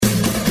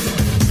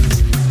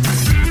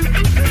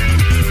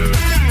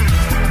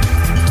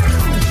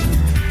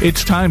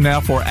It's time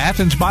now for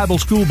Athens Bible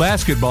School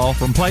basketball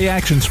from Play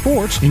Action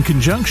Sports in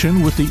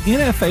conjunction with the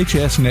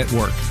NFHS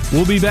Network.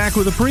 We'll be back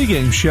with a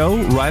pregame show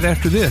right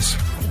after this.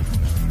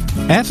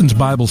 Athens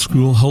Bible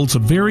School holds a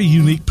very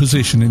unique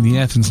position in the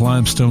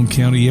Athens-Limestone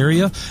County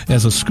area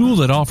as a school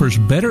that offers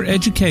better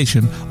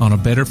education on a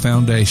better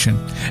foundation.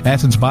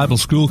 Athens Bible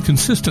School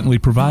consistently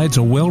provides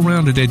a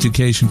well-rounded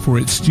education for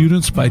its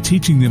students by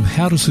teaching them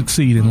how to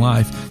succeed in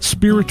life,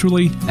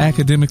 spiritually,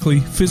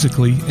 academically,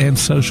 physically, and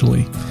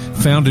socially.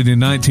 Founded in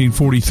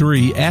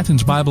 1943,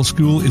 Athens Bible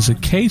School is a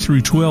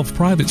K-12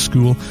 private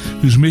school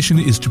whose mission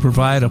is to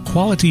provide a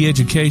quality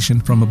education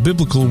from a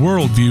biblical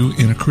worldview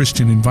in a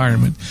Christian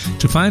environment.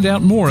 To find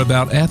out more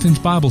about Athens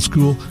Bible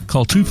School,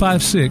 call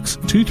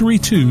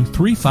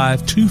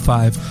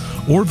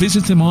 256-232-3525 or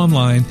visit them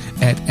online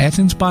at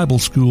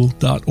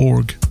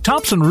athensbibleschool.org.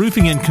 Thompson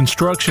Roofing and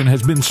Construction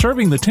has been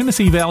serving the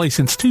Tennessee Valley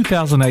since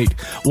 2008,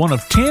 one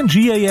of 10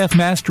 GAF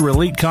Master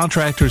Elite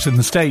contractors in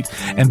the state,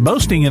 and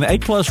boasting an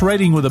A-plus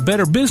rating with a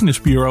Better Business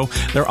Bureau.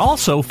 They're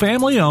also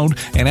family-owned,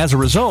 and as a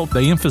result,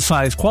 they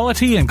emphasize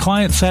quality and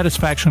client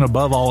satisfaction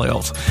above all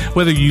else.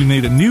 Whether you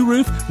need a new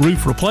roof,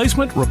 roof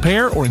replacement,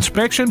 repair, or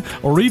inspection,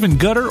 or even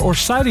gutter or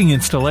siding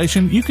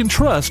installation, you can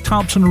trust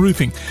Thompson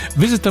Roofing.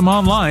 Visit them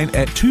online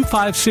at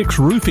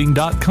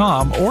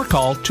 256roofing.com or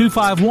call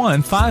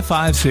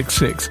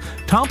 251-5566.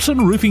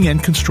 Thompson Roofing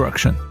and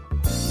Construction.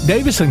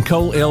 Davis &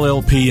 Cole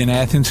LLP in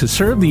Athens has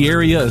served the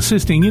area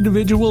assisting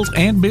individuals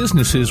and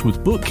businesses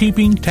with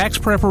bookkeeping, tax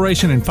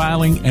preparation and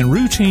filing, and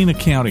routine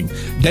accounting.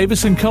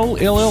 Davis & Cole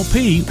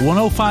LLP,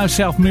 105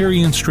 South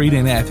Marion Street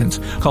in Athens.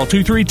 Call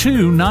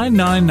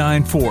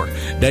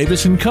 232-9994.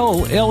 Davis &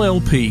 Cole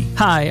LLP.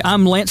 Hi,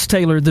 I'm Lance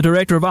Taylor, the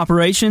Director of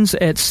Operations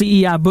at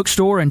CEI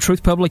Bookstore and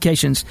Truth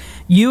Publications.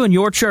 You and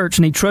your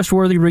church need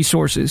trustworthy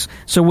resources,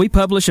 so we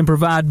publish and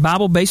provide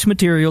Bible-based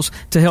materials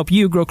to help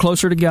you grow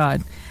closer to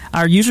God.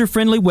 Our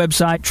user-friendly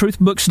website,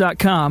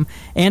 truthbooks.com,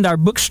 and our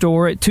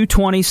bookstore at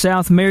 220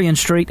 South Marion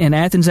Street in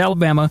Athens,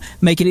 Alabama,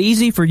 make it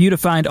easy for you to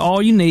find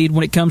all you need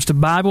when it comes to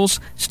Bibles,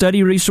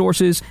 study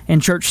resources,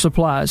 and church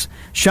supplies.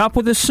 Shop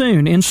with us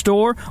soon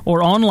in-store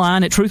or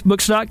online at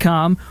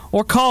truthbooks.com,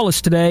 or call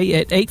us today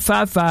at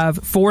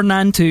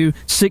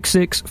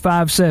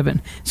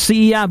 855-492-6657.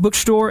 CEI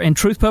Bookstore and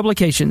Truth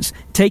Publications,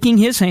 taking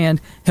His hand,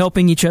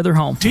 helping each other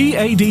home.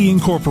 TAD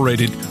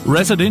Incorporated,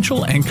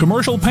 residential and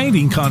commercial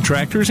painting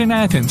contractors in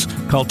Athens.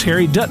 Call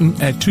Terry Dutton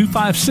at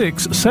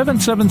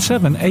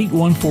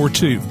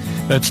 256-777-8142.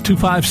 That's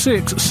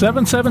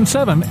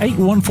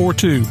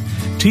 256-777-8142.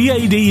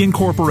 TAD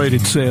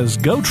Incorporated says,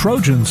 go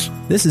Trojans.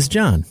 This is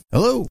John.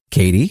 Hello.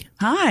 Katie.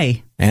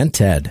 Hi. And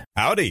Ted.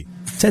 Howdy.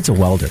 Ted's a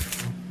welder.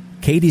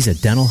 Katie's a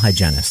dental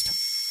hygienist.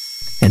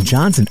 And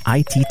John's an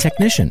IT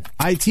technician.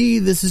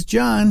 IT, this is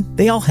John.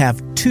 They all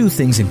have two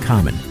things in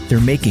common. They're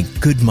making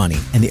good money,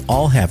 and they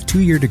all have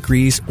 2-year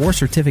degrees or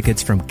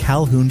certificates from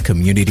Calhoun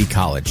Community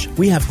College.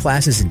 We have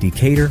classes in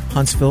Decatur,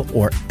 Huntsville,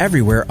 or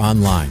everywhere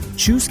online.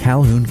 Choose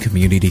Calhoun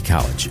Community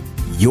College.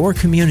 Your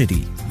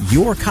community,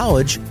 your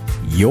college,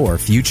 your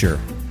future.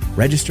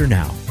 Register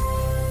now.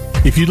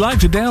 If you'd like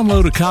to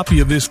download a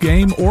copy of this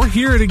game or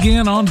hear it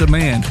again on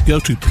demand, go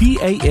to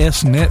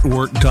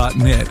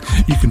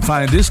pasnetwork.net. You can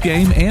find this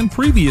game and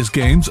previous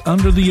games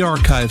under the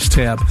Archives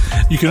tab.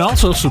 You can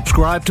also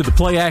subscribe to the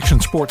Play Action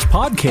Sports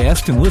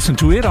podcast and listen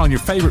to it on your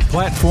favorite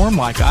platform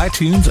like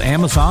iTunes,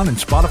 Amazon, and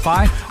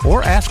Spotify,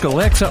 or ask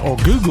Alexa or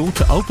Google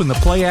to open the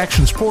Play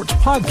Action Sports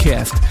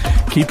podcast.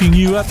 Keeping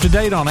you up to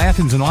date on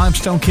Athens and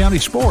Limestone County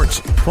sports,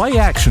 Play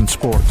Action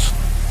Sports.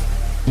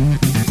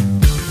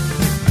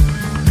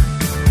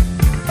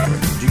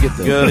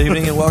 Good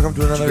evening and welcome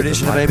to another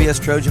edition of ABS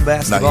Trojan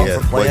Basketball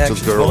from Play Action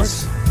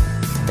Sports.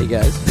 Hey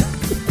guys.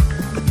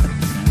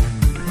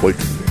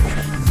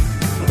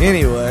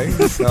 Anyway,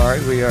 sorry,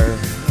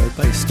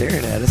 everybody's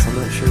staring at us. I'm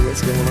not sure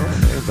what's going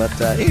on there. But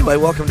anyway,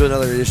 welcome to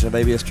another edition of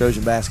ABS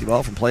Trojan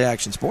Basketball from Play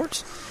Action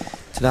Sports.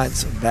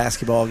 Tonight's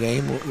basketball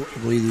game will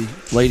be the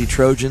Lady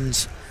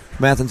Trojans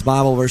from Athens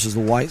Bible versus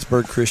the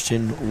Whitesburg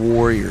Christian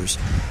Warriors.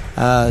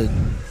 Of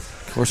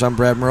course, I'm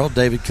Brad Merle.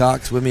 David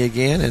Cox with me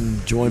again,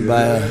 and joined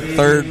by a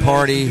third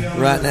party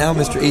right now,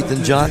 Mr.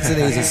 Ethan Johnson.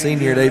 He's a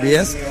senior at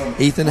ABS.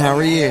 Ethan, how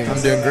are you?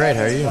 I'm doing great.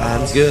 How are you?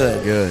 I'm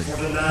good. Good.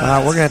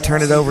 We're going to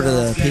turn it over to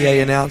the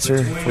PA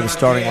announcer for the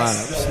starting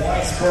lineups.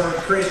 Whitesburg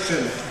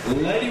Christian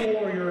Lady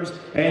Warriors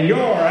and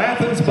your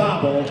Athens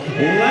Bible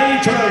Lady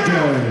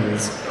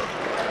Trojans.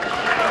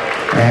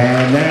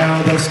 And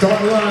now the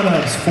starting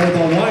lineups for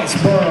the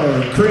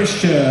Whitesburg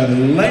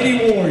Christian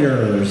Lady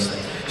Warriors.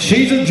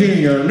 She's a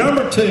junior,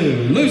 number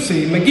 2,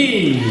 Lucy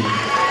McGee.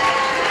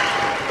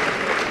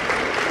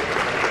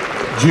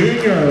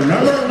 Junior,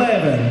 number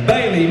 11,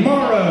 Bailey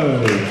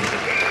Morrow.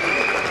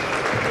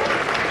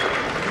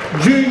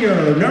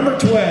 Junior, number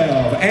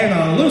 12,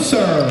 Anna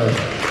Lucer.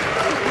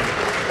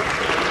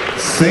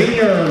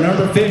 Senior,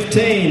 number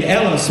 15,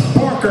 Ellis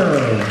Parker.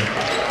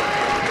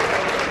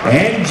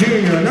 And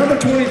junior, number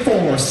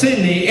 24,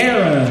 Sydney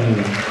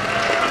Aaron.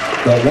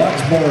 The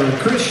Whitesburg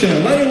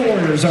Christian Lady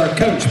Warriors are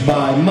coached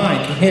by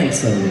Mike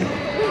Henson.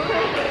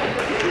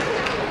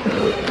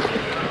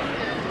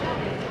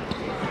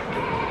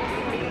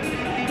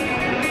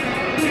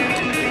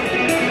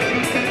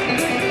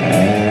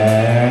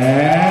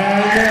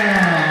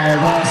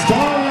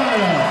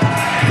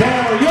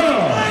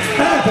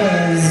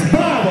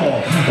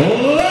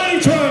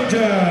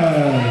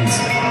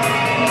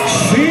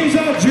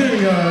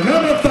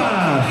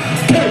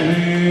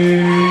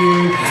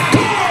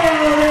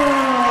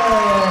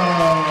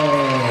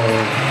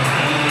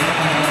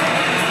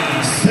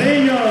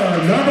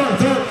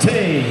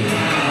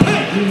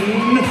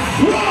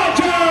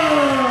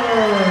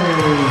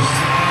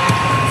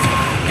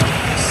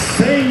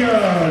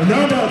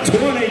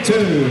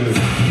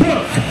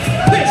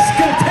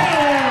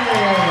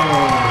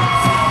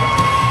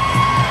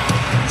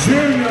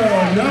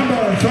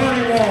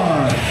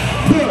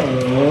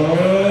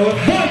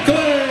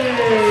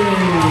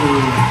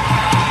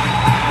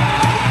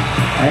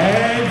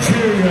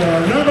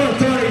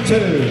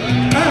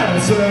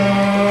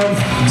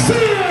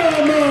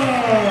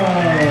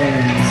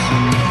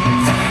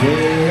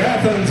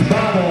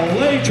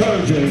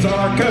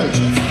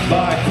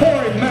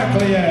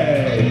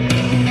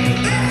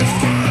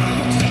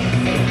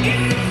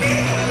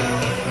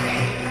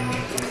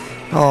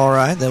 All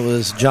right, that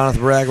was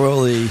Jonathan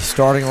Bragwell, the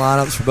starting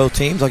lineups for both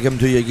teams. I'll give them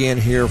to you again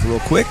here real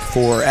quick.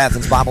 For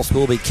Athens Bible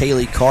School, it'll be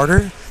Kaylee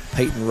Carter,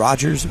 Peyton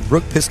Rogers,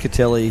 Brooke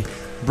Piscatelli,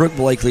 Brooke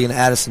Blakely, and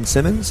Addison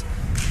Simmons.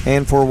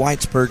 And for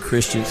Whitesburg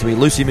Christian, it'll be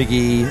Lucy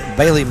McGee,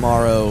 Bailey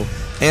Morrow,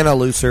 Anna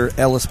Lucer,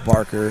 Ellis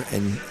Barker,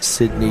 and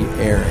Sydney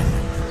Aaron.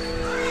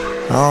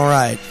 All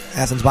right,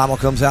 Athens Bible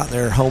comes out in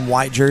their home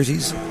white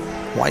jerseys.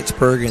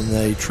 Whitesburg in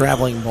the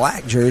traveling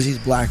black jerseys,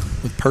 black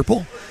with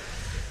purple.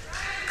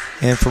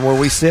 And from where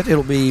we sit,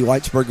 it'll be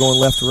Whitesburg going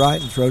left to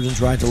right and Trojans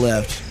right to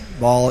left.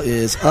 Ball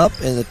is up,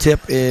 and the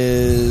tip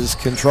is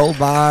controlled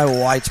by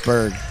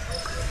Whitesburg.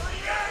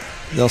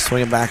 They'll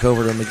swing it back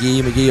over to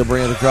McGee. McGee will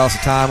bring it across the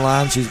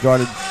timeline. She's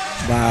guarded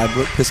by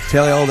Brooke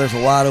Piscatelli. Oh, there's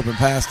a wide open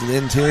pass to the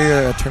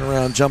interior. A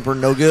turnaround jumper,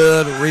 no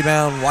good.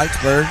 Rebound,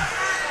 Whitesburg.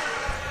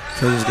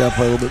 Trojans got to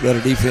play a little bit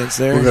better defense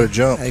there. We're going to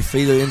jump. They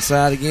feed it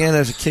inside again.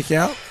 There's a kick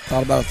out.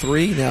 Thought about a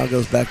three. Now it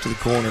goes back to the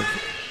corner.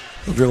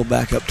 They'll dribble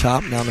back up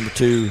top. Now number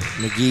 2,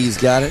 McGee's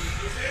got it.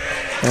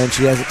 And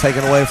she has it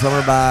taken away from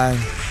her by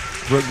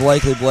Brooke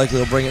Blakely. Blakely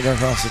will bring it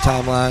across the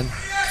timeline.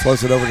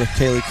 Floats it over to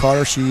Kaylee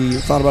Carter. She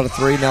thought about a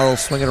three. Now they'll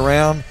swing it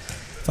around.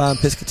 Find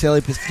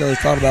Piscatelli. Piscatelli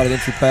thought about an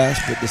entry pass,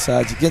 but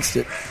decides against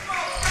it.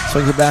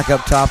 Swings it back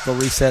up top. They'll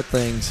reset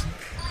things.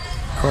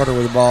 Carter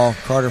with the ball.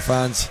 Carter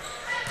finds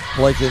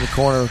Blakely in the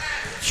corner.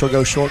 She'll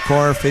go short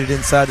corner. Feed it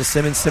inside to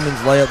Simmons. Simmons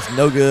layup's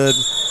no good.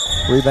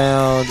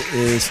 Rebound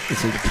is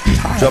it's a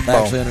jump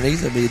ball. Actually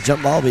underneath. It'll be a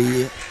jump ball.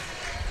 Be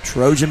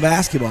Trojan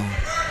basketball.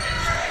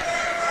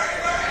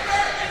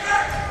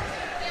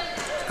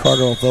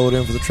 Carter will throw it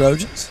in for the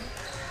Trojans.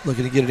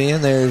 Looking to get it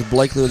in. There's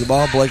Blakely with the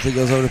ball. Blakely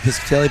goes over to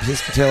Piscatelli.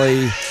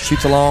 Piscatelli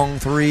shoots a long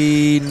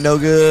three. No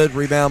good.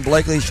 Rebound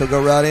Blakely. She'll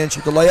go right in.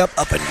 Shoot the layup.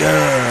 Up and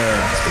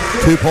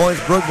good. 2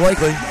 points. Brooke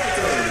Blakely.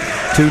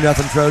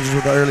 2-0 Trojans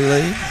with the early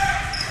lead.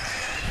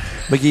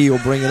 McGee will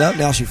bring it up.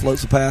 Now she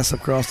floats the pass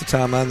across the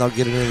timeline. They'll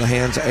get it in the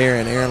hands of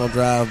Aaron. Aaron will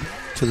drive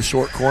to the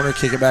short corner,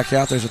 kick it back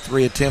out. There's a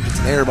three attempt. It's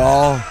an air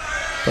ball,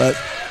 but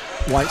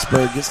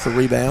Whitesburg gets the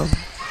rebound.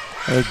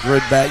 A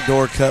good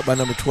backdoor cut by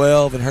number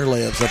 12, and her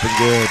layup's up and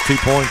good. 2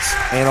 points.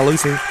 Anna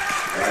Lucer.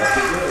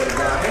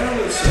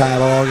 Tie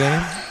ball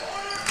game.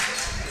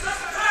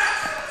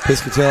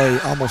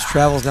 Piscatelli almost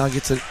travels now,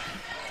 gets it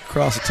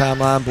across the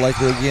timeline.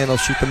 Blakely again will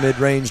shoot the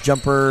mid-range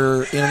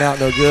jumper in and out,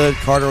 no good.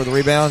 Carter with the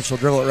rebound. She'll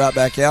dribble it right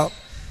back out.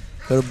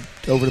 Go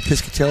over to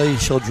Piscatelli.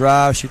 She'll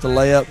drive, shoot the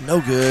layup, no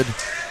good.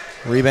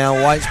 Rebound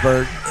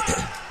Whitesburg.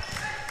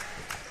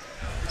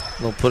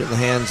 They'll put it in the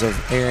hands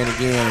of Aaron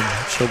again.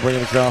 She'll bring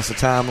it across the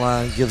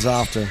timeline. Gives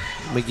off to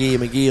McGee.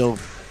 McGee will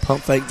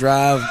pump fake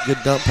drive. Good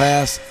dump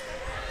pass.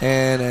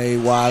 And a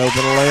wide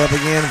open layup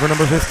again for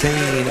number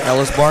 15,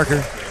 Ellis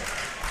Barker.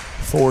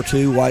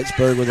 4-2,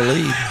 Whitesburg with the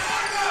lead.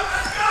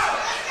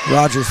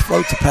 Rogers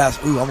floats a pass.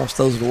 Ooh, almost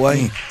throws it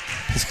away.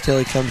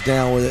 Piscatelli comes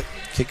down with it.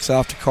 Kicks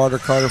off to Carter.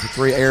 Carter for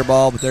three. Air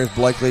ball, but there's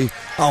Blakely.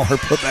 Oh, her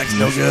putback's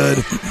no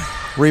good.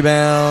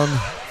 Rebound.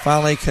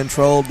 Finally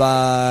controlled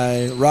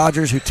by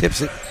Rogers, who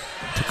tips it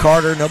to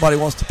Carter. Nobody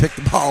wants to pick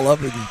the ball up.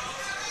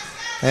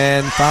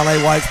 And finally,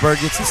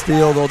 Whitesburg gets the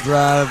steal. They'll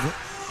drive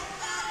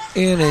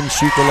in and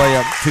shoot the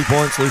layup. 2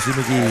 points, Lucy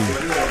McGee.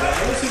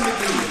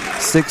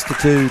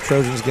 6-2.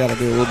 Trojans got to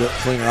do a little bit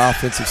cleaner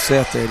offensive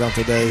set there, don't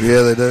they, Dave?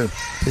 Yeah, they do.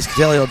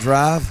 Piscatelli will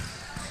drive.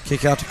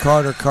 Kick out to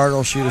Carter. Carter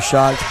will shoot a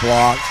shot. It's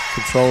blocked.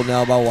 Controlled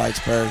now by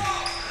Whitesburg.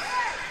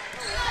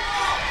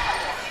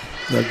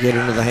 They'll get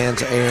into the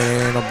hands of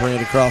Aaron. Aaron will bring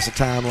it across the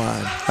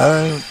timeline.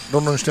 I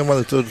don't understand why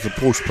they threw it to the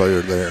post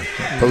player there.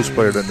 The post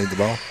player doesn't need the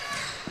ball.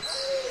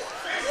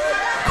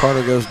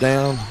 Carter goes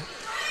down.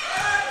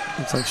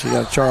 Looks like she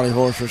got a Charlie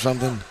horse or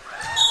something.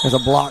 There's a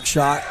block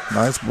shot.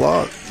 Nice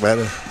block.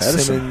 Addison.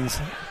 Simmons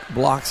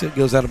blocks it,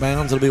 goes out of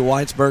bounds. It'll be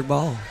Whitesburg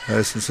ball.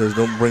 Addison says,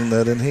 don't bring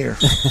that in here.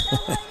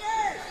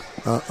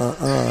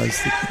 As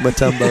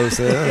Matumbo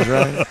says,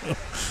 right?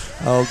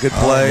 Oh, good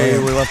play.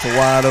 We left it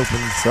wide open.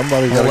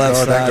 Somebody got on the left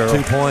guard that side.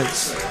 girl. 2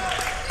 points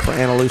for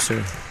Anna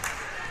Lucer.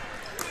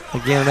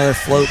 Again, another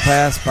float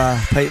pass by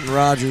Peyton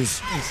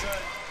Rogers.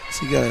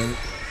 So you got to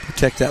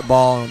protect that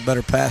ball and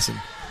better passing.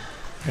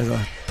 There's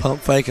a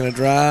pump fake and a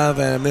drive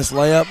and a missed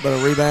layup, but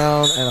a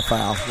rebound and a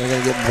foul. They're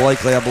going to get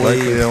Blakely, I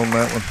believe. Blakely on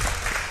that one.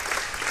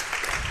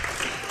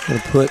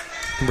 Going to put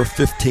number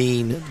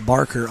 15,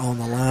 Barker, on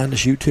the line to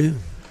shoot 2.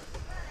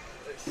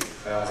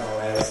 Fouls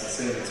on Addison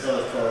Simmons,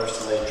 her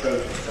first, and then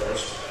Trojans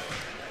first.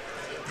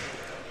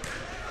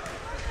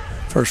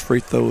 First free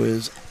throw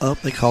is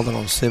up. They called it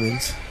on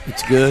Simmons.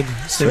 It's good.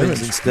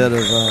 Simmons instead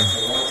of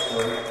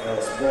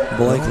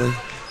Blakely.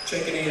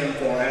 Checking in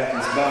for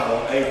Athens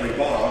Bible, Avery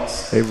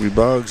Boggs. Avery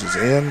Boggs is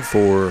in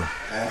for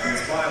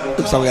Athens Bible.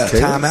 Looks like we got a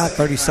timeout,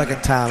 30-second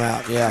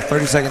timeout. Yeah,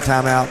 30-second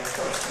timeout.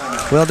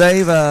 Well,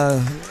 Dave,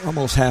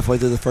 almost halfway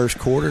through the first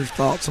quarter.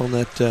 Thoughts on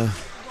that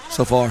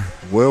so far?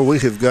 Well, we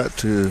have got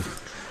to.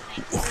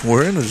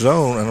 We're in a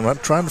zone, and I'm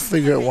not trying to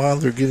figure out why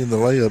they're getting the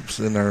layups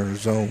in our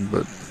zone,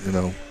 but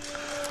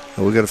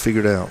we got to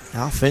figure it out.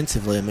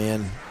 Offensively,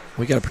 man,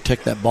 we got to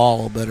protect that ball a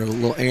little better.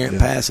 Little errant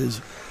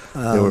passes.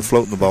 We're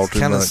floating the ball too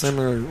much. Kind of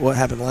similar to what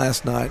happened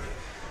last night.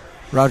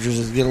 Rogers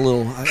is getting a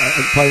little.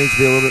 Probably needs to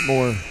be a little bit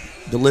more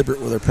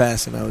deliberate with her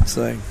passing, I would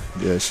say.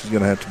 Yeah, she's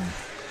going to have to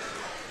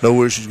know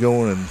where she's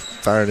going and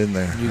fire it in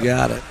there. You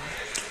got it.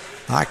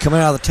 All right, coming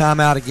out of the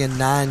timeout again,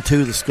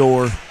 9-2 the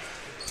score.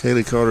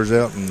 Haley Carter's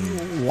out and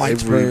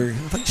Whitesburg.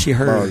 I think she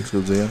hurt Boggs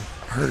goes in.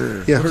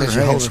 her. Yeah, her her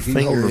hand. she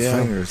hold her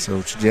finger,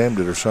 so she jammed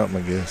it or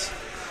something, I guess.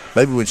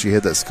 Maybe when she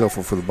had that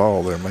scuffle for the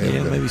ball there,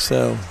 maybe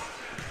so.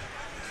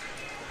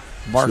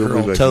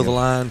 Barker will toe the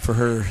line for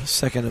her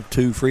second of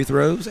 2 free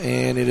throws,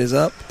 and it is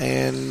up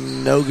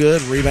and no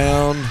good.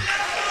 Rebound.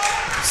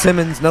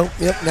 Simmons, nope.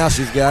 Yep, now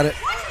she's got it.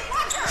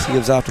 She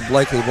gives out to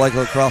Blakely.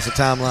 Blakely across the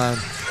timeline.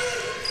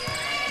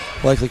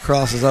 Blakely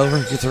crosses over,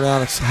 gets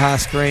around a high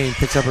screen,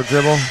 picks up her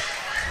dribble,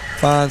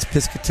 finds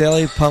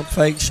Piscatelli, pump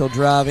fake. She'll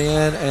drive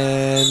in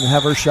and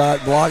have her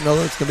shot blocked. No,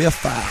 it's going to be a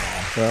foul.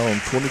 Foul on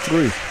 23.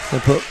 Going to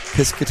put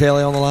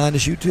Piscatelli on the line to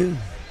shoot 2.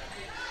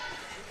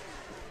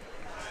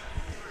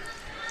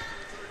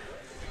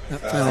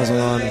 That foul's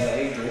on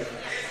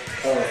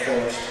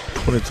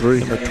 23.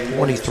 Number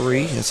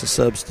 23. That's a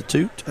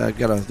substitute.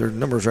 Their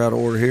numbers are out of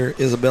order here.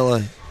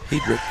 Isabella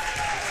Hedrick.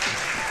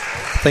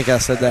 I think I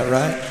said that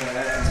right.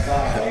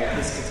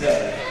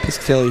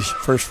 Piscatelli's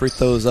first free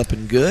throw is up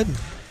and good.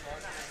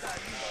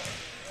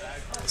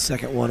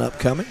 Second one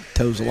upcoming.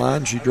 Toes the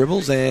line. She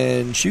dribbles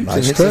and shoots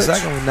and hits the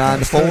second one.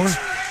 9-4.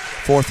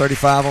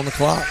 4:35 on the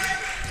clock.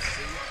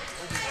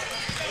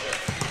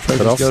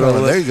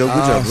 There you go.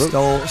 Good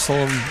job.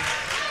 Stole him.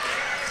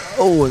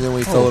 Oh, and then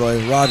we throw it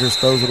away. Rogers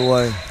throws it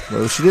away.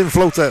 Well, she didn't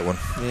float that one.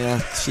 Yeah,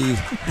 she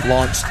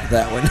launched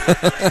that one.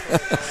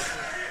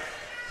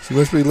 She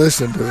must be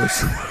listening to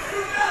us.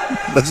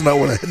 That's not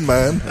what I had in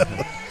mind.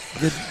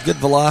 Good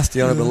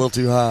velocity on it, but a little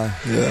too high.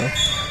 Yeah.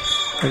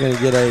 They're going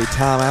to get a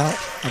timeout,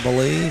 I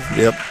believe.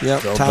 Yep.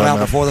 Timeout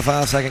before the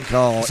 5-second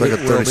call. It's like a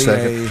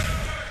 30-second.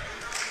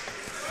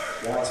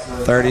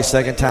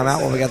 30-second timeout.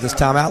 Well, we got this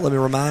timeout. Let me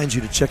remind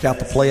you to check out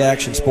the Play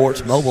Action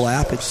Sports mobile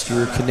app. It's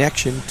your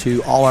connection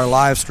to all our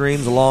live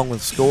streams along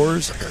with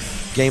scores,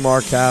 game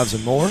archives,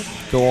 and more.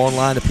 Go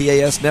online to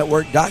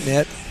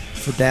pasnetwork.net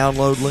for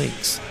download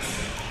links.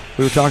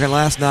 We were talking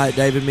last night,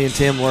 David, me and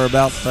Tim were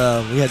about,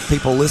 we had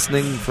people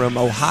listening from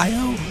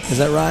Ohio. Is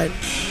that right?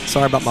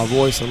 Sorry about my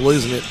voice. I'm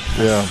losing it.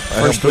 Yeah.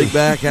 First week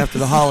back after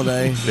the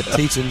holiday.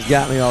 Teaching's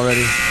got me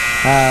already.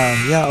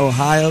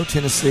 Ohio,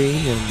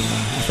 Tennessee, and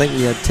I think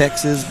we had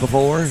Texas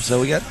before. So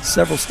we got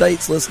several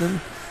states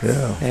listening.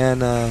 Yeah.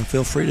 And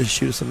feel free to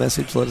shoot us a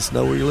message. Let us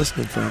know where you're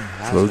listening from.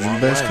 Trojan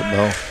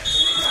basketball.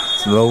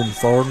 It's rolling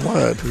far and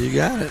wide. You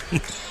got it.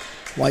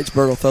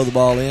 Whitesburg will throw the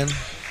ball in.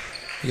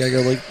 You got to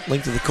go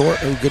link to the court.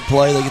 Oh, good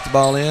play. They get the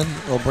ball in.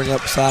 They'll bring up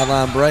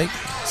sideline break.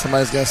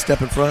 Somebody's got to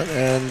step in front.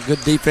 And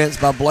good defense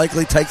by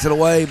Blakely. Takes it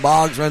away.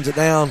 Boggs runs it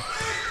down.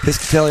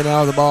 Piscatelli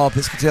now with the ball.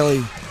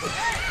 Piscatelli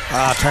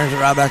turns it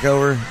right back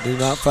over. Do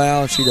not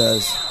foul. She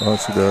does. Oh,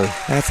 she does.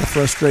 That's a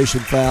frustration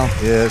foul.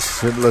 Yes,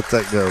 shouldn't let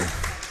that go.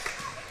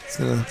 It's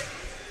going to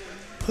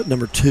put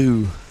number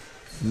 2,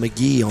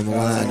 McGee, on the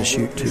line to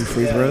shoot 2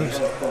 free throws.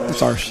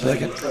 It's our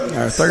second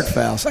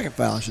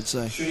foul, I should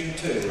say.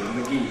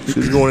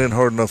 She's going in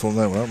hard enough on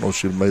that one. I don't know if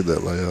she'd have made that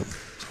layup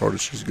as hard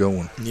as she's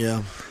going.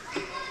 Yeah.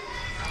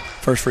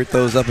 First free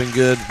throw is up and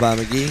good by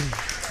McGee.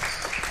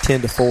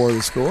 10-4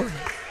 the score.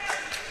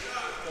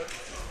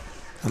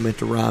 I meant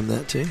to rhyme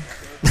that too.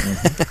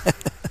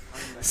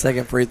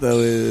 Second free throw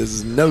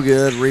is no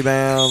good.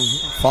 Rebound.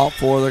 Fought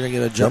for. They're going to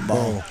get a jump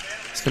ball.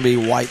 It's going to be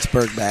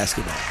Whitesburg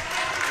basketball.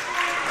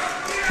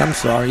 I'm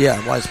sorry.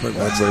 Yeah, Whitesburg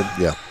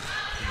basketball. Yeah.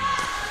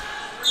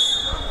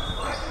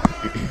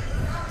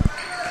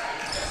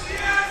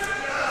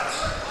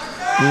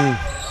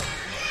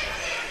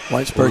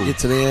 Whitesburg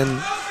gets it in,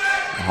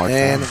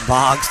 and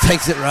Boggs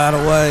takes it right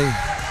away.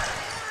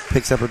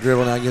 picks up her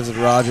dribble, now gives it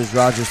to Rogers.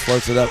 Rogers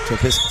floats it up to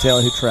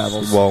Piscatelli, who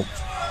travels. Well,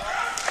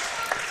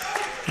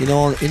 you know,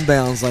 on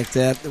inbounds like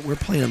that, we're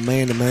playing a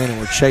man-to-man and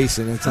we're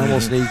chasing. It's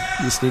almost you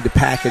just need to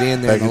pack it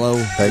in there in the low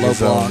block.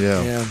 Zone,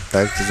 yeah.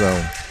 Back to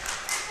zone.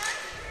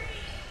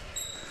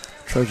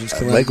 Trojans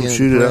come make them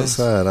shoot it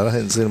outside. I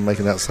hadn't seen them make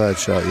an outside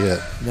shot yet.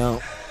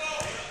 No.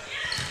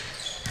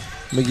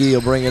 McGee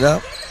will bring it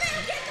up.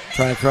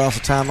 Trying to cross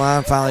the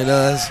timeline. Finally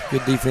does.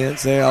 Good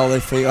defense there. All they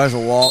feel. There's a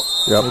walk.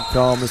 Yep. Good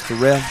call, Mr.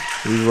 Ref.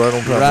 He's right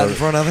on top right of in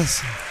front of us.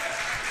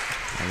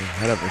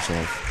 Head up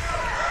herself.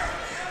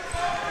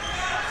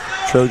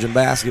 Trojan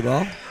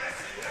basketball.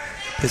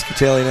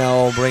 Piscatelli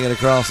now will bring it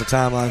across the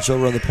timeline. She'll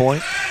run the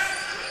point.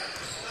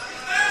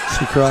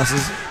 She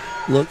crosses,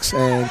 looks,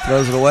 and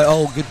throws it away.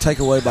 Oh, good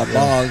takeaway by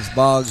Boggs.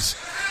 Boggs,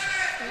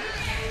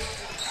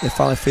 they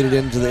finally feed it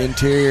into the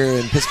interior,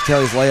 and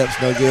Piscatelli's layup's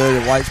no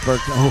good, and Whitesburg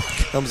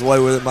comes away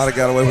with it. Might have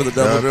got away with a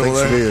double dribble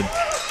there. She did.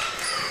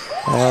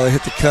 They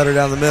hit the cutter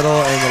down the middle,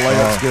 and the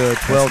layup's good.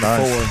 12-4.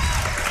 Nice.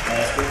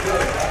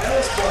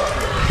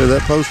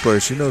 That post player,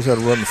 she knows how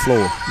to run the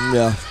floor.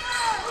 Yeah.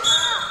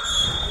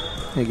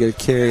 They get a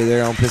carry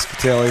there on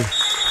Piscatelli.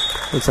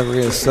 Looks like we're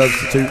going to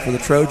substitute for the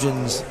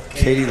Trojans.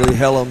 Katie Lee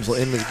Helms will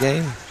end the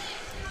game.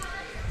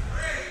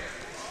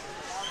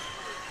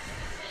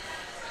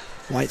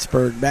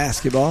 Whitesburg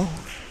basketball.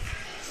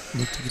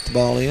 Look to get the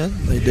ball in.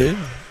 They do.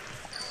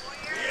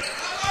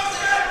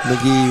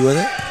 McGee with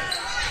it.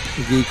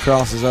 McGee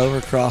crosses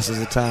over, crosses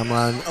the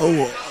timeline.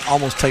 Oh,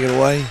 almost take it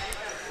away.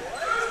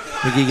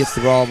 McGee gets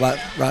the ball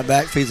right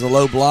back, feeds a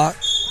low block,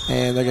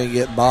 and they're going to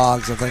get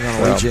Boggs, I think,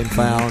 on a reach-in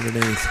foul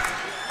underneath.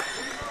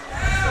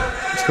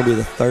 It's going to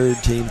be the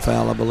third team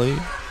foul, I believe,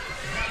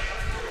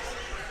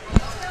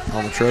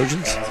 on the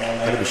Trojans.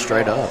 Going to be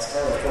straight up.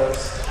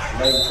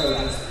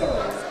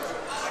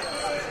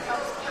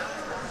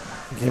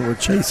 Again, we're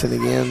chasing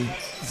again.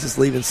 It's just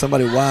leaving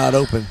somebody wide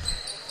open.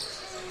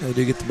 They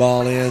do get the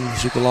ball in.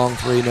 Shoot the long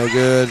three, no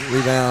good.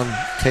 Rebound,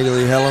 Katie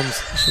Lee Helms.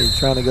 She's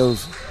trying to go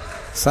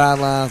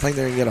sideline. I think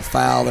they're going to get a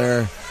foul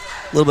there.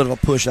 A little bit of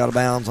a push out of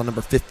bounds on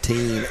number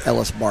 15,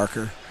 Ellis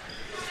Barker.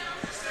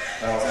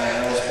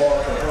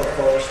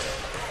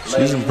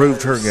 She's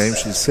improved her game.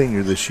 She's a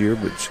senior this year,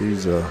 but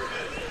she's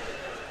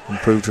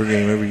improved her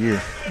game every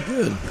year.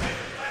 Good.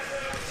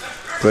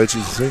 Glad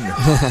she's a senior.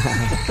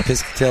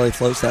 Piscatelli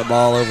floats that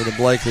ball over to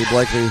Blakely.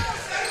 Blakely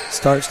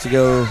starts to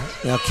go,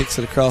 now kicks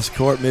it across the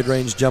court.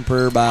 Mid-range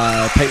jumper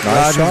by Peyton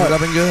Rogers.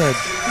 Up and good.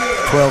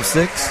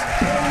 12-6.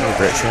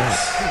 Great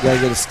shot. Got to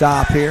get a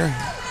stop here.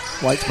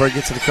 Whitesburg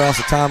gets it across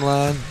the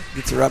timeline.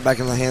 Gets it right back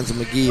in the hands of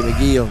McGee.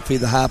 McGee will feed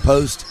the high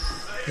post.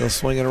 He'll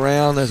swing it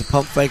around. There's a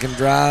pump fake and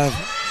drive.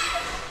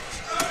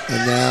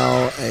 And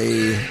now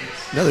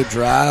another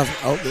drive.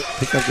 Oh,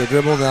 pick up the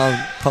dribble.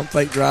 Now pump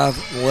fake drive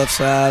on the left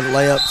side.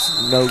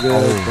 Layups, no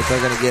good. But they're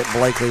going to get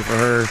Blakely for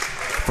her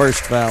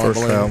first foul, I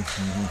believe.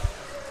 Mm-hmm.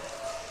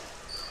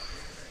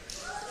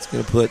 It's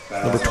going to put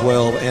number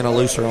 12, Anna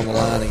Looser, on the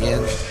line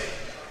again.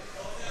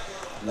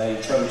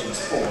 Trojans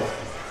 4.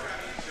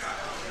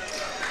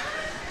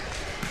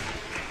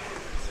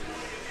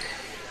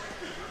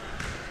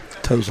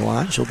 Toes the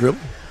line. She'll dribble.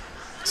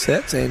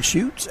 Sets and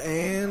shoots,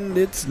 and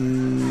it's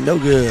no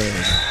good.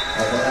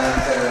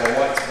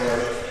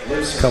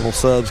 A couple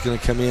subs going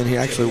to come in here.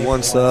 Actually,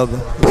 one sub.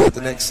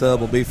 The next sub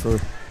will be for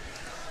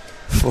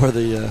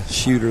the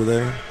shooter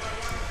there.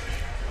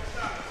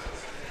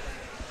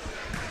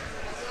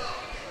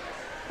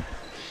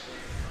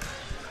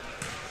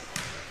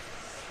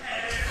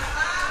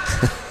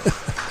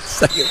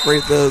 Second free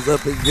throw's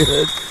up and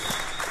good.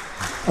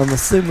 I'm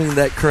assuming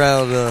that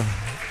crowd,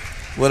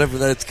 whatever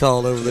that's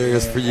called over there,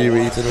 is for you,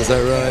 Ethan. Is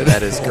that right?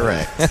 That is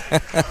correct.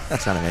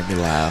 Kind of made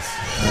me laugh.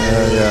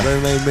 Yeah.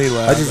 They made me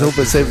laugh. I just hope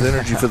it saves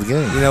energy for the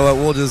game. You know what?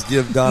 We'll just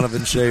give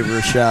Donovan Shaver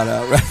a shout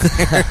out right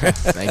there.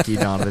 Thank you,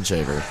 Donovan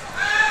Shaver.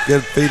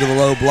 Good feed to the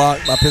low block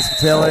by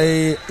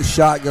Piscatelli. The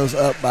shot goes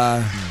up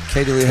by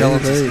Katie Lee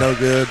Helms. It's no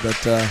good, but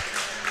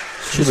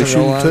she's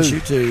going to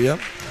shoot two. Yep.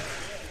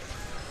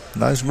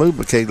 Nice move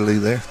by Katie Lee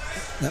there.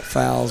 That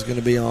foul is going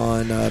to be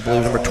on, I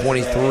believe, number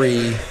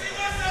 23.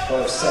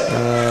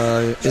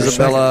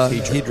 Isabella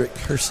Hedrick,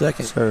 her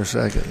second. Her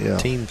second, yeah.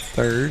 Team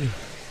third.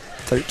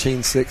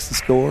 13-6 the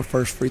score.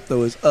 First free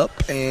throw is up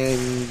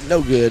and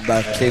no good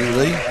by Katie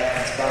Lee.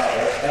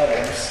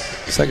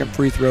 Second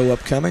free throw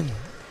upcoming.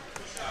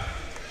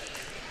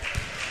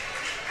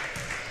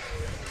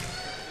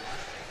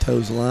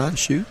 Toes the line,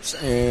 shoots,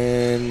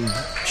 and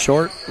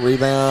short.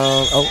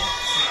 Rebound. Oh.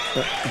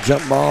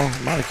 Jump ball.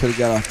 Might have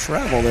got off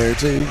travel there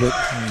too, but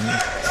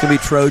it's going to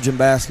be Trojan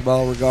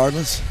basketball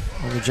regardless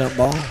on the jump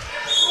ball.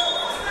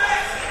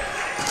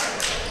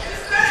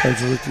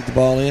 Trojans looked at the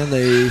ball in.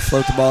 They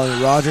float the ball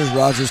in Rogers.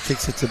 Rogers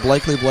kicks it to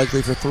Blakely.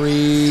 Blakely for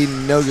three.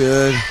 No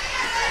good.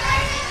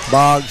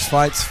 Boggs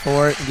fights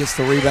for it and gets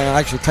the rebound.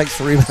 Actually takes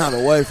the rebound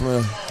away from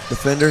a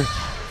defender.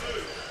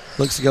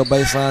 Looks to go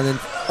baseline. Then,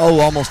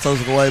 almost throws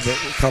it away, but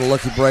caught a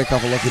lucky break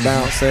off a lucky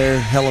bounce there.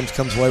 Helms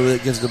comes away with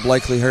it. Gives it to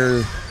Blakely.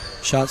 Her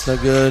Shot's no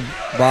good.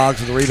 Boggs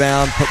with the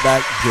rebound. Put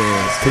back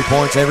good. 2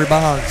 points every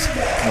Boggs.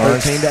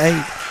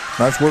 13-8.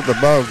 Nice work the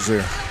Boggs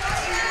there.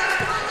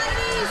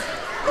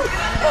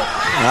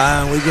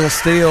 We get a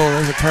steal.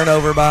 There's a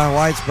turnover by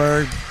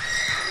Whitesburg.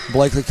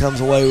 Blakely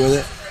comes away with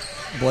it.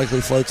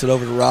 Blakely floats it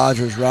over to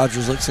Rogers.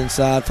 Rogers looks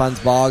inside, finds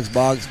Boggs.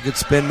 Boggs, good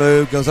spin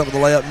move, goes up with the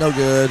layup, no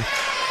good.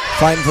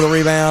 Fighting for the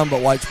rebound,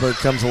 but Whitesburg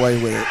comes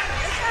away with it.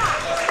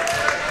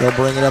 They'll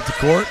bring it up the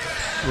court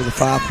with a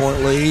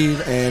 5-point lead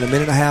and a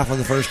minute and a half on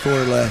the first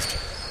quarter left.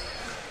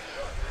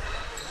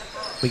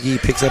 McGee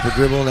picks up a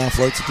dribble, now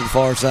floats it to the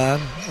far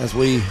side. As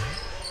we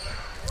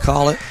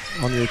call it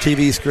on your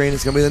TV screen,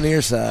 it's going to be the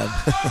near side.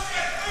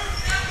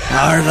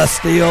 There's a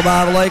steal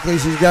by Blakely.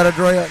 She's got a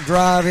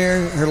drive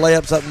here. Her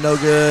layup's up, no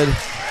good.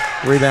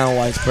 Rebound,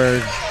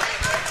 Whitesburg.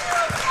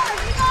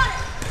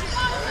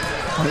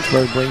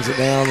 Whitesburg brings it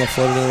down. They'll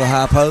float it into the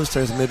high post.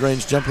 There's a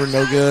mid-range jumper,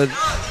 no good.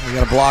 We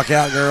got to block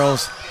out,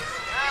 girls.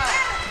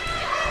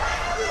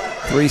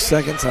 3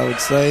 seconds, I would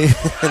say,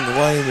 in the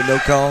lane, but no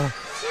call.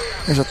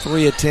 There's a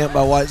 3 attempt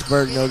by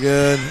Whitesburg, no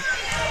good.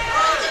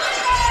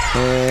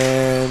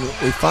 And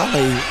we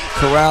finally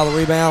corral the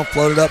rebound,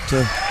 float it up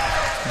to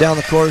down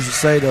the court, I should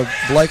say, to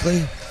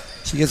Blakely.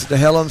 She gets it to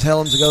Helms.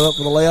 Helms goes up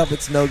for the layup.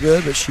 It's no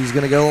good, but she's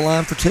going to go to the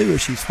line for 2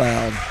 if she's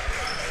fouled.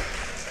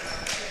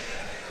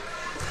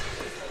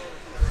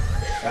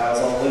 Fouls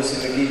on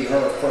Lucy McGee,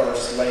 her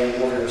first. Lady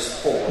Warriors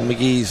 4.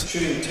 McGee's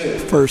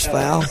first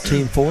foul,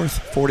 team fourth.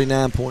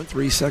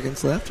 49.3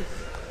 seconds left.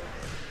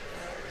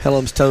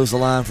 Helms toes the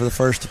line for the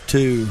first of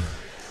 2.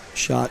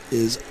 Shot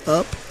is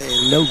up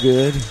and no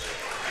good.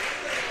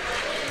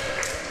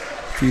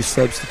 Few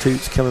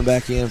substitutes coming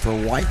back in for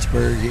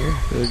Whitesburg here.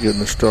 They're getting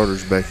the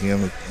starters back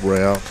in.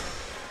 We're out.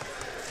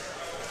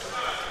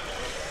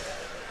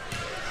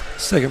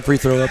 Second free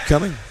throw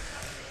upcoming.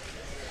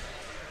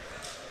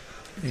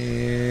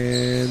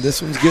 And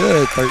this one's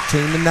good.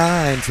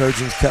 13-9.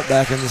 Trojans cut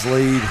back in this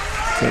lead.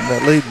 Getting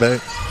that lead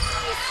back.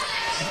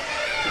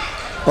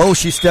 Oh,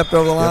 she stepped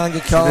over the line.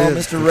 Good call,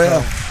 Mr.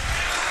 Ref.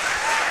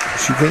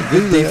 She couldn't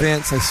do Good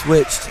defense. They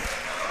switched.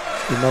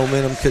 The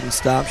momentum couldn't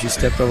stop. She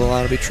stepped over the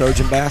line. It'll be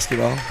Trojan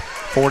basketball.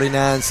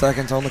 49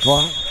 seconds on the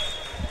clock.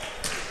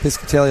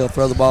 Piscatelli will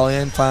throw the ball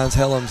in. Finds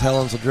Helms.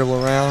 Helms will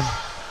dribble around.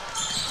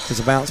 There's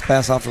a bounce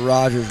pass off to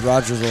Rogers.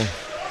 Rogers will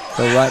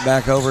go right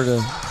back over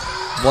to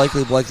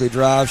Blakely. Blakely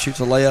drives.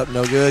 Shoots a layup.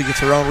 No good. Gets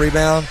her own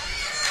rebound.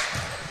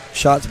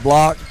 Shot's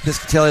blocked.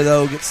 Piscatelli,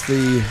 though, gets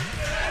the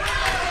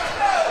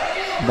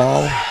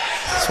ball.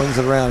 Swings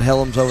it around.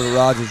 Helms over to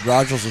Rogers.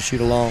 Rogers will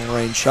shoot a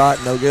long-range shot.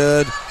 No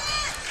good.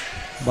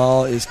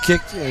 Ball is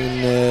kicked,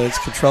 and it's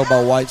controlled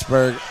by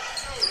Whitesburg.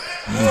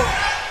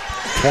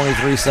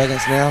 23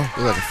 seconds now.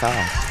 Ooh, that's a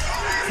foul.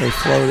 They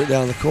float it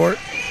down the court.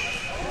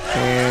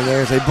 And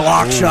there's a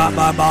block shot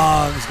by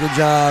Boggs. Good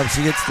job.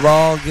 She gets the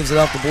ball, gives it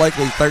off to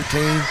Blakely.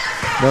 13.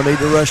 No need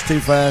to rush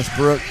too fast.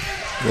 Brooke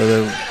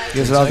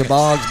gives it off to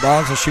Boggs.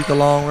 Boggs will shoot the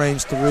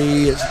long-range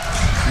 3. It's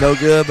no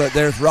good, but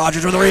there's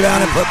Rogers with the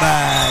rebound and put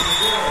back.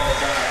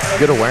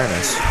 Good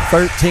awareness.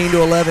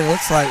 13-11.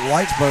 Looks like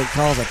Whitesburg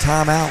calls a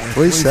timeout with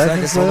 3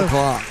 seconds on the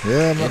clock.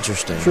 Yeah, I'm not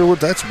sure what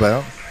that's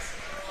about.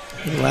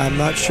 Well, I'm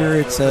not sure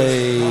it's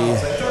a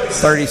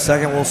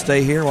 30-second. We'll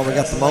stay here while we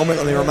got the moment.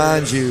 Let me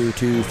remind you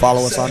to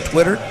follow us on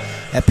Twitter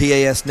at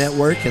PAS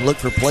Network and look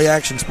for Play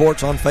Action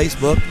Sports on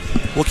Facebook.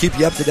 We'll keep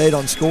you up to date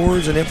on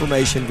scores and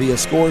information via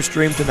Score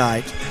Stream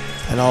tonight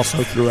and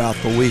also throughout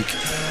the week.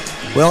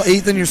 Well,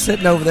 Ethan, you're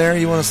sitting over there.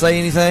 You want to say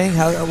anything?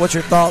 What's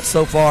your thoughts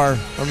so far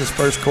on this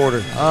first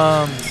quarter?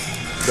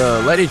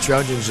 The Lady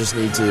Trojans just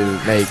need to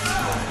make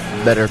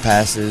better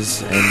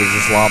passes, and they're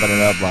just lobbing it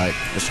up like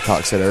Mr.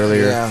 Cox said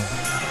earlier. Yeah.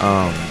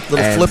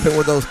 Little flippant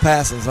with those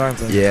passes, aren't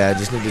they? Yeah,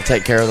 just need to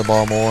take care of the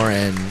ball more,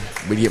 and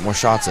we get more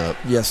shots up.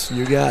 Yes,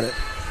 you got it.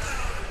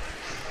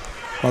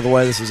 By the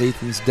way, this is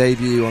Ethan's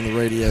debut on the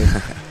radio.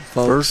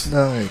 Folks. First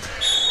night.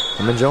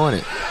 I'm enjoying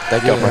it.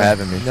 Thank y'all for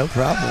having me. No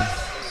problem.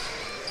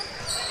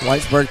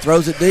 Whitesburg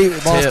throws it deep.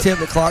 The ball's tipped.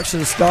 The clock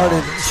should have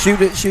started.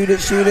 Shoot it.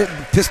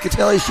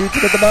 Piscatelli shoots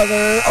it at the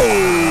buzzer. Oh,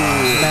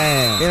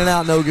 man. In and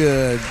out, no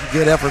good.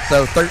 Good effort,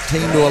 though.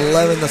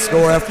 13-11 the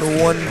score after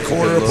 1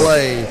 quarter of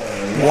play.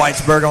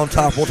 Whitesburg on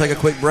top. We'll take a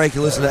quick break.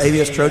 You listen to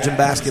ABS Trojan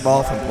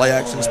Basketball from Play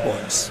Action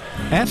Sports.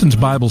 Athens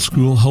Bible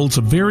School holds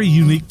a very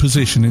unique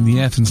position in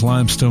the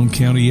Athens-Limestone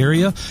County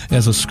area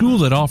as a school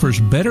that offers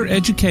better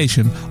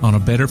education on a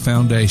better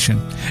foundation.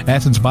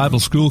 Athens Bible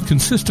School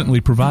consistently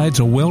provides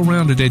a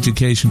well-rounded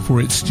education for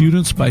its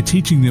students by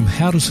teaching them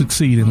how to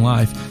succeed in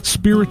life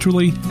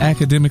spiritually,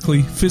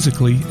 academically,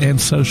 physically, and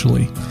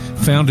socially.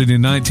 Founded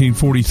in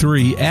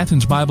 1943,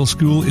 Athens Bible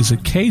School is a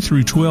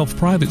K-12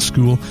 private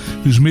school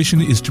whose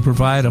mission is to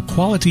provide a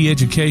quality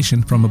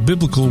education from a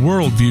biblical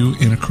worldview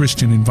in a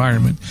Christian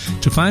environment.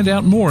 To find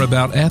out more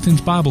about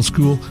Athens Bible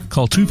School,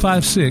 call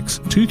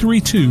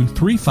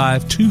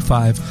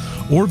 256-232-3525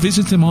 or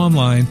visit them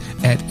online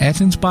at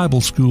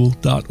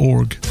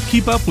athensbibleschool.org.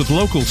 Keep up with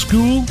local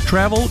school,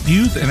 travel,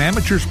 youth, and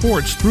amateur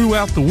sports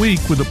throughout the week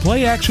with the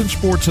Play Action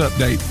Sports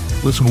Update.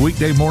 Listen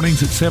weekday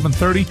mornings at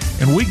 7:30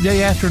 and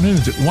weekday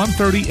afternoons at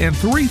 1:30 and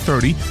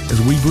 3:30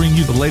 as we bring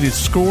you the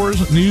latest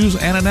scores, news,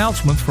 and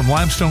announcements from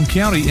Limestone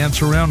County and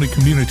surrounding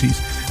communities.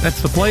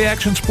 That's the Play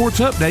Action Sports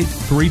Update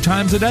 3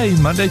 times a day,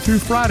 Monday through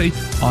Friday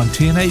on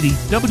 1080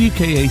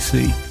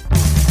 WKAC.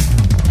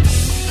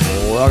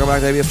 Welcome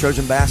back to ABS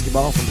Trojan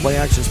Basketball from Play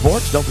Action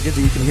Sports. Don't forget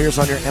that you can hear us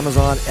on your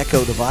Amazon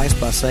Echo device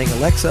by saying,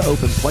 Alexa,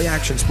 open Play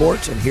Action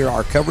Sports, and hear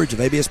our coverage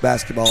of ABS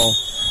basketball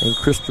in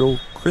crystal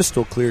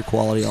clear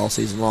quality all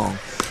season long.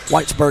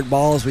 Whitesburg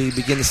ball as we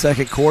begin the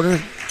second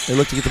quarter. They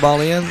look to get the ball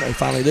in. They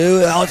finally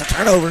do. Oh, it's a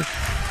turnover.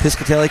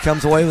 Piscatelli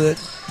comes away with it.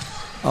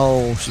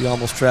 Oh, she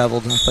almost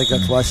traveled. I think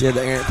that's why she had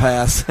the errant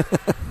pass.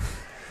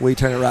 We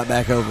turn it right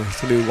back over.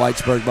 It's going to be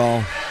Whitesburg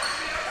ball.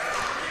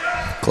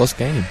 Close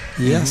game.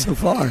 Yeah, so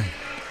far.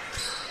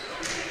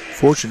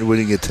 Fortunately, we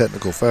didn't get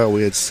technical foul.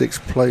 We had 6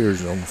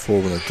 players on the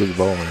floor when they threw the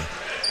ball in.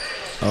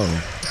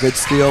 Oh, good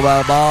steal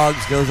by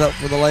Boggs. Goes up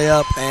for the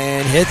layup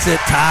and hits it.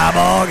 Tie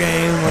ball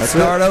game. Let's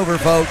start over,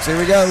 folks. Here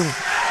we go.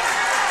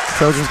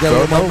 Trojans got a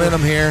little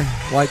momentum here.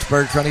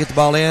 Whitesburg trying to get the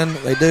ball in.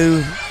 They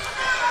do.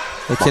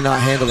 They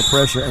cannot handle the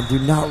pressure and do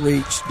not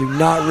reach. Do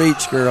not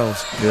reach,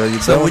 girls. Yeah,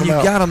 so when you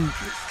got them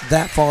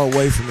that far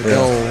away from the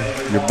goal,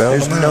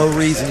 there's no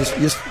reason.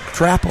 Just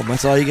trap them.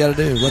 That's all you got to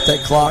do. Let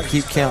that clock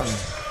keep counting.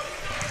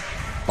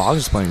 Boggs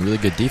is playing really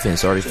good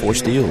defense. Already 4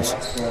 steals.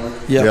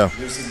 Yeah.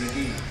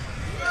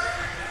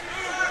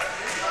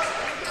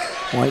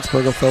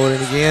 Whitesburg will throw it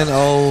in again.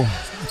 Oh,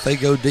 if they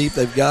go deep,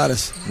 they've got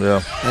us.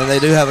 Yeah. And they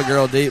do have a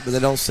girl deep, but they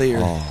don't see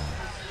her. Oh.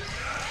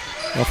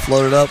 They'll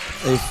float it up.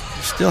 They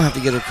still have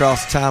to get it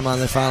across the timeline.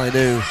 They finally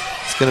do.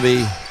 It's going to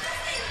be,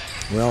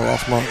 well, I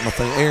lost my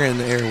thing. Erin in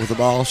the air with the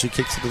ball. She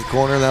kicks it to the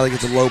corner. Now they get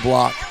the low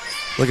block.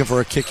 Looking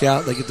for a kick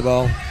out. They get the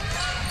ball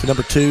to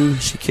number 2.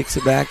 She kicks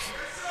it back.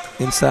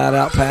 Inside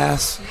out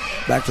pass.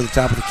 Back to the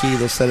top of the key.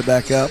 They'll set it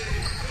back up.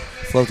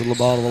 Float the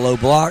ball to the low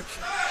block.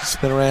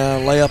 Spin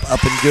around, layup,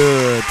 up and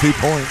good. 2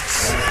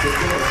 points.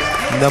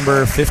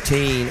 Number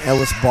 15,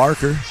 Ellis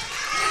Barker.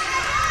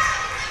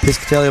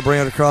 Piscatelli will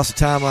bring it across the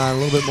timeline. A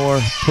little bit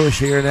more push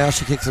here. Now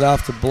she kicks it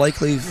off to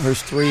Blakely. Her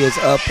 3 is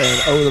up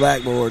and over the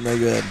backboard. No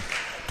good.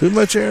 Too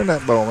much air in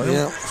that ball, man.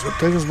 Yeah. So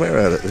take us bear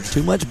at it. It's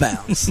too much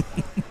bounce.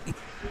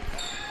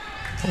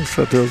 Let's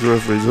try to tell the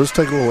referees. Let's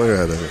take a little air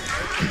out of it.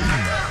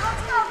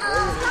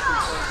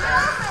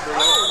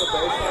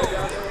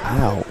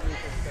 Ow.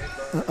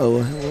 Uh-oh.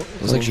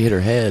 Looks like she hit her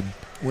head.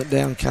 Went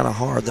down kind of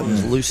hard. That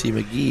was Lucy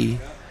McGee.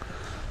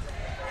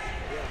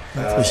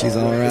 Hopefully she's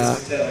all right.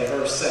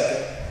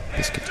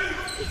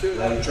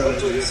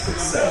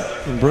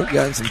 And Brooke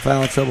got in some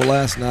foul trouble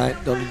last night.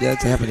 Don't need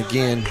that to happen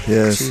again.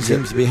 Yes, she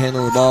seems to be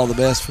handling the ball the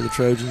best for the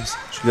Trojans.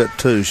 She got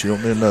 2. She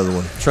don't need another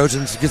one.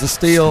 Trojans gets a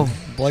steal.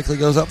 Blakely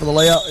goes up for the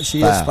layup.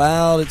 She is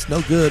fouled. It's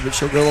no good, but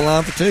she'll go to the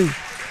line for 2.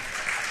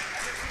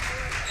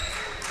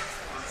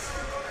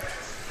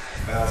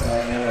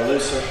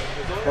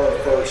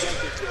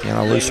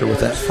 Anna Looser with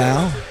that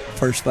foul.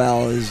 First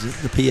foul is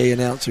the PA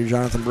announcer,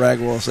 Jonathan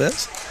Bragwell,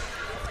 says.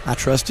 I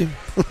trust him.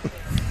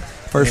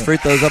 First free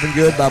throw's up and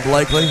good by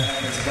Blakely.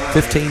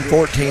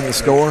 15-14 the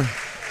score.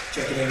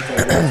 Checking in for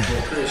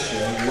Whitesburg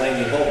Christian,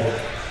 Laney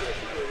Holbrook.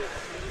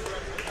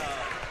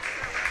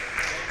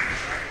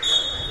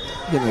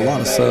 Getting a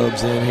lot of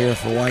subs in here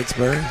for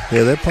Whitesburg.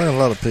 Yeah, they're playing a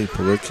lot of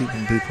people. They're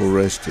keeping people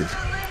rested.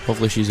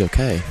 Hopefully she's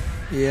okay.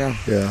 Yeah.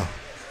 Yeah.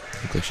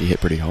 Looks like she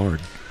hit pretty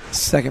hard.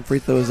 Second free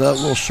throw is up. A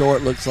little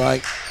short, looks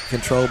like.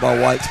 Controlled by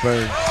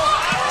Whitesburg.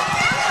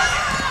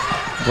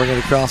 Bring it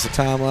across the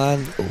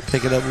timeline.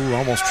 Pick it up. Ooh,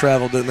 almost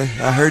traveled, didn't they?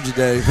 I heard you,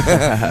 Dave.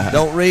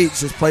 Don't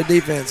reach. Just play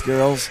defense,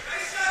 girls.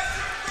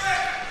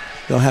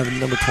 They'll have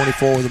number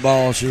 24 with the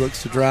ball. She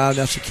looks to drive.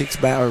 Now she kicks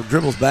back or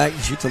dribbles back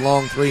and shoots a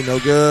long 3. No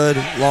good.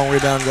 Long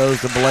rebound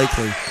goes to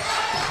Blakely.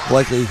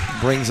 Blakely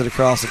brings it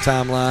across the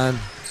timeline.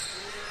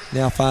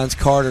 Now finds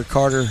Carter.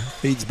 Carter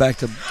feeds back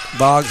to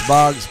Boggs.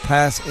 Boggs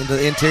pass into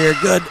the interior.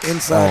 Good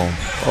inside.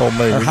 Oh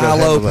man. Or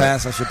high-low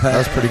pass, I should pass.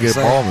 That's pretty good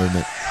ball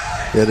movement.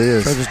 It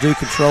is. Trojans do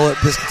control it.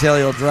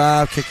 Piscatelli will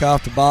drive. Kick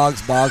off to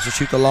Boggs. Boggs will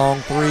shoot the long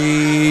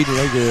 3.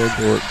 No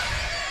good.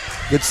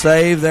 Good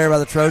save there by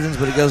the Trojans,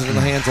 but it goes into the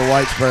hands of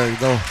Whitesburg.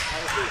 They'll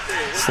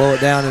slow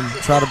it down and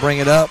try to bring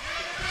it up.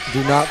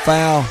 Do not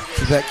foul.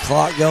 Keep that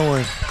clock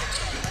going.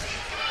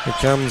 Here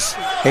comes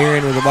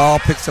Erin with the ball.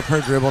 Picks up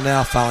her dribble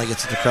now. Finally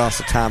gets it across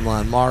the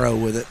timeline. Morrow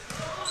with it.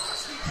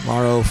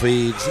 Morrow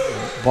feeds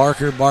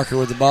Barker. Barker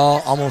with the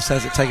ball. Almost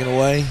has it taken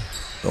away.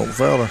 Don't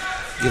foul her.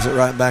 Gives it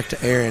right back to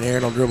Erin.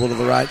 Erin will dribble to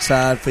the right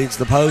side. Feeds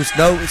the post.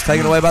 No, it's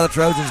taken away by the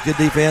Trojans. Good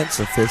defense.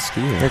 The 5th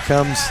steal. Here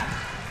comes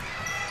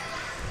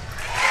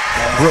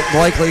Brooke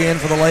Blakely in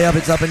for the layup.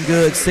 It's up and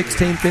good.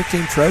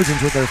 16-15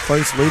 Trojans with their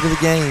first lead of the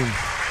game.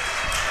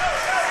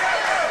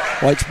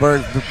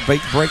 Whitesburg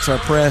breaks our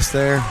press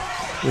there.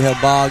 We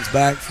have Boggs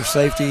back for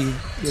safety.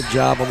 Good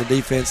job on the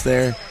defense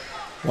there.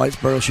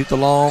 Whitesburg will shoot the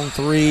long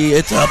 3.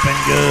 It's up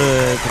and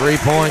good. 3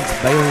 points.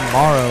 Bailey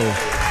Morrow.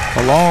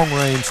 A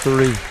long-range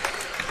 3.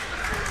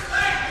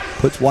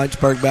 Puts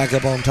Whitesburg back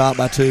up on top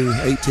by 2.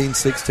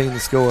 18-16 the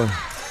score.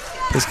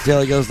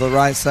 Piscatelli goes to the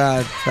right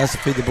side. Tries to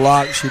feed the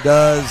block. She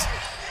does.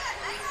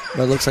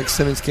 But it looks like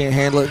Simmons can't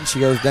handle it. And she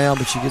goes down,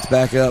 but she gets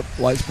back up.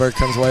 Whitesburg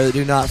comes away. They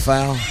do not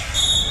foul.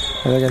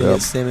 And they're going to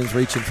get Simmons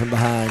reaching from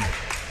behind.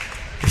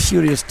 If she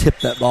would have just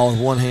tipped that ball with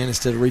one hand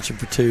instead of reaching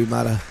for two,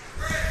 might have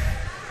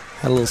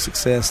had a little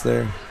success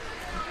there.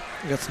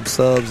 We got some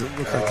subs that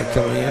look like they're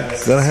coming in.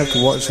 Gonna have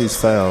to watch these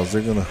fouls.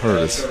 They're gonna hurt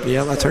us.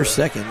 Yeah, that's her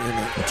second, isn't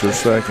it? That's her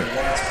second.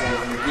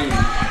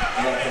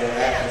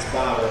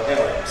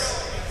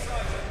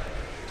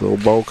 The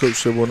old ball coach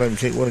said one name,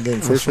 can't win a game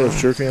first half,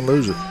 sure can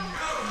lose it.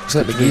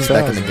 Except McGee's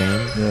back in the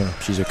game. Yeah.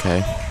 She's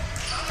okay.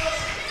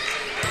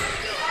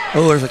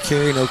 Oh, there's a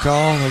carry, no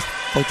call. They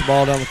poke the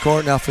ball down the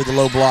court, now through the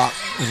low block.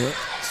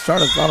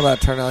 Thought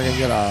about turning out and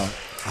get a...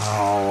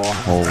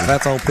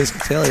 That's on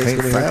Piscatelli. You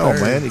can't foul,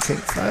 man. You can't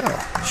foul.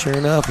 Sure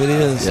enough, it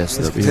is. Yes,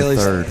 that'll be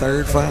the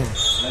third foul.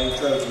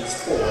 Trojans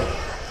 4.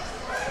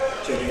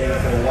 Checking in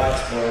for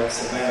Whitesburg,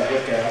 Savannah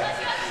Hookout.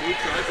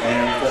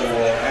 And for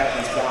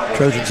Athens Bible.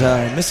 Trojans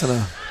are missing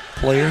a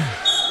player.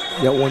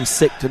 Got one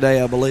sick today,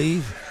 I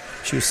believe.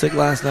 She was sick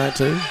last night,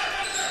 too.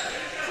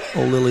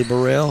 Old Lily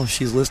Burrell,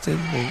 she's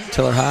listening. We'll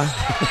tell her hi.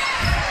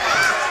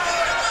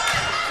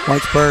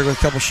 Whitesburg with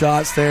a couple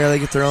shots there. They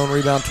get their own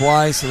rebound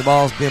twice, and the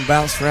ball's being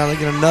bounced around. They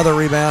get another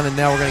rebound, and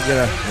now we're going to get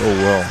a... Oh,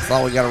 well.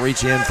 Thought we got a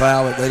reach-in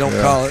foul, but they don't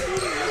call it.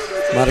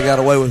 Might have got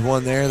away with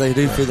one there. They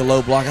do through the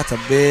low block. That's a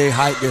big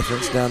height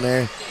difference down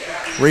there.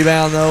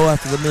 Rebound, though,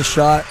 after the missed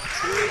shot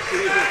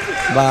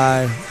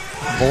by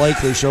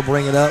Blakely. She'll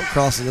bring it up,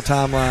 crosses the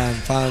timeline,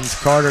 finds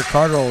Carter.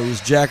 Carter will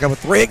just jack up a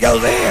three. It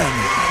goes in.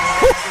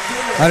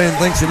 I didn't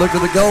think she looked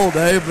at the goal,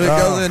 Dave, but it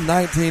goes in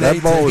 19-18.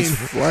 That ball was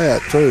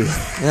flat, too.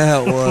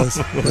 Yeah, it was.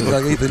 Looked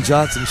like Ethan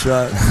Johnson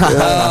shot.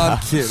 I'm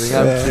kidding.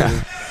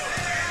 Kidding.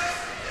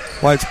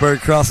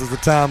 Whitesburg crosses the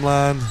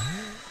timeline.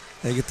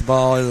 They get the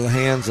ball into the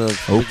hands of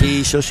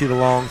McGee. She'll shoot a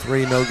long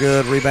three. No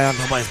good. Rebound.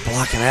 Nobody's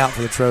blocking out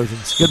for the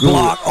Trojans. Good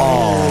block.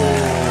 Oh.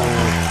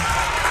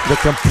 The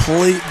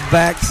complete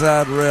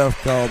backside ref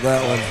called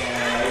that one.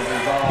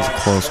 That was a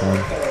close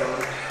one.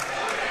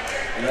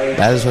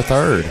 That is her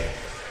third.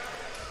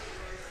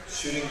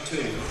 Shooting 2.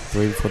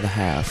 3 for the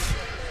half.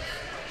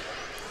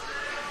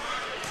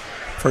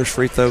 First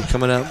free throw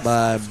coming up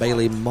by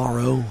Bailey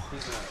Morrow.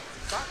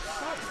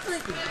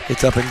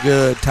 It's up and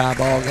good. Tie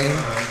ball game.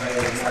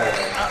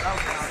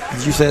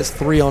 Did you say it's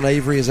 3 on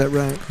Avery? Is that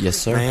right? Yes,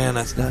 sir. Man,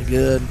 that's not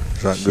good.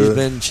 It's not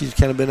good. She's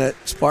kind of been that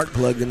spark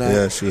plug tonight.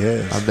 Yeah, she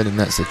has. I've been in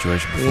that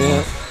situation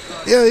before.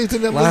 Yeah,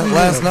 Ethan, that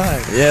last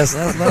night. Yes,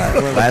 last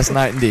night. Last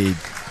night indeed.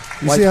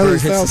 You see how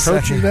these fouls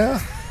hurt you now?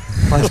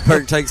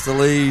 Whitesburg takes the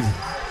lead.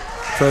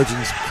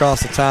 Trojans cross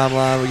the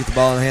timeline. We get the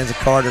ball in the hands of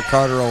Carter.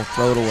 Carter will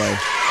throw it away.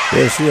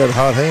 Yeah, she had a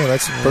hot hand.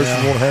 That's the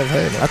person you want to have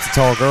hand. That's a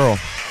tall girl.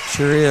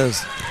 Sure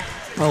is.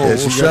 Oh,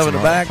 we'll shove in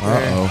the back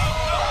there.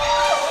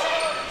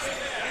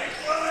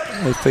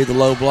 They feed the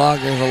low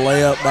block. There's a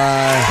layup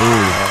by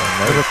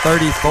number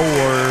 34.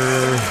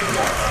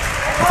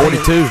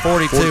 42,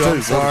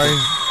 I'm sorry.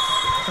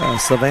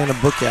 Savannah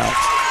Bookout.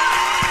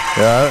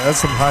 Yeah, that's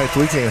some height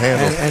we can't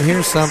handle. And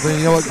here's something.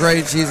 You know what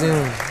grade she's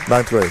in?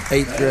 9th grade.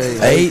 8th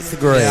grade. 8th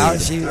grade. Yeah,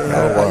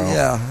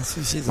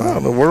 she's wow,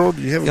 in the world,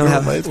 you haven't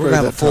got 8th grade. We're going to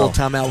have a full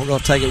timeout. We're going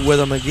to take it with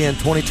them again.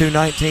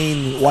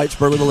 22-19,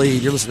 Whitesburg with the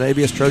lead. You're listening to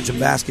ABS Trojan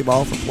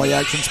Basketball from Play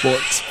Action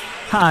Sports.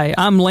 Hi,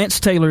 I'm Lance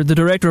Taylor, the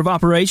Director of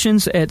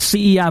Operations at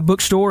CEI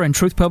Bookstore and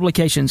Truth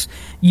Publications.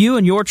 You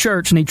and your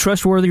church need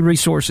trustworthy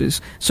resources,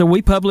 so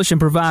we publish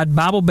and provide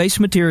Bible-based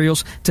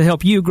materials to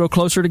help you grow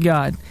closer to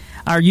God.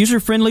 Our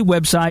user-friendly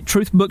website,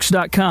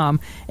 truthbooks.com,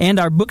 and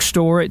our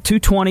bookstore at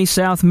 220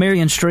 South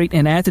Marion Street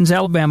in Athens,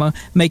 Alabama,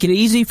 make it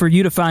easy for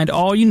you to find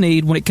all you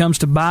need when it comes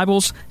to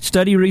Bibles,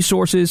 study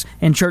resources,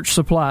 and church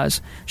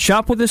supplies.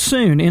 Shop with us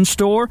soon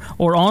in-store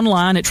or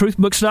online at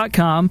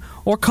truthbooks.com,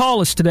 or call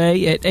us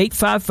today at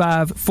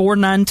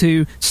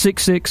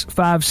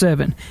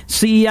 855-492-6657.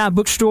 CEI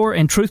Bookstore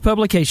and Truth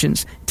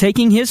Publications,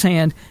 taking His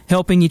hand,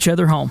 helping each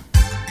other home.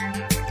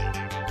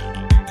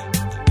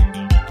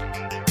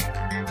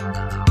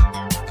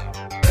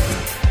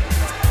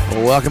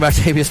 Welcome back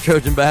to ABS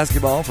Trojan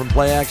Basketball from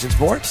Play Action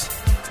Sports.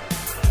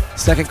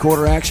 Second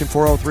quarter action,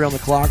 4:03 on the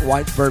clock.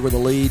 Whitesburg with the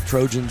lead.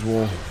 Trojans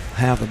will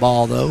have the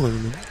ball, though,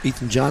 and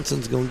Ethan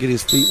Johnson's going to get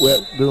his feet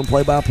wet doing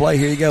play-by-play.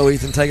 Here you go,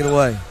 Ethan. Take it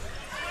away.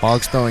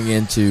 Boggs throwing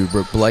into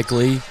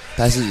Blakely.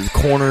 Passes it to the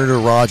corner to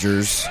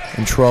Rogers.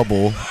 In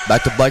trouble.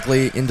 Back to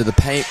Blakely into the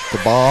paint to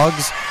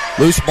Boggs.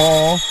 Loose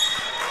ball.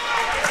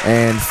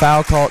 And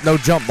foul call. No,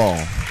 jump ball.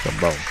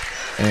 Jump ball.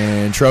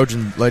 And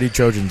Lady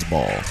Trojans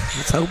ball.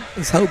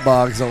 Let's hope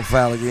Boggs don't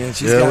foul again.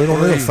 We don't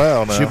need a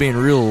foul now. She'll be in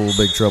real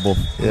big trouble.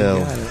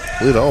 Yeah,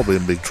 we'd all be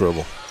in big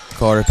trouble.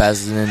 Carter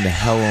passes it into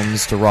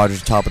Helms to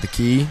Rogers, top of the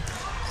key.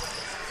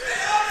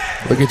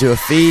 Looking to a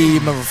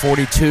feed, number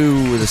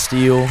 42 with a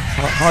steal.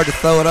 Hard to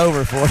throw it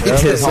over for her.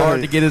 It is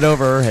hard to get it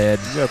over her head.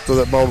 You got to throw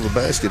that ball to the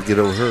basket to get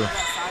over her.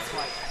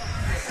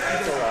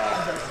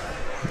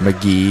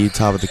 McGee,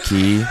 top of the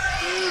key.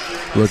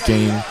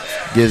 Looking,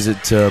 gives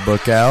it to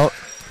Bookout.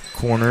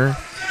 corner.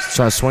 He's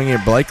trying to swing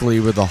it. Blakely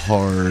with a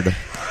hard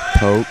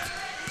poke.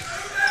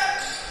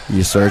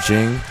 He's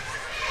searching.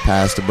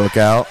 Pass to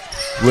Bookout.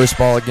 Loose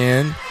ball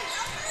again.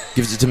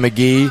 Gives it to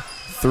McGee.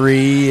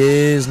 3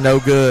 is no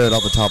good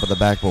off the top of the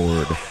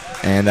backboard.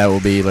 And that will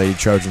be Lady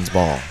Trojans'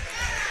 ball.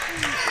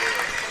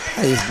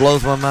 That just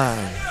blows my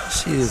mind.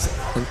 She is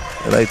an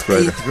 8th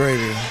grader. 8th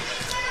grader.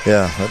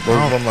 Yeah, that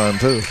blows my mind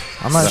too.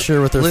 I'm not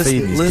sure what they're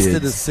feeding these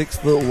listed kids. as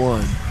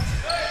 6'1".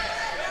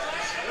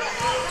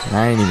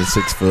 I ain't even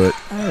 6 foot.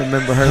 I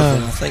remember her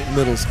from, I think,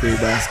 middle school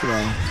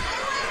basketball.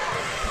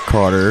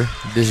 Carter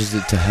dishes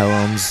it to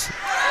Helms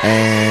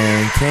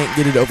and can't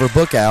get it over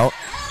Bookout.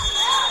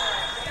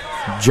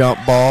 Jump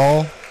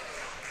ball,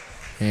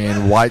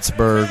 and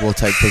Whitesburg will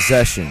take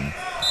possession.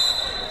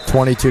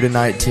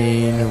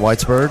 22-19,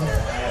 Whitesburg.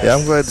 Yeah,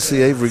 I'm glad to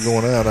see Avery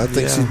going out. I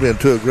think she's been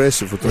too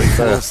aggressive for 3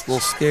 fouls. A little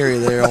scary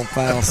there on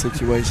foul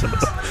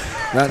situations.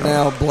 Right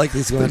now,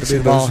 Blakely's going to be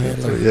the ball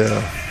handler.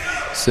 Yeah.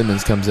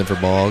 Simmons comes in for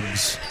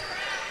Boggs.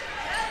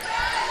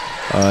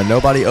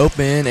 Nobody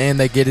open, and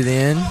they get it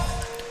in.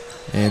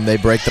 And they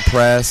break the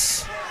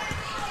press.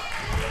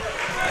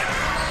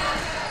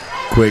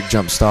 Quick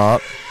jump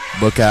stop.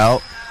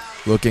 Bookout.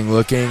 Looking,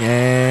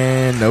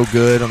 and no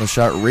good on the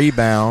shot.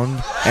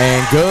 Rebound,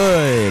 and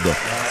good.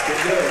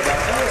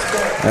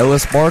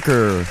 Ellis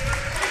Barker.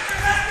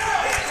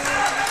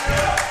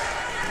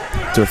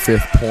 To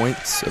 5th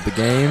points of the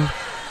game.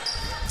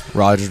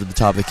 Rogers to the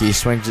top of the key.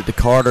 Swings it to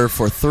Carter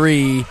for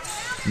 3.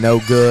 No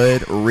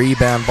good.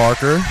 Rebound,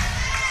 Barker.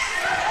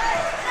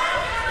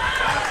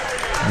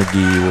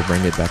 McGee will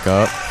bring it back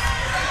up.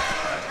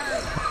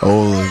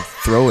 Oh,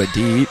 throw it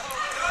deep.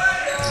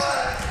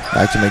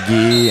 Back to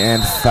McGee,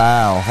 and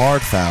foul.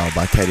 Hard foul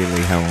by Katie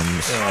Lee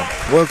Helms.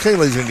 Well,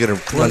 Kaylee's going to get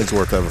her money's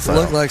worth out of a foul.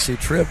 Looked like she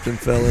tripped and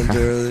fell into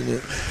her, didn't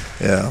it?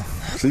 Yeah,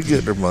 she's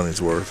getting her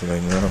money's worth. I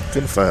mean,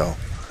 getting a foul.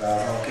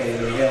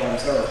 Katie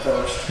Helms, her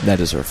first. That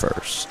is her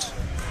first.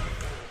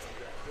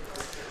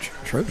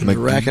 Trojans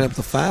racking up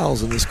the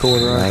fouls in this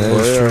quarter.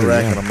 They're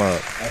racking them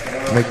up.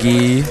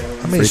 McGee,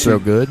 free throw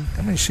good.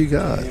 I mean, she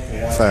got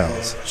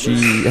fouls.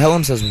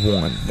 Helms has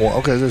 1. Well,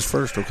 okay, this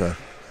first, okay.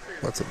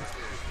 What's it?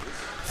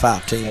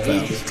 5 team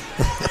fouls.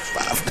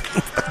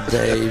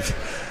 Dave.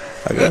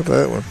 I got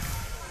that one.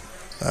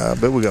 I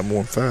bet we got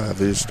more than 5.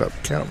 They just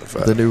stopped counting at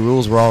 5. The new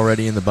rules were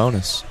already in the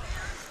bonus.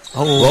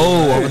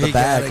 Oh, over the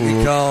back.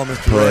 Good call,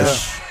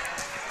 Mr.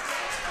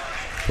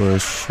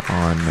 Push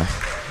on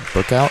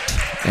Bookout.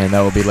 And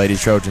that will be Lady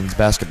Trojans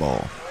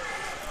basketball.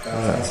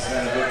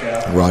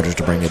 Rogers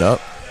to bring it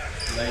up.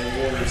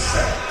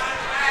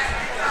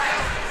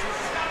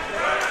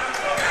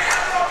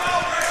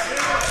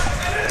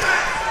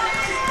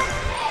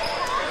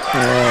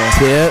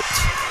 Tipped.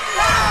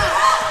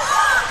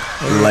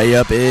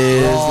 Layup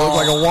look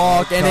like a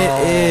walk, and it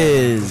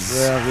is.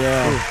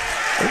 Yeah.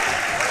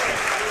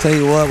 Tell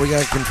you what, we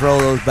got to control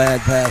those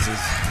bad passes.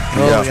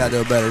 We got to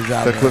do a better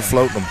job. They quit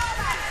floating them.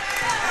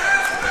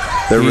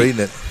 They're reading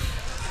it.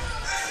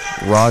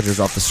 Rogers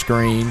off the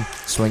screen,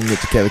 swinging it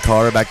to Kayla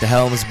Carter, back to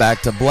Helms,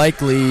 back to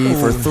Blakely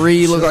for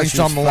 3. Look like she's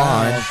on the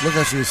line. Look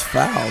like she was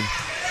fouled.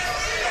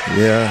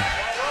 Yeah.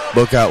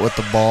 Bookout with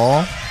the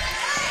ball.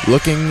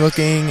 Looking.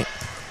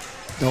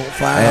 Don't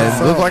foul.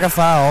 And look like a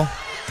foul.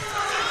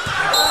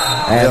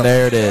 And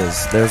there it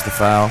is. There's the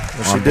foul.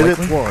 Well, she did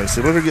it twice.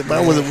 They let her get by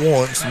with it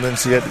once, and then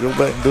she had to go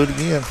back and do it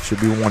again. Should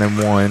be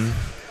 1-1.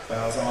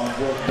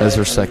 That's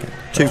her second.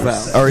 2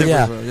 fouls. Oh,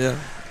 yeah.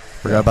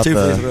 Forgot about 2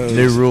 the free throws.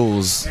 new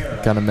rules.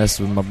 Kind of messed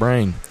with my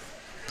brain.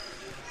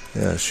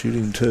 Yeah,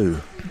 shooting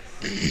 2.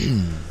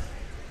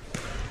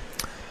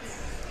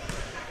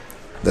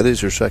 That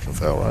is your second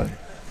foul, right?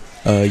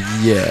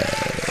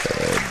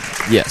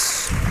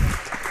 Yes.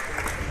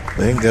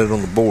 They ain't got it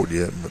on the board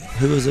yet. But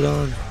who is it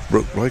on?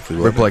 Brooke Blakely.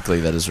 Brooke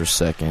Blakely, that is her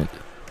second.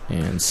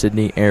 And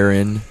Sydney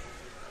Aaron.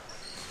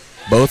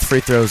 Both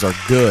free throws are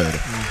good.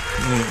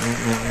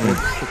 We're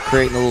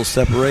creating a little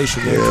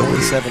separation there,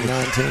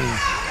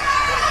 27-19.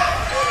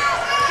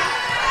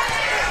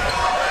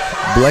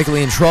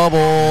 Blakely in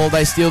trouble.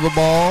 They steal the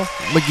ball.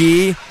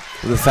 McGee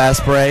with a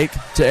fast break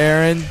to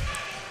Aaron.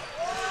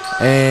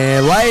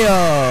 And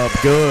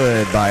layup.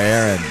 Good by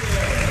Aaron.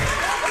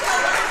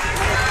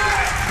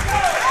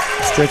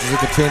 Stretches it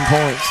to 10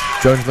 points.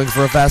 Trojans looking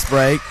for a fast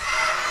break.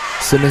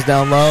 Simmons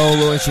down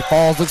low. And she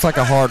falls. Looks like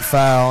a hard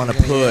foul and a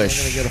push. We're going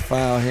to get a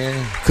foul here.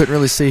 Couldn't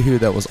really see who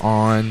that was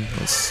on.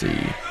 Let's see.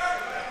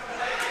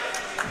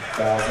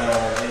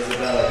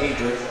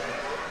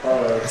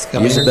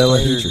 Isabella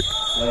Hedrick.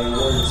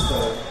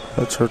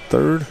 That's her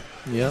third?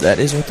 Yeah. That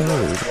is her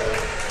third.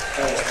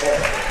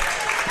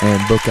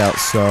 And Bookout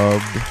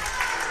subbed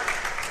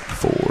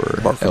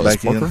for Barker Ellis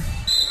back Barker. in.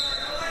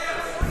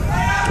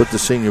 Put the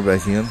senior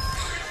back in.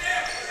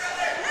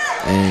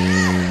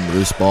 And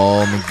loose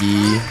ball,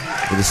 McGee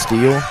with a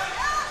steal.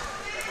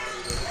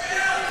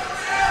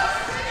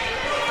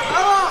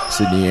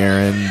 Sydney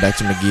Aaron back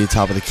to McGee,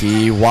 top of the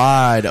key.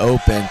 Wide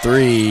open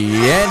 3,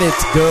 and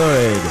it's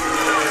good.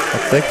 I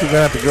think you're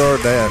going to have to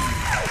guard that.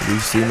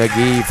 Lucy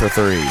McGee for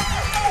 3.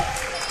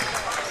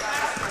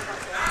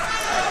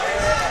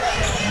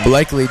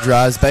 Blakely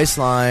drives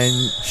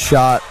baseline,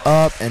 shot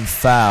up and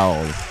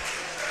fouled.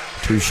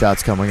 2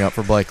 shots coming up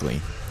for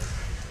Blakely.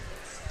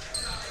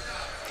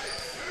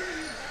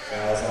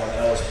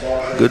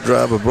 Good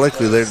drive of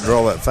Blakely there to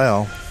draw that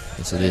foul.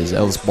 Yes, it is.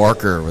 Ellis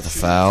Barker with a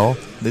foul.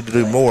 Need to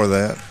do more of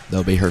that.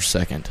 That'll be her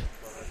second.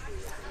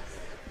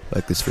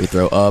 Blakely's free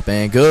throw up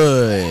and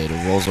good.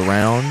 Rolls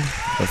around,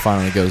 but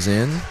finally goes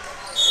in.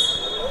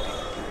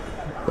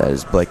 That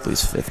is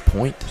Blakely's 5th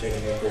point.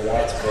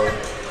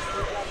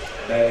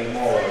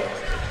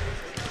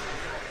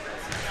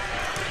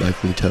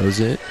 Blakely toes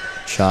it.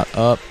 Shot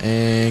up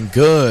and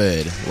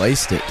good.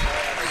 Laced it.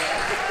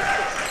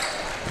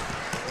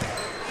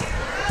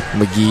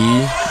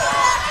 McGee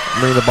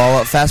bring the ball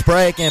up. Fast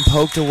break and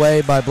poked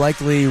away by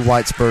Blakely.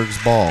 Whitesburg's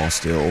ball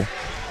still.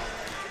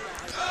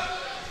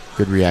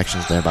 Good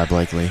reactions there by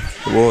Blakely.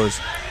 It was.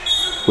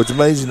 What's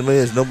amazing to me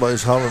is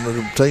nobody's hollering at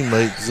her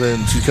teammates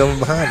and she's coming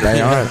behind her.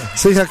 They are.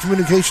 See how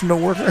communication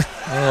don't work?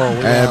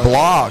 And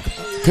block.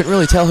 Couldn't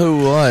really tell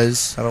who it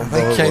was. I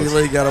think Katie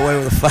Lee got away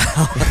with a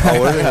foul.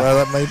 Well,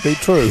 that may be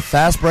true.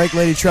 Fast break,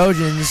 Lady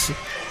Trojans.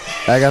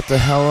 Back up to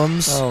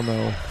Helms. Oh,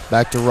 no.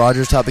 Back to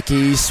Rogers, top of the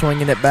key,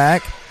 swinging it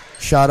back.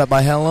 Shot up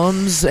by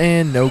Helms,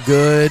 and no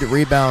good.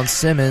 Rebound,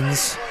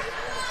 Simmons.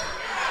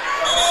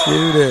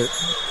 Shoot it.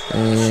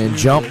 And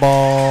jump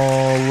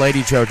ball,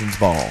 Lady Trojans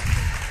ball.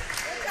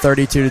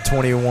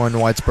 32-21,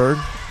 Whitesburg.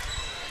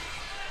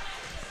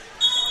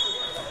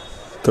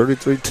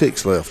 33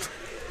 ticks left.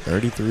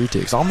 33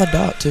 ticks. On the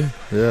dot, too.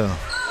 Yeah.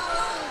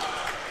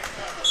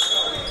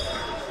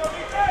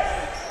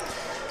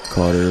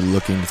 Carter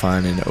looking to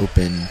find an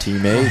open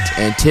teammate.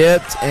 And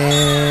tipped,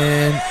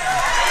 and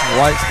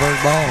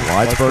Whitesburg ball.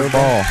 Whitesburg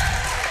ball.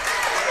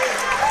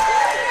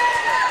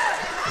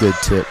 Good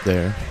tip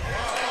there.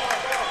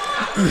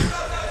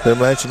 They're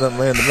matching up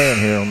man-to-man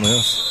here on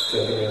this.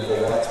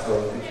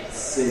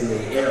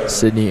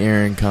 Sydney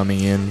Aaron coming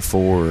in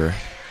for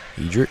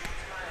Edric.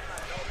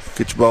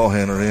 Get your ball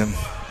handler in.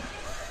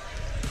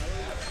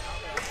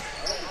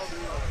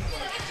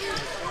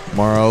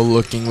 Morrow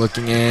looking,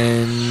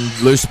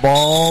 and loose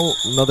ball,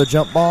 another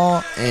jump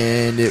ball,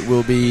 and it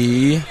will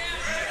be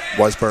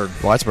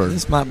Whitesburg.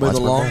 This might be the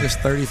longest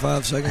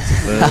 35 seconds.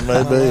 It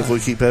may be if we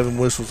keep having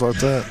whistles like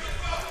that.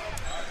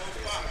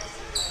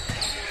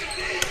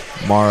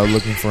 Morrow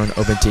looking for an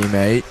open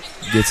teammate,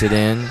 gets it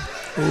in.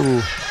 Ooh.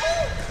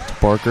 To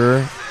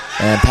Parker,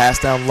 and pass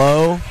down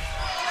low.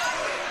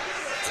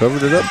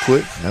 Covered it up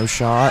quick. No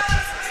shot.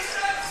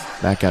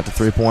 Back out to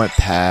 3-point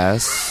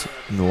pass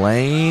in the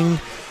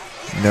lane.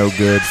 No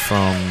good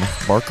from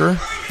Barker.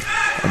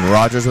 And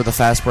Rogers with a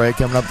fast break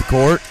coming up the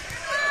court.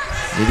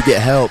 Need to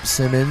get help.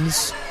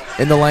 Simmons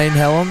in the lane.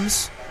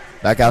 Helms.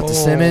 Back out to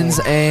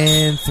Simmons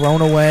and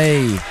thrown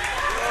away.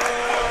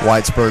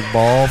 Whitesburg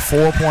ball.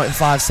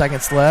 4.5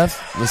 seconds left.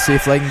 Let's see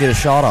if they can get a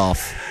shot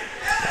off.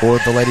 Or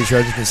if the Lady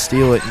Trojans can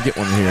steal it and get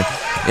one here.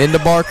 Into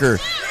Barker.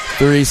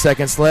 3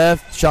 seconds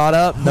left. Shot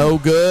up. No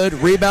good.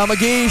 Rebound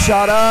McGee.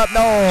 Shot up.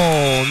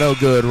 No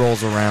good.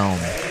 Rolls around.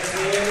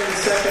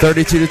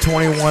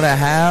 32-21 at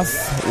half.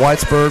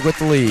 Whitesburg with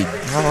the lead.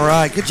 All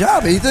right. Good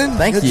job, Ethan.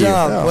 Thank you. Good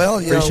job. Yeah, well,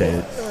 appreciate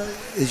it.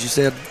 As you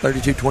said,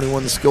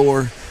 32-21 the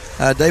score.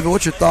 David,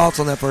 what's your thoughts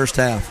on that first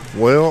half?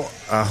 Well,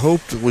 I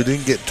hope that we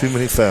didn't get too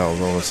many fouls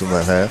on us in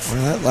that half.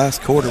 Well, that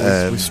last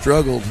quarter, we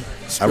struggled.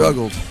 I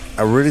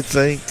really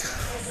think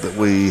that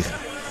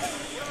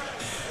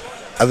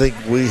I think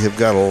we have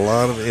got a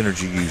lot of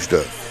energy used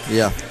up.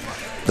 Yeah.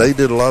 They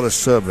did a lot of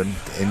subbing,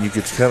 and you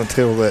could kind of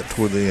tell that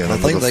toward the end. I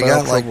think they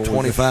got like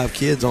 25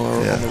 kids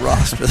on the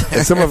roster there.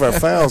 And some of our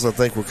fouls, I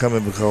think, were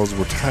coming because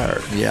we're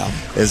tired. Yeah.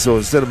 And so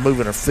instead of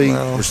moving our feet,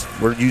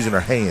 we're using our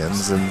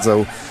hands, and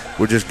so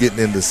we're just getting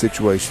into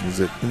situations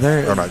that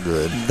are not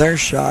good. Their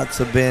shots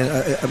have been,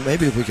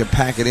 maybe if we could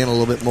pack it in a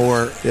little bit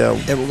more,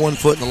 every 1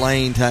 foot in the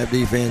lane type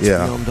defense, you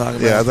know what I'm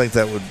talking about? Yeah, I think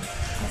that would.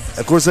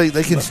 Of course, they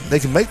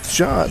can make the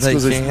shots. They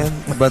can,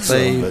 but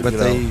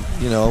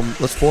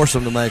let's force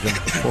them to make them.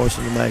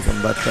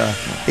 But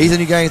Ethan,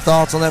 you got any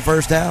thoughts on that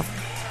first half?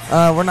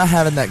 We're not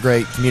having that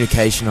great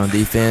communication on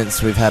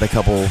defense. We've had a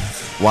couple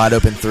wide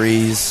open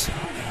threes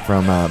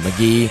from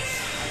McGee.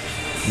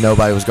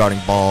 Nobody was guarding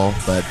ball,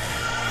 but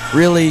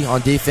really on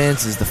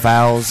defense is the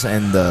fouls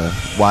and the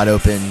wide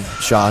open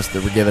shots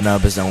that we're giving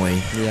up is the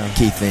only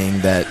key thing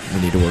that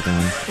we need to work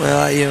on.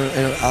 Well,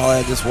 and I'll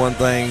add just one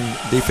thing.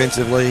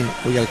 Defensively,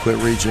 we got to quit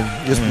reaching.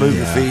 Just move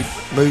your feet,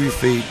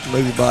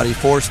 move your body,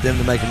 force them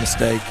to make a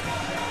mistake.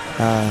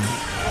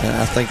 And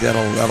I think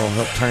that'll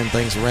help turn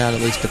things around,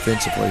 at least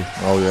defensively.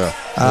 Oh, yeah.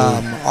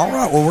 All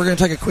right, well, we're going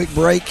to take a quick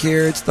break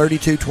here. It's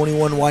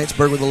 32-21,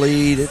 Whitesburg with the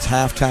lead. It's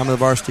halftime of the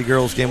varsity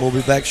girls game. We'll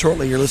be back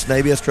shortly. You're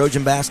listening to ABS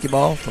Trojan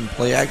Basketball from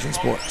Play Action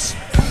Sports.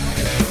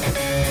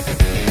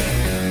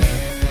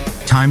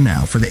 Time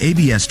now for the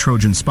ABS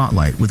Trojan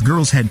Spotlight with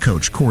girls head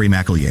coach Corey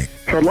McEllier.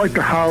 So I'd like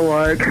to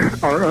highlight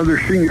our other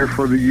senior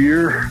for the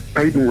year,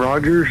 Peyton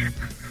Rogers.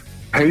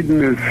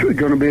 Peyton is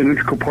going to be an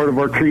integral part of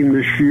our team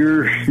this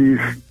year. She's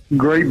a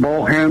great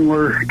ball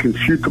handler, can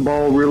shoot the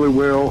ball really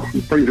well,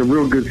 brings a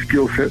real good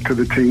skill set to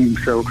the team.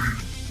 So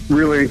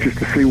really anxious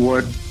to see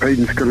what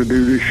Hayden's going to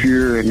do this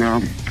year, and I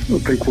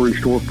think we're in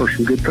store for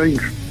some good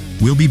things.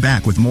 We'll be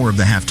back with more of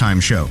the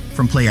Halftime Show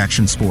from Play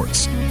Action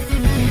Sports.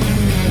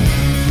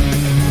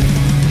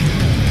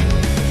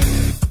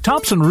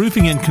 Thompson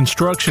Roofing and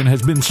Construction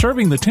has been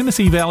serving the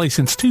Tennessee Valley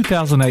since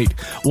 2008,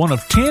 one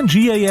of 10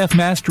 GAF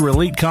Master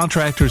Elite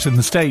contractors in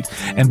the state,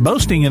 and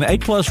boasting an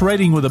A-plus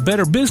rating with a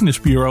Better Business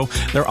Bureau.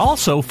 They're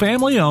also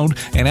family-owned,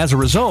 and as a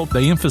result,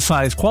 they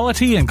emphasize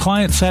quality and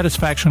client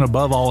satisfaction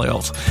above all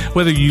else.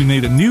 Whether you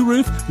need a new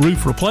roof,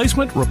 roof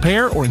replacement,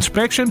 repair, or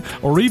inspection,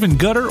 or even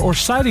gutter or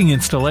siding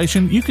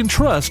installation, you can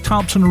trust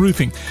Thompson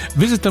Roofing.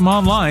 Visit them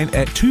online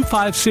at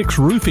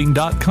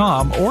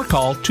 256roofing.com or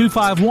call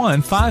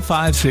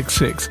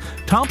 251-5566.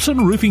 Thompson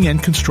Roofing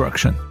and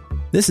Construction.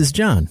 This is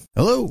John.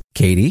 Hello.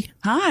 Katie.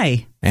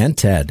 Hi. And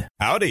Ted.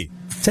 Howdy.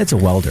 Ted's a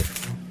welder.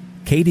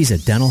 Katie's a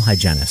dental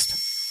hygienist.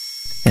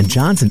 And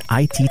John's an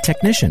IT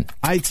technician.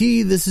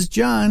 IT, this is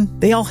John.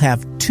 They all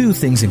have two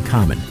things in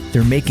common.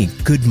 They're making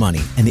good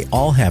money, and they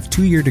all have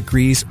 2-year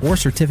degrees or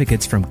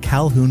certificates from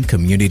Calhoun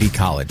Community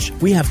College.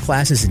 We have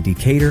classes in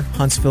Decatur,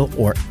 Huntsville,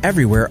 or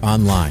everywhere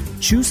online.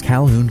 Choose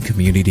Calhoun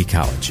Community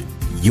College.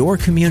 Your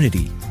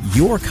community,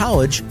 your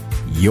college,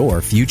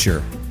 your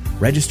future.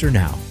 Register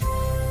now.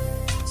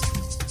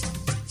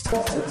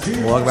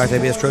 Welcome back to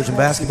ABS Trojan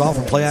Basketball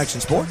from Play Action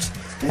Sports.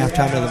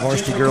 Halftime of the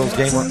varsity girls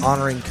game. We're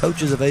honoring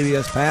coaches of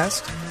ABS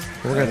past.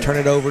 We're going to turn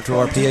it over to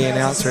our PA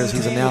announcer as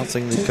he's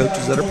announcing the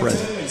coaches that are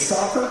present.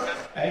 Soccer,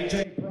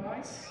 AJ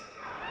Price.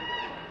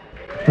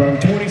 From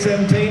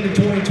 2017 to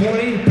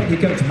 2020, he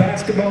coached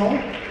basketball.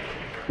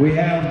 We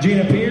have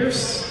Gina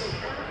Pierce.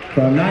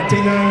 From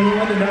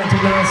 1991 to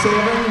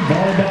 1997,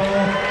 volleyball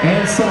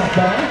and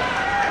softball.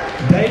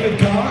 David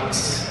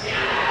Cox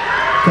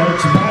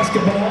coached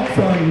basketball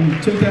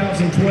from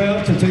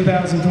 2012 to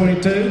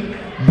 2022.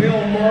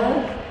 Bill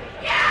Merle.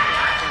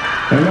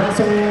 And we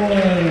also want to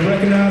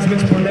recognize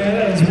Ms.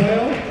 Burnetta as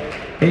well.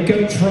 He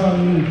coached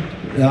from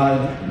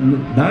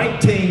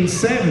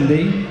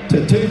 1970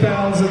 to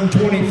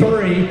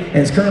 2023 and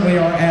is currently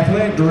our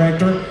athletic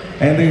director.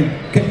 And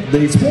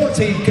the sports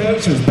he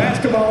coached is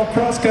basketball,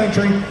 cross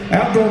country,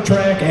 outdoor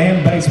track,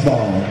 and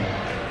baseball.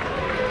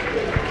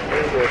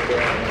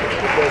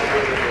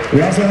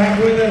 We also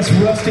have with us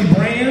Rusty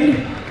Brand,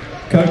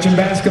 coaching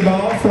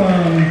basketball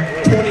from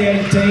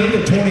 2018 to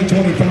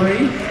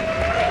 2023.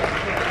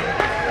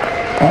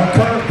 Our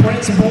current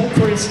principal,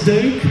 Chris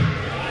Duke,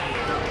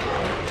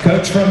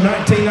 coached from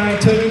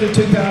 1992 to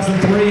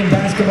 2003 in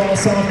basketball,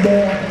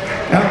 softball,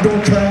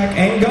 outdoor track,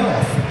 and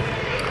golf.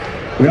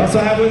 We also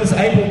have with us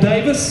April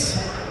Davis,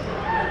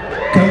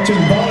 coaching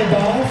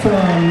volleyball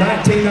from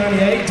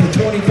 1998 to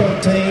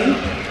 2013.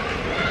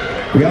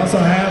 We also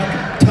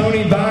have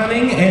Tony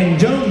Vining and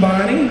Joan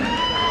Vining.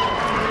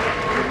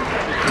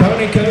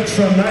 Tony coached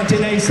from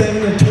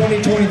 1987 to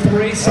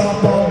 2023,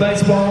 softball,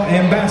 baseball,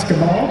 and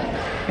basketball.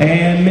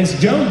 And Miss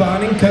Joan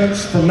Vining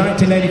coached from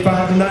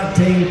 1985 to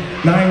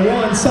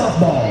 1991,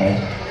 softball.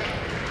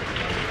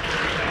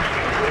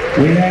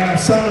 We have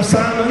Summer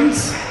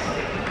Simons,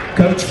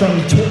 coached from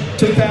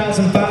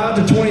 2005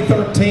 to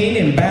 2013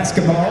 in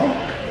basketball.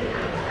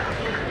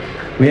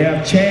 We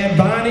have Chad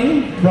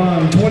Vining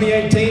from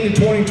 2018 to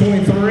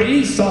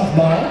 2023,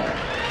 softball.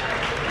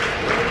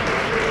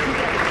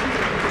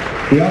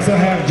 We also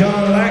have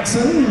John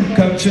Laxon,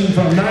 coaching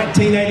from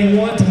 1981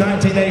 to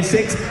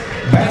 1986,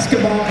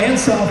 basketball and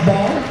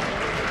softball.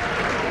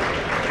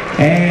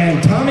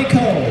 And Tommy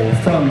Cole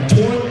from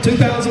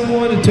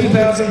 2001 to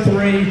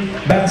 2003,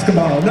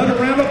 basketball. Another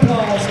round of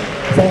applause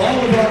for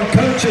all of our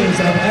coaches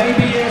of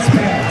ABS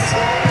Pass.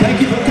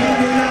 Thank you for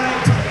coming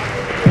tonight.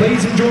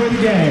 Please enjoy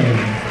the game.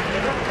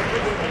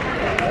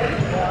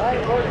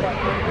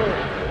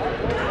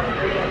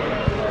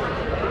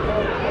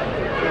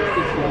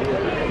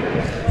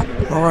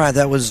 All right,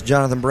 that was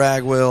Jonathan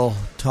Bragwell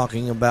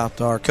talking about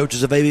our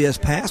coaches of ABS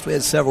past. We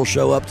had several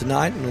show up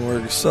tonight, and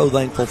we're so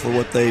thankful for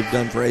what they've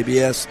done for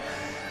ABS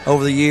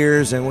over the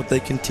years and what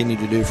they continue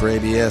to do for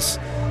ABS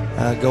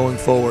going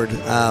forward.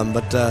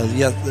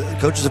 The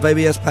coaches of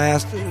ABS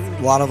past,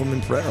 a lot of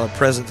them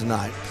present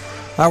tonight.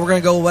 All right, we're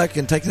going to go back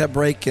and take that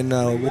break, and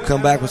we'll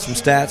come back with some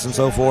stats and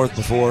so forth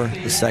before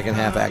the second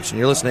half action.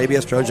 You're listening to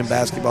ABS Trojan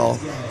Basketball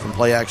from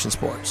Play Action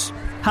Sports.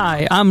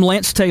 Hi, I'm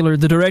Lance Taylor,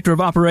 the Director of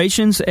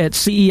Operations at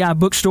CEI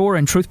Bookstore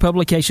and Truth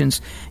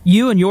Publications.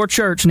 You and your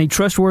church need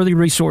trustworthy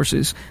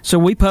resources, so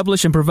we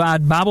publish and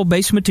provide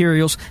Bible-based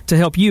materials to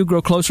help you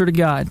grow closer to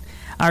God.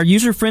 Our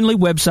user-friendly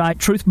website,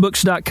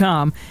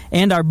 truthbooks.com,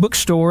 and our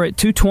bookstore at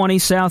 220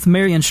 South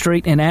Marion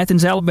Street in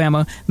Athens,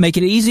 Alabama, make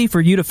it easy for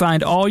you to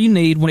find all you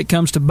need when it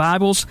comes to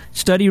Bibles,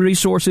 study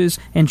resources,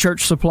 and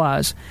church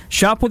supplies.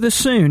 Shop with us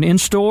soon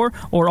in-store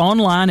or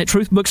online at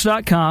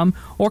truthbooks.com,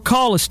 or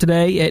call us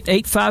today at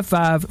 855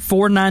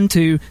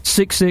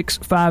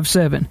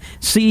 805-492-6657.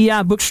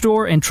 CEI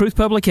Bookstore and Truth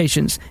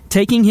Publications,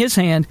 taking his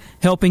hand,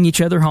 helping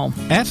each other home.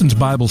 Athens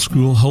Bible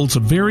School holds a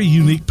very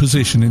unique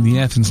position in the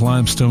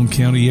Athens-Limestone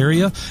County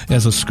area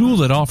as a school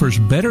that offers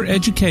better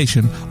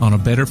education on a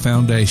better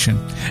foundation.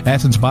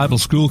 Athens Bible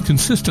School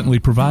consistently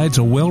provides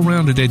a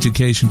well-rounded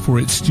education for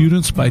its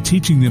students by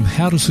teaching them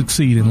how to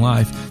succeed in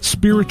life,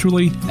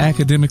 spiritually,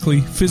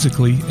 academically,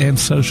 physically, and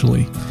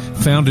socially.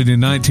 Founded in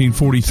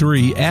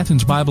 1943,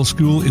 Athens Bible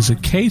School is a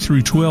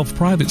K-12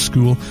 private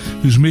school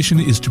whose mission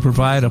is to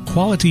provide a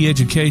quality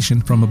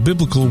education from a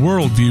biblical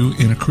worldview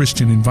in a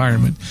Christian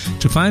environment.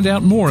 To find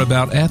out more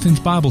about Athens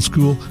Bible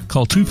School,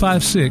 call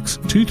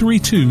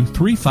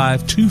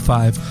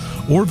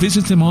 256-232-3525 or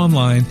visit them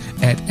online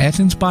at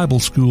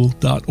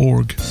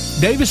athensbibleschool.org.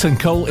 Davis &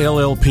 Cole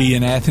LLP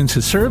in Athens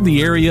has served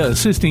the area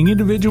assisting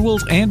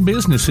individuals and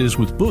businesses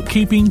with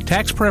bookkeeping,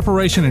 tax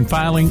preparation and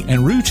filing,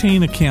 and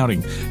routine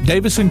accounting.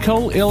 Davis &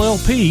 Cole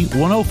LLP,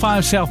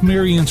 105 South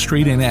Marion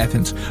Street in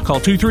Athens. Call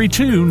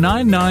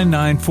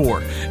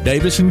 232-9994.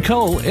 Davis &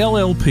 Cole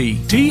LLP.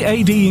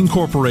 TAD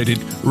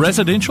Incorporated,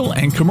 residential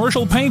and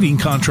commercial painting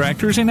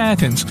contractors in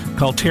Athens.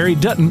 Call Terry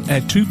Dutton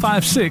at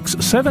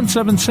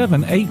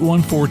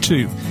 256-777-8142.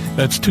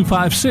 That's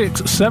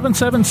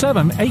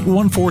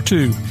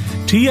 256-777-8142.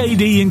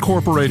 TAD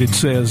Incorporated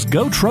says,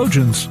 go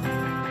Trojans.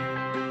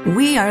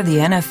 We are the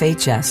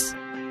NFHS.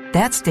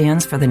 That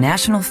stands for the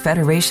National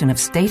Federation of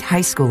State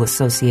High School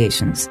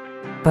Associations.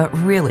 But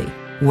really,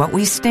 what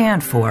we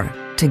stand for,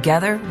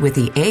 together with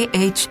the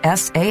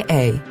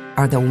AHSAA,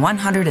 are the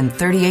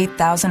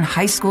 138,000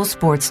 high school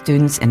sports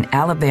students in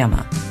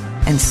Alabama.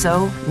 And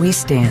so we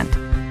stand.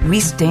 We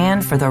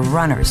stand for the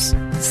runners,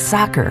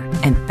 soccer,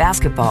 and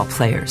basketball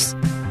players.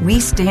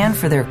 We stand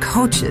for their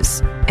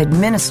coaches,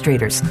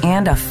 administrators,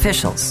 and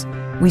officials.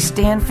 We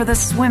stand for the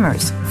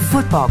swimmers,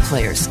 football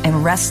players,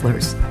 and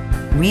wrestlers.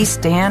 We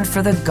stand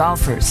for the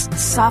golfers,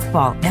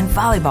 softball, and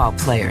volleyball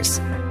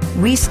players.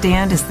 We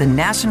stand as the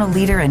national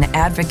leader and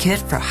advocate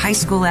for high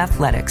school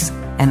athletics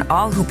and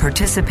all who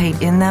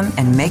participate in them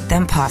and make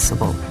them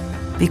possible.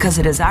 Because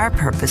it is our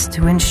purpose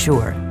to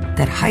ensure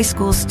that high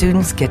school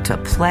students get to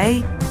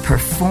play,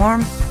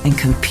 perform, and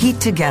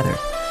compete together.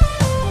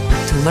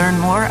 To learn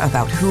more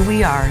about who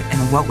we are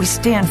and what we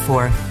stand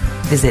for,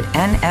 visit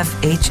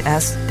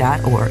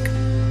nfhs.org.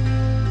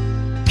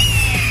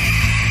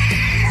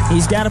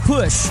 He's got a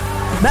push.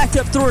 Back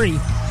up three.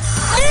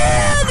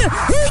 And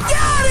he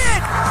got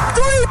it!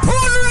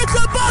 Three-pointer at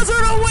the buzzer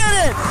to win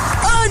it!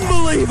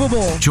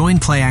 Unbelievable! Join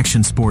Play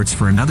Action Sports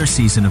for another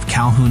season of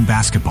Calhoun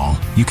basketball.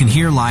 You can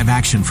hear live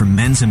action from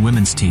men's and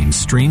women's teams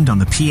streamed on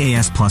the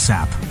PAS Plus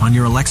app on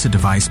your Alexa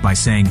device by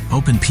saying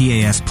Open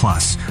PAS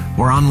Plus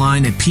or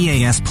online at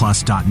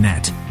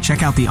pasplus.net.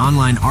 Check out the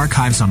online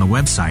archives on the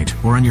website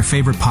or on your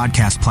favorite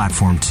podcast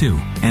platform too.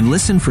 And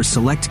listen for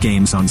select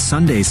games on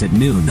Sundays at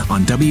noon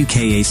on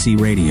WKAC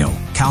Radio.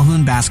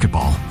 Calhoun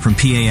basketball from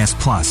PAS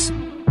Plus.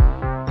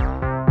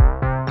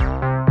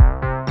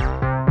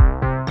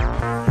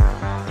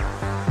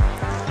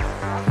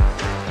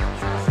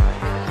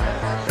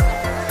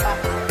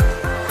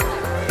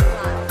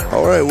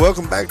 All right,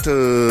 welcome back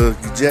to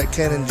Jack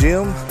Cannon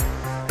Gym.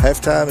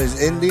 Halftime is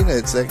ending.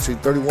 It's actually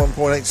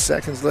 31.8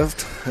 seconds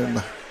left.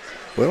 And,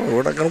 well,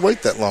 we're not going to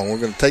wait that long. We're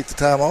going to take the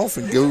time off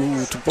and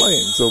go to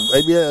playing. So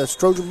ABS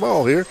Trojan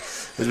ball here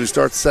as we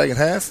start the second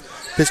half.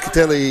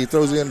 Piscatelli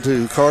throws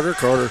into Carter.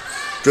 Carter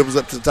dribbles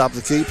up to the top of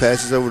the key,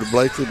 passes over to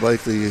Blakely.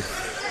 Blakely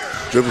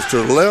dribbles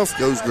to the left,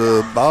 goes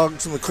to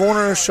Boggs in the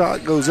corner.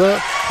 Shot goes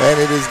up, and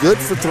it is good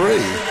for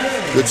three.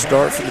 Good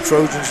start for the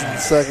Trojans in the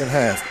second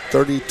half,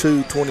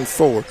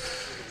 32-24.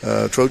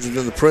 Trojans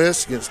in the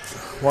press against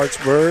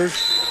Whitesburg,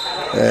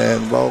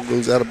 and ball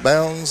goes out of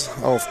bounds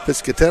off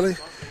Piscatelli.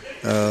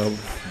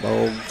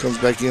 Ball comes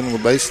back in on the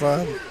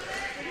baseline.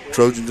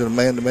 Trojans in a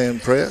man-to-man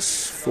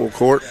press, full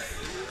court.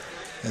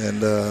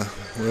 And, well,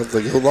 if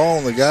they go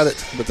long, they got it,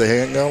 but they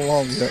haven't gone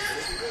long yet.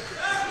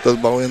 Throw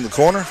the ball in the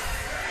corner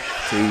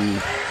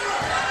to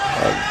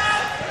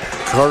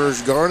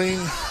Carter's guarding.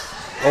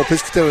 Oh,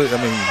 Piscatelli,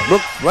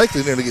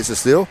 Blakely nearly gets a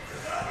steal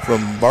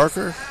from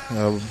Barker.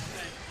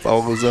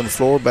 Ball goes on the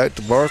floor, back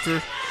to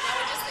Barker.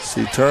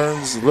 She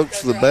turns, looks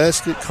to the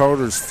basket.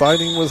 Carter's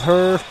fighting with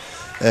her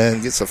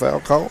and gets a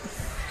foul call.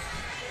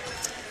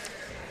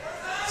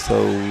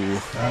 So,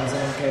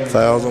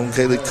 fouls on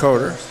Kaylee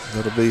Carter.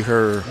 That'll be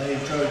her,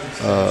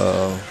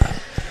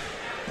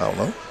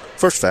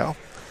 first foul.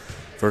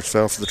 First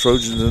foul for the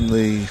Trojans in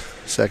the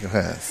second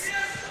half,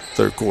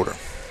 third quarter.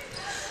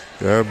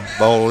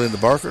 Ball into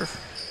Barker.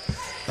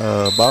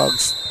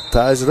 Boggs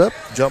ties it up,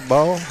 jump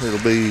ball. It'll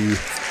be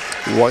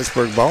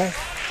Whitesburg ball.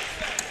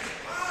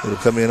 It'll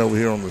come in over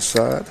here on the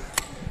side.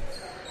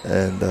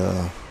 And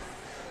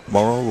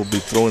Morrow will be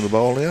throwing the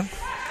ball in.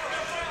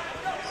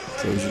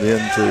 Throws it in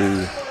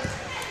to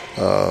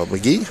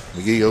McGee.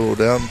 McGee go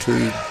down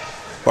to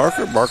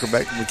Barker. Barker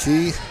back to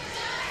McGee.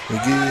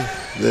 McGee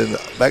then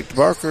back to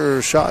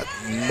Barker. Shot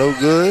no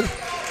good.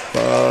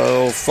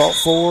 Fought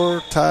for,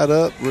 tied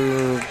up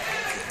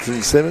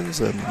between Simmons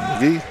and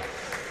McGee.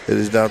 It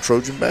is now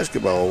Trojan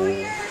basketball.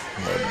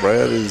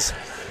 Brad is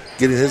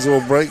getting his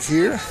little break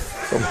here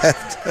from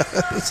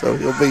halftime, so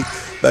he'll be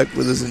back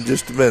with us in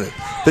just a minute.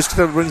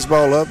 Piscatella brings the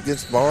ball up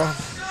against Mara,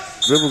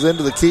 dribbles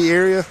into the key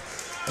area,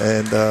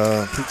 and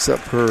picks up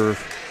her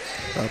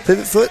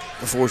pivot foot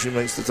before she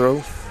makes the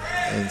throw.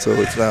 And so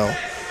it's now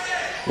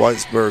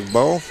Whitesburg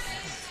ball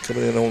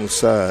coming in on the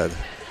side.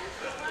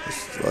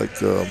 It's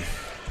like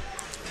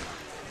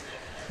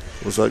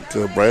looks like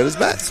Brad is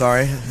back.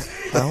 Sorry.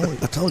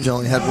 I told you I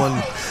only had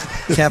one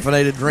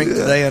caffeinated drink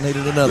today. I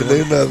needed another one.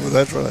 You need another one,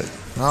 that's right.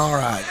 All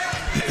right.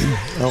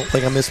 I don't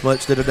think I missed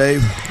much, did I,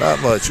 Dave?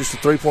 Not much. Just a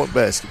 3-point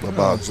basket by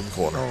Boggs in the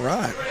corner. All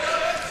right.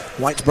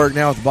 Whitesburg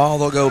now with the ball.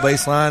 They'll go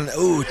baseline.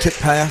 Ooh, tip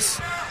pass.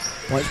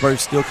 Whitesburg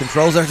still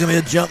controls. There's going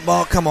to be a jump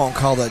ball. Come on,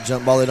 call that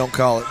jump ball. They don't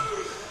call it.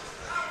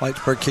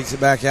 Whitesburg kicks it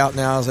back out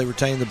now as they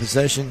retain the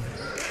possession.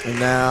 And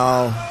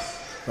now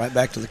right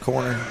back to the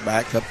corner.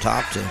 Back up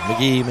top to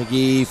McGee.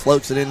 McGee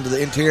floats it into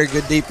the interior.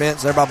 Good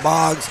defense there by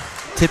Boggs.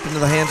 Tipped into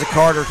the hands of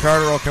Carter.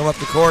 Carter will come up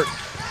the court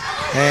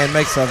and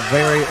makes a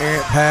very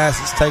errant pass.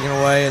 It's taken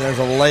away, and there's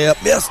a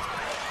layup. Missed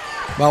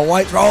by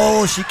Whitesburg.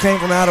 Oh, she came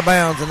from out of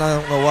bounds, and I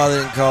don't know why they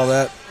didn't call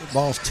that. The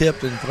ball's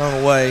tipped and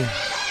thrown away,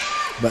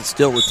 but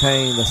still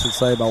retained, I should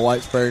say, by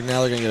Whitesburg.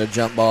 Now they're going to get a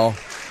jump ball,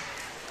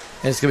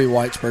 and it's going to be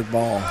Whitesburg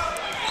ball.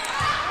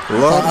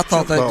 I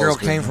thought that girl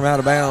came from out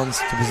of bounds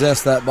to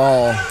possess that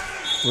ball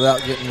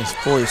without getting this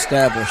fully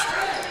established.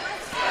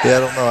 Yeah, I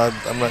don't know.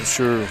 I'm not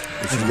sure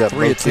if she's got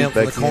 3 attempt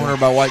in the corner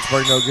by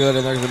Whitesburg, no good,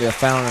 and there's going to be a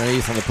foul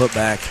underneath on the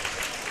putback.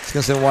 It's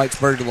going to send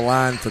Whitesburg to the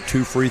line for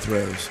 2 free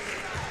throws.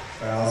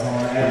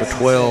 Number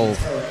 12,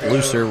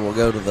 Looser, will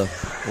go to the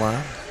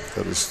line.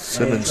 That is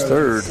Simmons'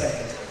 third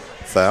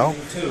foul.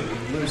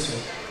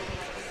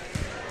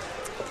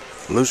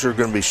 Looser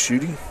going to be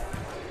shooting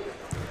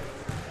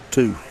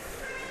 2.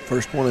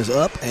 First one is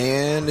up,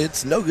 and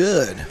it's no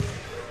good.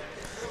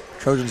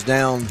 Trojans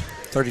down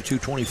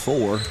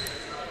 32-24.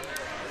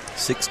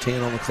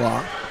 6:10 on the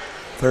clock.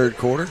 Third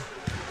quarter.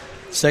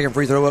 Second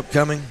free throw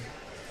upcoming.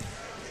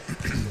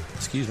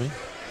 Excuse me.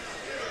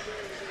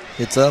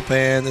 It's up,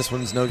 and this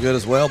one's no good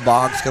as well.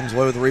 Boggs comes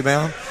away with the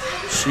rebound.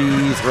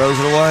 She throws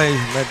it away.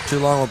 Made too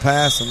long of a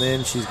pass, and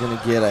then she's going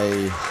to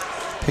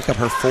pick up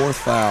her 4th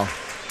foul.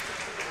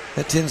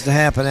 That tends to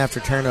happen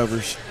after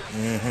turnovers.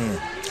 Mm-hmm.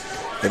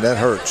 And that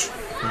hurts.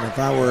 And if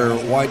I were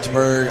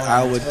Whitesburg,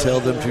 I would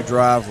tell them to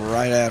drive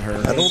right at her.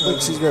 I don't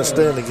think she's going to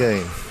stay in the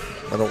game.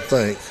 I don't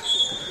think.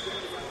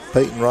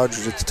 Peyton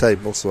Rogers at the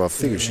table, so I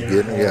figured she'd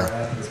get her, yeah.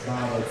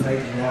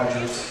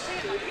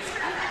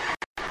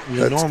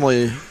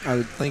 Normally, I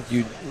would think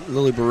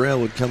Lily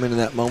Burrell would come in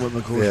that moment, but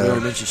of course, we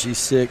already mentioned she's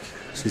sick.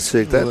 She's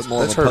sick. That's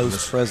more of a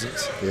post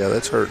presence. Yeah,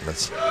 that's hurting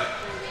us.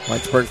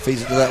 Whitesburg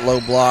feeds it to that low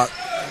block,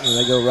 and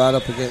they go right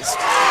up against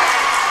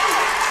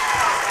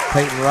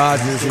Peyton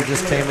Rogers, who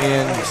just came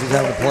in. She's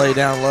having to play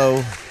down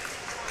low.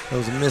 It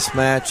was a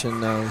mismatch,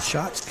 and the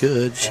shot's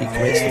good. She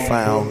commits the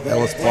foul.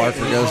 Ellis Parker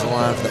goes to the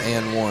line for the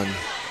and 1.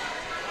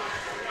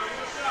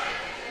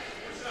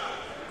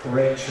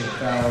 Correction,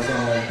 fouls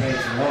on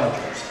Peyton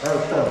Rogers. Her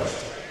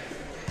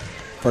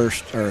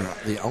first.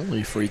 The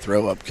only free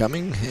throw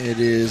upcoming. It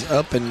is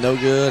up and no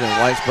good, and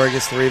Whitesburg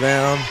gets the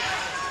rebound.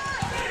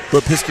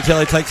 But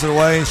Piscatelli takes it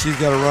away, and she's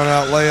got a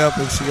run-out layup,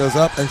 and she goes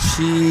up, and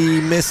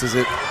she misses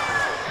it.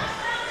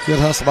 Good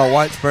hustle by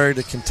Whitesburg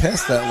to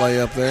contest that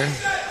layup there.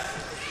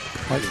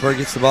 Whitesburg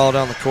gets the ball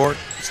down the court.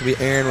 It's going to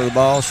be Aaron with the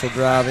ball. She'll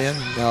drive in.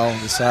 Now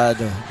decide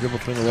to dribble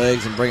between the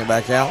legs and bring it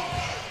back out.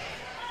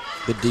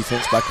 Good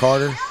defense by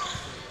Carter.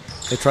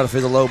 They try to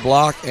feed the low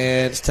block,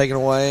 and it's taken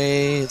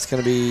away. It's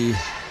going to be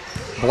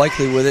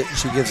Blakely with it.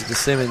 She gives it to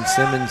Simmons.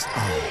 Simmons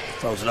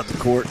throws it up the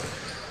court.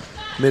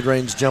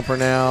 Mid-range jumper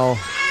now.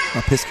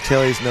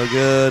 Piscatelli's no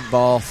good.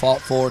 Ball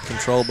fought for,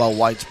 controlled by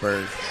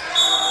Whitesburg.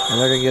 And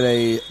they're going to get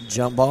a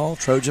jump ball.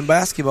 Trojan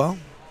basketball.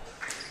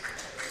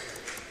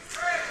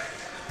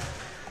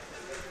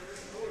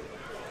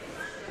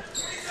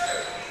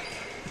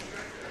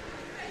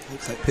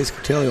 Looks like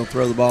Piscatelli will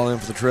throw the ball in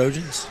for the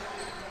Trojans.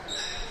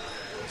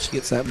 She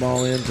gets that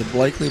ball in to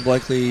Blakely.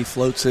 Blakely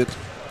floats it.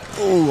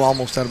 Oh,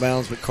 almost out of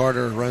bounds, but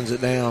Carter runs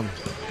it down.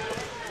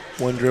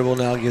 One dribble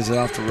now gives it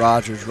off to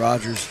Rogers.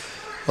 Rogers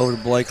over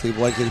to Blakely.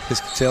 Blakely to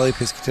Piscatelli.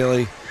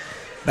 Piscatelli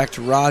back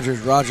to Rogers.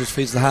 Rogers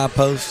feeds the high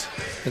post.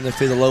 And they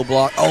feed the low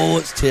block. Oh,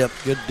 it's tipped.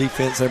 Good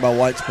defense there by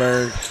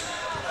Whitesburg.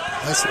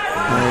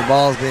 The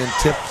ball is being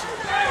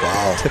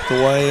tipped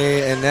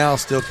away, and now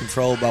still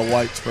controlled by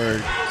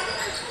Whitesburg.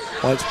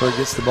 Whitesburg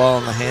gets the ball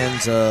in the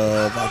hands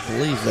of, I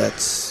believe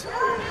that's,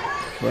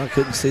 well, I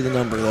couldn't see the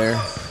number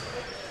there.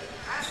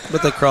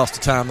 But they crossed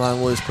the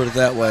timeline, we'll just put it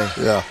that way.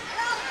 Yeah.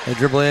 They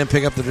dribble in,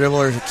 pick up the dribble.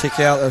 There's a kick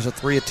out. There's a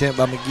 3 attempt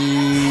by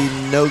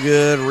McGee. No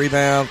good.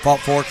 Rebound, fought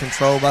for,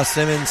 controlled by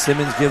Simmons.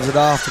 Simmons gives it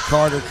off to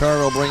Carter.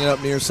 Carter will bring it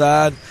up near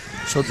side.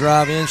 She'll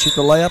drive in, shoot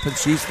the layup, and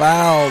she's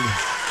fouled.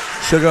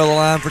 She'll go to the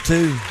line for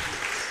 2.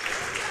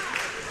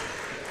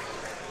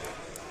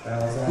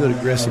 Good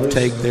aggressive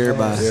take there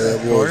by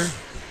Carter.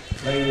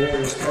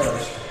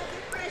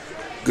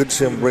 Good to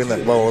see him bring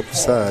that ball up the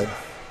side.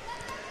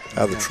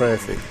 out of the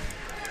traffic.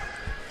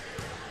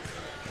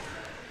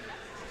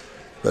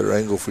 Better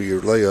angle for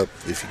your layup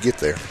if you get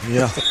there.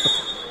 Yeah.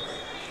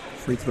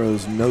 Free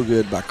throw's no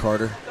good by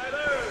Carter.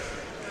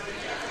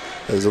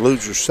 As a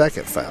loser's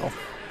second foul.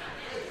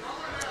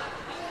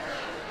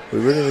 We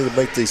really need to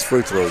make these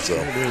free throws,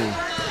 though.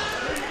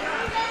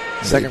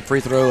 Second free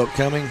throw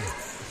upcoming.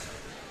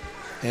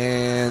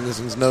 And this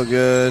one's no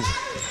good.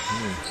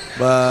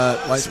 But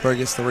Whitesburg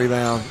gets the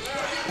rebound.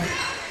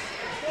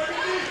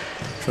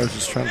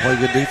 Trojans trying to play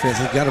good defense.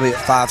 They've got to be at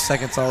 5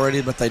 seconds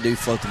already, but they do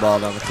float the ball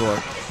down the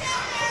court.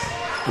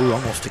 Ooh,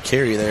 almost a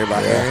carry there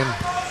by Aaron.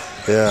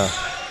 Yeah.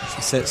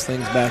 She sets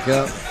things back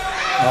up.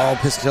 Oh,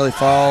 Piscatelli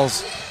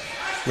falls.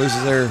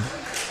 Loses their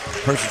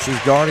person she's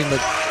guarding, but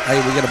hey,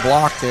 we get a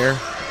block there.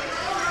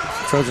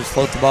 Trojans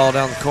float the ball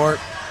down the court.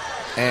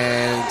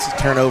 And it's a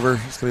turnover.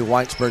 It's going to be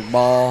Whitesburg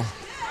ball.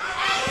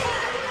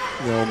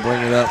 They'll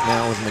bring it up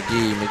now with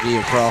McGee. McGee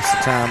across the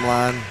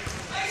timeline.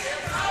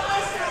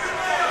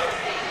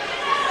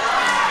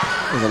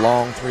 There's a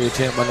long 3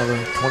 attempt by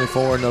number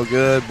 24. No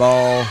good.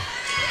 Ball.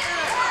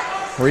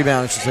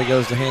 Rebound, I should say,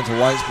 goes to hands of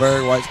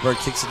Whitesburg. Whitesburg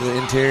kicks it to the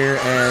interior,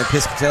 and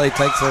Piscatelli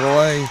takes it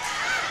away.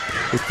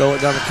 We throw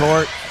it down the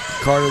court.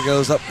 Carter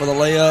goes up for the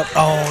layup.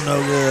 Oh, no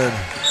good.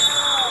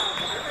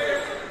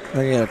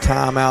 They get a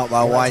timeout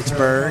by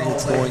Whitesburg.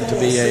 It's going to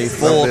be a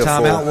full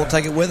timeout. We'll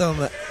take it with them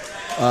in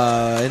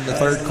the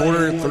third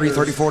quarter.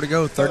 3:34 to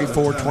go.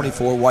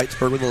 34-24.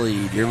 Whitesburg with the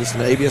lead. You're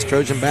listening to ABS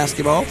Trojan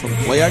Basketball from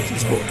Play Action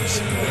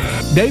Sports.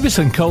 Davis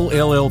 & Cole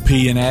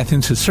LLP in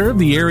Athens has served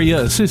the area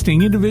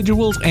assisting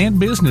individuals and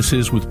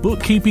businesses with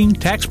bookkeeping,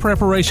 tax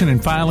preparation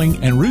and filing,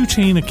 and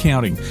routine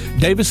accounting.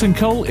 Davis &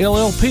 Cole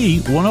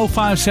LLP,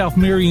 105 South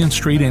Marion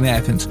Street in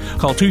Athens.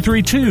 Call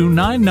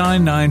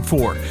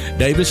 232-9994.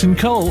 Davis &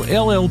 Cole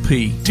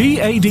LLP.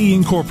 TAD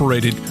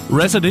Incorporated,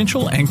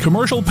 residential and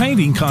commercial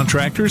painting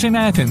contractors in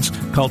Athens.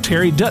 Call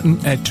Terry Dutton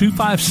at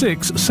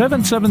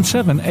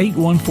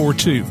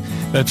 256-777-8142.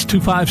 That's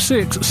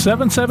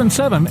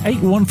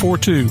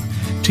 256-777-8142.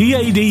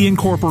 TAD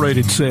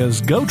Incorporated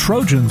says, go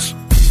Trojans.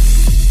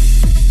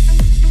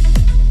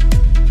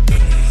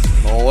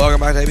 Well, welcome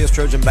back to ABS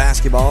Trojan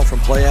Basketball from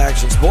Play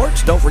Action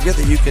Sports. Don't forget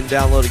that you can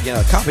download again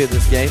a copy of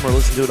this game or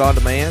listen to it on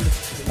demand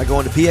by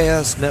going to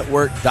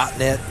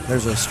PASnetwork.net.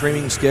 There's a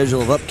streaming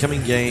schedule of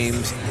upcoming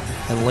games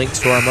and links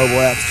to our mobile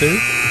apps too.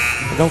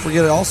 And don't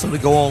forget also to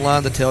go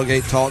online to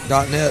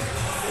tailgatetalk.net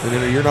and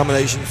enter your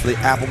nomination for the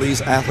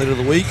Applebee's Athlete of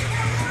the Week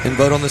and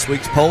vote on this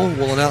week's poll.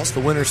 We'll announce the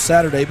winner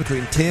Saturday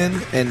between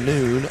 10 and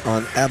noon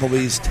on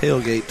Applebee's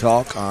Tailgate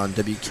Talk on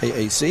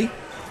WKAC. Of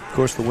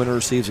course, the winner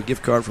receives a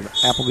gift card from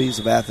Applebee's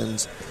of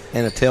Athens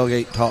and a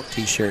Tailgate Talk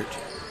t-shirt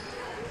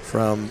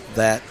from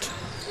that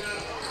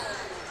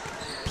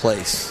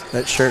place.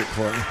 That shirt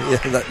for me. Yeah,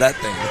 that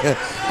thing.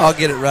 I'll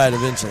get it right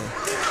eventually.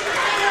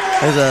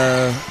 There's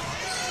a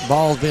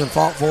ball being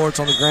fought for. It's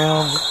on the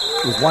ground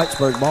with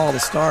Whitesburg ball to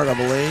start, I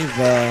believe.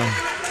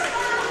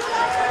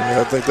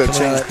 I think that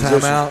changed position.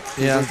 Timeout.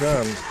 Yeah.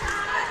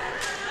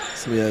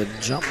 This will be a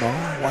jump ball,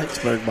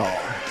 Whitesburg ball.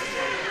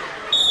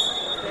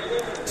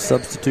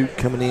 Substitute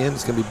coming in.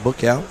 It's going to be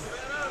book out.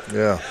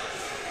 Yeah.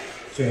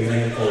 Changing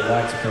in for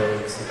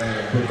Whitesburg. So they're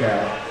going to book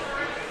out.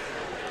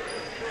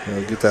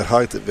 Get that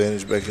height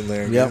advantage back in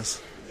there, I guess.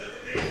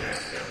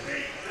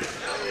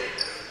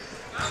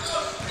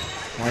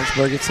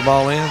 Whitesburg gets the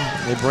ball in.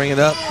 They bring it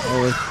up.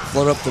 They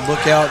float up the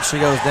book out. She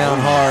goes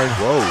down hard.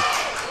 Whoa.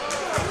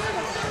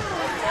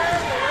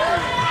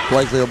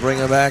 Blakely will bring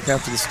her back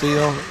after the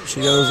steal.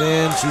 She goes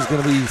in. She's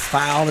going to be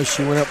fouled as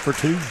she went up for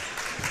 2.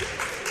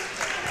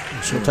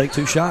 And she'll take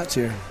 2 shots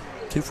here.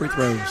 2 free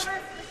throws.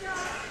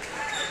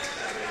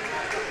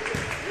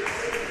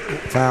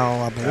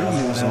 Foul, I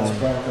believe, was on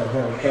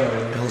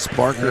Ellis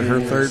Barker, her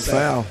 3rd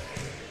foul.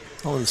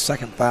 Only the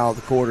 2nd foul of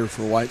the quarter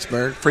for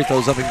Whitesburg. Free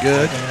throws up and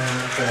good.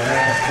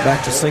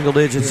 Back to single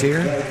digits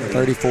here.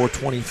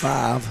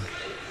 34-25.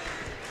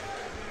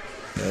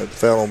 That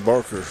foul on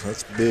Barker,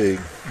 that's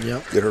big.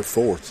 Yep. Get her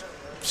 4th.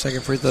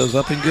 2nd free throws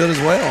up and good as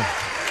well.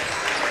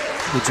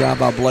 Good job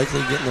by Blakely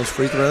getting those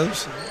free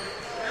throws.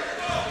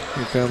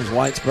 Here comes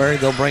Whitesburg.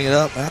 They'll bring it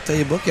up. I tell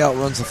you, Bookout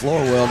runs the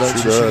floor well, doesn't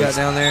she? She got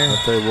down there. I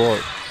tell you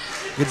what.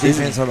 Good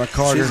defense by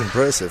Carter. She's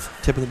impressive.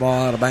 Tipping the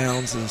ball out of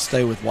bounds and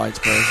stay with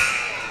Whitesburg.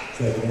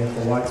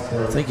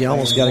 I think you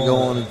almost got to go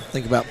on and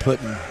think about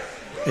putting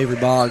Avery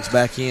Boggs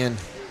back in.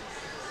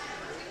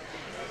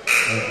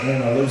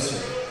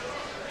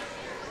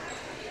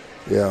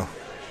 Yeah.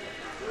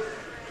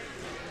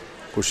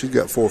 Well, she's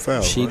got 4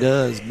 fouls. She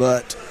does,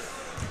 but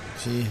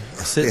she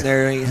sitting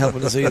there ain't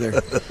helping us either.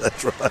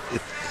 That's right.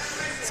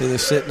 It's either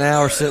sit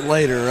now or sit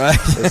later, right?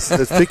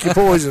 Let's pick your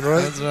poison,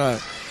 right? That's right.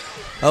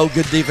 Oh,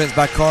 good defense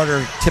by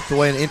Carter. Tipped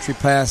away an entry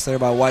pass there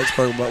by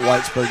Whitesburg, but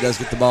Whitesburg does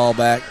get the ball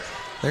back.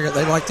 They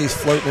like these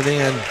floating it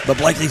in, but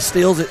Blakely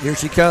steals it. Here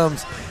she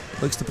comes.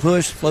 Looks to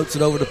push, floats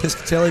it over to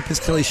Piscatelli.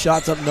 Piscatelli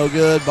shots up, no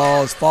good.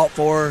 Ball is fought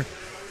for.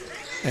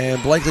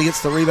 And Blakely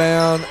gets the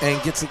rebound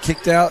and gets it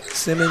kicked out.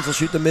 Simmons will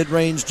shoot the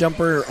mid-range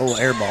jumper. Oh,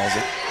 airballs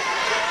it.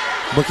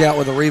 Book out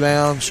with a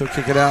rebound. She'll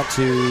kick it out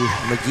to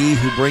McGee,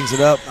 who brings it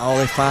up. Oh,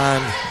 they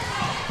find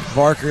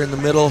Barker in the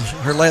middle.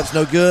 Her layup's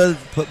no good.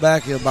 Put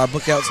back by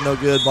Book out's no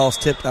good. Ball's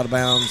tipped out of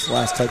bounds.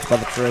 Last touch by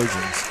the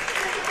Trojans.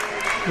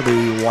 It'll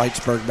be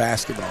Whitesburg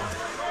basketball.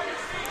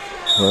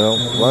 Well,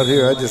 right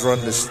here, I just run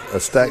this a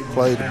stack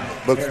play.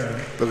 Book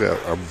out.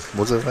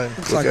 What's that name?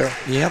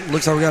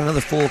 Looks like we got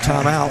another full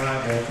timeout.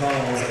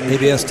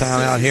 ABS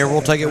timeout here.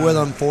 We'll take it with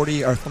them.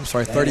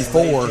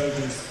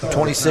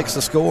 34-26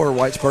 the score.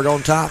 Whitesburg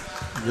on top.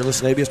 You're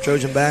listening to ABS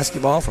Trojan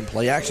basketball from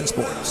Play Action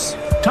Sports.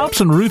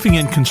 Thompson Roofing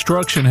and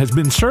Construction has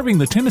been serving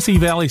the Tennessee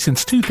Valley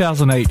since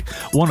 2008,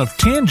 one of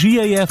 10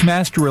 GAF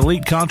Master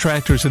Elite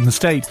contractors in the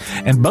state,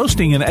 and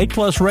boasting an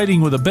A-plus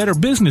rating with a Better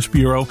Business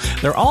Bureau.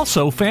 They're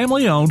also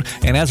family-owned,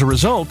 and as a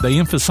result, they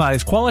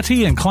emphasize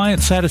quality and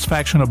client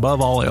satisfaction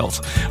above all else.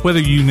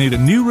 Whether you need a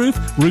new roof,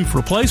 roof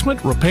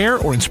replacement, repair,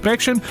 or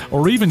inspection,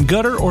 or even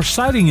gutter or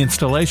siding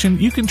installation,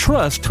 you can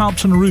trust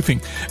Thompson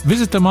Roofing.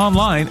 Visit them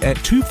online at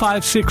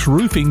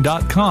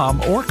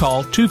 256roofing.com or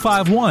call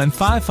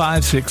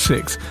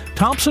 251-5566.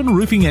 Thompson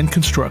Roofing and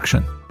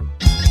Construction.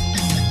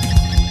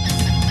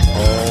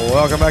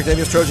 Welcome back to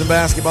ABS Trojan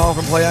basketball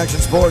from Play Action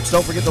Sports.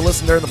 Don't forget to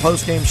listen during the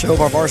post-game show of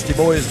our varsity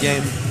boys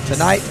game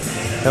tonight,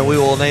 and we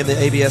will name the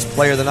ABS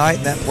player of the night.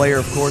 And that player,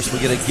 of course, will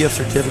get a gift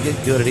certificate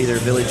good at either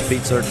Village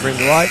Pizza or Cream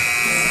Delight.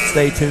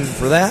 Stay tuned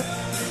for that.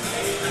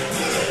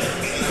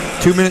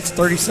 2 minutes,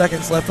 30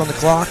 seconds left on the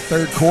clock,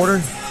 third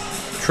quarter.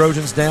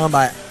 Trojans down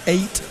by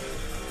 8.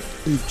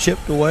 We've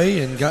chipped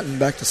away and gotten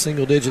back to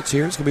single digits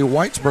here. It's going to be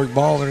Whitesburg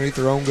ball underneath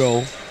their own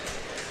goal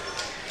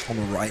on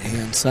the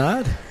right-hand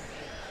side.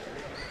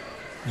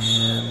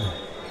 And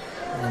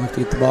look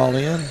to get the ball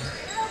in.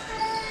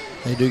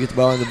 They do get the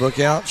ball in the book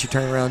out. She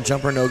turned around,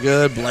 jumper, no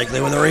good.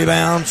 Blakely with a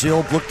rebound.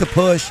 She'll look to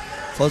push.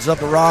 Floats it up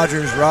to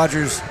Rogers.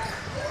 Rogers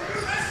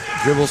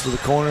dribbles to the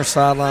corner,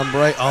 sideline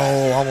break.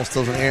 Oh, almost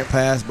throws an errant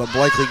pass, but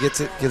Blakely gets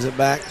it, gives it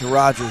back to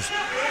Rogers.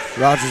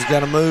 Rogers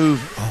got to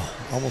move. Oh,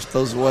 almost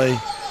throws away.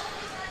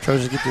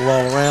 Trojans get the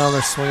ball around.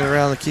 They're swinging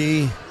around the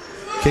key.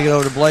 Kick it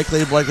over to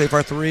Blakely. Blakely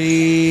for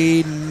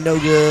 3. No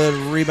good.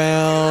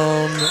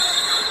 Rebound.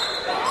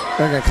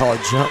 They're going to call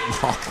it jump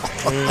ball.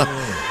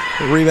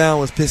 The rebound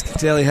was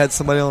Piscatelli. Had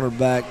somebody on her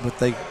back, but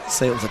they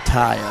say it was a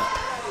tie-up.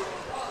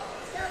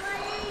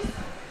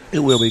 It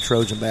will be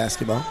Trojan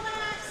basketball.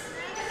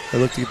 They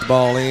look to get the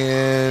ball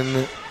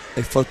in.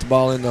 They float the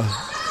ball into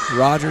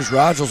Rogers.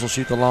 Rogers will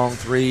shoot the long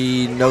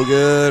 3. No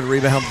good.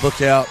 Rebound,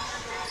 book out.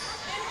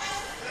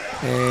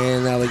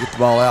 And now they get the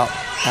ball out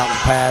in the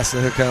pass.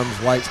 And here comes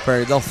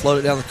Whitesburg. They'll float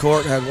it down the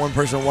court. Had one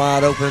person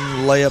wide open.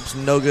 Layup's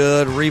no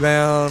good.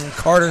 Rebound,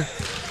 Carter.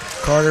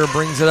 Carter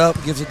brings it up,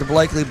 gives it to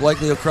Blakely.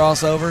 Blakely will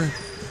cross over.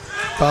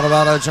 Thought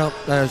about a jump,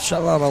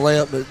 shot about a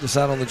layup, but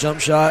decided on the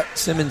jump shot.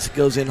 Simmons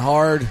goes in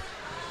hard.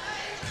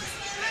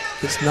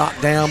 Gets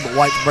knocked down, but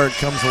Whitesburg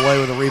comes away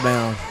with a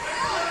rebound.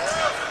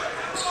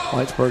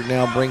 Whitesburg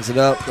now brings it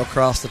up. They'll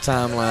cross the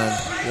timeline.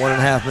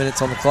 1.5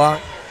 minutes on the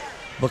clock.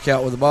 Book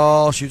out with the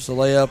ball, shoots the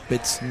layup.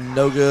 It's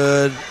no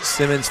good.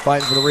 Simmons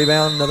fighting for the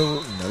rebound.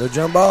 Another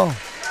jump ball.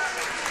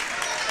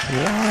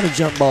 A lot of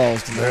jump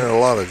balls tonight. There are a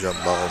lot of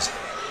jump balls.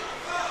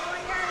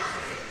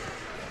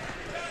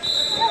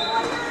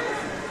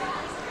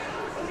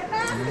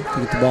 To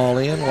get the ball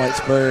in.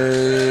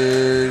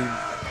 Whitesburg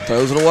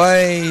throws it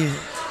away.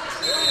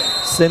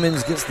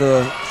 Simmons gets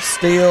the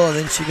steal, and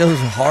then she goes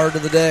hard to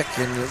the deck,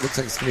 and it looks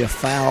like it's going to be a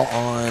foul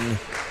on.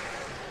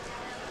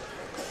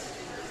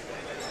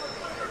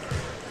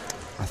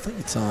 I think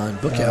it's on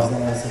Bookout.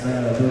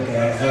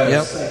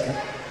 Yep.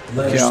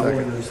 Bookout.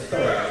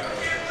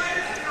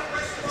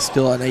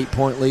 Still an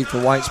 8-point lead for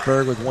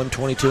Whitesburg with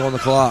 1:22 on the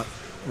clock.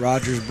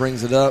 Rogers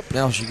brings it up.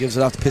 Now she gives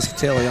it off to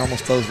Piscatelli.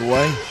 Almost throws it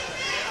away.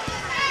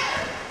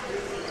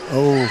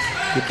 Oh,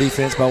 good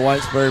defense by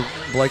Whitesburg.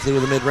 Blakely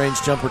with a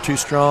mid-range jumper, too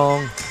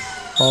strong.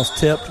 Ball's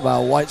tipped by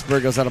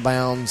Whitesburg, goes out of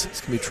bounds.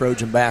 It's going to be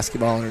Trojan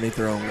basketball underneath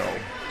their own goal.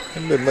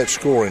 Hasn't been much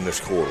scoring this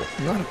quarter.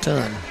 Not a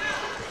ton.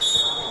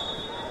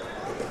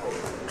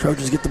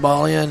 Trojans get the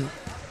ball in.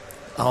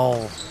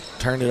 Oh,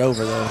 turned it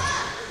over, though.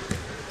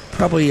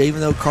 Probably,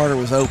 even though Carter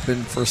was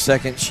open for a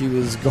second, she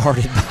was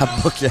guarded by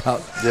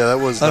Bookout. Yeah, that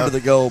was under the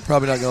goal.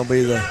 Probably not going to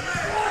be the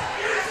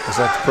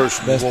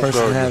best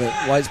person to have it.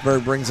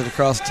 Whitesburg brings it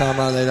across the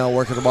timeline. They don't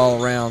work the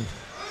ball around.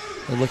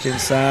 They look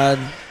inside.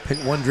 Pick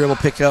one dribble,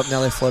 pick up. Now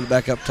they float it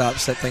back up top,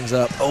 set things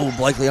up. Oh,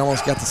 Blakely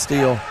almost got the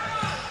steal.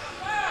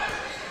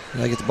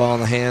 Now they get the ball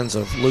in the hands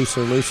of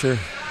Looser. Looser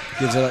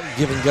gives it a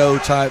give-and-go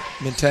type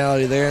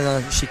mentality there.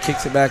 Now she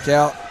kicks it back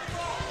out.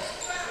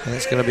 And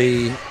it's going to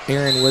be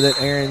Aaron with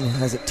it. Aaron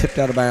has it tipped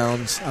out of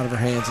bounds, out of her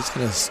hands. It's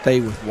going to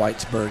stay with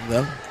Whitesburg,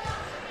 though.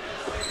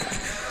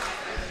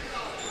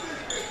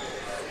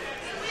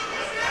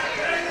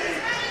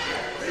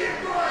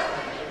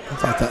 I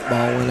thought that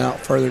ball went out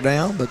further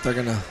down, but they're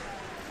going to...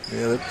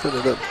 Yeah, they put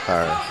it up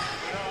higher.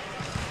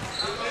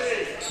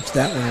 It's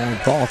that one. When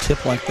a ball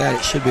tipped like that,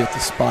 it should be at the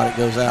spot it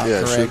goes out,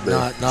 yeah, correct?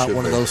 Not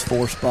one of those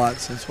 4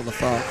 spots. That's what I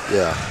thought.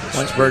 Yeah.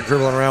 Whitesburg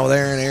dribbling around with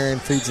Aaron. Aaron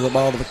feeds the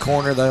ball to the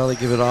corner. They only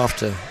give it off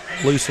to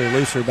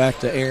Looser back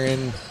to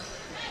Aaron.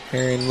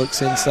 Aaron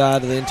looks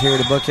inside to the interior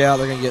to Bookout.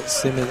 They're going to get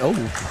Simmons. Oh,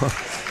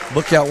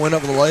 Bookout went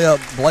up with a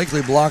layup.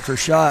 Blakely blocked her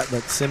shot,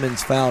 but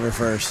Simmons fouled her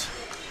first.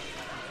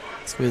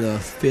 It's going to be the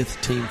fifth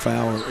team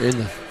foul, so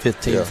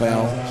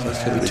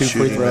it's going to be 2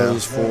 free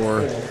throws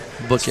for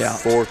Bookout.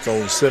 Fourth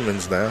on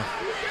Simmons now.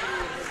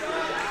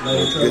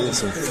 They're getting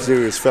some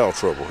serious foul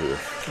trouble here.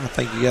 I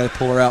think you got to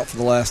pull her out for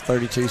the last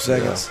 32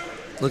 seconds. Yeah.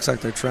 Looks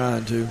like they're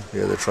trying to.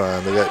 Yeah, they're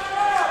trying. They got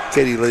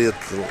Katie Lee at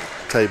the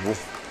table.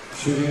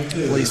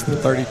 At least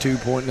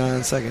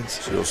 32.9 seconds.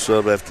 She'll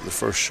sub after the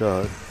first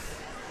shot.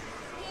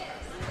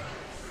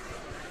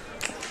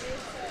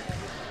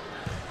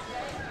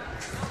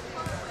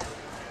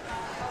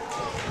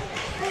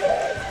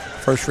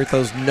 First free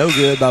throw's no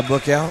good by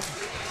Bookout.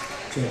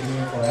 Checking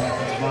in for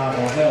Athens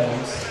Bible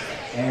Helms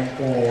and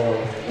for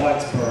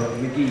Whitesburg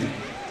McGee.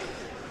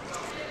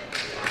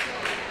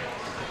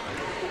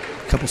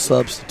 A couple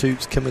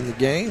substitutes come in the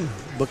game.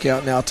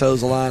 Bookout now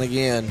toes the line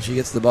again. She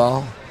gets the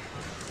ball.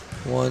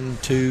 1,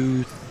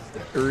 2,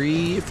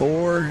 3,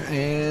 4,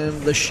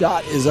 and the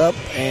shot is up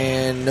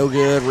and no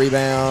good.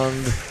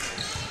 Rebound.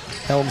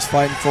 Helms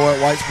fighting for it.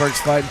 Whitesburg's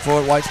fighting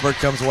for it. Whitesburg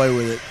comes away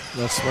with it.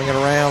 They'll swing it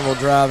around. They'll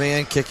drive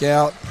in, kick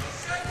out.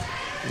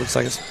 Looks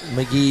like it's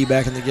McGee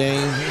back in the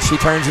game. She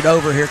turns it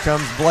over. Here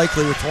comes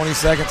Blakely with 20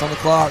 seconds on the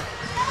clock.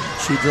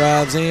 She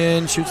drives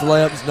in, shoots the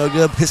layup. It's no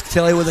good.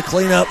 Piscatelli with a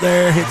cleanup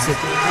there. Hits it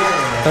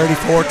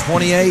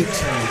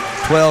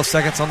 34-28. 12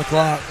 seconds on the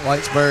clock.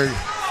 Whitesburg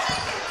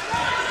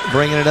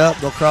bringing it up.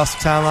 They'll cross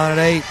the timeline at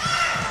 8.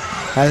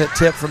 Has it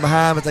tipped from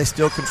behind, but they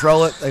still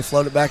control it. They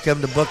float it back up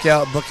to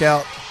Bookout.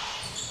 Bookout,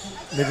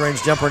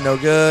 mid-range jumper, no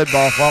good.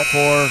 Ball fought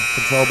for,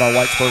 controlled by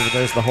Whitesburg, but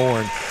there's the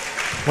horn.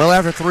 Well,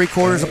 after 3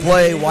 quarters of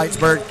play,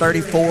 Whitesburg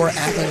 34,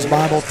 Athens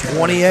Bible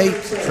 28.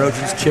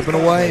 Trojans chipping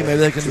away. Maybe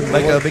they can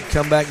make a big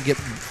comeback and get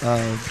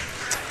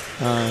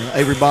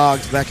Avery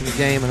Boggs back in the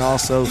game, and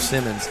also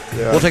Simmons.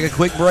 Yeah. We'll take a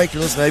quick break.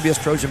 You're listening to ABS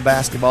Trojan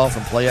Basketball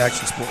from Play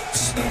Action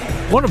Sports.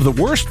 One of the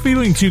worst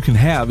feelings you can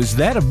have is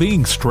that of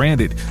being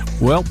stranded.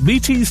 Well,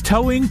 BT's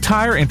Towing,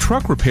 Tire, and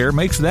Truck Repair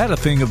makes that a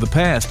thing of the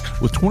past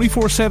with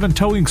 24/7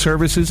 towing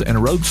services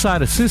and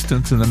roadside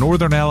assistance in the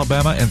northern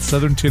Alabama and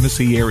southern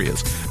Tennessee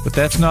areas. But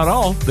that's not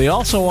all. They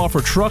also offer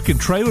truck and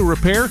trailer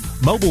repair,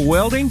 mobile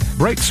welding,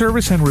 brake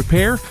service and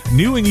repair,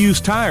 new and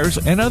used tires,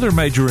 and other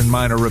major and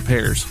minor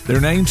repairs.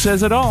 Their name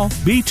says it all.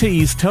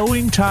 BT's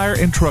Towing, Tire,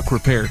 and Truck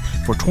Repair.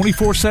 For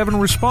 24/7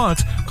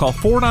 response, call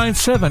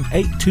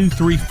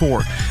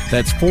 497-8234.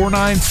 That's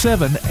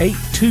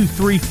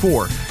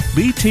 497-8234.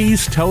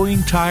 BT's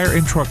Towing, Tire,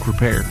 and Truck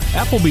Repair.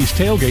 Applebee's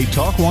Tailgate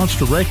Talk wants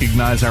to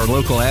recognize our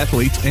local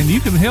athletes, and you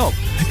can help.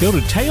 Go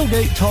to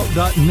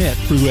tailgatetalk.net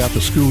throughout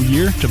the school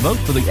year to vote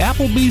for the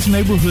Applebee's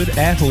Neighborhood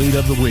Athlete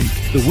of the Week.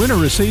 The winner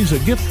receives a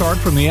gift card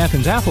from the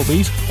Athens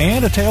Applebee's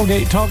and a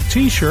Tailgate Talk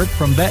t-shirt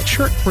from that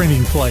shirt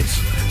printing place.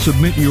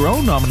 Submit your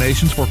own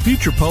nominations for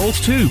future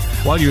polls, too.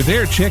 While you're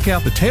there, check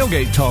out the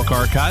Tailgate Talk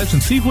archives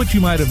and see what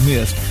you might have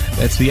missed.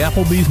 That's the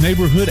Applebee's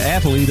Neighborhood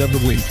Athlete of the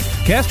Week.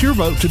 Cast your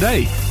vote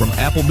today from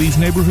Applebee's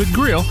Neighborhood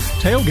Grill,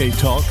 Tailgate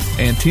Talk,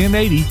 and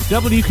 1080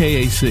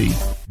 WKAC.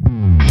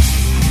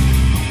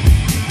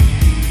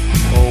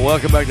 Well,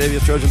 welcome back to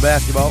ABS Trojan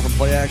Basketball from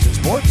Play Action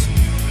Sports.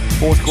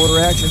 Fourth quarter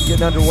action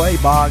getting underway.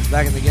 Boggs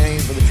back in the game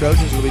for the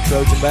Trojans. It'll be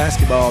Trojan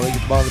basketball. They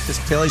get the ball to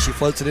Piscatelli. She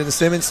floats it into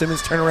Simmons.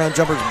 Simmons turnaround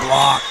jumper's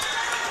blocked.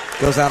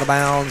 Goes out of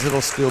bounds.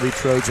 It'll still be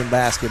Trojan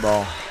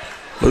basketball.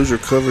 Loser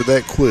covered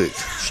that quick.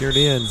 Sure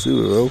did. If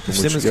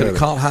Simmons could have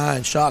caught high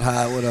and shot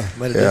high, it would have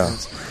made a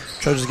difference.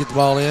 Trojans get the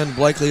ball in.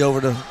 Blakely over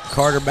to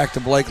Carter, back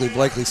to Blakely.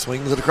 Blakely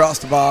swings it across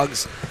to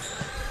Boggs.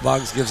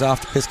 Boggs gives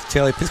off to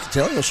Piscatelli.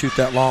 Piscatelli will shoot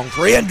that long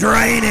three and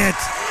drain it.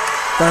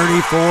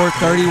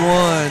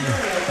 34-31.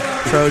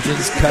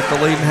 Trojans cut the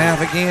lead in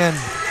half again.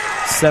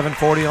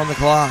 7:40 on the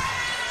clock.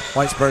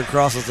 Whitesburg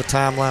crosses the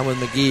timeline with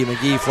McGee.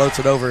 McGee floats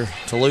it over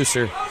to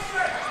Looser.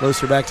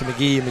 Looser back to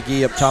McGee.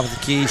 McGee up top of the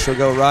key. She'll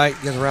go right,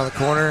 gets around the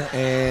corner,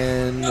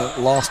 and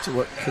lost.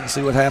 Couldn't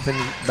see what happened.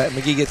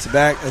 McGee gets it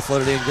back. They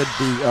floated in. Good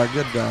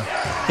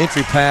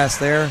entry pass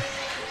there.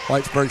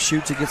 Whitesburg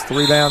shoots it, gets the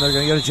rebound. They're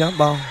going to get a jump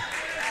ball.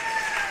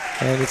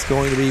 And it's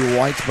going to be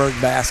Whitesburg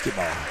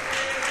basketball.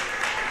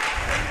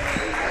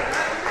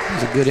 It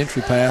was a good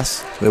entry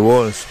pass. It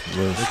was.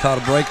 They caught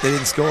a break. They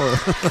didn't score.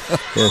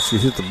 Yeah, she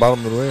hit the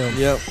bottom of the rim.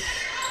 Yep.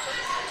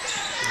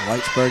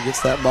 Whitesburg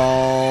gets that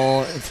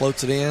ball and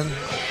floats it in.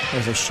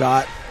 There's a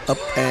shot up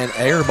and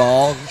air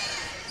ball.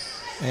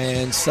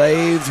 And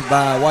saved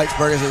by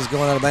Whitesburg as it's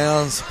going out of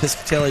bounds.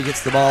 Piscatelli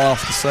gets the ball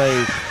off the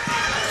save.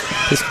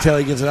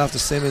 Piscatelli gives it off to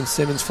Simmons.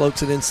 Simmons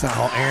floats it inside.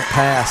 Oh, errant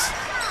pass.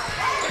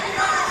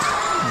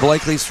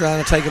 Blakely's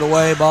trying to take it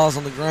away. Ball's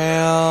on the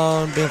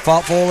ground. Being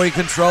fought for. We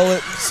control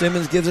it.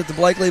 Simmons gives it to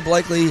Blakely.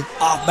 Blakely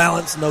off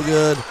balance. No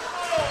good.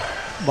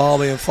 Ball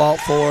being fought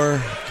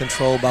for.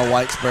 Controlled by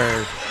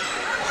Whitesburg.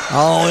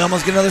 Oh, we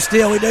almost get another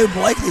steal. We do.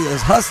 Blakely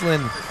is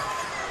hustling.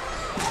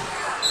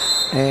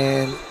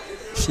 And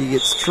she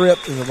gets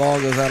tripped and the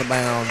ball goes out of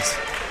bounds.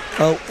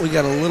 Oh, we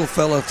got a little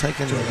fella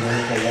taking the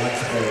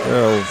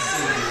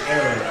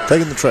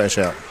trash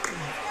out.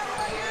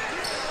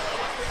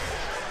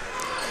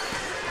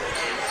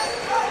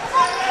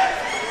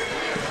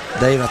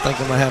 Dave, I think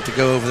I'm going to have to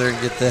go over there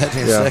and get that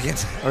in a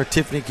second. Or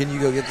Tiffany, can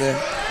you go get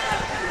that?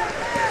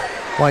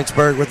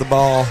 Whitesburg with the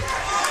ball.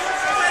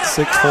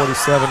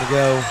 6:47 to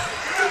go.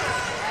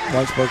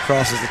 Whitesburg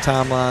crosses the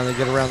timeline. They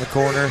get around the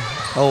corner.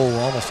 Oh,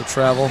 almost a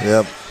travel.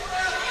 Yep.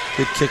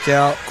 Good kick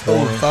out.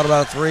 Oh, thought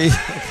about a three.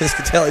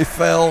 Piscatelli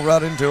fell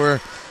right into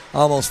her.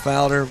 Almost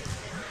fouled her.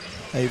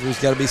 Avery's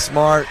got to be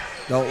smart.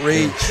 Don't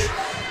reach.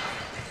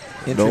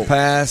 Entry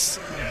pass.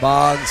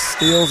 Boggs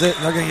steals it,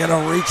 and they're going to get a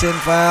reach-in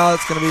foul.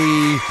 It's going to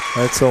be...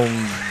 That's on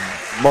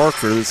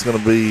Barker. That's going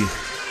to be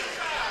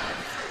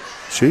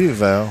shooting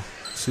foul.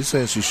 She's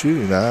saying she's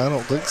shooting. I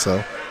don't think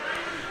so.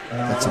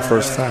 That's the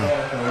first foul.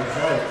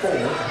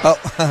 Oh,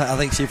 I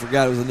think she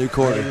forgot it was a new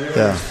quarter.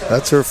 Yeah,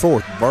 that's her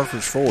fourth.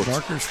 Barker's fourth.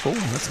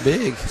 That's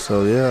big.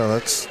 So, yeah,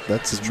 that's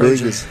as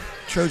big as...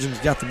 Trojans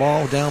got the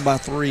ball down by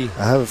 3.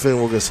 I have a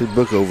feeling we're going to see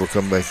Bookover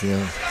come back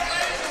in.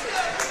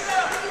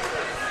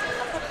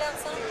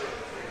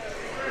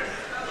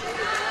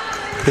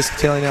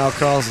 Piscatelli now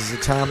crosses the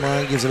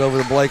timeline, gives it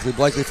over to Blakely.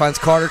 Blakely finds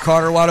Carter.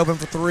 Carter wide open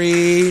for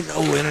 3.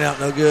 No, in and out,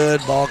 no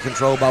good. Ball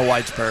controlled by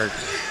Whitesburg.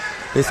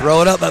 They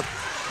throw it up, but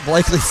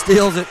Blakely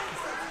steals it.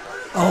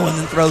 Oh, and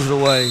then throws it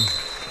away.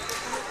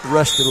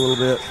 Rushed it a little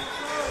bit.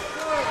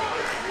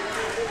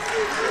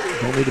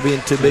 Don't need to be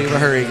in too big of a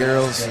hurry,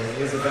 girls.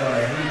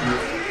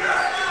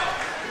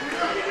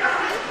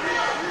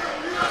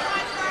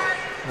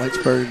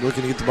 Whitesburg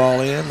looking to get the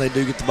ball in. They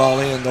do get the ball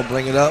in. They'll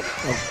bring it up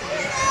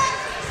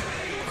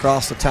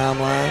across the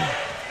timeline.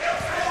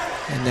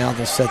 And now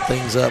they'll set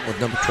things up with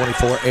number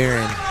 24,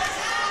 Aaron.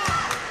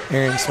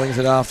 Aaron swings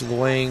it off to the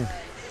wing.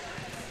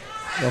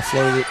 They'll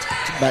float it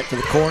back to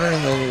the corner,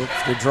 and they'll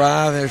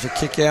drive. There's a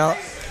kick out,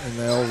 and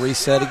they'll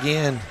reset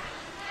again.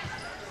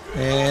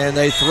 And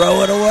they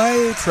throw it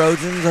away.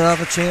 Trojans have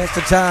a chance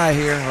to tie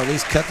here, or at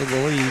least cut into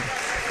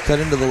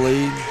the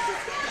lead.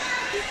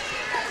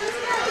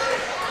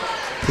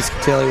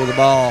 Piscatelli with the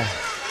ball.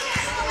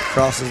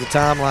 Crosses the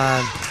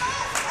timeline.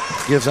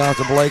 Gives out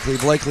to Blakely.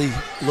 Blakely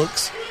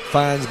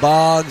finds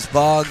Boggs.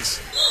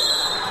 Boggs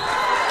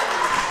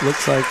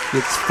looks like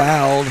it's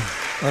fouled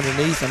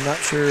underneath. I'm not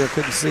sure. I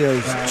couldn't see. I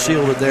was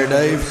shielded there,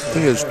 Dave. I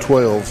think it was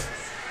 12.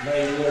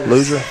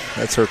 Loser.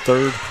 That's her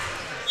third.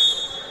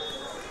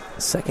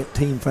 Second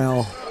team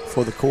foul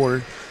for the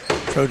quarter.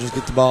 Trojans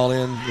get the ball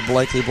in to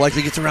Blakely.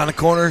 Blakely gets around the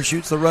corner,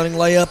 shoots the running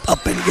layup,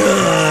 up and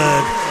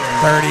good.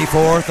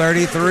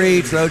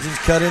 34-33. Trojans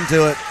cut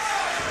into it.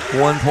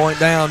 1 point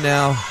down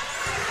now.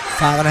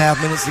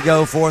 5.5 minutes to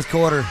go, fourth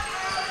quarter.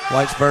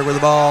 Whitesburg with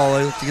the ball.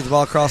 They look to get the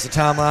ball across the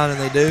timeline, and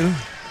they do.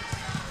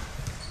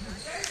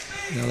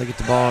 Now they get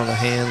the ball in the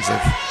hands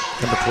of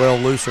number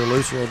 12, Looser.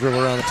 Looser will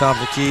dribble around the top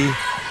of the key.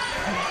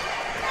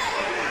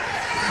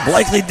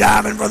 Blakely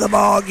diving for the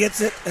ball, gets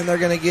it, and they're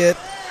going to get...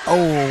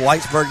 Oh,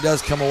 Whitesburg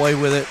does come away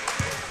with it.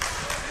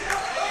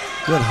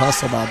 Good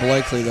hustle by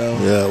Blakely, though.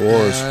 Yeah, it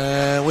was.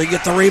 We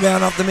get the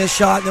rebound off the missed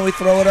shot, and then we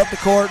throw it up the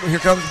court. Here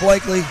comes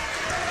Blakely.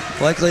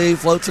 Blakely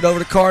floats it over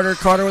to Carter.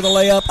 Carter with a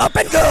layup. Up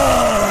and good!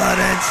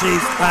 And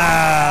she's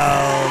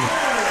fouled.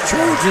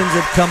 Trojans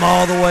have come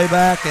all the way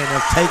back and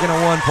have taken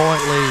a 1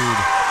 point lead.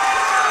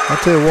 I'll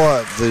tell you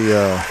what,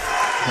 the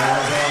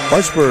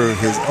Whitesburg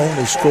has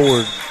only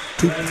scored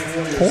 2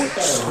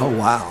 points. Oh,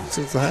 wow.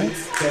 Since the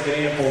half.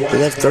 They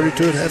left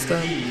 32 at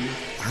halftime.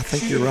 I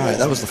think you're right.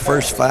 That was the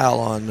first foul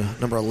on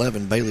number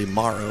 11, Bailey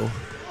Morrow.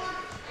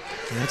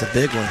 And that's a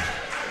big one.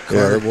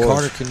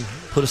 Carter can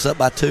put us up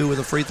by 2 with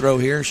a free throw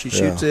here. She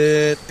shoots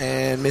it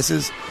and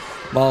misses.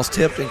 Ball's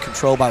tipped and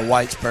controlled by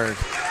Whitesburg.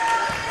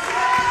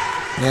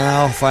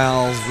 Now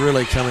fouls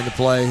really come into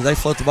play. They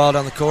float the ball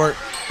down the court.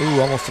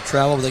 Ooh, almost a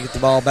travel, but they get the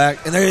ball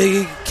back. And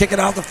they kick it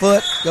off the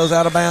foot. Goes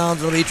out of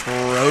bounds. It'll be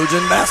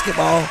Trojan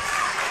basketball.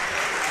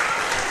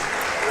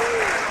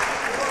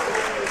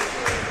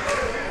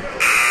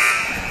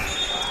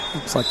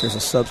 Looks like there's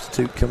a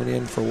substitute coming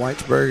in for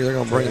Whitesburg. They're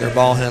going to bring their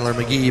ball handler,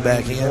 McGee,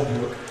 back in.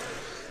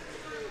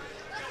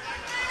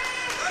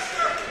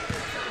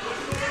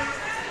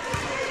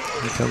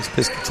 Here comes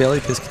Piscatelli.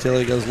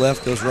 Piscatelli goes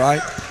left, goes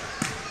right.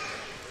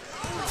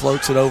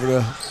 Floats it over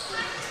to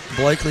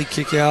Blakely.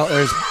 Kick out.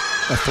 There's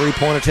a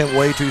 3-point attempt,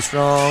 way too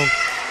strong.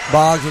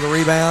 Boggs with a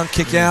rebound.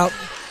 Kick out.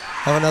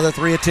 Have another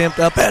 3 attempt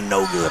up and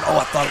no good. Oh,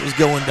 I thought it was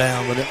going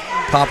down, but it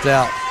popped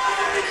out.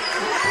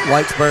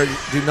 Whitesburg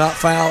do not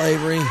foul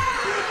Avery.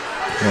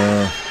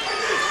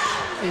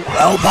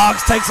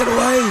 Boggs takes it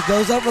away.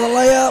 Goes up for the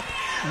layup.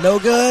 No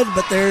good,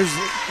 but there's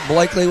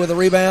Blakely with a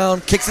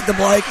rebound. Kicks it to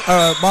Boggs.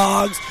 Her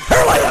layup's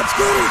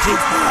good and she's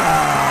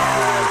fouled.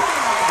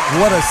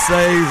 What a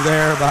save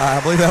there by,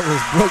 I believe that was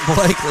Brooke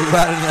Blakely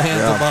right in the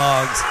hands of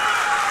Boggs.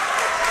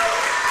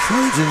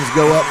 Trojans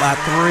go up by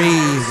 3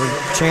 with a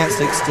chance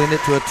to extend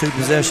it to a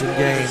 2-possession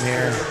game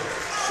here.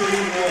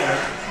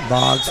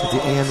 Boggs with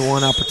the and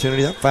 1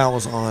 opportunity. That foul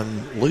was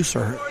on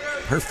Looser.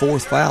 Her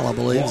 4th foul, I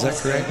believe. Is that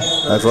correct?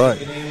 That's right.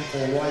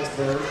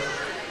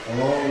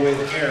 along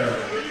with Aaron.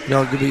 You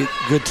know, it could be a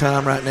good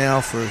time right now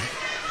for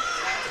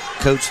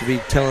coach to be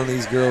telling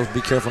these girls,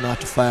 be careful not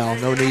to foul.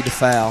 No need to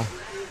foul.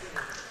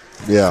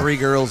 Yeah. 3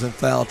 girls in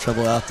foul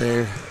trouble out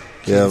there.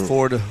 Can't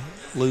afford to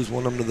lose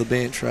one of them to the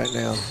bench right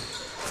now.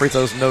 Free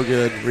throw's no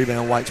good.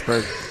 Rebound,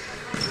 Whitesburg.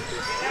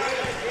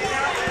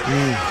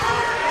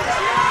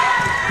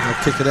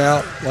 They'll kick it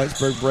out.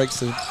 Whitesburg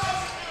breaks it.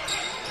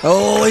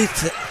 Oh,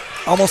 he's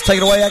almost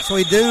taken away.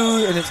 Actually,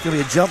 do, and it's going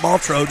to be a jump ball.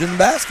 Trojan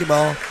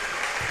basketball.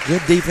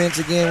 Good defense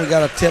again. We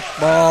got a tip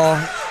ball.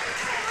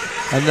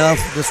 Enough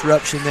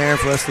disruption there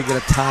for us to get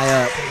a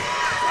tie up.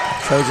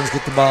 Trojans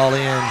get the ball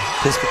in.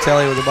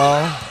 Piscatelli with the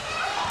ball.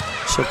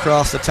 She'll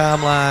cross the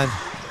timeline.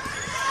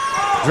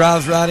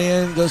 Drives right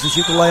in. Goes to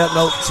shoot the layup.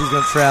 Nope, she's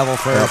going to travel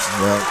first.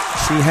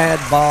 She had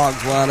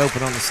Boggs wide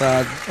open on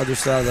the other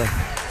side of the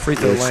free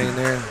throw lane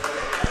there.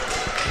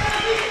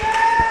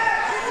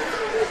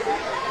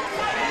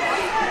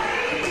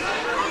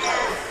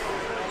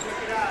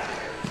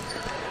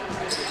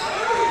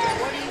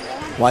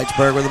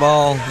 Whitesburg with the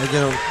ball. They're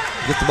going to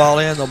get the ball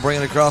in. They'll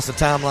bring it across the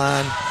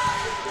timeline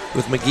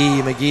with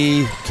McGee.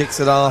 McGee kicks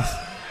it off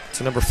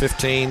to number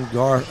 15,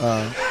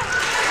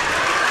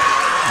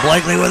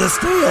 Blakely with a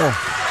steal.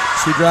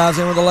 She drives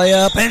in with a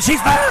layup, and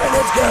she's fired, and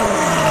it's good.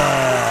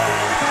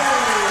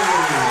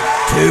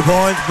 2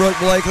 points, Brooke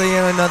Blakely,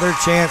 and another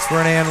chance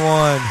for an and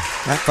one.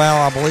 That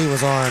foul, I believe,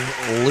 was on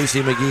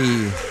Lucy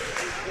McGee.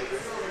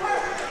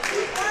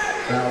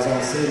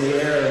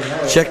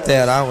 Check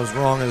that. I was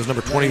wrong. It was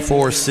number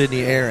 24,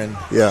 Sydney Aaron.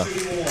 Yeah.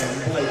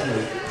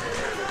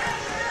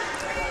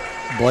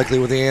 Blakely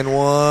with the and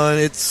one.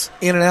 It's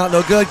in and out.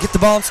 No good. Get the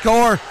ball and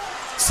score.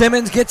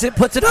 Simmons gets it,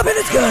 puts it up, and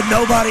it's good.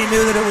 Nobody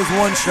knew that it was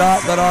one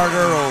shot but our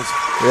girls.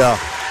 Yeah.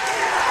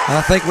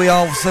 I think we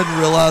all of a sudden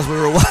realized we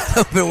were wide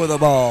open with the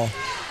ball.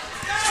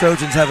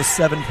 Trojans have a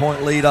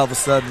 7-point lead all of a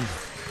sudden.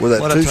 With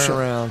that what a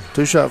turnaround.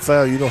 Two-shot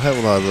foul, you don't have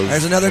a lot of those.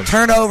 There's another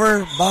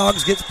turnover.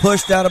 Boggs gets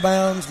pushed out of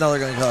bounds. Now they're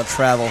going to call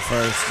travel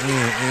first.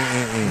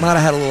 Might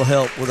have had a little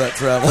help with that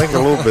travel. I think a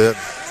little bit.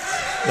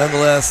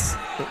 Nonetheless,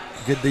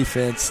 good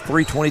defense.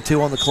 3:22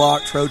 on the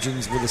clock.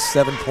 Trojans with a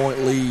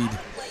 7-point lead.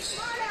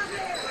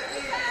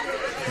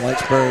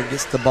 Whitesburg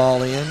gets the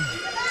ball in.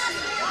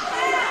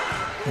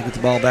 They get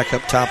the ball back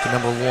up top to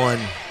number 1,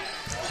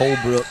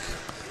 Holbrook.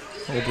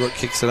 Holbrook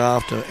kicks it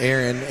off to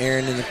Aaron.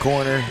 Aaron in the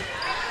corner.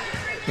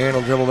 Aaron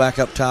will dribble back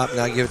up top.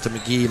 Now give it to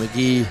McGee.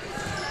 McGee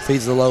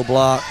feeds the low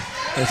block.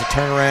 There's a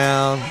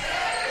turnaround.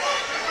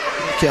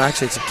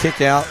 Actually, it's a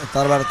kick out. I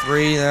thought about a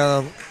 3.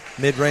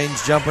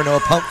 Mid-range jumper. No, a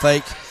pump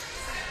fake.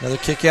 Another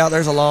kick out.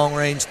 There's a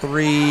long-range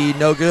 3.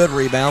 No good.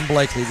 Rebound,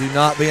 Blakely. Do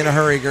not be in a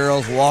hurry,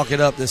 girls. Walk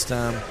it up this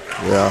time.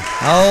 Yeah.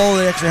 Oh,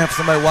 they actually have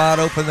somebody wide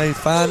open. They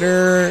find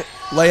her.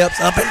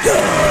 Layups up and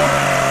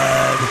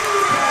good.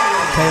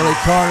 Kaylee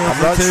Carter.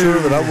 I'm not sure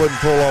that I wouldn't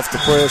pull off the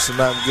press and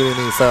not get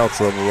any foul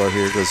trouble right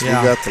here because we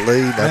got the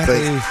lead. I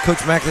think Coach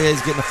McLeay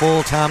is getting a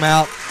full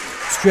timeout.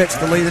 Stretch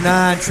the lead to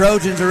 9.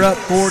 Trojans are up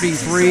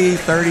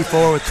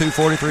 43-34 with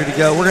 2:43 to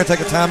go. We're going to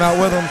take a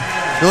timeout with them.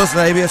 You're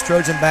listening to ABS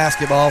Trojan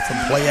Basketball from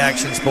Play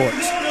Action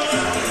Sports.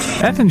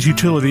 Athens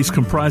Utilities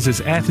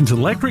comprises Athens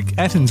Electric,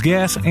 Athens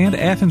Gas, and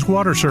Athens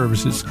Water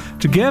Services.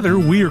 Together,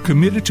 we are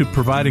committed to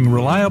providing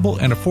reliable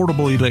and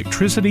affordable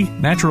electricity,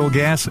 natural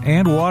gas,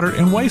 and water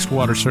and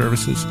wastewater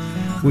services.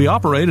 We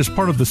operate as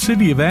part of the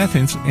City of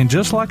Athens, and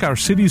just like our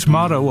city's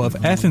motto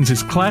of Athens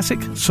is classic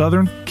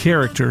Southern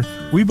character,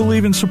 we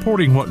believe in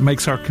supporting what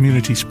makes our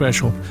community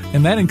special,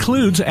 and that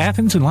includes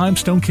Athens and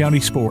Limestone County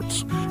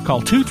sports.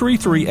 Call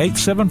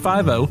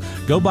 233-8750,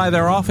 go by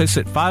their office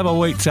at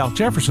 508 South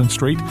Jefferson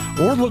Street,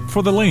 or look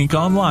for the link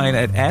online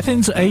at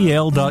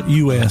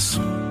athensal.us.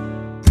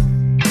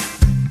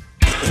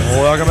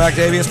 Welcome back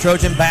to ABS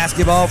Trojan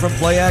Basketball from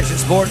Play Action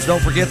Sports.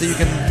 Don't forget that you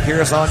can hear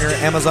us on your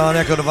Amazon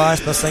Echo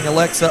device by saying,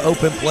 Alexa,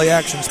 open Play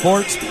Action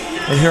Sports,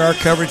 and hear our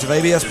coverage of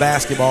ABS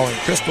basketball in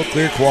crystal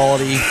clear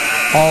quality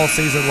all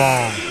season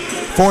long.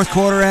 Late fourth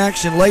quarter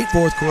action,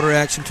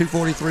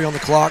 2:43 on the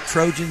clock.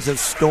 Trojans have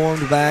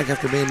stormed back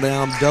after being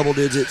down double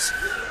digits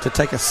to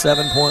take a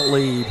 7-point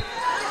lead.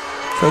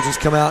 Trojans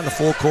come out in the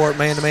full court,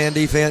 man-to-man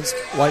defense.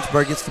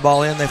 Whitesburg gets the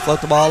ball in. They float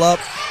the ball up.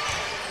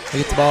 They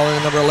get the ball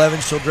in. Number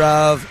 11, she'll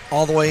drive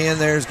all the way in.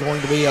 There's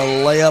going to be a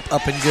layup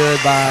up and good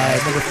by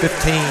number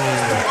 15,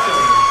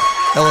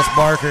 Ellis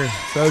Barker.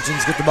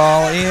 Trojans get the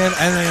ball in,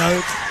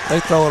 and they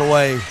throw it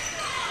away.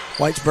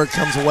 Whitesburg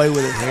comes away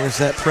with it. There's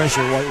that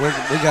pressure.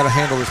 We got to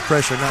handle this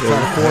pressure, not try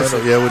to force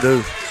it. Yeah, we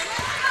do.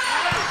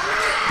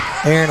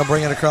 Aaron will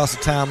bring it across the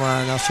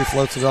timeline. Now she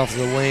floats it off to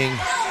the wing.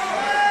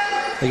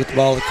 They get the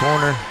ball to the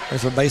corner.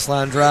 There's a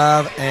baseline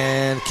drive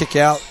and kick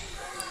out.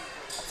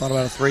 Thought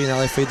about a 3. Now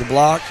they feed the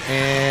block,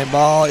 and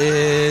ball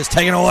is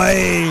taken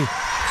away.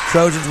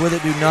 Trojans with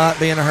it. Do not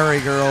be in a hurry,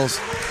 girls.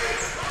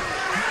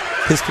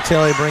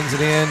 Piscatelli brings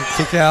it in.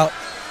 Kick out.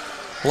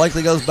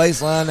 Blakely goes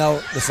baseline. Now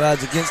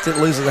decides against it.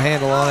 Loses the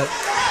handle on it.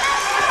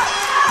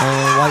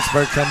 And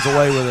Whitesburg comes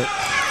away with it.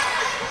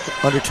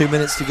 Under 2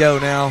 minutes to go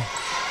now.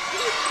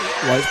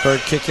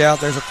 Whitesburg kick out.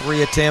 There's a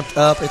 3 attempt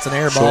up. It's an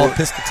air ball.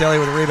 Piscatelli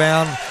with a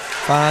rebound.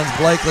 finds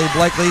Blakely.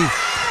 Blakely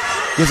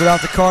gives it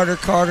out to Carter.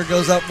 Carter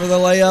goes up for the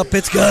layup.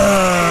 It's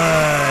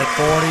good.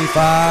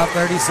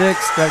 45-36.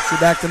 Stretch it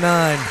back to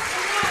 9.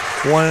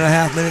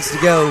 1.5 minutes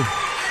to go.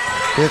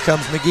 Here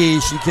comes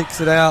McGee. She kicks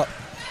it out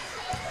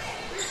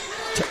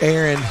to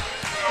Aaron.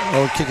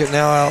 Oh, kick it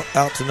now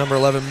out to number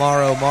 11,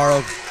 Morrow.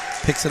 Morrow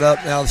picks it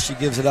up. Now she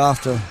gives it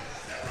off to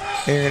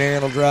Aaron.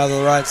 Aaron will drive to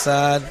the right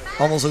side.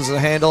 Almost loses the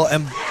handle.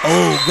 And,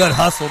 good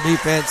hustle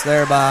defense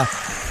there by,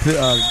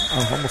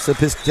 I almost said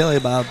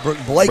Piscatelli, by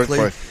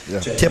Blakely.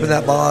 Tipping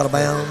that ball out of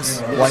bounds.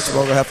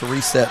 Whitesburg will have to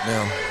reset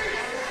now.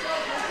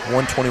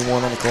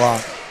 1:21 on the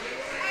clock.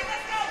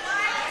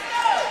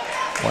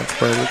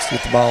 Whitesburg looks to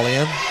get the ball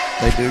in.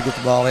 They do get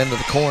the ball into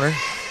the corner.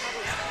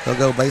 They'll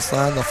go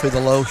baseline. They'll feed the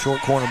low,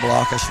 short corner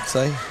block, I should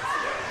say.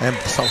 And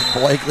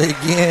Blakely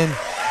again,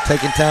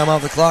 taking time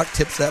off the clock,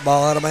 tips that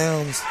ball out of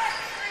bounds.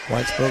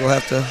 Whitesburg will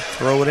have to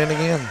throw it in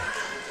again.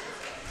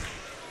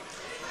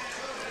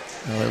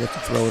 Now they look to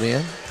throw it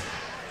in.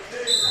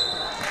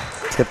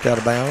 Tipped out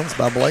of bounds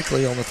by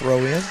Blakely on the throw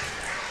in.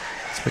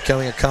 It's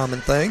becoming a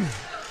common thing.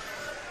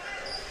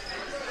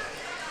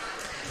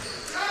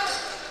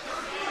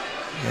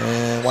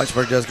 And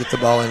Whitesburg does get the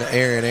ball into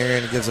Aaron.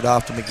 Aaron gives it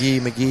off to McGee.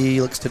 McGee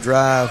looks to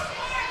drive.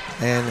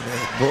 And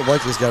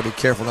Blakely's got to be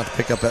careful not to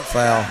pick up that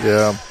foul.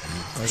 Yeah.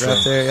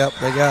 Right there. Yep,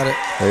 they got it.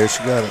 There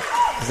she got it.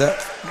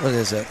 What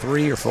is that,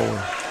 3 or 4? I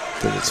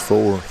think it's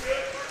 4.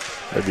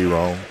 I'd be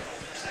wrong.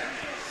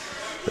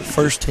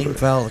 First team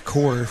foul of the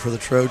quarter for the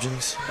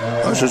Trojans.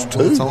 That's just 2.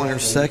 It's only her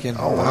second.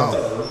 Oh, wow.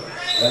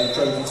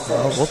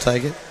 We'll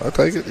take it. I'll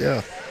take it,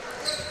 yeah.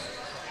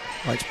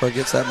 Whitesburg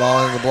gets that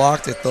ball into the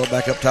block. They throw it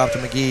back up top to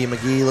McGee.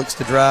 McGee looks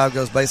to drive,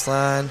 goes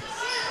baseline,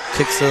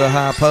 kicks to the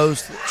high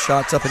post.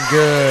 Shots up and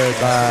good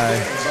by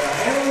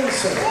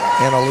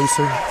Anna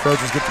Lucer.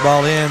 Trojans get the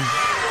ball in.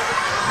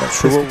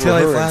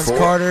 Piscatelli finds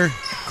Carter.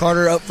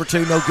 Carter up for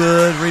 2, no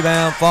good.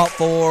 Rebound, fought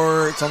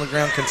for. It's on the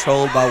ground,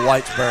 controlled by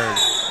Whitesburg.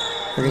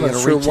 I'm not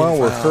sure why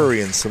we're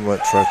hurrying so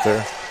much right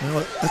there.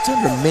 It's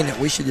under a minute.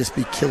 We should just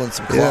be killing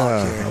some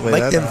clock here.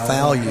 Make them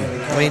foul you.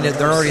 I mean,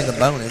 they're already in the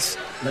bonus.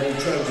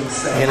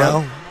 You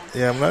know?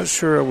 Yeah, I'm not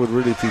sure I would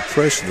really be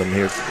pressing them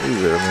here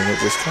either. I mean, it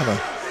just kind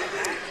of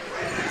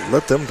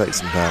let them take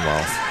some time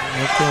off.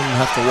 Let them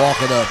have to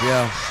walk it up,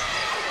 yeah.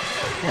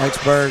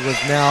 Whitesburg with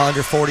now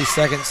under 40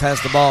 seconds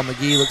has the ball.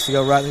 McGee looks to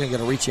go right. They're going to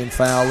get a reach-in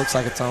foul. Looks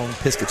like it's on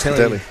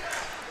Piscatelli.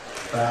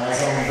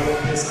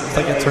 I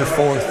think it's her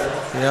 4th.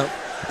 Yep.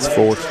 It's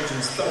 4th.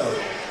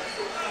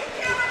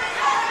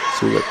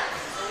 See what?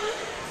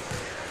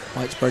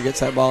 Whitesburg gets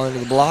that ball into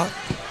the block.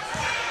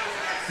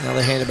 Now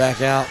they hand it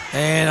back out.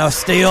 And a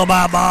steal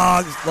by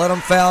Boggs. Let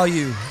them foul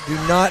you. Do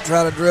not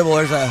try to dribble.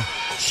 There's a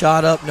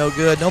shot up, no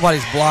good.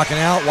 Nobody's blocking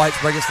out.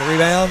 Whitesburg gets the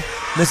rebound.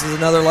 Misses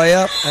another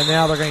layup. And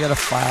now they're going to get a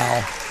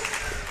foul.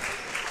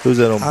 Who's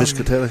that on,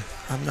 Piscatelli?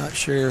 I'm not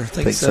sure. I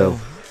think so.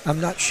 I'm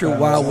not sure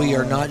why we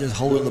are not just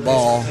holding the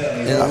ball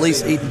and at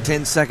least eating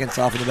 10 seconds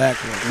off of the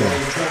backcourt.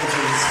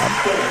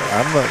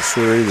 I'm not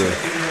sure either.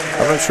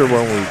 I'm not sure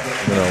when we,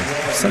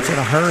 Such in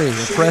a hurry.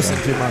 We're pressing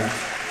too much.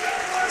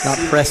 Not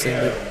pressing,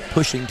 but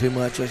pushing too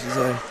much, I should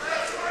say.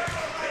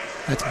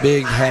 That's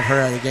big to have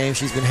her out of the game.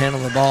 She's been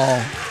handling the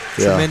ball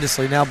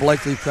tremendously. Now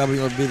Blakely probably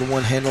going to be the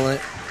one handling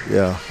it.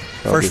 Yeah.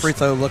 First free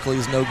throw, luckily,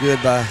 is no good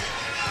by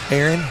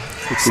Aaron.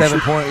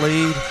 7-point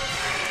lead.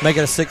 Make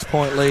it a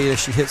 6-point lead as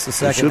she hits the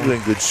second. Should be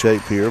in good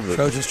shape here. But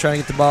Trojans trying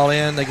to get the ball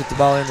in. They get the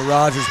ball into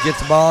Rogers. Gets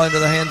the ball into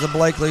the hands of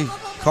Blakely.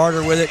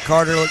 Carter with it.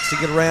 Carter looks to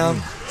get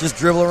around. Just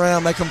dribble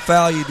around. Make them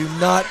foul you. Do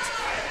not.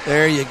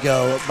 There you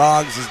go.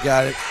 Boggs has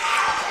got it.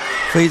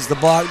 Feeds the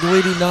block.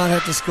 We do not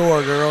have to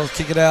score, girls.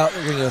 Kick it out.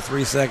 We're going to go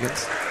 3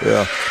 seconds.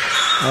 Yeah.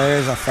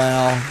 There's a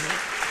foul.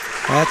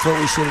 That's what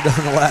we should have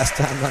done the last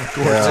time on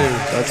court, too.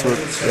 That's what,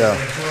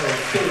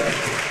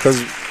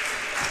 Because,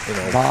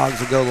 Boggs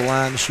will go to the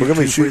line to shoot. We're going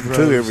to be shooting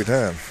 2 every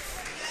time.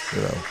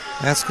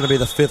 That's going to be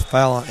the 5th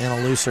foul on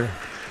Anna Lucer.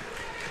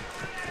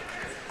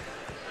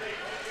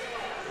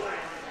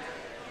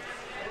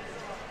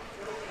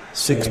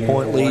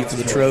 Six-point lead for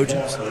the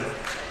Trojans.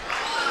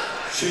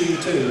 Shooting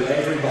 2,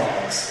 Avery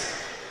Boggs.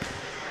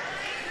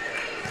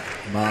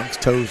 Boggs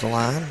toes the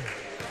line.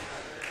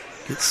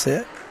 Gets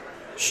set.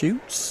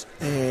 Shoots.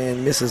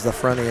 And misses the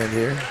front end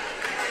here.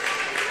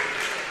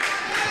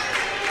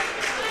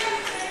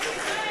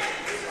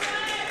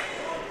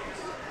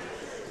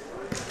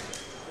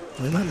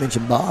 We might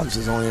mention Boggs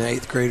is only an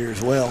 8th grader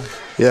as well.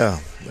 Yeah,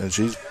 and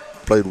she's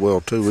played well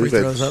too. We've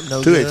had 2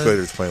 8th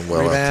graders playing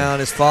well.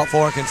 Rebound is fought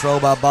for and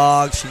controlled by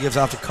Boggs. She gives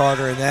off to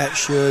Carter, and that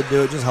should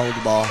do it. Just hold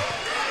the ball.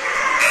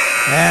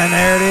 And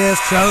there it is.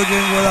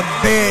 Trojans with a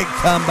big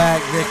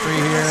comeback victory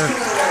here.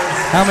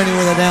 How many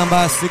were they down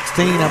by?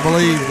 16, I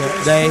believe,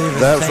 Dave.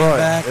 That's right.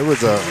 Back. It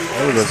was a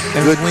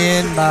good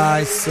win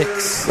by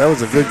 6. That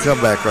was a good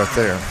comeback right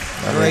there.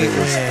 Great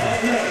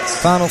win.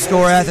 Final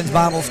score: Athens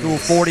Bible School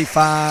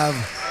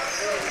 45.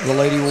 The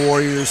Lady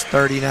Warriors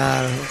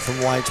 39 from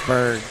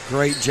Whitesburg.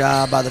 Great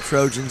job by the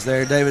Trojans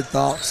there. David,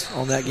 thoughts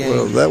on that game?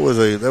 Well, that was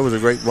a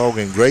great ball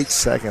game. Great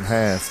second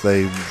half.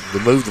 They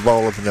moved the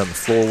ball up and down the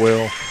floor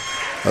well.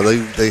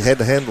 They had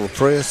to handle the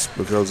press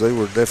because they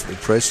were definitely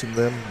pressing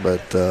them,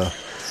 but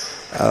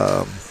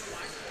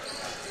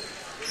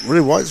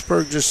really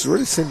Whitesburg just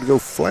really seemed to go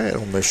flat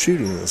on their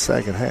shooting in the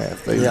second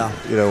half. They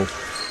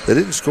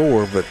didn't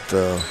score, but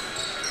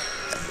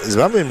as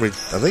my memory,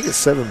 I think it's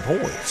 7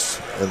 points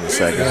in the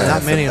second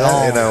half. Not many at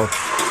all.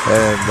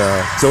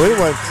 So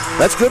anyway,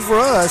 that's good for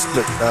us,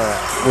 but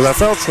with our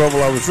foul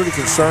trouble, I was really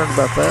concerned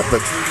about that,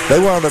 but they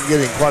wound up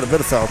getting quite a bit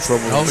of foul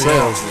trouble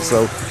themselves, and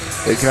so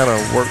it kind of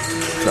worked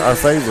to our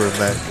favor in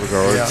that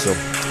regard. Yeah. So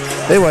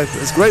anyway,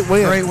 it's a great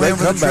win. Great win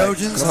for the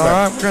Trojans. All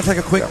right, we're going to take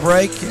a quick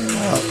break.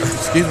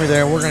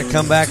 We're going to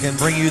come back and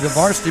bring you the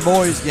varsity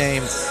boys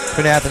game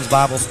between Athens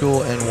Bible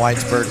School and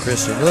Whitesburg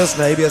Christian. You listen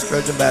to ABS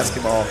Trojan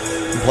Basketball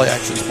and Play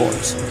Action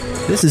Sports.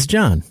 This is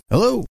John.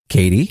 Hello.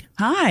 Katie.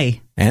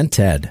 Hi. And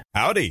Ted.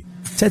 Howdy.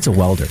 Ted's a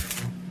welder.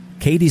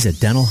 Katie's a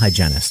dental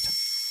hygienist.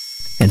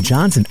 And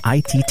John's an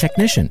IT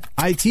technician.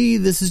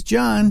 IT, this is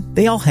John.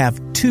 They all have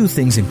two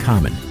things in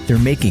common. They're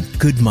making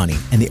good money,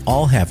 and they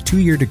all have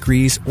 2-year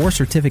degrees or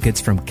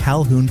certificates from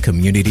Calhoun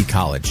Community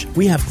College.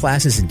 We have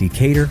classes in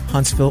Decatur,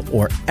 Huntsville,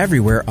 or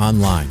everywhere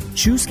online.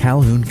 Choose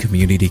Calhoun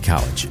Community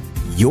College.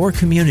 Your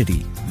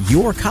community,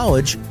 your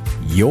college,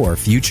 your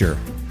future.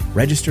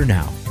 Register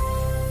now.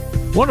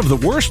 One of the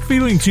worst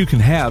feelings you can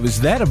have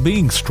is that of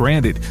being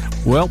stranded.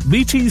 Well,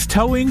 BT's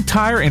Towing,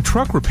 Tire, and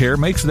Truck Repair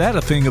makes that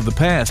a thing of the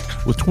past,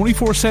 with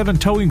 24/7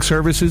 towing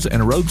services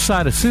and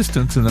roadside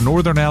assistance in the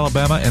northern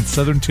Alabama and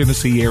southern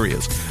Tennessee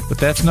areas. But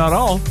that's not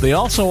all. They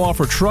also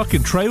offer truck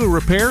and trailer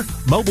repair,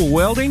 mobile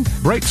welding,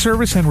 brake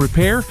service and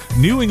repair,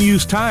 new and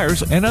used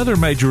tires, and other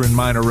major and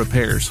minor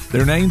repairs.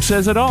 Their name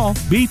says it all,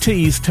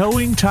 BT's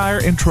Towing, Tire,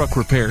 and Truck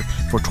Repair.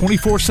 For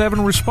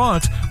 24/7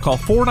 response, call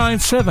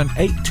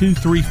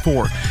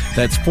 497-8234.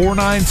 That's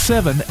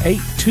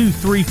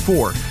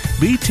 497-8234.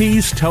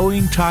 BT's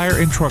Towing, Tire,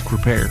 and Truck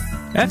Repair.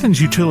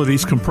 Athens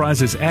Utilities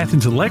comprises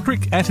Athens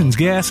Electric, Athens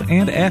Gas,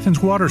 and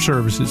Athens Water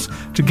Services.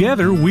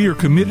 Together, we are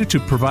committed to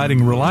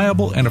providing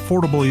reliable and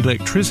affordable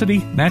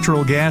electricity,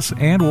 natural gas,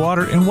 and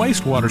water and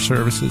wastewater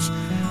services.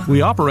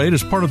 We operate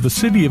as part of the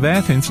City of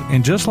Athens,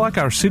 and just like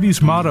our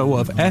city's motto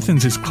of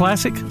Athens is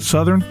classic,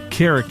 Southern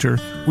character,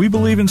 we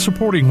believe in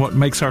supporting what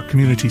makes our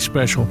community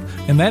special,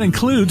 and that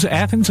includes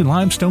Athens and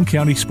Limestone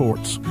County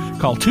sports.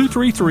 Call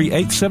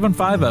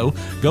 233-8750,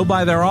 go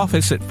by their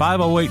office at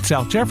 508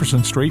 South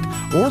Jefferson Street,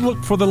 or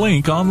look for the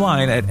link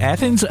online at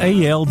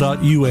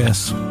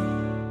athensal.us.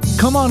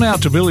 Come on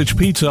out to Village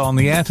Pizza on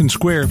the Athens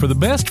Square for the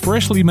best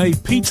freshly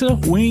made pizza,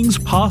 wings,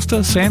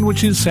 pasta,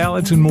 sandwiches,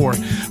 salads, and more.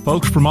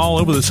 Folks from all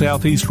over the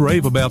Southeast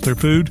rave about their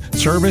food,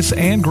 service,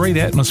 and great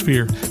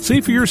atmosphere.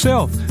 See for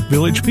yourself.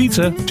 Village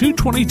Pizza,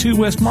 222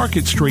 West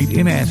Market Street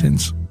in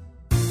Athens.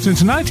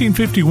 Since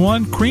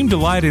 1951, Cream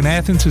Delight in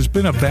Athens has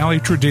been a Valley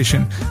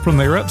tradition. From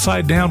their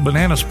upside-down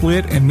banana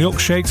split and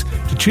milkshakes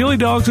to chili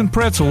dogs and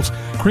pretzels,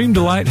 Cream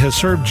Delight has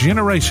served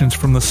generations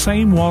from the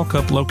same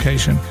walk-up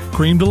location.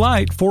 Cream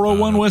Delight,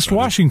 401 West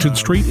Washington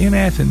Street in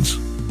Athens.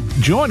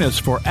 Join us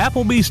for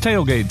Applebee's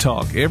Tailgate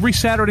Talk every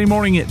Saturday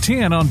morning at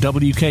 10 on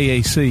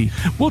WKAC.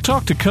 We'll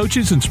talk to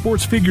coaches and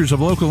sports figures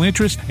of local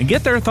interest and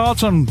get their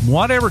thoughts on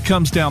whatever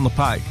comes down the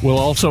pike. We'll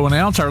also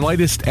announce our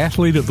latest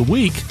Athlete of the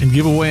Week and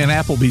give away an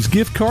Applebee's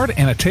gift card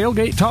and a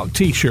Tailgate Talk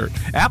t-shirt.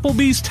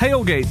 Applebee's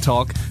Tailgate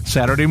Talk,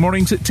 Saturday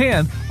mornings at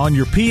 10 on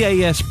your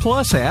PAS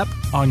Plus app,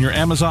 on your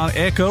Amazon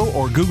Echo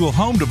or Google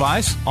Home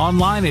device,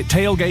 online at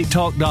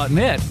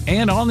tailgatetalk.net,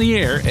 and on the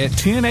air at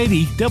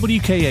 1080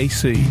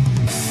 WKAC.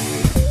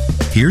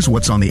 Here's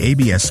what's on the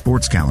ABS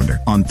sports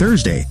calendar. On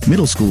Thursday,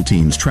 middle school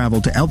teams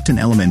travel to Elkton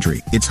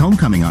Elementary. It's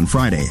homecoming on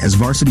Friday as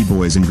varsity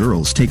boys and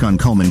girls take on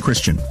Coleman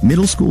Christian.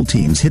 Middle school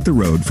teams hit the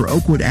road for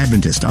Oakwood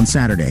Adventist on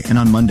Saturday, and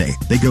on Monday,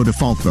 they go to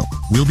Falkville.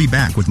 We'll be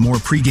back with more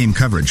pregame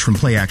coverage from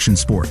Play Action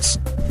Sports.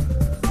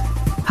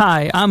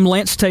 Hi, I'm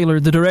Lance Taylor,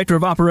 the Director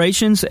of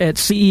Operations at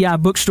CEI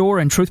Bookstore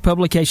and Truth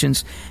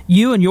Publications.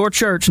 You and your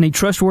church need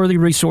trustworthy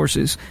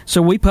resources,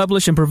 so we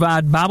publish and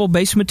provide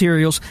Bible-based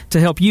materials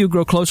to help you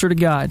grow closer to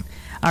God.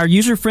 Our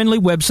user-friendly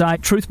website,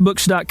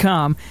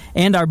 truthbooks.com,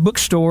 and our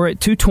bookstore at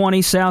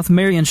 220 South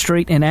Marion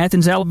Street in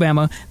Athens,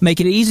 Alabama,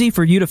 make it easy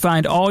for you to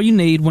find all you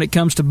need when it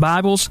comes to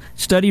Bibles,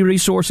 study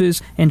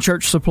resources, and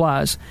church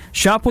supplies.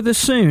 Shop with us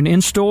soon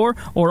in-store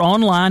or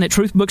online at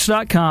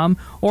truthbooks.com,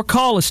 or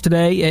call us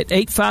today at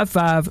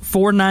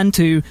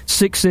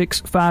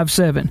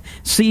 855-492-6657.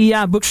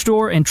 CEI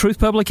Bookstore and Truth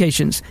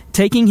Publications,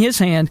 taking his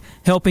hand,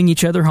 helping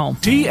each other home.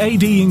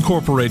 TAD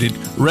Incorporated,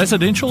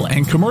 residential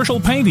and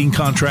commercial painting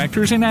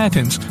contractors in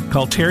Athens.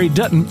 Call Terry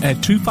Dutton at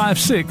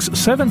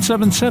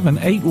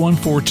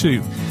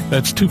 256-777-8142.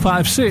 That's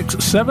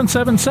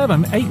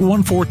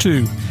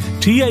 256-777-8142.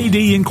 TAD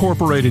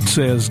Incorporated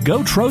says,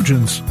 Go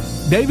Trojans!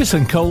 Davis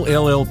 & Cole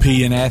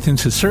LLP in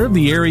Athens has served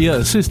the area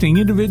assisting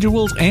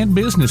individuals and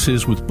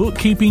businesses with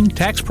bookkeeping,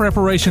 tax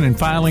preparation and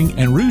filing,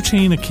 and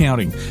routine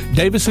accounting.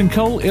 Davis &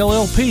 Cole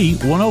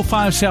LLP,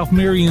 105 South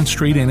Marion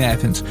Street in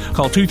Athens.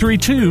 Call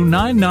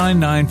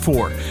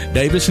 232-9994.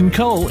 Davis &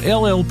 Cole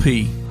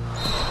LLP.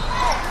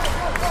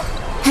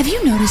 Have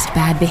you noticed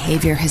bad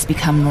behavior has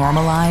become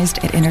normalized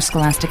at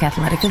interscholastic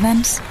athletic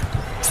events?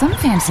 Some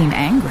fans seem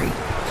angry.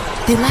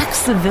 They lack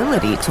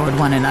civility toward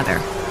one another.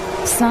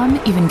 Some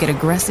even get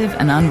aggressive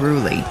and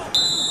unruly.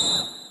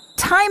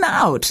 Time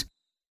out!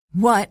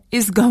 What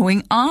is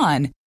going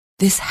on?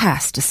 This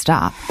has to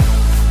stop.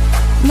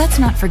 Let's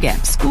not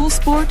forget, school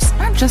sports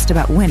aren't just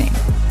about winning.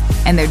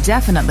 And they're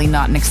definitely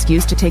not an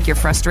excuse to take your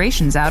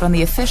frustrations out on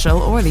the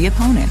official or the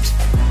opponent.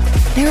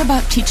 They're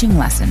about teaching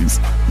lessons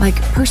like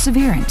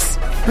perseverance,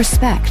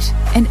 respect,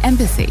 and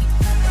empathy,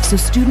 so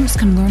students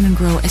can learn and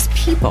grow as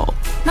people,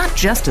 not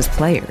just as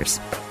players.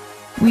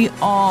 We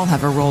all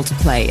have a role to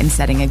play in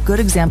setting a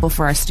good example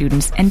for our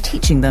students and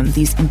teaching them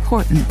these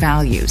important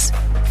values.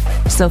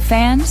 So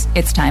fans,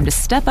 it's time to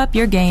step up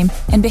your game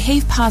and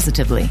behave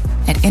positively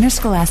at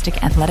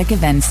interscholastic athletic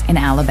events in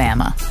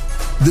Alabama.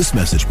 This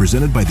message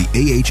presented by the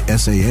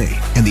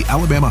AHSAA and the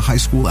Alabama High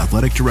School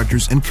Athletic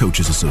Directors and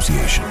Coaches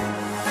Association.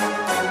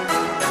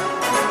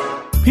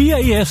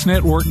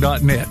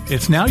 PASnetwork.net.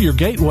 It's now your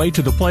gateway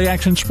to the Play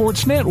Action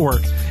Sports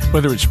Network.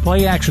 Whether it's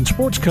Play Action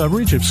Sports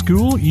coverage of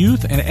school,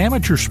 youth, and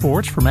amateur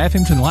sports from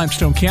Athens and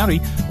Limestone County,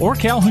 or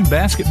Calhoun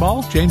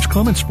basketball, James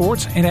Clemens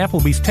Sports, and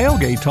Applebee's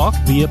Tailgate Talk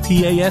via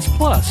PAS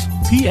Plus.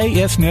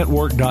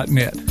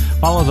 PASnetwork.net.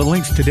 Follow the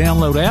links to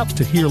download apps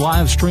to hear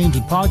live streams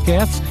and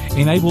podcasts,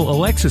 enable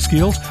Alexa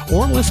skills,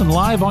 or listen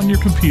live on your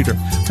computer.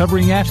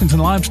 Covering Athens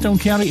and Limestone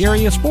County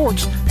area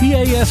sports,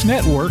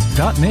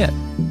 PASnetwork.net.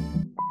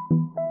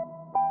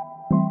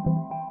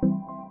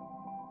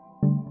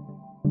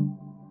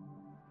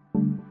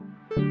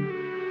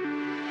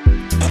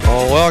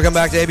 Welcome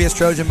back to ABS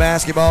Trojan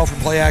Basketball from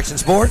Play Action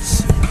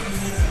Sports.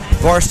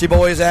 Varsity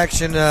boys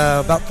action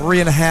about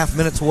 3.5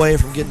 minutes away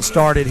from getting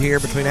started here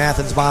between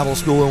Athens Bible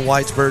School and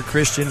Whitesburg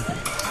Christian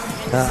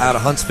out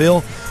of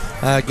Huntsville.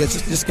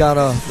 Just got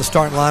the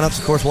starting lineups.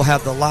 Of course, we'll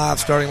have the live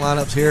starting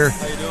lineups here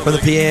for the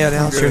PA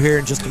announcer here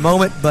in just a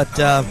moment. But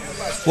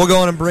we'll go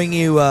on and bring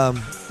you the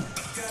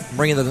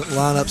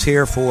lineups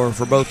here for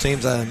both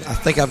teams. I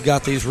think I've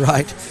got these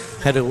right.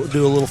 Had to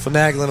do a little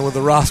finagling with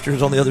the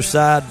rosters on the other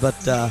side, but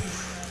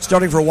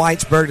starting for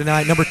Whitesburg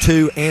tonight, number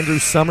 2, Andrew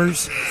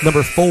Summers.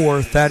 Number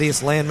 4,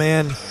 Thaddeus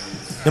Landman.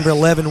 Number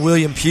 11,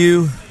 William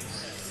Pugh.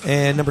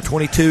 And number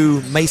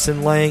 22,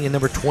 Mason Lang. And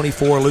number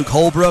 24, Luke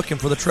Holbrook.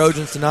 And for the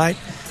Trojans tonight,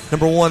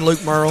 number 1,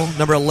 Luke Merle.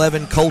 Number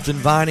 11, Colton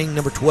Vining.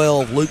 Number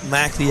 12, Luke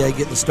McThier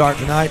getting the start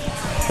tonight.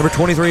 Number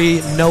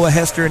 23, Noah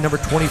Hester. And number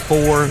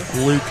 24,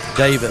 Luke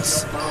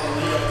Davis.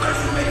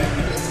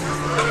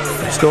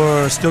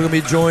 Still going to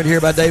be joined here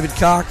by David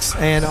Cox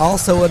and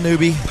also a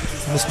newbie,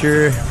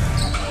 Mr.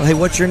 Hey,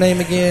 what's your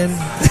name again?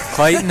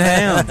 Clayton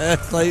Ham.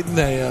 Clayton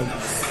Ham.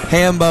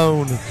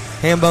 Hambone.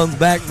 Hambone's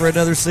back for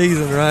another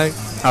season, right?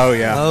 Oh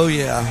yeah. Oh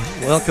yeah.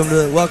 Welcome to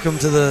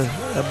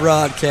the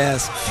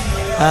broadcast.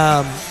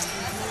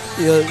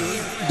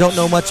 Don't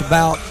know much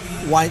about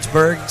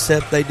Whitesburg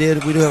except we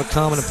do have a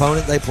common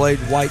opponent. They played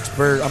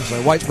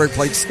Whitesburg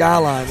played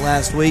Skyline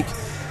last week,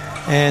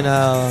 and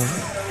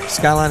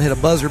Skyline hit a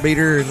buzzer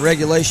beater in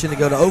regulation to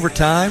go to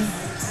overtime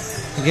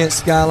against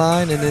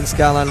Skyline, and then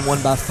Skyline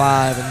won by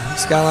 5. And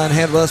Skyline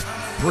handled us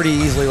pretty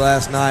easily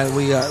last night.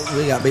 We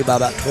got beat by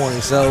about 20.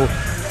 So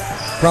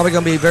probably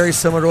going to be very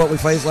similar to what we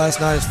faced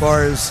last night as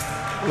far as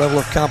level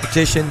of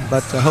competition,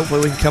 but hopefully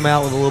we can come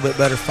out with a little bit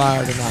better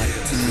fire tonight.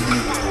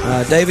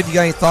 Mm-hmm. David, you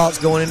got any thoughts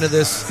going into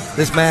this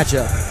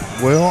matchup?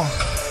 Well,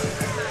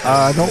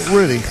 I don't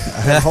really.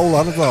 I have a whole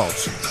lot of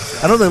thoughts.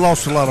 I know they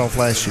lost a lot off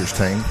last year's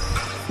team,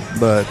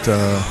 but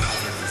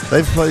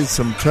they've played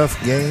some tough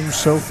games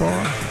so far.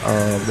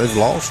 They've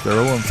lost. They're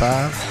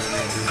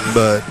 0-5.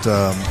 But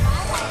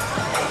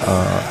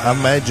I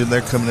imagine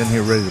they're coming in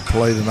here ready to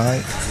play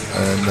tonight.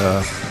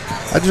 And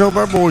I just hope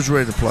our boys are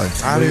ready to play.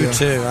 I do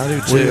too.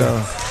 We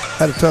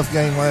had a tough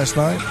game last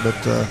night,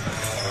 but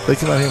they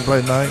come out here and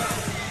play tonight.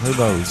 Who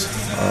knows?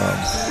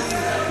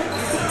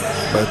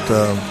 But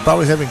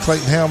probably having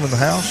Clayton Helm in the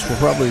house will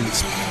probably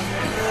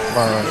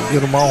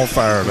get them all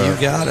fired up. You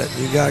got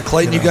it.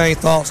 Clayton, you got any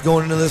thoughts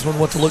going into this one,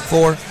 what to look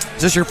for?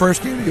 Is this your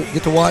first game you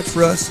get to watch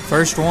for us?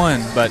 First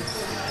one, but,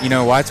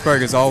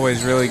 Whitesburg is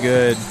always really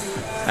good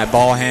at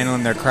ball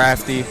handling. They're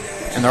crafty,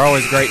 and they're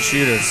always great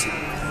shooters.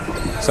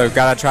 So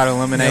got to try to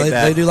eliminate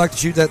that. They do like to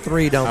shoot that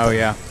 3, don't they? Oh,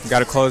 yeah. Got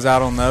to close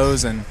out on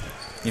those and,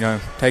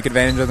 take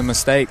advantage of the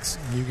mistakes.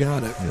 You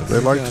got it. Yeah, they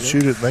like to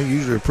shoot it, and they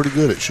usually are pretty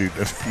good at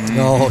shooting it. Mm-hmm.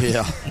 Oh,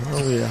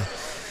 yeah.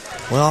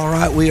 Well, all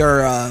right, we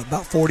are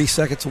about 40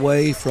 seconds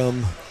away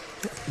from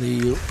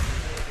the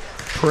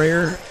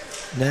prayer,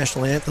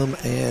 national anthem,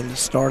 and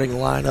starting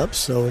lineup.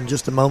 So in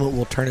just a moment,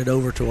 we'll turn it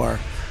over to our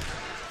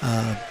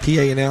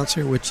PA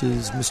announcer, which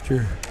is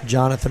Mr.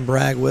 Jonathan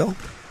Bragwell.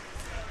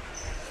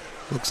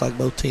 Looks like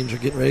both teams are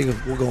getting ready.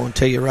 We'll go and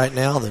tell you right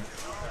now that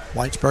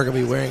Whitesburg will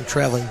be wearing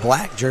traveling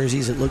black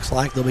jerseys. It looks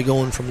like they'll be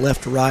going from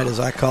left to right, as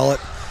I call it.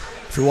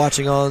 If you're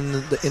watching on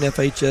the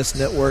NFHS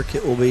network,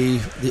 it will be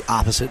the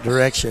opposite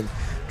direction.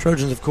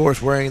 Trojans, of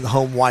course, wearing the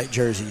home white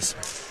jerseys.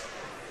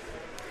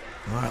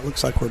 All right,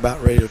 looks like we're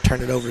about ready to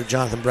turn it over to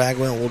Jonathan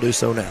Bragwell, and we'll do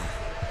so now.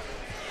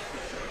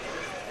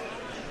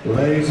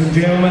 Ladies and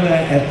gentlemen,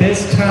 at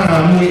this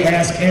time, we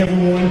ask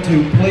everyone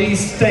to please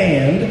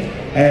stand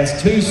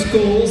as two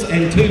schools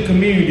and two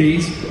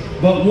communities,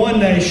 but one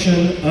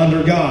nation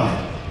under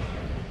God.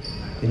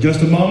 In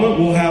just a moment,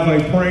 we'll have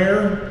a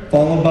prayer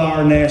followed by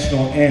our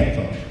national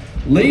anthem.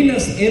 Leading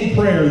us in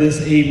prayer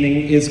this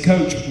evening is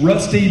Coach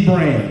Rusty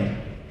Brand.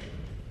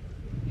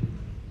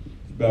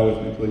 Bow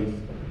with me, please.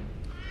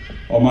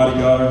 Almighty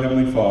God, our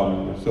Heavenly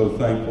Father, we're so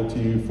thankful to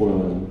you for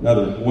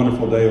another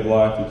wonderful day of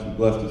life that you've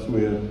blessed us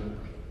with.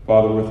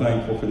 Father, we're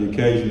thankful for the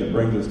occasion that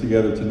brings us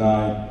together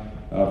tonight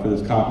for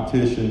this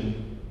competition.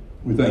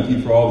 We thank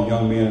you for all the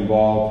young men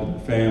involved, for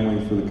the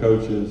families, for the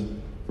coaches,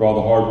 for all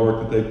the hard work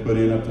that they've put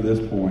in up to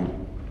this point.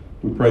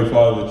 We pray,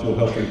 Father, that you'll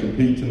help them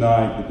compete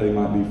tonight, that they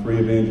might be free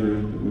of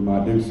injury, that we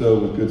might do so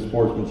with good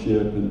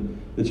sportsmanship, and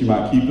that you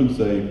might keep them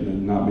safe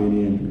and not be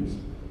any injuries.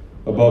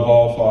 Above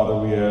all, Father,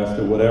 we ask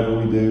that whatever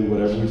we do,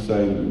 whatever we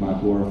say, that we might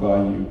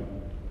glorify you.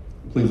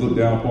 Please look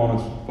down upon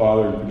us,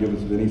 Father, and forgive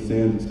us of any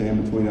sins that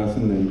stand between us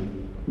and thee.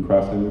 In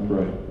Christ's name we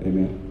pray.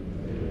 Amen.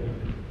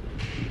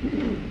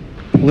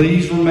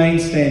 Please remain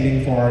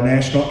standing for our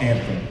national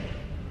anthem.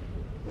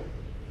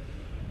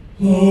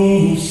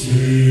 Oh,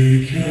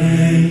 say,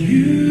 can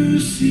you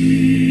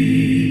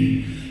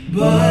see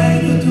by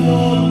the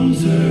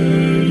dawn's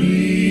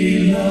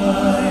early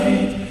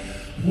light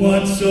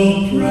what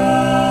so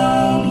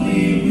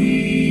proudly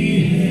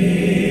we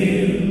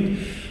hailed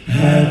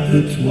at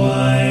the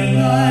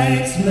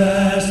twilight's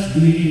last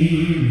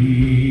gleaming,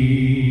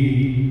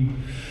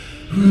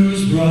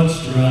 whose broad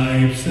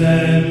stripes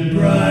and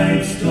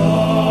bright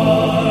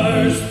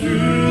stars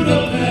through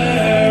the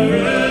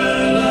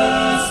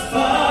perilous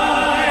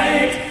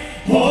fight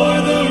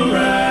o'er the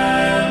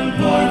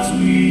ramparts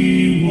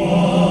we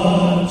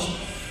watched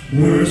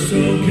were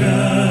so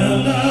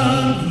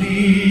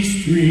gallantly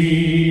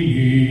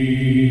streaming,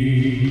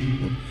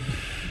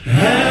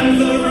 and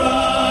the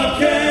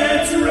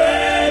rocket's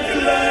red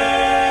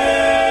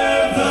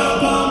glare, the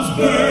bombs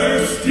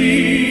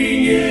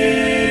bursting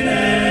in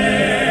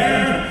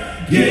air,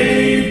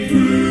 gave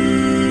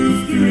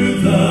proof through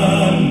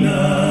the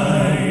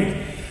night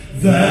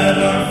that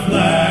our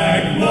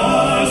flag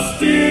was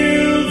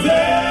still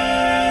there.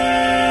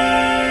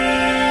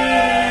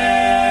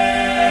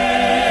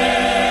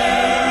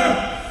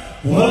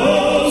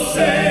 Oh,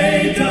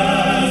 say,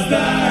 does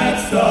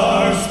that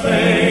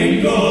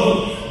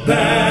star-spangled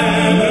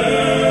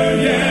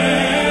banner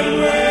yet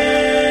wave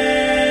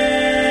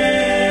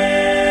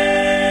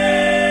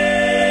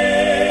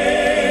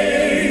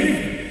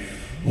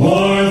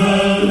o'er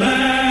the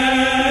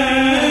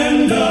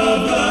land of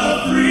the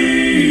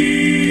free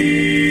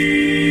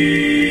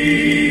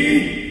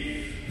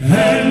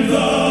and the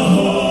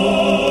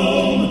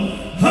home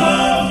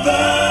of the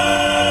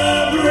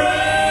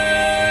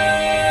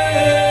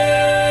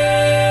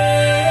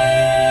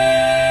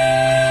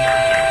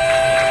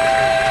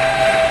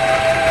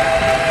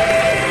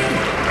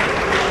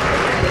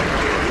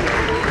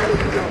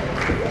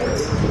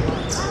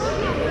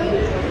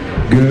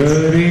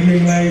Good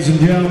evening, ladies and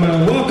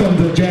gentlemen. Welcome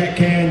to Jack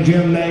Cannon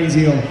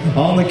Gymnasium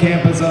on the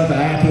campus of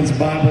Athens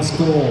Bible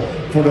School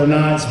for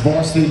tonight's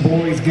varsity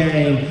boys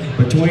game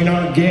between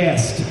our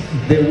guests,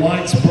 the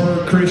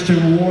Whitesburg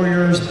Christian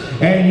Warriors,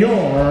 and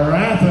your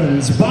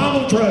Athens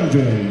Bible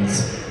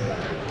Trojans.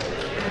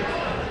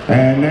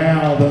 And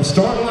now the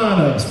start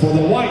lineups for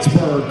the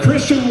Whitesburg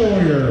Christian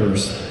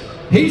Warriors.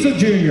 He's a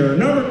junior,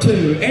 number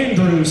 2,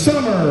 Andrew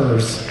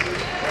Summers.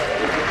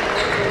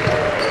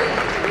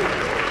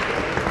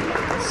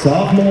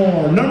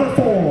 Sophomore, number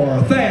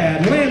 4,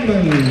 Thad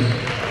Landman.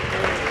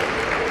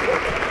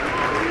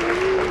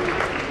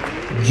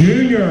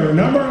 Junior,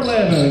 number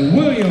 11,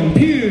 William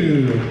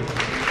Pugh.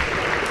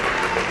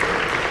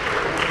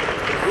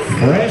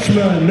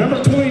 Freshman,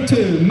 number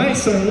 22,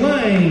 Mason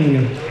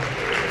Lang.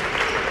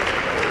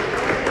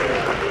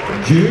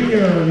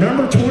 Junior,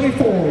 number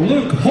 24,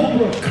 Luke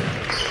Holbrook.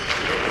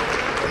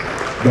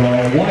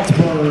 The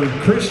Whitesburg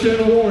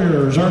Christian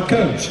Warriors are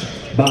coached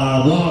by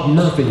Rob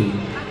Murphy.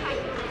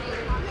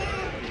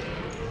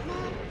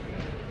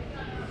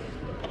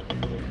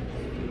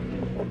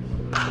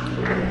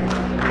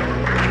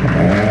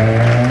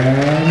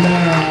 And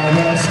now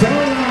the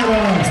start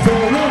lineups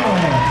for your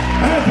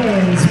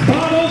Athens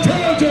Bible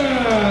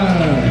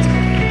Trojans.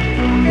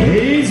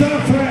 He's a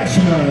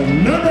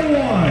freshman, number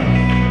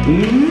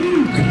 1,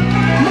 Luke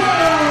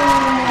Moore.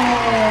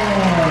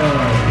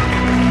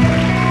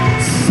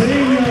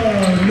 Senior,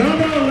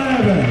 number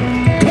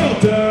 11,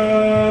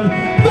 Colton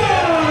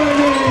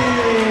Barney.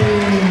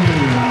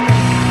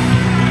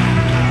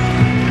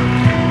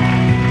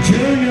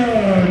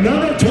 Junior,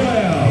 number 12,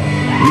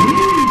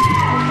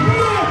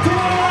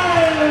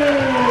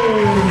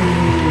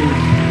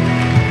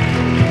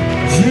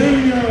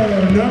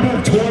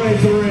 number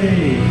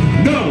 23,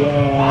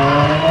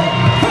 Noah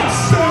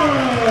Husser.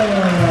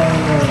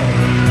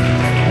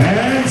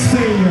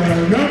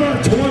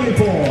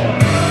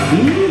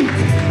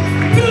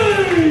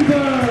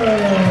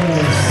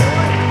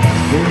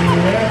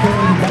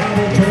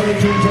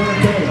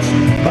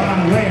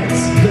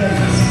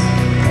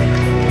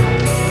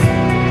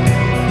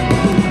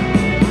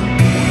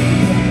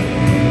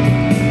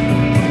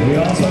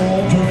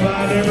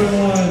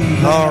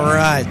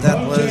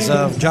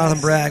 of Jonathan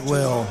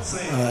Bragwell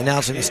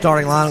announcing the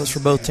starting lineups for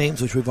both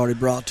teams, which we've already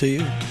brought to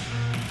you.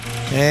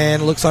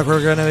 And it looks like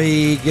we're going to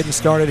be getting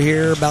started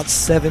here about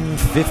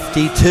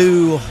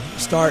 7:52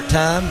 start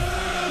time.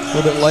 A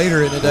little bit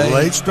later in the day.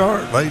 Late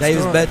start.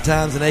 Dave's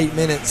bedtime's in 8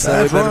 minutes,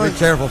 so we better be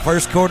careful.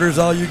 First quarter is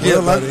all you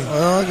get, buddy.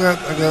 I got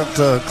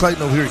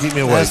Clayton over here to keep me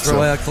awake. That's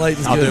well,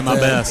 Clayton's I'll good do my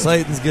best.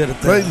 Clayton's good at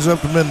that. Clayton's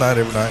up to midnight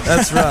every night.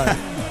 That's right.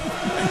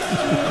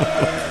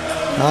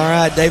 All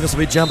right, Davis will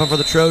be jumping for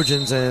the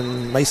Trojans,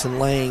 and Mason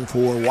Lang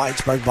for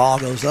Whitesburg. Ball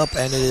goes up,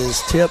 and it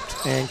is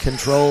tipped and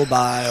controlled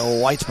by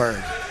Whitesburg.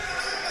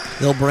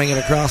 They'll bring it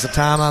across the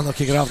timeline. They'll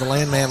kick it off the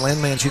Landman.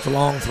 Landman shoots a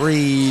long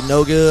three.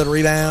 No good.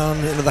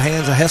 Rebound into the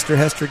hands of Hester.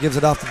 Hester gives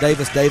it off to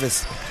Davis.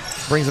 Davis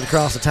brings it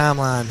across the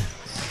timeline.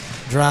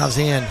 Drives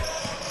in.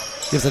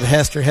 Gives it to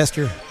Hester.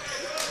 Hester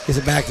gives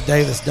it back to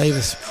Davis.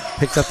 Davis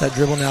picks up that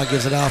dribble now.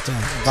 Gives it off to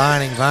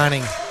Vining.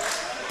 Vining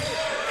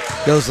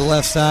goes to the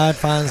left side.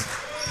 Finds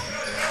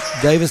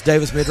Davis.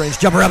 Davis mid-range.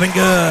 Jumper up and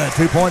good.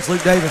 2 points,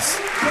 Luke Davis.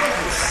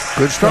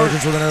 Good start.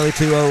 Trojans with an early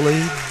 2-0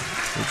 lead.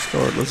 Good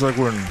start. Looks like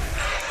we're in.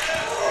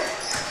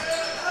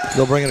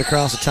 They'll bring it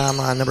across the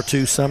timeline. Number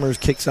 2, Summers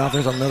kicks off.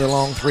 There's another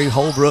long three.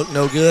 Holbrook,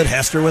 no good.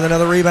 Hester with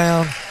another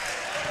rebound.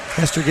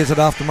 Hester gets it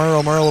off to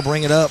Merle. Merle will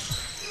bring it up.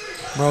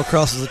 Merle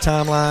crosses the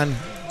timeline.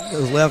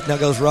 Goes left, now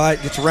goes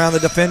right. Gets around the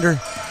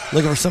defender.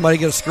 Looking for somebody to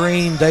get a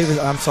screen.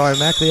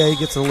 McLeay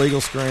gets a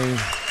legal screen.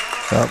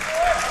 Yep.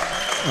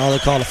 Oh, they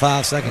called a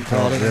 5-second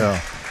call. Yeah.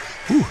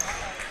 Whew.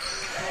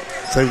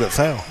 Saved that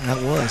foul.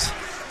 That was.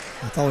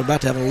 I thought we were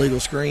about to have an illegal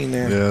screen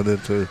there. Yeah, I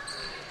did too.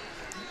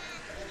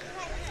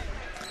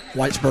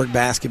 Whitesburg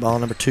basketball,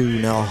 number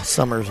 2 now.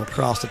 Summers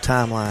across the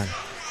timeline.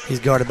 He's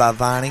guarded by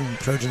Vining.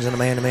 Trojans in a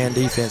man-to-man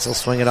defense. They'll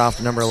swing it off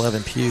to number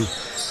 11, Pugh.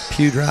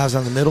 Pugh drives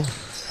on the middle.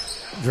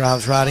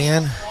 Drives right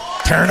in.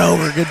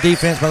 Turnover. Good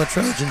defense by the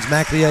Trojans.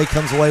 McLeay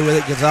comes away with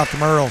it. Gives off to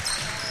Merle.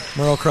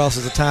 Merle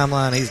crosses the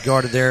timeline. He's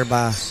guarded there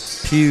by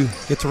Pugh.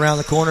 Gets around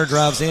the corner.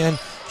 Drives in.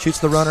 Shoots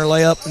the runner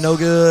layup. No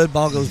good.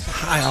 Ball goes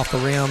high off the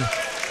rim.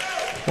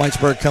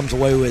 Whitesburg comes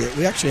away with it.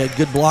 We actually had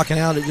good blocking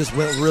out. It just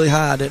went really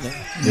high, didn't it?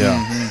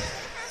 Yeah. Mm-hmm.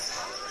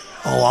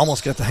 Oh,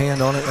 almost got the hand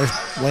on it. There's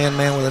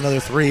Landman with another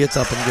three. It's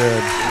up and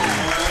good.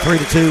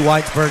 3-2.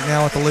 Whitesburg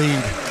now with the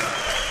lead.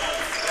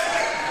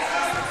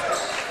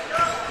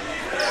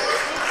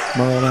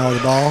 Merle now with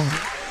the ball.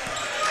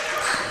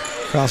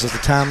 Crosses the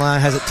timeline.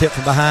 Has it tipped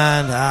from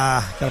behind.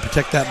 Got to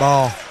protect that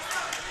ball.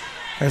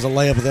 There's a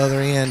layup at the other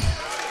end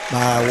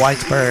by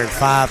Whitesburg.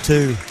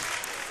 5-2.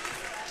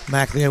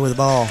 McLeay with the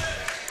ball.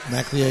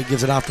 McLeay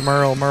gives it off to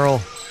Merle.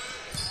 Merle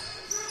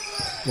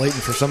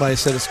waiting for somebody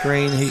to set a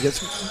screen. He gets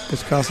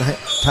across the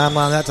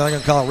timeline. That's I'm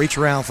going to call it reach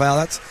around foul.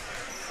 That's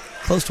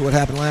close to what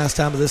happened last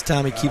time, but this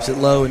time he keeps it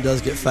low and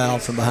does get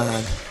fouled from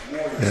behind.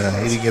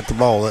 Yeah, he didn't get the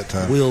ball that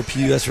time. Will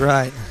Pugh, that's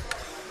right.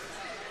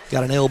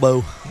 Got an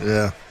elbow.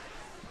 Yeah.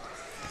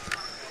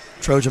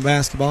 Trojan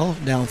basketball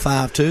down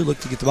 5-2. Look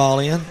to get the ball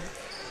in.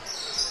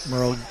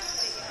 Merle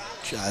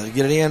tries to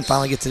get it in.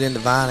 Finally gets it into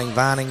Vining.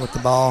 Vining with the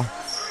ball.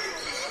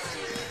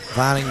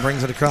 Vining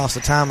brings it across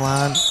the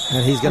timeline,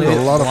 and he's going to get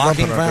a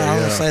blocking foul. I'm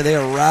going to say they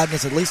are riding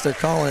us. At least they're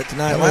calling it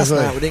tonight. Last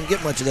night we didn't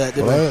get much of that,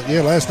 did we?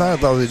 Yeah, last night I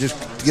thought they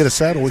just to get a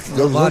saddle we could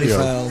go to body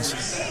rodeo.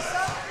 Fouls.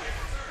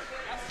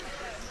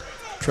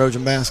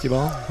 Trojan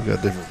basketball. We got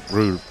a different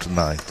crew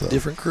tonight, though.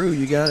 Different crew.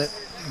 You got it.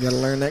 You got to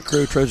learn that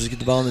crew. Trojans get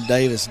the ball into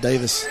Davis.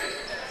 Davis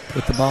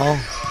with the ball.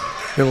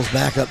 Dribbles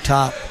back up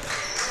top.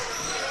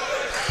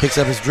 Picks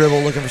up his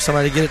dribble, looking for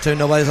somebody to get it to.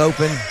 Nobody's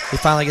open. He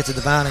finally gets it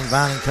to Vining.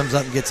 Vining comes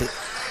up and gets it.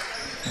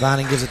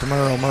 Vining gives it to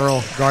Merle.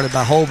 Merle guarded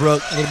by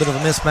Holbrook. A little bit of a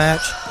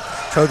mismatch.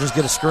 Trojans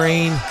get a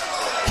screen.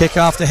 Kick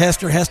off to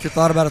Hester. Hester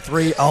thought about a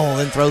three. Oh,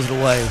 then throws it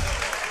away.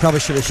 Probably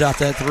should have shot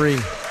that three.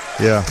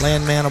 Yeah.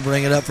 Landman will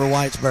bring it up for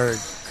Whitesburg.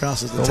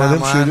 Crosses the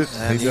timeline.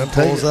 And he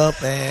pulls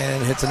up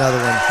and hits another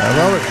one.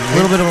 A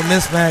little bit of a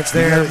mismatch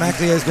there.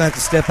 McLeay's going to have to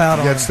step out on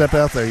him. You got to step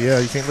out there. Yeah,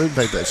 you can't let him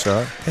take that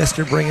shot.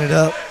 Hester bringing it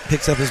up.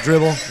 Picks up his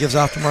dribble. Gives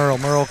off to Merle.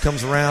 Merle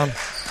comes around.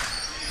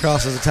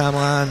 Crosses the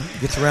timeline.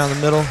 Gets around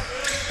the middle.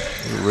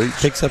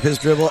 Picks up his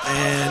dribble,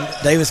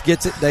 and Davis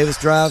gets it. Davis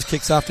drives,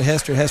 kicks off to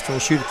Hester. Hester will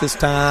shoot it this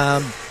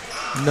time.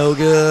 No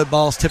good.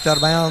 Ball's tipped out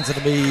of bounds.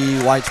 It'll be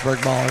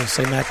Whitesburg ball. I'll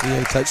say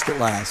McLeay touched it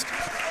last.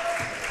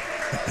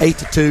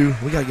 8-2.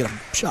 We got to get a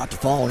shot to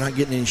fall. We're not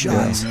getting any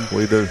shots. Yeah,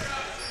 we do.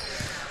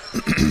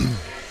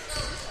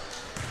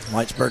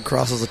 Whitesburg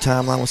crosses the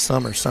timeline with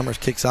Summers. Summers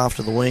kicks off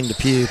to the wing to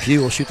Pugh. Pugh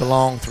will shoot the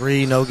long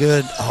three. No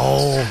good.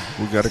 Oh.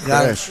 We got a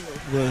crash.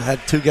 We had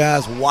two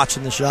guys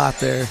watching the shot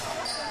there.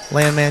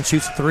 Landman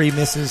shoots a three,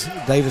 misses.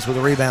 Davis with a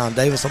rebound.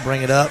 Davis will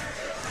bring it up.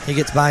 He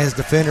gets by his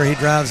defender. He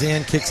drives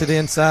in, kicks it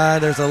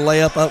inside. There's a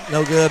layup up,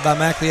 no good by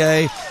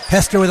McLeay.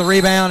 Hester with a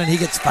rebound, and he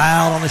gets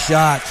fouled on the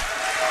shot.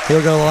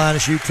 He'll go to the line to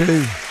shoot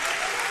two.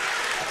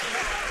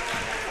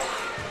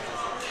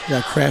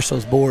 Got to crash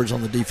those boards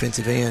on the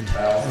defensive end. We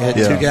had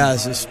two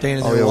guys just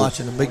standing there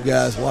watching, the big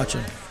guys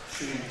watching.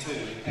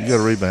 You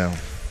got a rebound.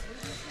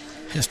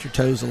 Hester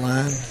toes the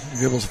line,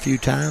 dribbles a few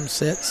times,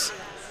 sets,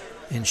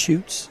 and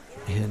shoots.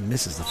 And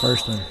misses the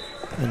first one.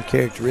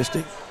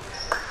 Uncharacteristic.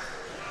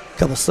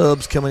 couple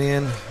subs coming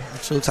in.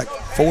 Actually, looks like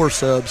 4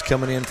 subs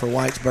coming in for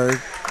Whitesburg.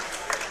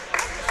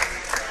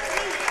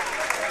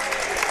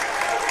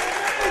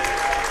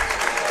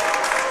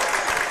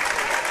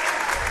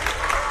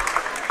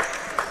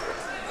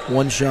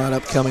 One shot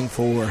upcoming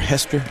for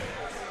Hester.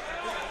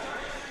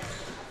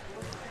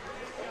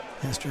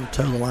 Hester will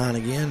toe the line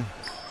again.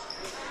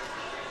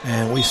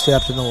 And we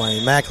stepped in the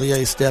lane.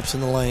 McLeay steps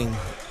in the lane.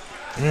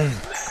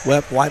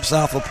 Wipes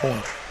off a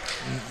point.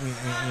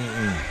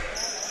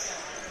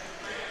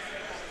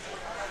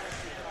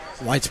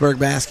 Whitesburg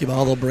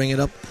basketball, they'll bring it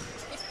up.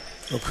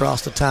 They'll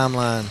cross the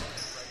timeline.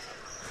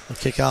 They'll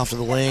kick off to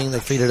the wing. They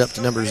feed it up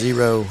to number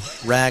 0,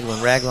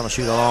 Raglan. Raglan will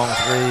shoot a long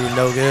 3.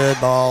 No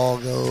good. Ball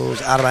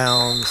goes out of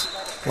bounds.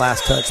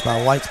 Last touch by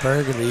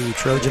Whitesburg. It'll be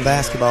Trojan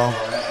basketball.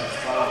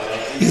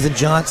 Ethan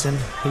Johnson,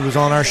 who was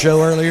on our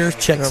show earlier,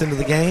 checks into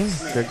the game.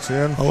 Checks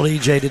in. Old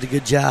EJ did a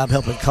good job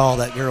helping call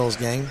that girls'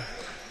 game.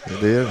 He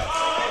did.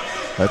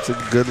 That's a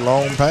good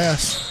long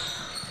pass.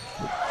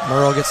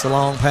 Merle gets the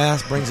long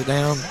pass, brings it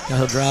down. Now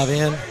he'll drive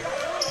in.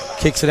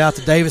 Kicks it out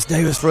to Davis.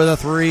 Davis for the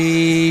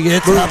 3.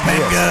 It's up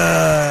and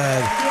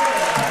good.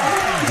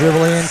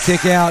 Dribble in,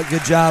 kick out.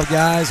 Good job,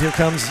 guys. Here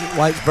comes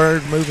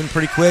Whitesburg moving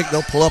pretty quick.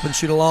 They'll pull up and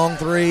shoot a long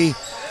 3.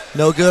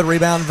 No good.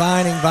 Rebound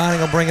Vining.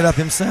 Vining will bring it up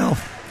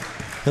himself.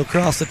 He'll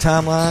cross the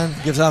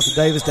timeline. Gives off to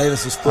Davis.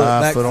 Davis's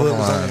back foot was on the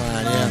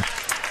line. Yeah.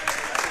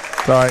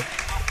 All right.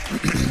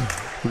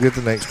 We'll get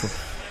the next one.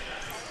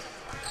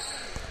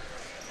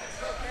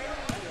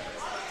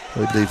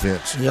 Good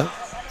defense. Yep.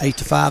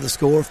 8-5 the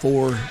score,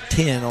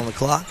 4:10 on the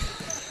clock.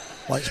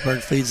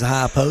 Whitesburg feeds the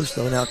high post.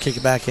 They'll now kick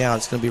it back out.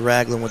 It's going to be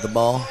Raglan with the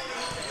ball.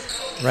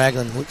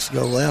 Raglan looks to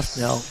go left.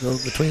 Now go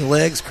between the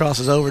legs,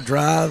 crosses over,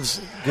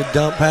 drives. Good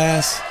dump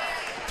pass.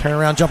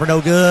 Turnaround jumper,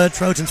 no good.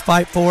 Trojans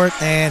fight for it,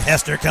 and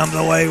Hester comes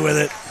away with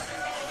it.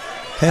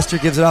 Hester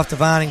gives it off to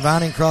Vining.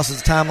 Vining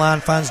crosses the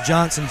timeline, finds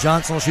Johnson.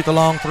 Johnson will shoot the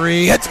long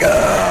 3. It's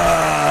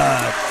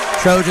good!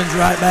 Trojans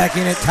right back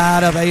in it,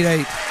 tied up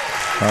 8-8.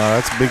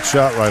 That's a big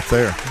shot right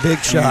there. Big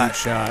shot. Huge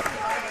shot.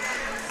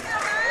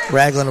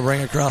 Raglan will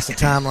bring it across the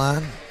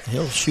timeline.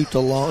 He'll shoot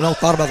the long. No,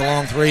 thought about the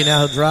long 3. Now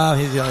he'll drive.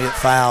 He's going to get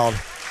fouled.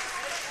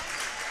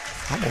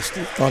 Almost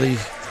thought he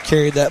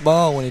carried that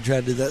ball when he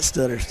tried to do that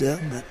stutter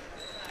step, but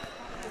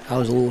I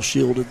was a little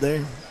shielded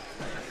there.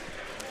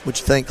 What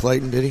you think,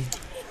 Clayton? Did he?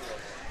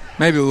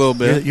 Maybe a little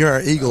bit. You're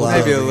our eagle eye.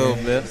 Maybe a little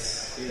bit.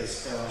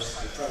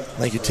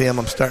 Thank you, Tim.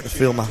 I'm starting to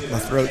feel my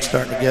throat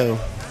starting to go.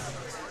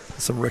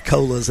 Some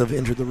Ricolas have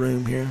entered the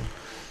room here.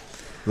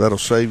 That'll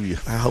save you.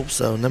 I hope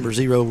so. Number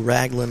 0,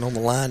 Raglan on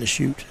the line to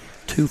shoot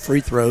 2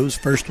 free throws.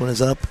 First one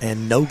is up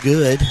and no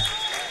good.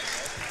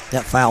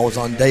 That foul was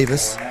on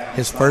Davis.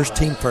 His first,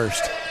 team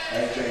first.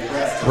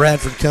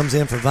 Bradford comes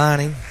in for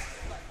Vining.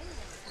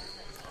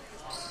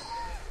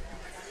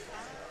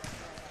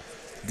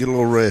 Get a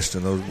little rest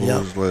in those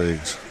boys'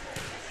 legs.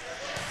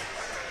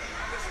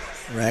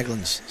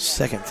 Raglan's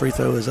second free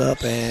throw is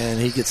up, and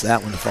he gets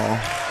that one to fall.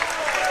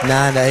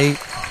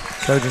 9-8.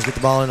 Trojans get the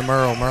ball into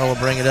Merle. Merle will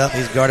bring it up.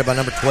 He's guarded by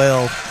number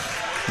 12.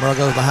 Merle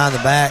goes behind the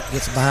back,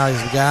 gets it behind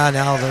his guy.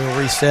 Now they'll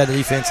reset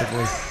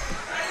defensively.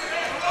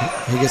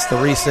 He gets the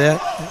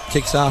reset,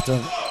 kicks off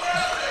to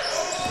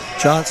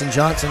Johnson.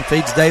 Johnson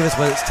feeds Davis,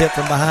 but it's tipped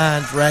from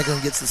behind.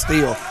 Raglan gets the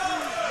steal.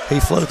 He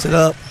floats it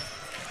up.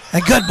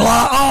 And good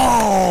block.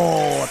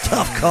 Oh, a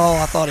tough call.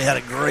 I thought he had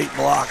a great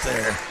block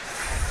there.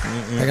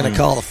 They're going to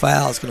call the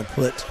foul. It's going to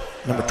put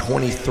number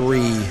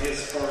 23,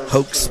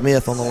 Hoke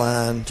Smith, on the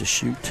line to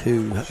shoot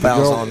 2.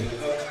 Fouls on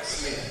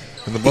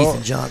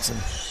Ethan Johnson.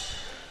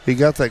 He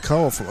got that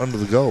call from under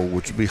the goal,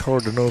 which would be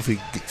hard to know if he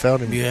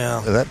found him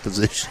in that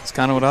position. That's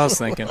kind of what I was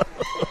thinking.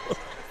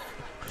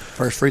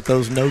 First free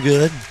throw's no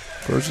good.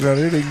 First got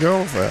it, he can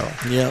go foul.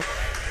 Yep.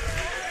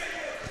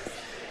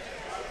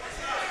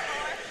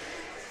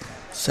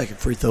 Second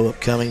free throw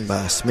upcoming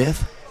by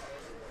Smith.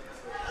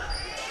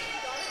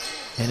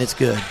 And it's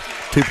good.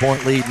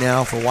 2-point lead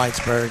now for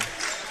Whitesburg.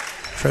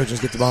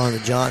 Trojans get the ball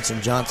into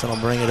Johnson. Johnson will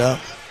bring it up.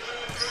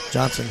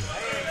 Johnson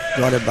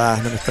guarded by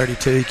number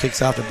 32. He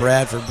kicks off to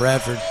Bradford.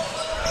 Bradford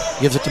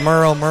gives it to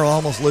Merle. Merle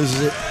almost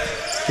loses it.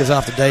 Gives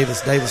off to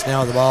Davis. Davis now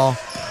with the ball.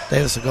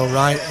 Davis will go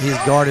right. He's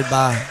guarded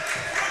by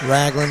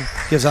Raglan.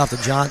 Gives off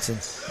to Johnson.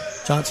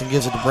 Johnson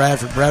gives it to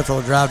Bradford. Bradford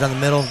will drive down the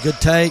middle. Good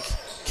take.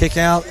 Kick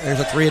out. There's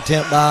a 3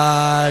 attempt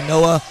by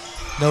Noah.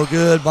 No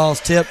good. Ball's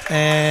tipped,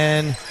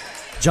 and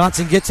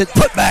Johnson gets it.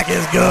 Put back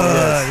is good.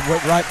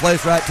 Yes. Right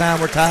place, right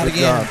time. We're tied good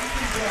again. Job.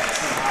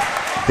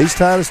 He's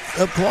tied us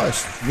up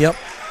twice. Yep.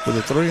 With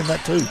a 3 and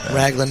that 2.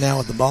 Raglan now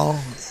with the ball.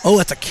 Oh,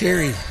 that's a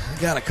carry. You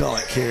got to call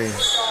it carry.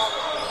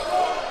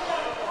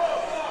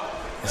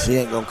 He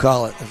ain't going to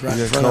call it. It's right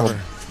in front of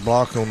her.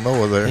 Block on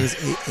Noah there.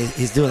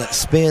 He's doing that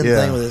spin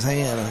thing with his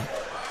hand.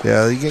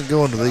 Yeah, he can't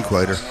go into the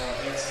equator.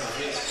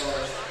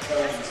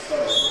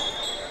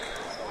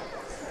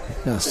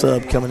 Now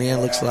sub coming in.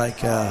 Looks like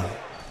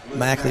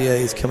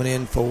McLeay is coming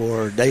in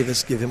for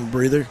Davis. Give him a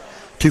breather.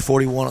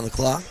 2:41 on the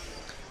clock.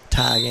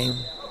 Tie game.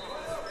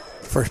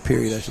 First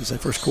period, I should say.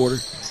 First quarter.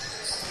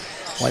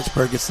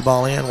 Whitesburg gets the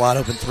ball in. Wide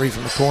open three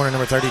from the corner.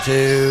 Number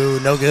 32.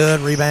 No good.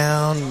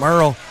 Rebound.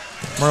 Merle.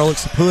 Merle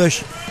looks to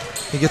push.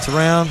 He gets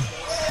around.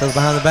 Goes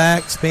behind the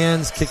back.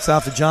 Spins. Kicks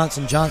off to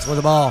Johnson. Johnson with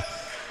the ball.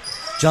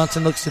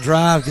 Johnson looks to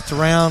drive. Gets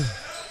around.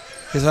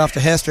 Gives it off to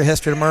Hester.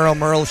 Hester to Merle.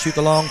 Merle will shoot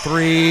the long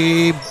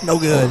three. No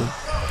good.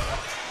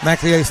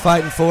 McLeay's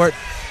fighting for it.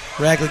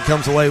 Ragland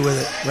comes away with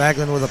it.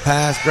 Ragland with a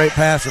pass. Great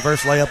pass.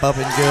 Reverse layup up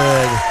and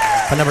good.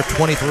 By number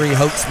 23,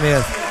 Hope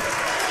Smith.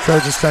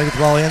 Trojans try to get the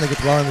ball in. They get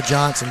the ball in to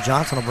Johnson.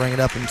 Johnson will bring it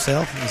up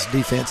himself. His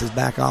defense is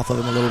back off of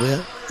him a little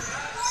bit.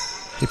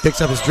 He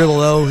picks up his dribble,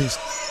 though. He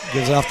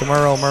gives it off to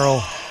Merle. Merle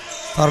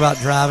thought about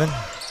driving.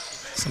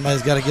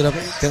 Somebody's got to get up,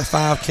 get a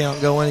 5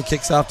 count going. He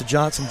kicks off to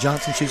Johnson.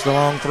 Johnson shoots the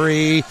long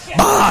three.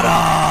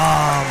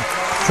 Bottom!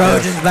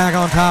 Trojans back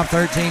on top,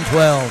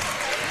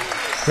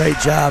 13-12. Great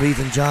job,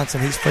 Ethan Johnson.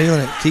 He's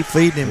feeling it. Keep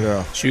feeding him.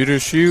 Yeah.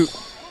 Shooters shoot.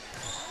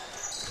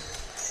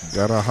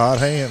 Got a hot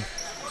hand.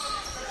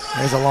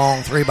 There's a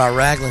long three by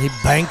Ragland. He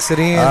banks it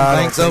in.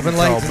 Banks open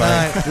late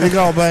tonight. Did he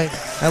call bank?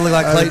 That looked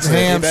like Clayton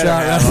Ham shot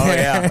right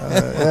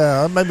there.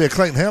 Yeah, maybe a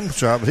Clayton Ham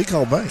shot, but he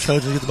called bank.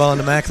 Trojans get the ball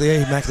into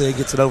McLeay. McLeay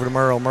gets it over to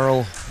Merle.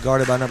 Merle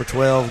guarded by number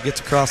 12. Gets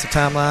across the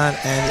timeline.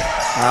 And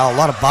a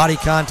lot of body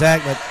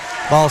contact, but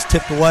ball's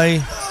tipped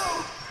away.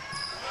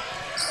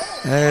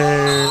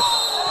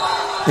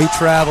 He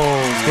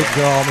travels. Good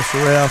call,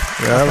 Mr.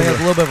 Ref. Yeah, I think it was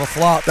a little bit of a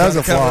flop. That was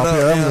a flop.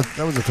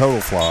 That was a total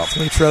flop. It's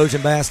going to be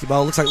Trojan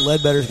basketball. Looks like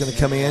Ledbetter's going to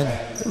come in.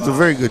 It was a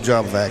very good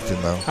job of acting,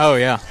 though. Oh,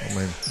 yeah. I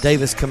mean,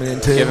 Davis coming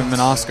in, too. Give him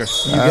an Oscar.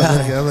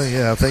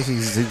 I think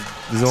he's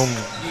on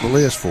the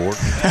list for it.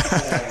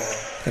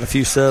 Got a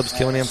few subs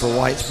coming in for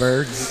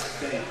Whitesburg.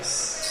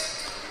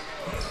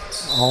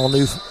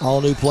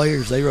 All new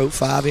players. They wrote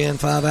 5 in,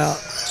 5 out.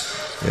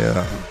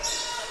 Yeah.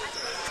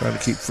 Trying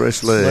to keep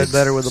fresh legs.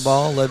 Ledbetter with the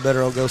ball.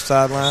 Ledbetter will go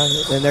sideline.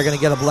 And they're going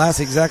to get a blast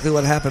exactly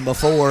what happened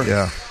before.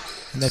 Yeah.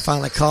 And they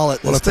finally call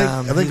it this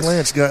time. I think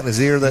Lance got in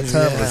his ear that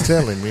time and was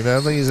telling him. I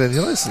think he said,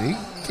 listen,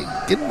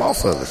 get him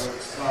off of us.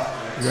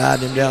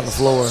 Riding him down the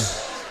floor.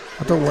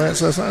 I told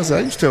Lance last night, I said,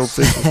 I used to tell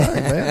officials,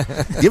 hey, man,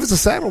 give us a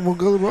saddle and we'll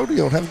go to the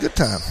rodeo and have a good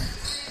time.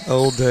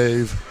 Old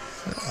Dave.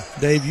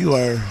 Dave, you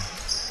are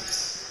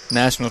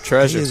national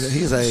treasure.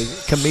 He's a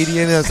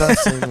comedian as I've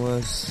seen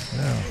one.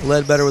 Yeah.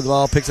 Ledbetter with the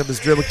ball, picks up his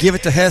dribble. Give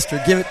it to Hester.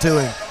 Give it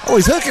to him. Oh,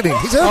 he's hooking him.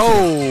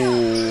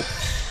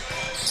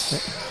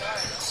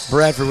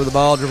 Bradford with the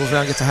ball, dribbles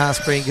around, gets a high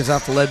screen, gives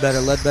off to Ledbetter.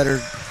 Ledbetter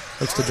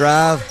looks to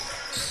drive.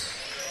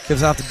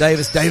 Gives off to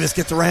Davis. Davis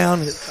gets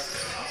around.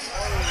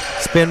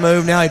 Spin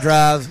move. Now he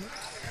drives.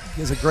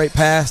 Gives a great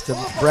pass to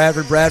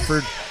Bradford.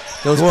 Bradford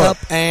goes up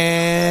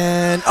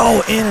and,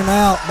 in and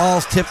out.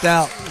 Ball's tipped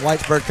out.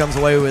 Whitesburg comes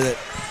away with it.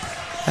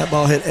 That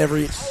ball hit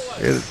every inch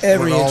of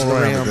the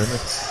rim.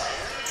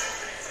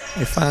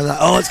 They find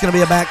out, it's going to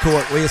be a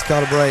backcourt. We just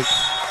caught a break.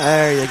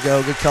 There you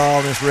go. Good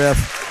call, Miss Ref.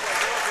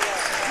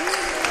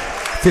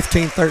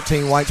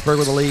 15-13, Whitesburg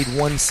with the lead.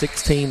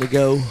 1:16 to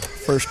go,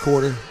 first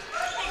quarter.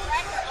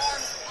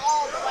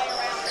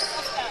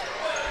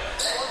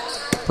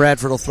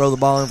 Bradford will throw the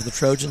ball in for the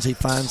Trojans. He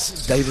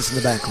finds Davis in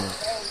the backcourt.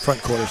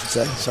 Front court, I should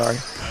say. Sorry.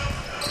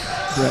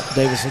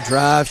 Davis will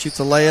drive, shoots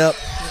a layup,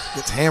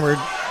 gets hammered,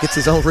 gets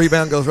his own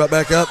rebound, goes right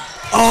back up.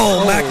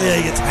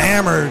 McLeay gets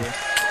hammered.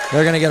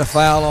 They're going to get a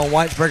foul on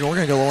Whitesburg, and we're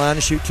going to go to the line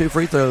to shoot 2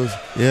 free throws.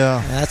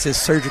 Yeah. And that's his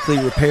surgically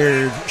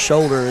repaired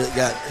shoulder that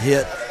got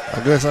hit.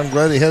 I guess I'm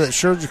glad he had it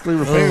surgically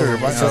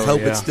repaired. I just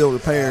hope it's still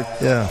repaired.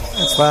 Yeah.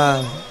 That's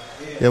fine.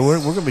 Yeah, we're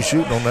going to be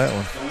shooting on that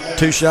one.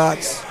 2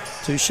 shots.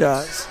 2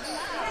 shots.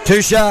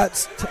 2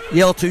 shots.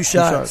 Yell 2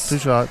 shots. 2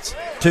 shots.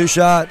 2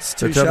 shots.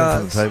 2 They're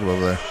shots. from the table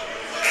over there.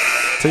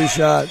 2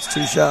 shots.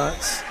 2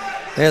 shots.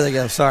 There they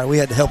go. Sorry, we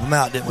had to help him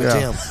out, didn't we,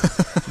 Tim?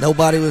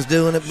 Nobody was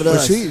doing it but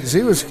us.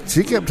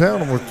 She kept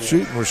telling them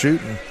we're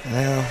shooting.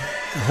 Well,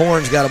 the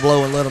horn's got to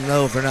blow and let them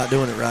know if they're not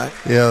doing it right.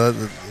 Yeah,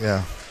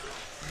 yeah.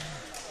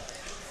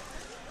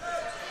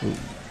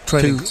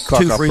 Two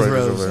free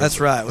throws. That's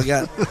right. We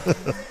got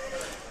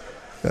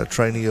got a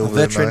trainee over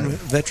there.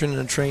 Veteran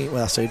and a trainee.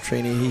 Well, I say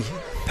trainee. He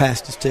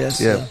passed his test.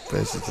 Yeah,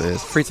 passed his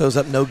test. Free throws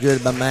up no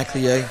good by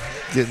McLeay.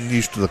 Getting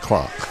used to the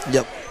clock.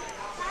 Yep.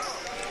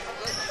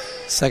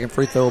 Second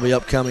free throw will be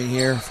upcoming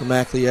here for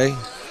McLeay.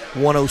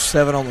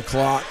 1:07 on the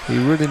clock. He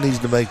really needs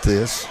to make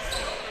this.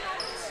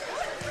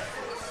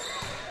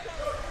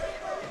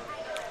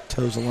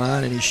 Toes the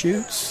line and he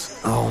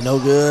shoots. No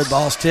good.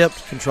 Ball's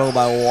tipped. Controlled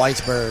by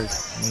Whitesburg.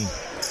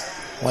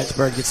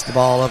 Whitesburg gets the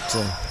ball up to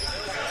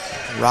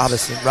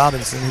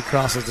Robinson. He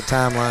crosses the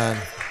timeline.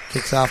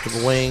 Kicks off to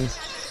the wing.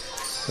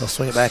 They'll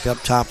swing it back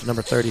up top to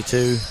number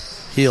 32.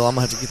 Hill. I'm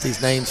going to have to get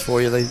these names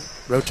for you. They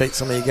rotate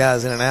some of you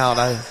guys in and out.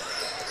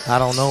 I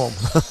don't know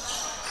them.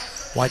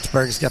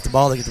 Whitesburg has got the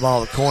ball. They get the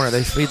ball at the corner.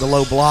 They feed the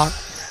low block.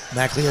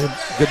 McLeay,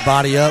 good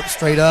body up,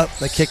 straight up.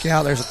 They kick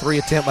out. There's a 3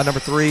 attempt by number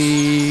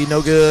 3.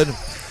 No good.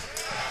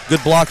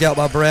 Good block out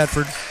by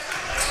Bradford.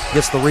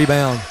 Gets the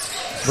rebound.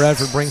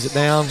 Bradford brings it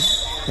down,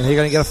 and they're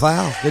going to get a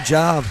foul. Good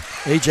job.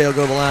 AJ will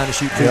go to the line to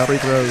shoot 2 free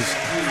throws.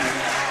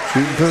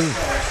 Shooting 2.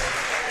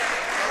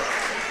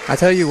 I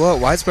tell you what,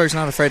 Whitesburg's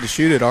not afraid to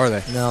shoot it, are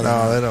they? No,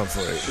 they're not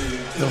afraid.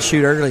 They'll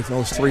shoot early from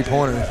those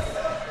three-pointers.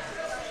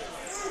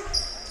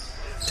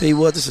 Tell you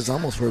what, this is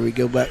almost where we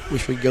go back.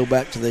 Wish we'd go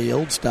back to the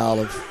old style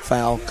of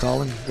foul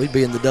calling. We'd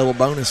be in the double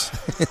bonus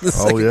in the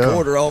second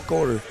quarter, all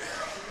quarter.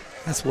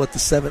 That's what the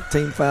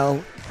 17th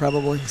foul,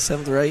 probably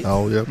 7th or 8th.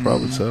 Oh yeah,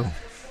 probably so.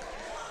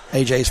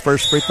 AJ's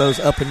first free throw's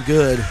up and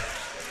good.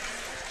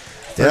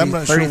 I'm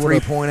not sure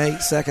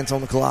 33.8 seconds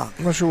on the clock.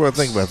 I'm not sure what I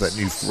think about that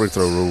new free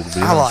throw rule. To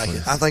be I honest like with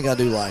it. you. I think I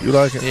do like it. You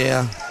like it?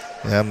 Yeah.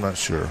 Yeah, I'm not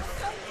sure.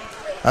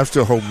 I'm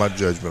still holding my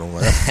judgment on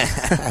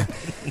that.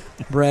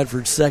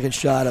 Bradford's second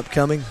shot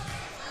upcoming.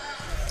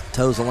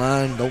 Toes the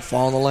line. Don't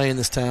fall in the lane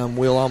this time.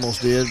 Will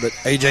almost did, but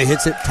AJ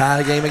hits it.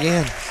 Tie the game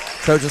again.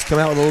 Trojans come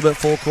out with a little bit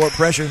full court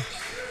pressure.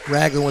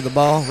 Ragland with the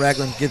ball.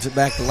 Ragland gives it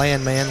back to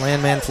Landman.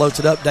 Landman floats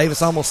it up.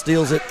 Davis almost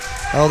steals it.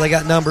 Oh, they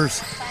got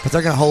numbers, but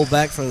they're going to hold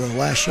back for the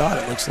last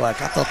shot, it looks like.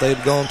 I thought they'd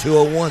have gone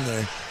 201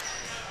 there.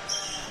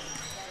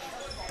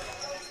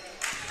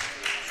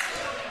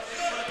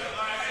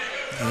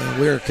 And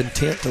we're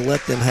content to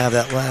let them have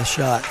that last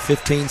shot.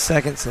 15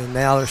 seconds, and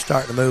now they're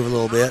starting to move a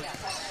little bit.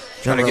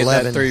 Trying to get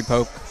 11.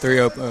 That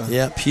three open.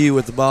 Yeah, Pugh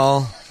with the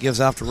ball.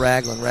 Gives off to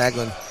Ragland.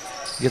 Ragland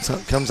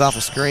comes off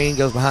a screen,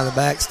 goes behind the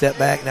back, step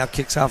back, now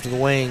kicks off to the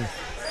wing.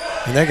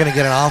 And they're going to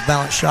get an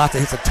off-balance shot that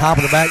hits the top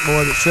of the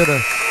backboard that should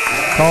have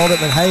called it.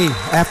 But, hey,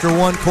 after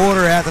one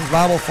quarter, Athens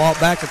Bible fought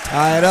back to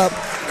tie it up.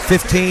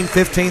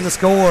 15-15 the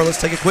score. Let's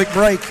take a quick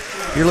break.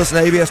 You're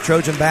listening to ABS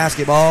Trojan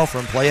Basketball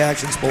from Play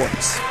Action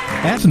Sports.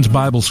 Athens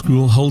Bible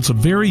School holds a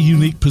very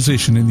unique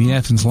position in the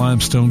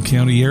Athens-Limestone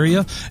County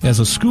area as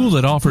a school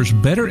that offers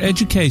better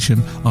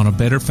education on a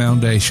better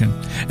foundation.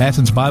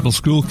 Athens Bible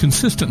School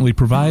consistently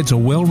provides a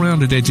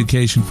well-rounded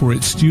education for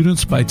its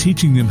students by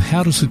teaching them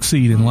how to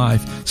succeed in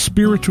life,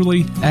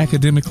 spiritually,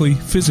 academically,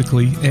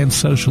 physically, and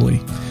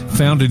socially.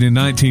 Founded in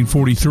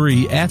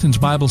 1943, Athens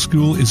Bible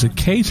School is a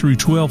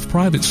K-12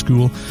 private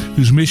school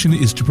whose mission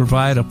is to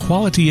provide a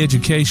quality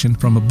education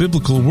from a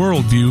biblical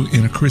worldview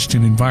in a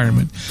Christian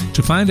environment.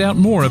 To find out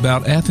more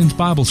about Athens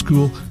Bible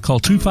School,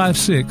 call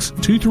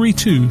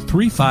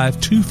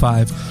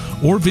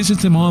 256-232-3525 or visit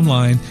them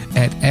online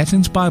at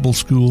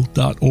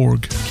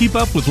athensbibleschool.org. Keep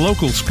up with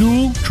local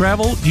school,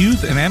 travel,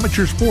 youth, and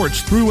amateur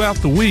sports throughout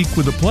the week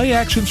with the Play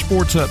Action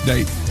Sports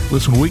Update.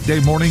 Listen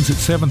weekday mornings at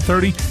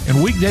 7:30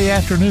 and weekday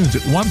afternoons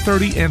at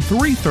 1:30 and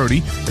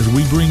 3:30 as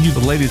we bring you the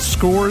latest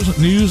scores,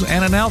 news,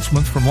 and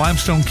announcements from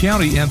Limestone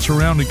County and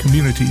surrounding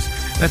communities.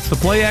 That's the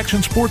Play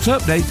Action Sports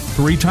Update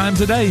 3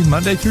 times a day,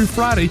 Monday through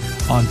Friday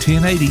on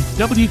 1080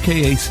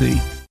 WKAC.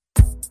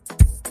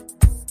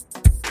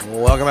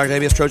 Welcome back to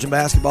ABS Trojan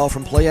Basketball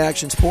from Play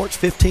Action Sports.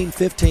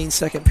 15-15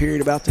 second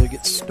period about to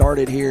get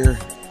started here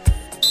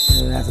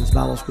in Athens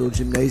Bible School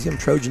Gymnasium.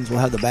 Trojans will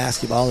have the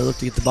basketball. They look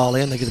to get the ball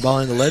in. They get the ball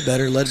into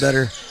Ledbetter.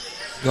 Ledbetter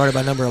guarded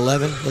by number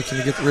 11, looking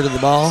to get rid of the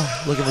ball.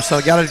 Looking for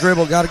something. Got to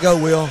dribble. Got to go,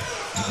 Will.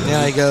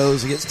 Now he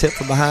goes. He gets tipped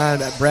from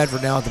behind.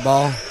 Bradford now at the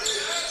ball.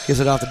 Gives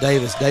it off to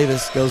Davis.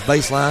 Davis goes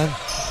baseline.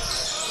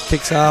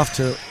 Kicks off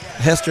to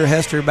Hester.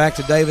 Hester back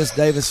to Davis.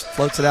 Davis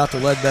floats it out to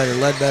Ledbetter.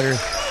 Ledbetter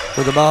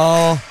with the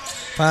ball.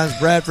 Finds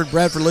Bradford.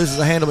 Bradford loses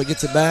the handle but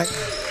gets it back.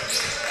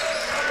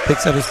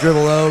 Picks up his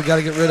dribble, though. Got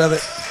to get rid of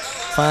it.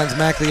 Finds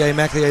McLeay.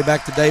 McLeay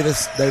back to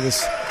Davis.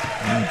 Davis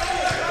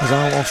was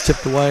almost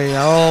tipped away.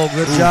 Oh,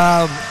 good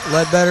job.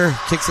 Ledbetter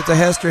kicks it to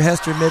Hester.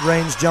 Hester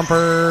mid-range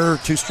jumper.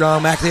 Too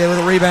strong. McLeay with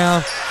a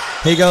rebound.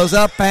 He goes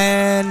up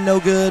and no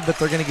good, but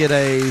they're going to get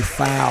a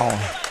foul.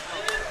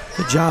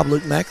 Good job,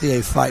 Luke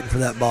McLeay, fighting for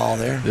that ball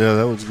there. Yeah,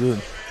 that was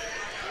good.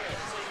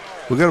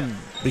 We got to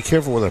be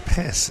careful with our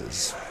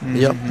passes.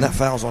 Yep, and that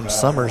foul's on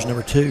Summers,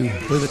 number 2. I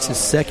believe it's his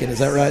second. Is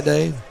that right,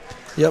 Dave?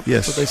 Yep,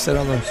 yes. That's what they said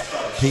on the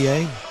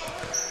PA.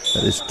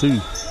 That is 2.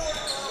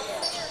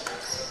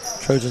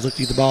 Trojans look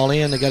to get the ball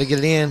in. They got to get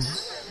it in.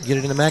 Get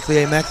it into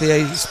McLeay.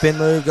 McLeay spin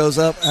move goes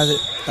up.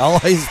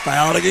 He's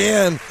fouled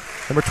again.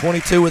 Number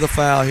 22 with a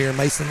foul here,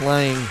 Mason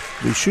Lang.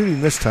 He's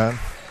shooting this time.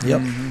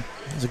 Yep.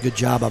 It was a good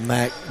job of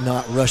Mac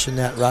not rushing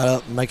that right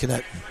up and making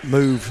that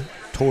move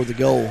toward the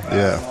goal.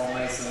 Yeah.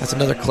 That's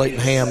another Clayton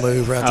Ham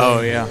move right there.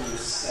 Oh, yeah.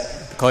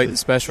 Clayton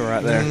special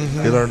right there.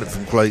 He learned it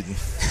from Clayton.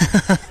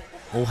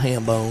 Old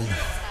ham bone.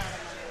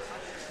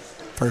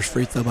 First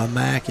free throw by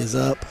Mac is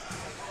up.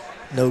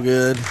 No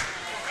good.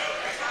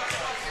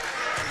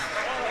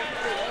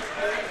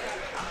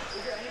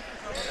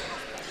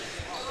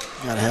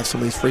 Got to have some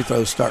of these free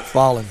throws start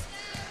falling.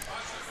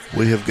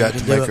 We have got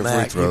to make our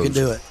free throws. You can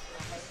do it.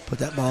 Put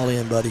that ball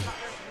in, buddy.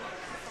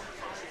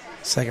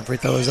 Second free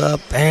throw is up,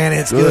 and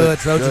it's good.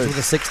 Trojans with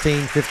a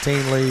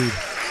 16-15 lead.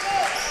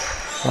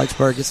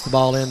 Whitesburg gets the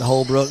ball in to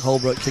Holbrook.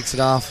 Holbrook kicks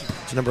it off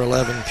to number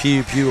 11,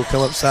 Pugh. Pugh will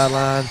come up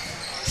sideline.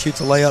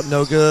 Shoots a layup,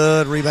 no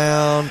good.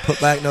 Rebound, put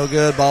back, no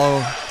good.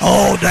 Ball.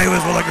 Oh,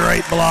 Davis with a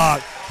great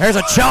block. There's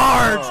a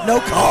charge.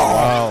 No call.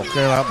 Wow,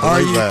 cannot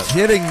believe that. Are you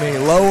kidding me?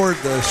 Lowered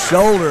the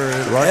shoulder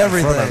and right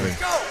everything. In front of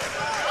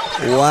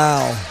me.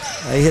 Wow.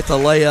 They hit the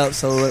layup,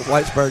 so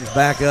Whitesburg's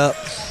back up.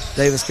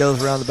 Davis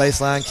goes around the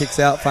baseline, kicks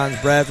out, finds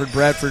Bradford.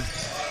 Bradford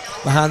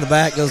Behind the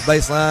back, goes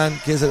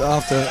baseline, gives it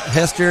off to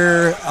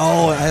Hester.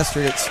 Oh,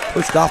 Hester gets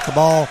pushed off the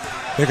ball.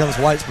 Here comes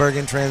Whitesburg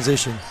in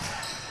transition.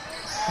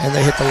 And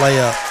they hit the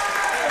layup.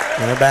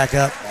 And they're back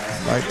up.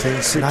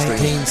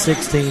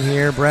 19-16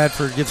 here.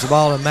 Bradford gives the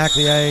ball to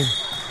McLeay.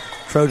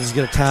 Trojans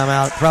get a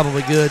timeout.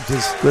 Probably good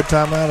because good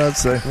timeout, I'd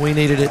say. We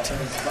needed it.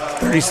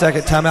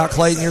 30-second timeout.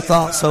 Clayton, your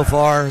thoughts so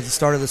far at the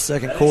start of the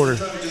second quarter?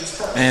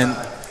 And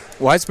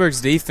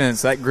Whitesburg's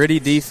defense, that gritty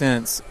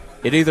defense,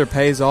 it either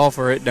pays off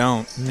or it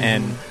don't.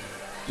 And,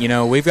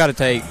 we've got to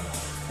take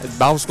 –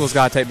 Bible school's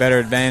got to take better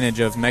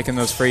advantage of making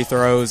those free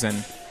throws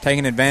and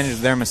taking advantage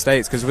of their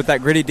mistakes. Because with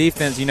that gritty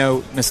defense,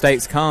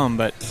 mistakes come,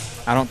 but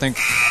I don't think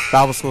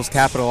Bible school's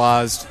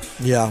capitalized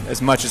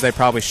as much as they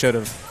probably should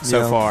have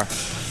so far.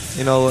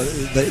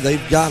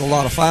 They've gotten a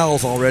lot of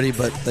fouls already,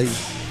 but they've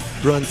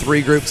run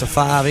 3 groups of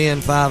 5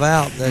 in, 5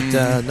 out.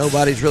 That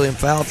nobody's really in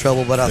foul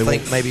trouble, but I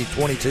think maybe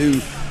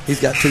 22,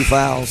 he's got 2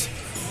 fouls.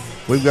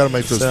 We've got to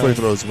make those free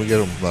throws and we get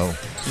them, though.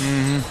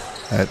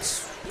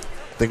 That's,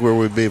 I think, where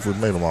we'd be if we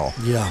made them all.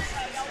 Yeah.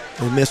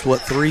 We missed,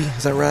 3?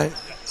 Is that right?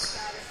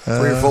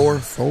 3 or 4?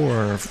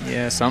 4.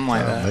 Yeah, something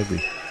like that.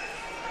 Maybe.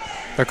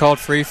 They're called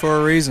free for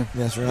a reason.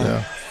 That's right.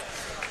 Yeah.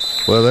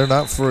 Well, they're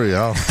not free.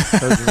 I'll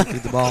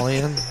get the ball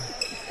in.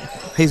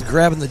 He's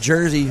grabbing the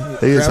jersey.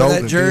 He is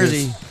holding that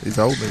jersey. He's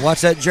holding.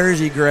 Watch that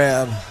jersey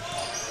grab.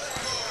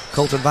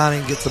 Colton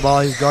Vining gets the ball.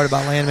 He's guarded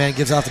by Landman.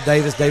 Gives out to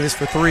Davis. Davis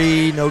for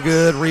 3. No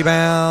good.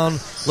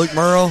 Rebound. Luke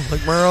Merle.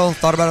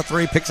 Thought about a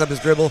 3. Picks up his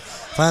dribble.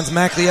 Finds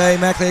McLeay.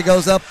 McLeay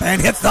goes up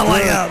and hits the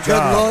layup.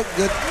 Good look.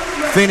 Good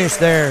finish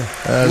there.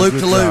 Luke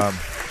to Luke.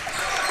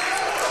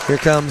 Here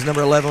comes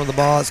number 11 with the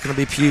ball. It's going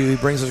to be Pugh. He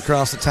brings it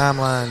across the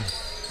timeline.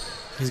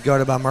 He's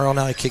guarded by Merle.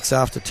 Now he kicks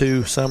off to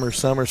 2.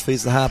 Summers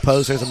feeds the high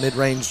post. There's a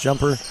mid-range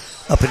jumper.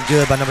 Up and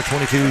good by number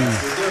 22,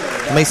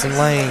 Mason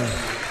Lane.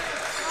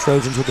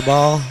 Trojans with the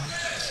ball.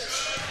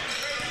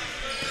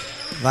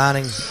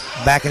 Vining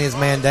backing his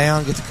man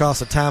down. Gets across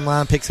the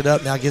timeline. Picks it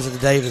up. Now gives it to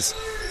Davis.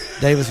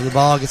 Davis with the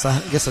ball. Gets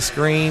a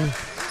screen.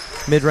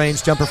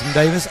 Mid-range jumper from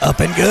Davis. Up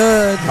and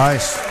good.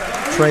 Nice.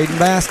 Trading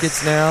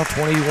baskets now.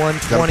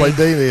 21-20. Gotta play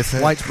D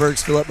defense. Whitesburg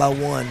still up by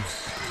 1.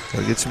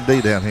 Gotta get some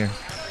D down here.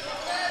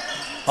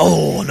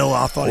 Oh, no,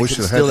 I thought he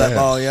could steal that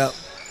ball, yep.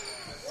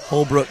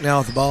 Holbrook now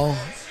with the ball.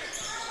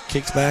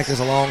 Kicks back. There's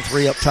a long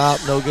 3 up top.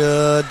 No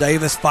good.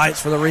 Davis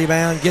fights for the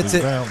rebound. Gets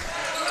it.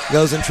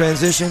 Goes in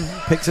transition.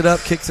 Picks it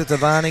up. Kicks it to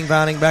Vining.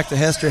 Vining back to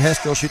Hester.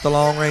 Hester will shoot the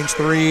long-range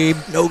 3.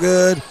 No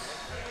good.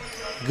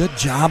 Good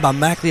job by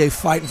McLeay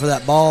fighting for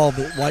that ball,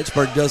 but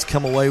Whitesburg does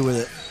come away with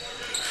it.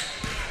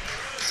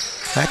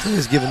 McLeay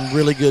is giving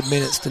really good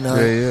minutes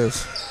tonight. Yeah, he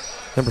is.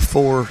 Number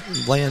 4,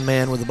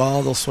 Landman with the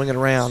ball. They'll swing it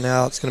around.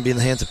 Now it's going to be in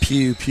the hands of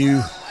Pugh.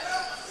 Pugh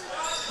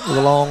with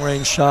a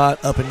long-range shot.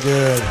 Up and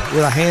good.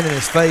 With a hand in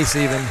his face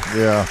even.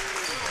 Yeah.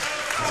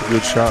 It's a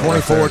good shot.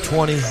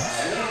 24-20.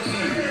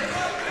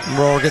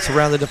 Roar gets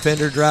around the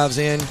defender. Drives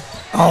in.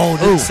 Oh,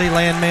 didn't see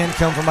Landman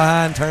come from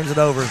behind. Turns it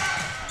over.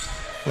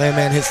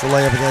 Landman hits the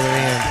layup at the other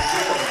end.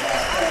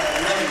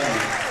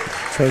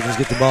 Trojans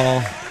get the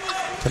ball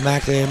to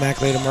McLeay.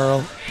 McLeay to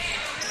Merle.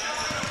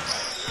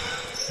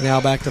 Now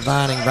back to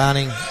Vining.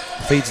 Vining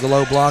feeds the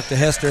low block to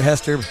Hester.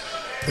 Hester with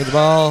the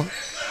ball.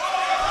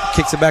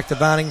 Kicks it back to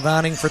Vining.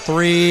 Vining for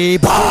 3.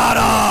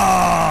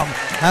 Bottom!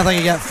 I think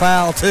he got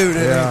fouled too,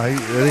 didn't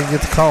he? He didn't get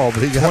the call,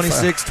 but he got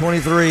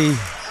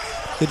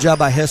 26-23. Good job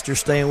by Hester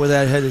staying with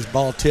that. Had his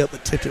ball tipped,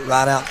 but tipped it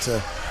right out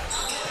to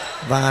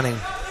Vining.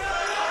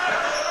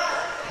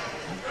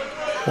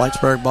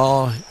 Whitesburg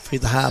ball.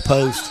 Feed the high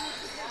post.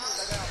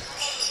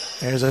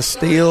 There's a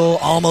steal,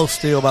 almost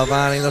steal by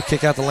Vining. They'll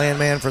kick out the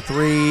Landman for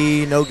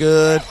 3. No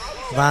good.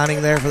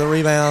 Vining there for the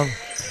rebound.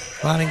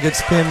 Vining, good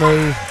spin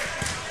move.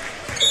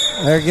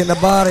 They're getting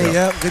a body.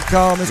 Yep, good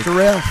call, Mr.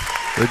 Ref.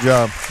 Good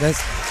job.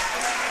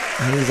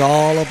 He's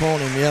all up on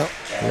him, yep.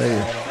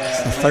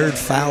 It's the 3rd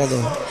foul of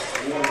the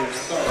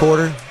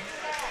quarter.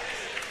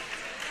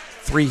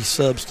 3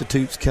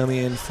 substitutes come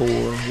in for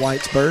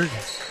Whitesburg.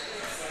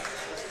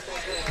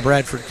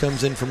 Bradford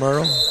comes in from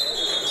Earl.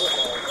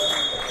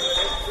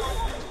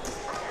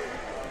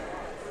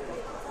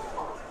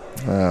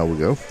 We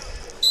go.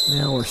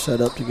 Now we're set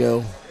up to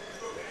go.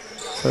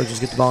 Trojans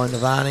get the ball into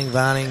Vining.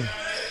 Vining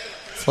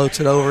floats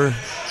it over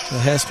to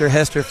Hester.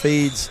 Hester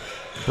feeds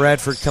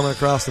Bradford coming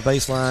across the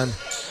baseline.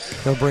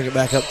 He'll bring it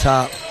back up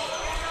top.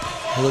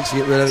 He looks to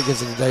get rid of it,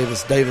 gives it to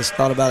Davis. Davis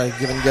thought about a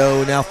give and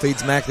go. Now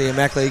feeds McLeay.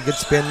 McLeay, good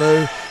spin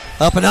move.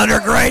 Up and under,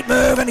 great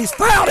move, and he's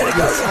fouled it.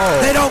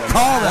 They don't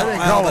call that. They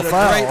didn't call a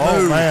foul. Great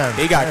move. Man.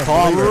 He got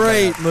called.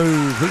 Great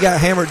move. He got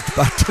hammered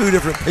by 2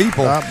 different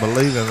people. Not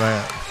believing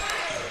that.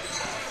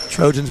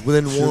 Trojans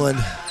within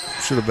 1.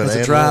 Should have been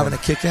a drive and a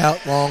kick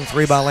out. Long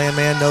 3 by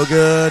Landman. No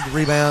good.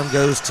 Rebound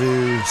goes to.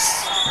 There's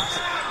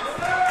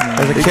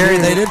a carry.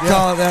 They did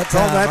call it that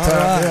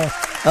time. Yeah.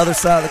 Other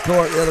side of the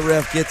court. The other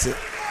ref gets it.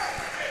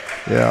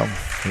 Yeah.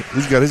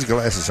 He's got his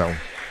glasses on.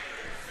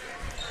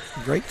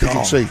 Great call. You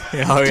can see.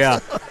 Oh, yeah.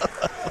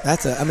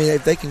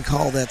 If they can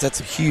call that, that's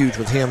huge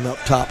with him up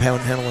top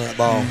handling that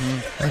ball.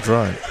 That's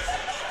right.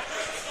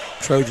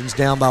 Trojans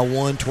down by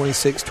 1,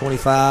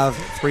 26-25.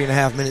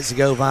 3.5 minutes to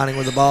go. Vining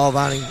with the ball.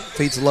 Vining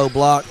feeds a low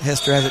block.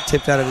 Hester has it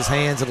tipped out of his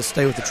hands. It'll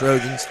stay with the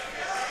Trojans.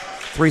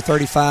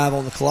 3:35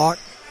 on the clock.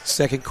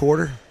 Second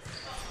quarter.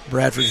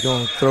 Bradford's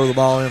going to throw the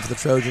ball in for the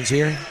Trojans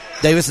here.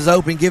 Davis is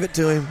open. Give it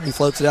to him. He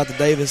floats it out to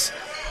Davis.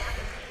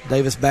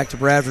 Davis back to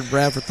Bradford.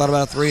 Bradford thought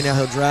about a three. Now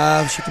he'll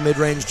drive. Shoot the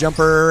mid-range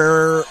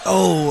jumper.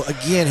 Oh,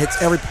 again,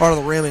 hits every part of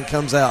the rim and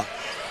comes out.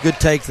 Good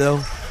take,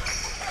 though.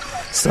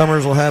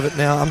 Summers will have it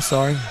now. I'm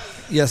sorry.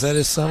 Yes, that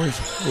is Summers.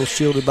 A little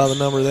shielded by the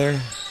number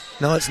there.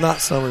 No, it's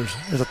not Summers.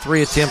 There's a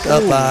three attempt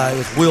up by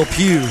Will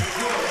Pugh.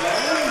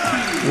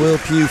 Will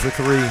Pugh for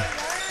three.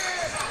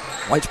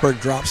 Whitesburg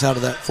drops out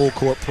of that full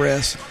court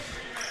press.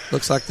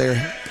 Looks like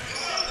they're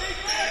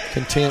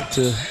content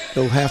to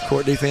go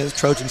half-court defense.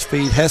 Trojans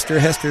feed Hester.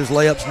 Hester's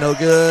layup's no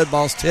good.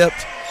 Ball's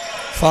tipped.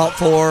 Fought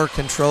for.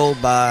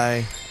 Controlled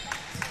by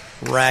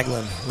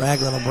Ragland.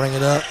 Ragland will bring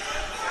it up.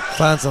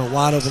 Finds a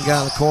wide-open guy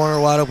in the corner.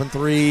 Wide-open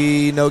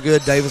three. No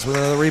good. Davis with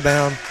another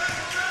rebound.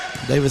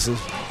 Davis is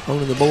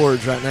owning the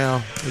boards right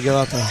now. We go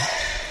out to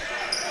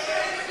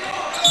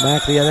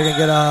Mackley. Yeah, they're going to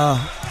get a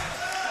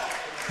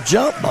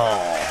jump ball.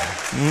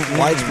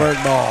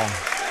 Whitesburg ball.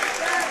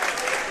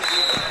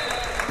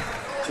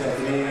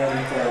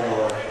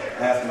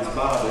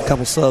 A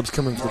couple subs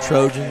coming for the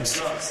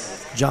Trojans.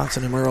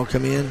 Johnson and Merle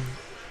come in.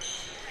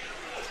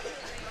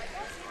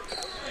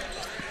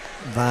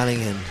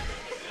 Vining and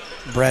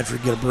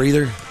Bradford get a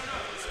breather.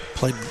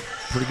 Played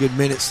pretty good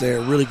minutes there.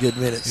 Really good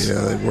minutes.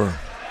 Yeah, they were.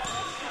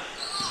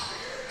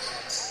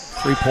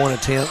 3-point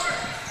attempt.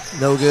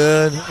 No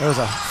good. There was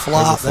a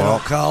flop. They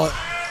don't call it.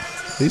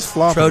 He's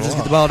flopping. Trojans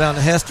get the ball down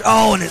to Hester.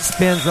 Oh, and it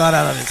spins right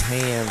out of his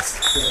hands.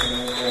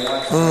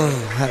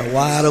 Had a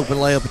wide open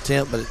layup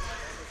attempt, but it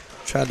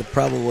tried to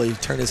probably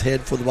turn his head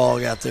before the ball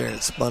got there, and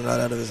it spun right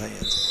out of his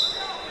hands.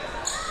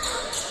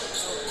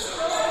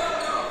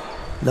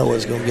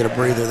 Noah's going to get a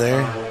breather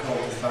there.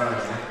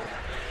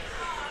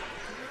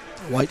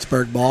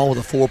 Whitesburg ball with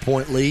a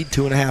 4-point lead,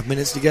 2.5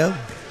 minutes to go.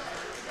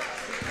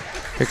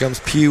 Here comes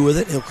Pugh with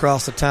it. He'll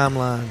cross the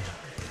timeline.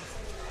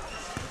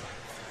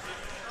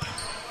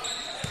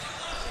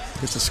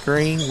 Gets a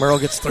screen. Merle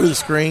gets through the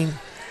screen.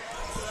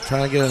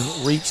 Trying to get a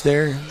reach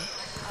there.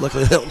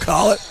 Luckily, they don't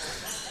call it.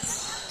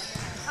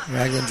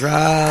 Ragland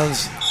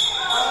drives.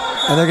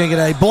 And they're going to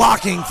get a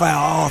blocking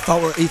foul. Oh, I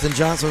thought Ethan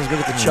Johnson was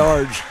going to get the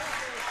charge.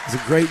 It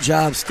was a great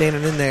job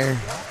standing in there.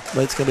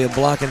 But it's going to be a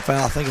blocking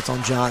foul. I think it's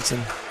on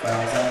Johnson.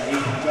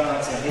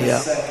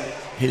 Yeah.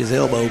 Hit his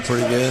elbow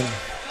pretty good.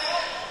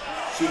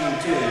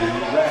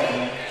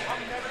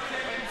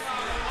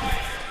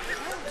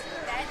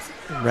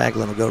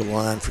 Ragland will go to the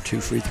line for 2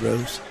 free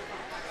throws.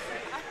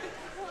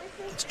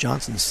 It's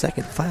Johnson's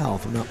second foul,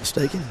 if I'm not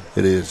mistaken.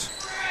 It is.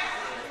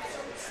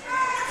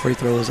 Free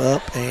throw is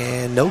up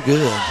and no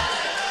good.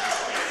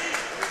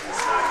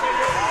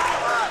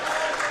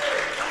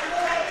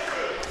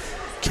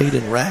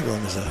 Caden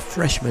Ragland is a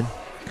freshman.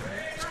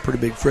 He's a pretty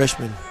big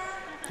freshman.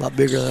 A lot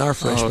bigger than our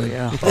freshman. Oh,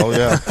 yeah. Oh,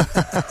 yeah.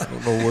 I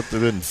don't know what they've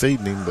been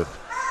feeding him, but.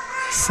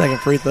 Second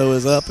free throw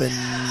is up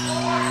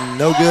and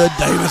no good.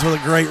 Davis with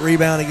a great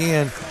rebound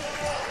again.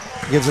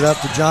 Gives it up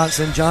to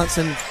Johnson.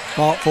 Johnson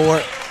fought for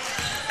it.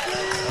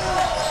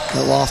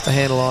 But lost the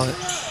handle on it.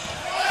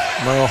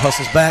 Merle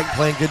hustles back,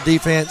 playing good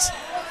defense.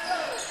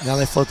 Now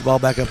they float the ball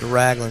back up to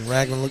Ragland.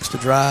 Ragland looks to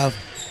drive.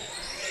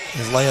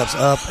 His layup's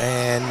up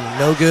and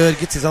no good.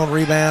 Gets his own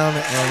rebound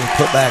and his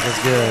putback is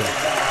good.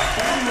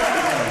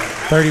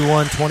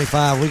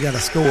 31-25. We got a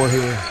score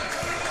here.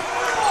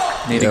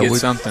 Need to get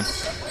something.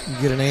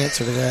 Get an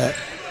answer to that.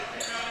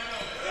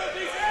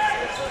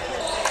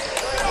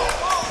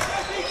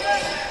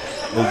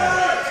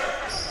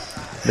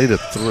 Need a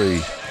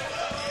three.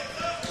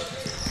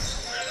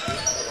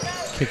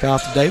 Kick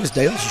off to Davis.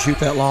 Davis will shoot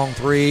that long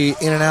three.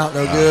 In and out,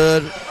 no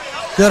good.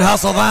 Good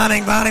hustle,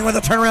 Vining. Vining with a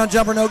turnaround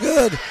jumper, no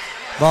good.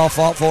 Ball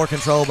fought for,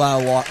 controlled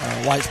by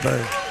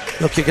Whitesburg.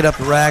 He'll kick it up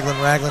to Ragland.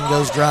 Ragland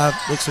goes drive,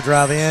 looks to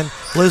drive in.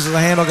 Loses the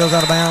handle, goes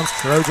out of bounds.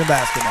 Trojan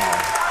basketball.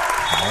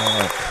 All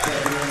right.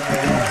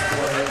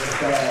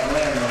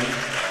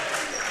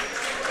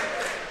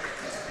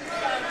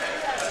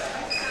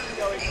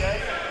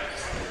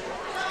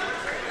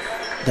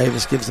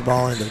 Davis gives the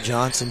ball into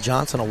Johnson.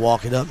 Johnson will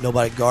walk it up.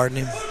 Nobody guarding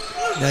him.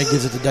 Now he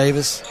gives it to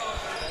Davis.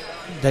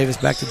 Davis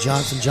back to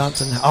Johnson.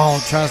 Johnson,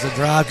 tries to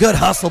drive. Good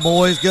hustle,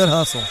 boys. Good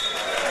hustle.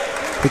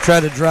 He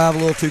tried to drive a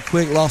little too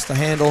quick. Lost the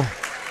handle.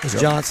 It was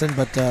Johnson,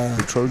 but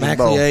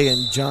McLeay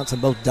and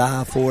Johnson both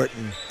dive for it,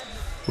 and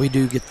we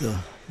do get the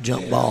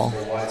jump ball.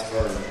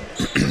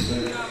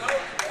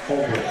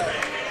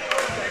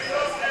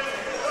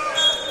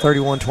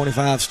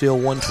 31-25, still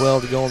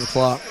 1:12 to go on the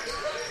clock.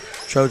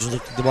 Trojans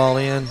look at the ball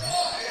in.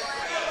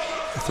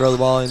 They throw the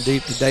ball in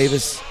deep to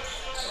Davis.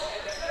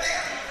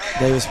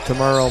 Davis to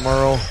Merle.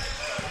 Merle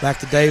back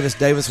to Davis.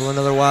 Davis with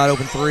another wide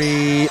open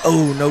three.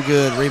 Oh, no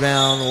good.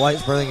 Rebound.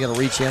 Whitesburg going to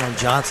reach in on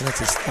Johnson. That's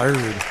his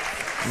third.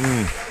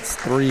 It's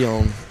 3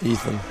 on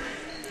Ethan.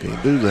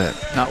 Can't do that.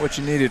 Not what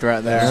you needed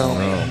right there.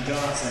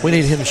 No. We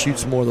need him to shoot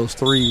some more of those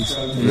threes.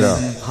 Yeah.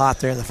 Hot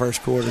there in the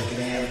first quarter.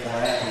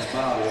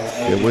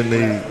 Yeah, we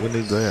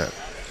need that.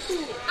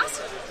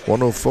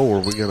 104,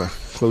 we got to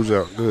close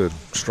out good,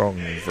 strong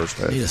in the first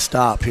half. Need to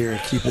stop here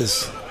and keep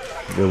this.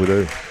 Yeah, we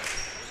do.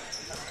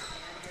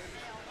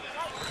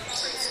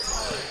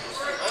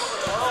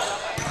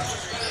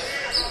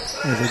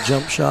 There's a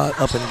jump shot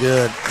up and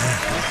good.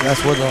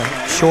 That's where the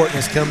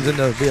shortness comes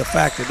into be a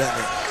factor, doesn't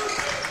it?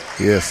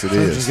 Yes, it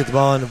is. Get the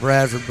ball into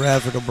Bradford.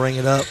 Bradford will bring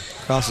it up,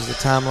 crosses the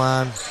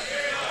timeline.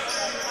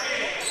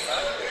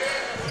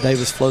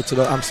 Davis floats it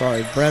up. I'm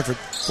sorry, Bradford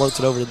floats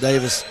it over to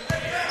Davis.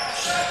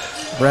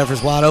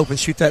 Bradford's wide open.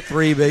 Shoot that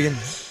three, Biggin.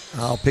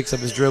 Picks up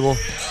his dribble.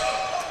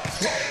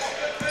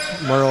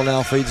 Merle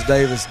now feeds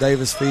Davis.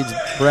 Davis feeds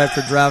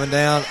Bradford driving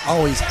down.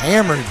 Oh, he's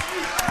hammered.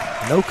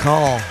 No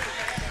call.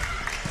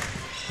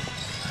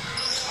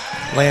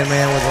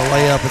 Landman with a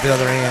layup at the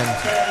other end.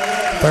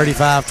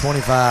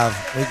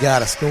 35-25. We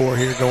got a score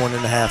here going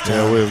into halftime.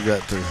 Yeah, we've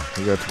got to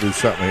do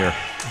something here.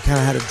 We kind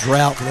of had a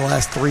drought for the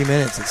last 3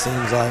 minutes, it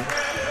seems like.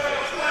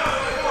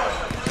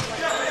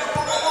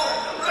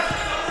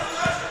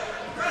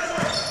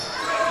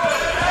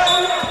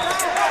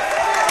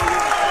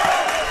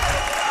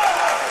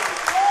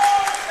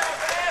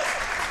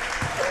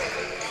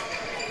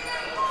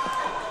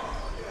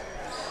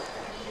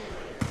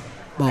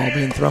 Ball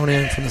being thrown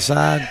in from the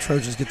side.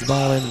 Trojans get the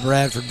ball into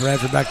Bradford.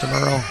 Bradford back to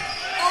Merle.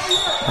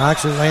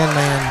 Actually,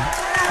 Landman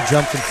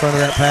jumped in front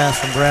of that pass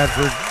from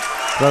Bradford.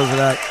 Throws it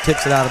out,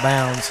 tips it out of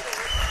bounds.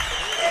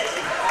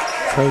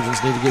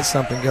 Trojans need to get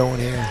something going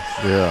here.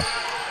 Yeah.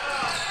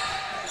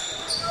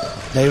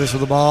 Davis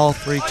with the ball.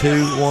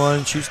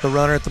 3-2-1. Shoots the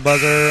runner at the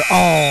buzzer.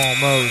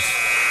 Almost.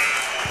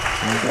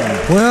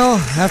 Well,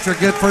 after a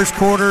good first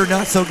quarter,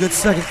 not so good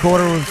second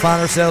quarter, we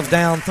find ourselves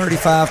down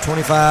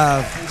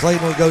 35-25.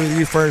 Clayton, we'll go to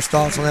you first.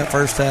 Thoughts on that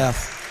first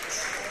half?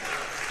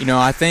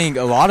 I think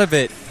a lot of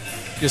it,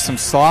 just some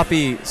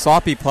sloppy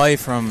play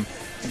from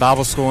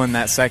Bible School in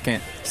that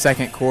second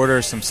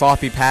quarter. Some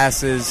sloppy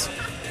passes.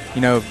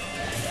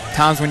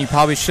 Times when you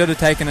probably should have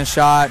taken a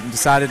shot and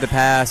decided to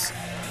pass.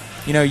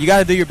 You got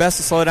to do your best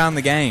to slow down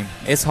the game.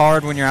 It's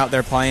hard when you're out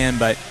there playing,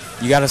 but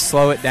you got to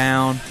slow it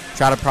down.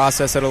 Try to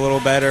process it a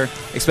little better,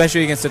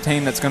 especially against a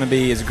team that's going to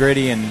be as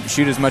gritty and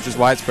shoot as much as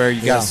Whitesburg.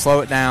 You got to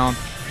slow it down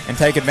and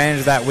take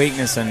advantage of that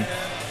weakness, and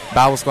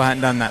Bible School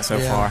hadn't done that so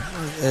far.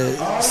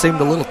 It seemed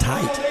a little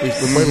tight. We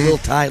played a little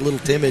tight, a little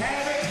timid,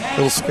 a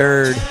little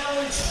scared.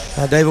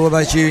 David, what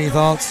about you? Any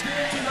thoughts?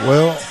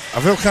 Well,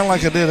 I feel kind of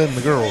like I did in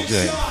the girls'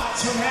 game.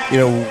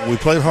 We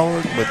played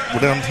hard, but we're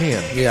down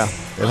 10. Yeah.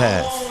 At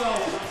half.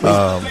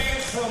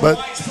 But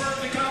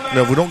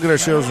if we don't get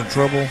ourselves in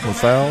trouble with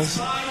fouls,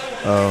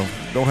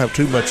 don't have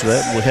too much of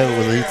that. We have it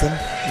with Ethan.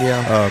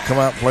 Yeah. Come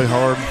out and play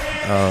hard.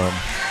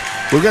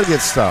 We've got to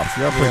get stops.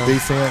 We've got to play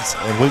defense,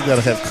 and we've got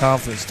to have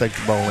confidence to take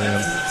the ball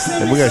in,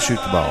 and we've got to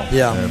shoot the ball.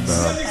 Yeah. And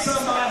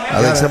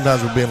I think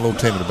sometimes we're being a little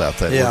timid about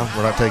that. Yeah.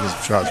 We're not taking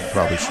some shots we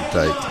probably should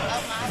take.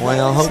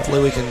 Well,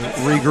 hopefully we can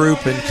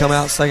regroup and come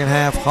out second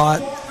half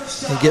hot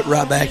and get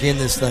right back in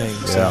this thing.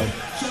 Yeah. So.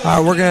 All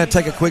right, we're going to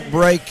take a quick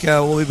break.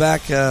 We'll be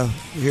back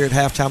here at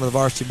halftime of the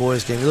Varsity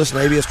Boys game. You listen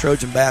to ABS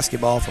Trojan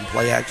Basketball from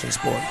Play Action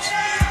Sports.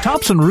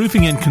 Thompson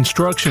Roofing and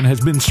Construction has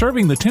been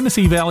serving the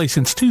Tennessee Valley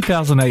since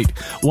 2008,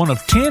 one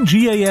of 10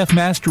 GAF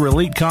Master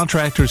Elite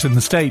contractors in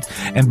the state,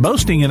 and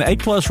boasting an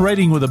A-plus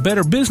rating with a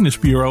Better Business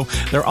Bureau.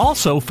 They're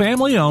also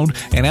family-owned,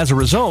 and as a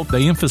result,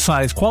 they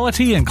emphasize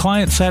quality and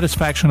client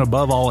satisfaction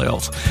above all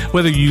else.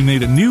 Whether you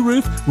need a new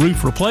roof,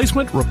 roof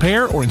replacement,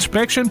 repair, or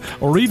inspection,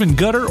 or even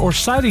gutter or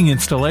siding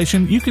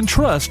installation, you can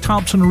trust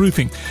Thompson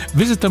Roofing.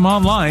 Visit them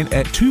online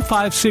at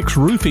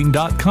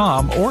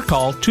 256roofing.com or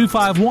call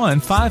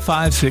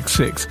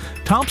 251-5566.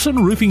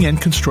 Thompson Roofing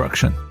and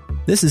Construction.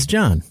 This is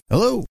John.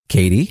 Hello.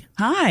 Katie.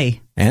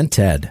 Hi. And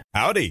Ted.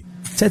 Howdy.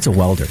 Ted's a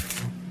welder.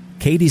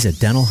 Katie's a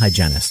dental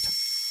hygienist.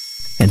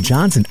 And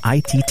John's an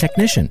IT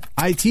technician.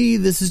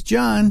 IT, this is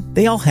John.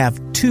 They all have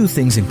two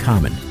things in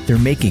common. They're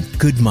making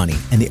good money,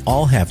 and they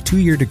all have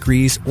 2-year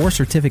degrees or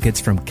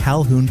certificates from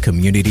Calhoun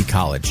Community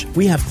College.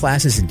 We have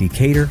classes in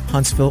Decatur,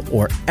 Huntsville,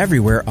 or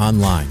everywhere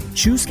online.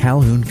 Choose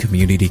Calhoun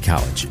Community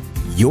College.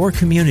 Your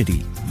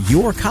community,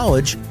 your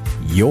college,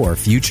 your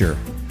future.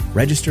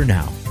 Register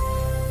now.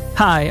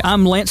 Hi,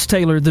 I'm Lance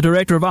Taylor, the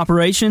Director of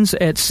Operations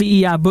at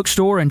CEI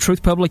Bookstore and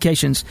Truth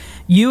Publications.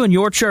 You and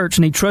your church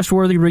need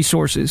trustworthy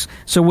resources,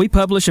 so we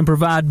publish and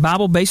provide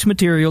Bible-based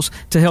materials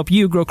to help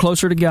you grow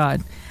closer to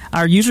God.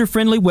 Our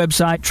user-friendly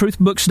website,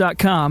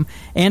 truthbooks.com,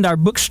 and our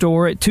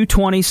bookstore at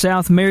 220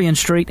 South Marion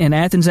Street in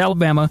Athens,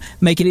 Alabama,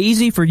 make it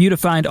easy for you to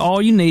find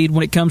all you need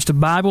when it comes to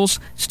Bibles,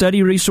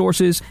 study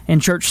resources,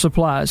 and church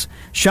supplies.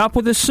 Shop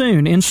with us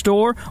soon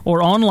in-store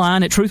or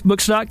online at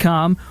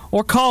truthbooks.com,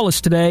 or call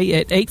us today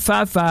at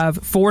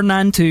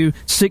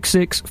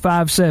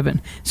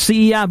 855-492-6657.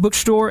 CEI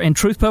Bookstore and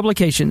Truth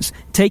Publications,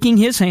 taking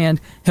His hand,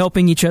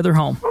 helping each other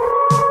home.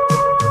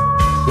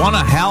 Want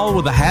to howl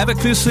with the Havoc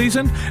this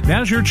season?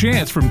 Now's your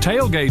chance from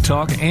Tailgate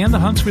Talk and the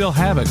Huntsville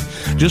Havoc.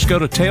 Just go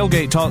to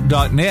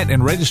tailgatetalk.net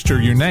and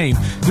register your name.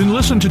 Then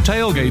listen to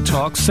Tailgate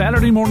Talk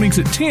Saturday mornings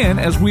at 10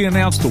 as we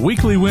announce the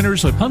weekly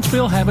winners of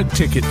Huntsville Havoc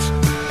tickets.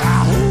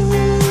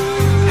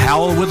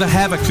 Howl with the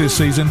Havoc this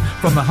season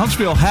from the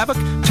Huntsville Havoc,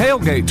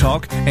 Tailgate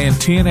Talk, and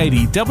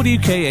 1080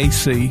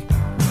 WKAC.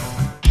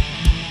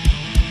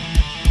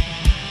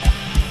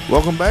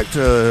 Welcome back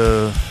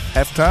to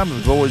halftime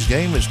of the boys'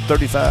 game. It's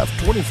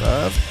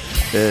 35-25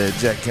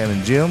 Jack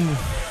Cannon Gym.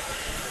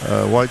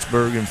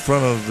 Whitesburg in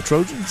front of the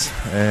Trojans.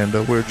 And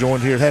we're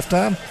joined here at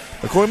halftime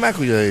by Corey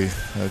McElroy,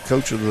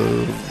 coach of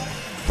the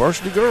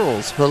varsity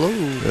girls. Hello.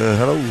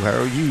 Hello. How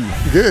are you?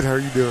 Good. How are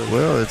you doing?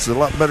 Well, it's a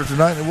lot better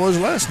tonight than it was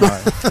last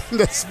night.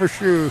 That's for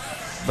sure.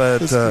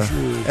 But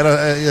and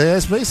they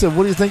asked me, he said,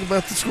 "What do you think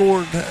about the score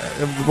of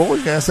the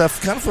boys' game?" I said, "I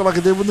kind of feel like I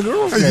did with the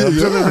girls' game.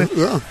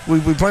 Yeah.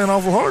 We're playing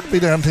awful hard to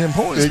be down 10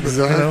 points.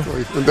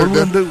 Exactly. But, what are we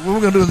going to do? What are we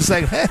going to do in the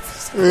second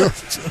half?"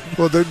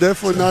 Well, they're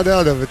definitely not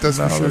out of it. That's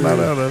for sure. They're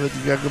not out of it.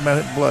 You got to go out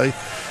and play.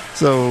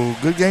 So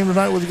good game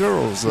tonight with the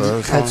girls.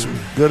 Had some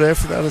good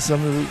effort out of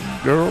some of the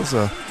girls.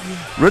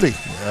 Really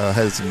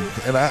had some,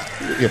 and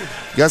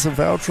got some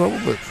foul trouble,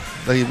 but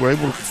they were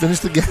able to finish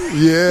the game.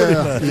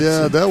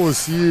 Yeah, that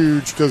was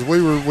huge because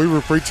we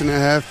were preaching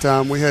at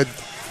halftime. We had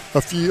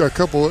a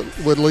couple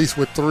at least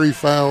with 3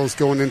 fouls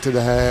going into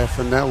the half,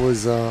 and that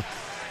was, hey,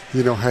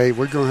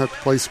 we're going to have to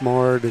play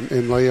smart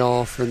and lay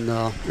off, and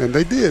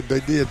they did.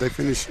 They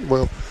finished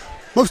well.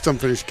 Most of them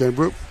finished the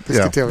game.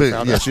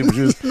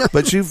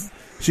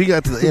 She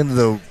got to the end of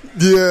the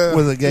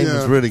when the game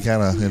was really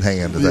kind of in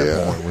hand at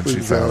that point when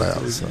she fouled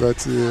out. So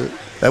that's it.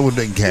 That one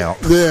didn't count.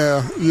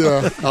 Yeah.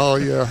 Oh,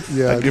 yeah.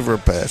 I'd give her a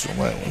pass on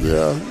that one.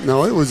 Yeah.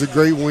 No, it was a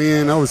great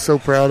win. I was so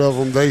proud of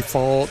them. They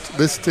fought.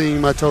 This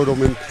team, I told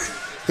them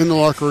in the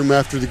locker room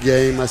after the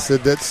game, I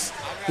said that's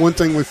one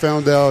thing we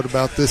found out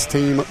about this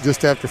team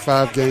just after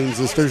 5 games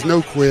is there's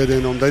no quit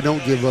in them. They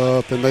don't give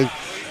up, and they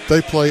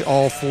play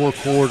all 4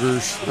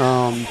 quarters.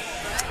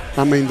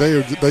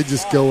 They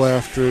just go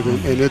after it,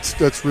 and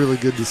that's really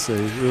good to see.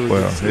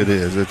 It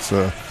is. It's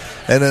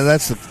and then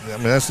that's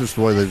just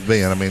the way they've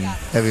been. I mean,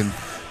 having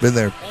been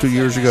there 2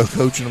 years ago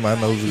coaching them, I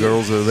know the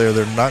girls that are there.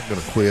 They're not going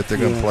to quit. They're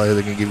going to play.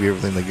 They're going to give you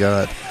everything they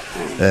got,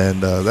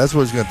 and that's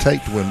what it's going to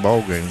take to win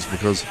ball games.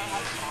 Because,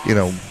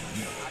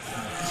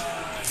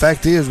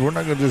 fact is, we're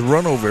not going to just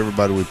run over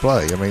everybody we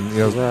play. I mean,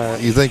 you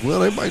think,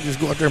 well, everybody just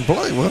go out there and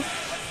play. Well.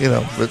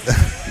 But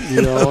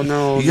you got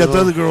the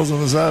other girls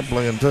on the side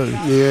playing too.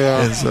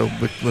 Yeah. And so,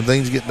 but when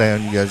things get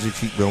down, you guys just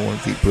keep going,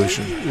 keep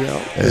pushing. Yeah,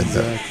 and,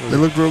 exactly. They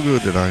looked real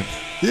good tonight.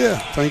 Yeah,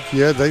 thank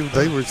you. Yeah,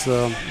 they were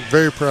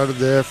very proud of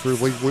the effort.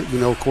 We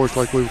of course,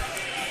 like we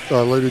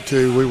alluded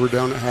to, we were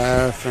down at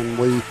half, and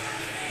we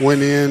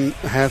went in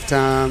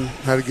halftime,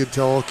 had a good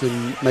talk,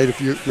 and made a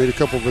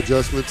couple of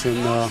adjustments,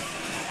 and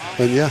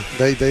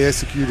they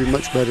executed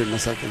much better in the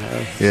second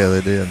half. Yeah,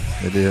 they did.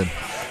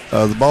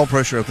 The ball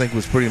pressure, I think,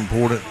 was pretty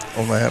important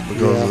on that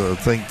because I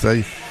think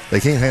they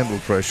can't handle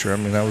pressure. I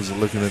mean, I was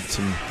looking at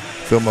some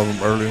film of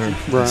them earlier in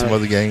some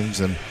other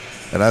games, and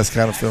I was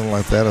kind of feeling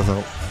like that. I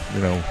thought,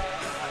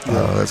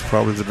 that's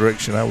probably the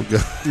direction I would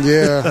go.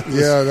 Yeah,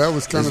 that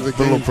was kind of the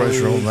game. A little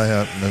pressure on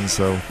that, and then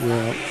so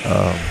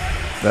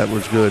that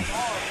was good.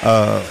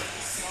 I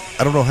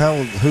don't know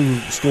who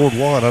scored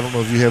what. I don't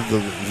know if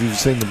you've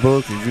seen the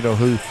book, if you know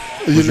who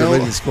was your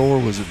leading scorer.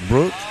 Was it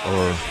Brooke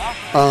or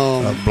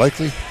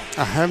Blakely?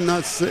 I have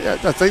not seen.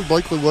 I think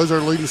Blakely was our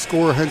leading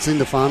scorer. I hadn't seen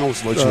the final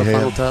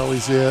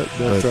tallies yet,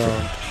 but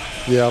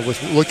I was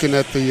looking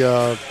at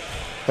the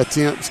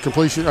attempts,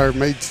 completion, or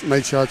made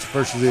shots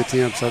versus the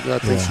attempts. I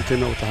think she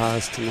came out with the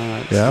highest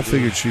tonight. Yeah, I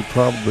figured she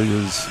probably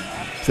was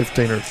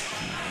 15 or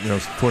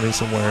 20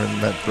 somewhere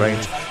in that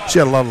range. She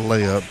had a lot of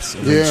layups.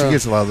 She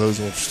gets a lot of those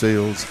on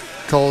steals.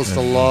 Caused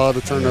a lot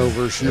of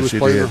turnovers. She was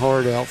playing her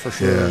heart out for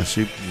sure. Yeah,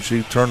 she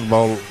turned the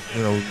ball,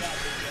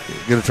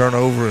 get a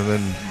turnover, and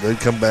then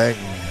they'd come back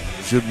and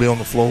she'd be on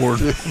the floor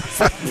and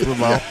fight for the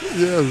ball.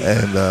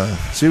 And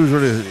she was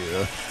really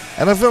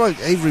and I feel like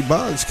Avery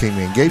Boggs came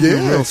in, gave you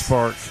a real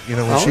spark,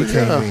 when she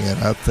came in.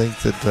 I think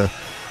that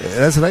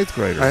as an 8th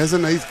grader. As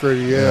an 8th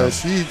grader,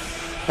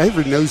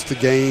 Avery knows the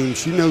game.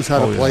 She knows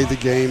how to play the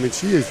game, and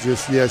she is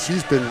just,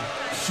 she's been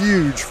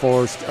huge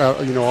for us,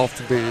 off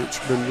the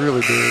bench. Been really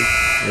big.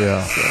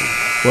 Yeah. So.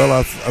 Well,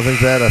 I think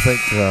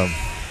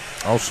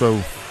also,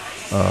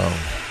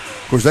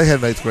 of course, they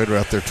had an 8th grader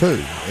out there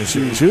too, and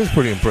she was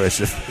pretty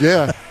impressive.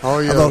 Yeah. Oh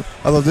yeah.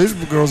 I thought these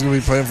girls going to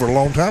be playing for a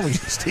long time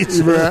against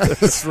each other. Right.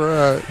 That's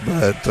right.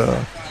 But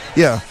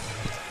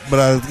but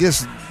I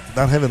guess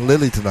not having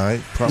Lily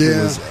tonight probably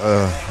was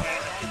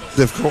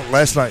difficult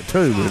last night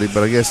too, really.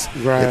 But I guess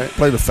it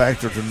played a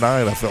factor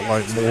tonight. I felt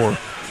like more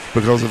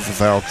because of the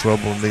foul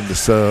trouble and needing to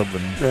sub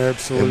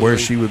and where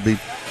she would be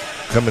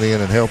coming in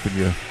and helping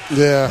you.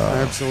 Yeah,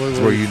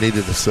 absolutely. Where you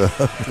needed a sub.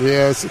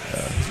 Yes.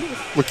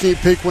 We can't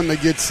pick when they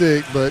get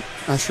sick, but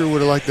I sure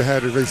would have liked to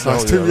have her these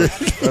last 2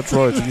 games. That's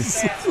right.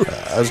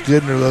 I was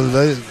kidding her the other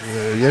day,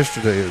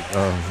 yesterday,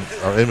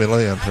 our Emmy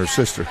Lynn, her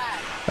sister,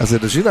 I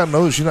said, does she not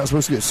know that she's not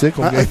supposed to get sick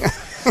on game?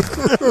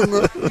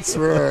 That's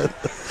right.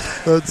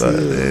 That's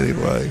it.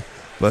 Anyway,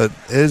 but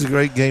it was a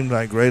great game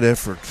tonight. Great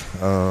effort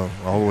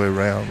all the way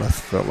around. I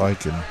felt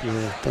like,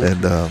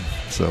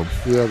 so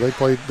yeah, they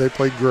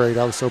played great.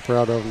 I was so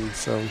proud of them.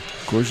 So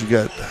of course you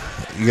got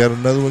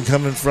another one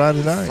coming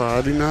Friday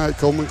night.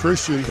 Coleman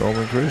Christian.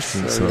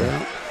 So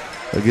yeah.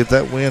 They get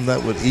that win,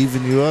 that would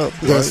even you up.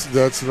 Right?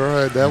 That's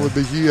right. That would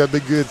be huge. That'd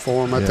be good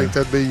for them. I think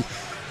that'd be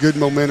good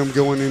momentum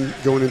going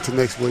into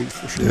next week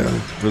for sure.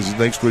 Yeah, because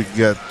next week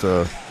you got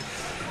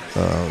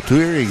 2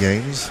 area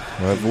games.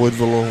 We'll have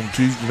Woodville on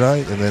Tuesday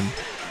night, and then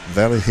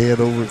Valley Head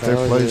over at their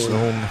place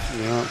on.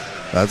 Yeah.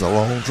 That's a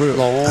long trip.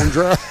 Long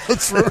drive.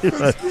 That's right.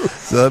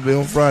 So that'll be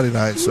on Friday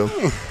night. So,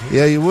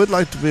 yeah, you would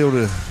like to be able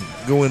to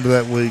go into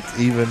that week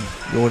even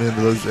going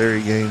into those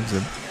area games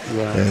and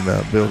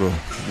be able to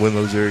win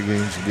those area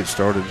games and get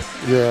started.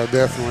 Yeah,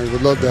 definitely.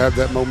 Would love to have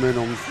that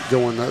momentum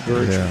going that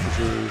direction for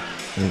sure.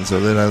 And so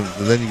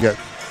then you got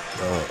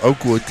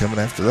Oakwood coming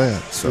after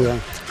that. So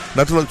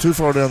not to look too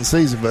far down the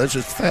season, but that's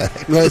just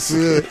fact. That's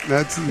it.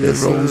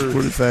 It rolls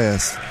pretty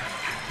fast.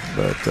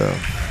 But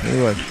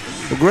anyway,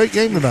 a great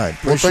game tonight.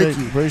 Thank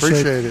you.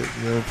 Appreciate it.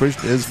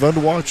 It's fun to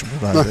watch them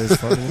tonight. It's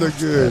fun to watch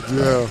They're good.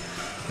 Yeah.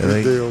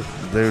 Good deal.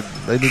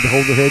 They need to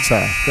hold their heads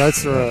high.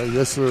 That's right.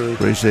 Yes, sir.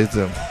 Appreciate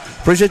them.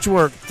 Appreciate your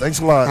work. Thanks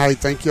a lot. Hey,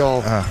 thank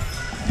y'all.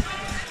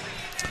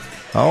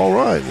 All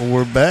right. Well,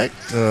 we're back.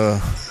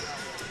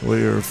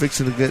 We are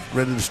fixing to get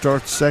ready to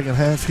start the second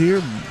half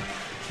here.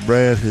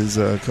 Brad has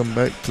come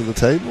back to the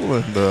table,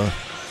 and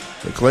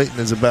Clayton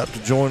is about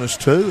to join us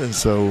too. And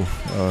so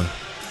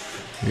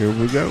here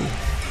we go.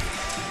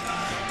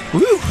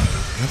 Woo!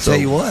 I'll tell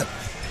you what.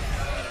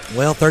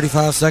 Well,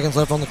 35 seconds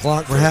left on the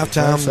clock for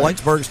halftime.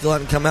 Whitesburg still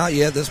hasn't come out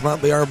yet. This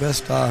might be our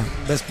best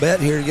bet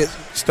here to get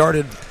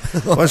started.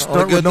 Let's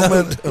start with no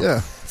matter. Yeah,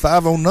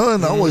 5 on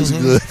none, always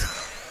good.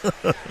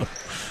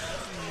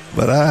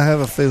 But I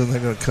have a feeling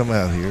they're going to come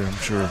out here, I'm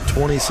sure.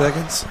 20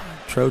 seconds.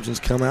 Trojans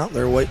come out.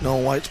 They're waiting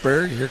on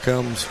Whitesburg. Here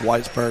comes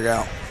Whitesburg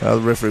out. The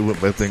referee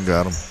went back there and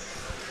got him.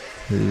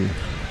 He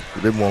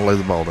didn't want to lay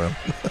the ball down.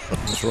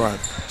 That's right.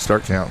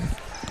 Start counting.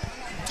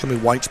 It's going to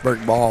be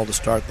Whitesburg ball to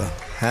start the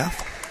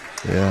half.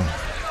 Yeah.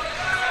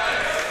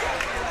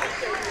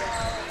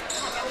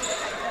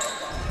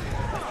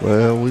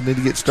 Well, we need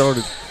to get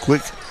started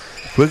quick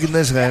in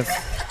this half.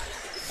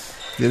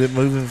 Get it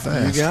moving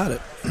fast. You got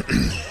it.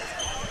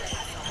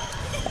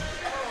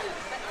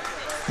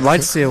 I'd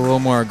like to see a little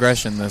more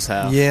aggression this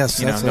half. Yes.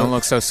 Don't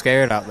look so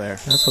scared out there.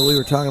 That's what we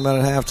were talking about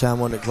at halftime,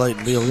 wasn't it,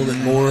 Clayton? Be a little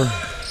bit more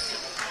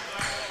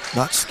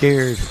not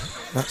scared.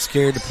 Not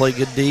scared to play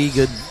good D,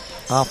 good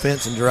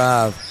offense, and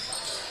drive.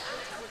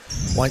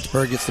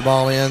 Whitesburg gets the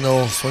ball in.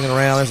 They'll swing it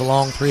around. There's a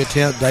long 3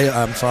 attempt.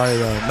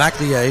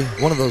 McLeay,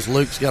 one of those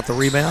Luke's got the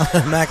rebound.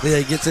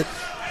 McLeay gets it.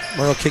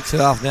 Merle kicks it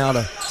off now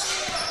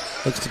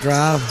looks to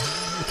drive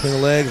between the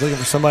legs, looking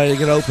for somebody to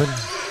get open.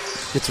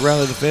 Gets around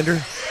the defender.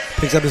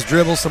 Picks up his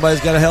dribble. Somebody's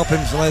got to help him.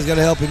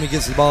 He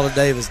gets the ball to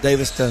Davis.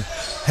 Davis to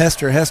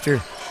Hester.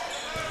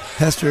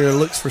 Hester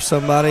looks for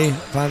somebody.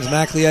 Finds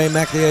McLeay.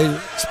 McLeay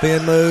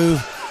spin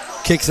move.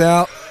 Kicks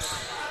out.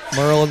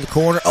 Merle in the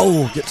corner.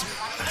 Gets...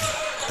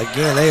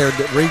 Again, they are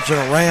reaching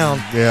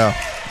around. Yeah.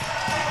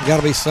 Got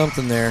to be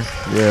something there.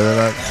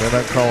 Yeah, they're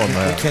not calling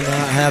that. We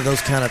cannot have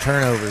those kind of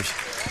turnovers.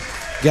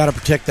 Got to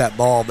protect that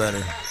ball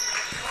better.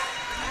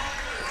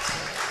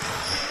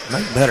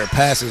 Make better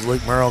passes,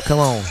 Luke Merle. Come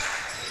on.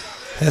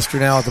 Hester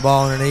now with the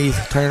ball underneath.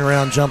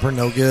 Turnaround jumper,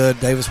 no good.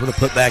 Davis with a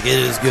putback. It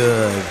is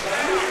good.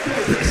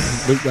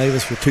 Luke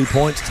Davis with 2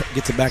 points.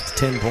 Gets it back to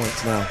 10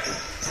 points now.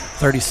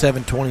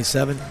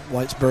 37-27.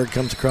 Whitesburg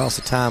comes across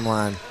the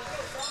timeline.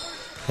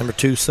 Number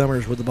 2,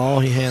 Summers with the ball.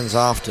 He hands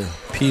off to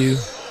Pugh.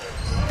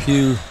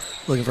 Pugh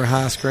looking for a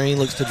high screen.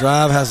 Looks to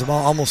drive. Has the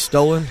ball almost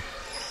stolen.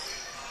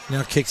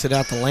 Now kicks it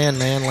out to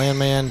Landman.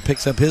 Landman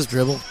picks up his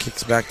dribble.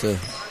 Kicks back to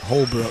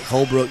Holbrook.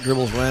 Holbrook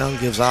dribbles around.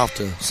 Gives off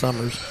to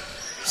Summers.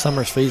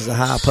 Summers feeds the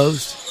high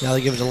post. Now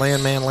they give it to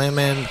Landman.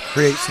 Landman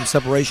creates some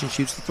separation.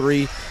 Shoots the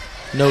 3.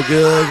 No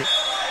good.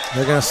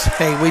 They're going to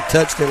say we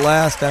touched it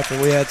last after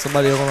we had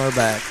somebody on our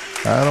back.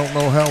 I don't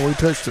know how we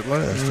touched it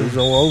last. It was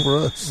all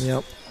over us.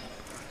 Yep.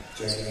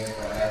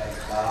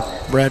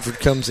 Bradford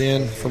comes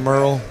in for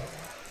Merle.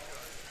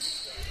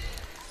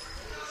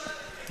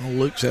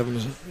 Luke's having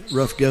a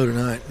rough go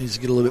tonight. Needs to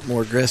get a little bit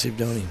more aggressive,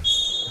 don't he?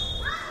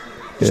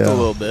 Just a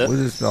little bit. We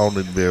just all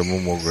need to be a little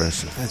more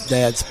aggressive. That's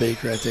dad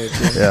speak right there,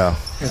 too. Yeah.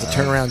 There's a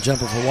turnaround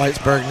jumper for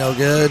Whitesburg, no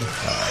good.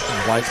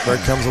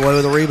 Whitesburg comes away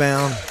with a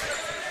rebound.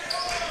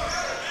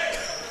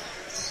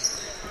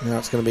 Now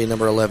it's going to be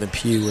number 11,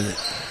 Pugh, with it.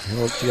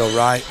 He'll look to go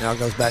right. Now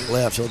goes back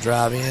left. He'll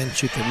drive in,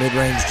 shoot the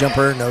mid-range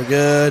jumper. No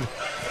good.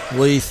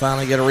 Lee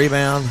finally get a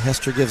rebound.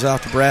 Hester gives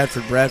off to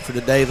Bradford. Bradford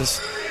to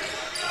Davis.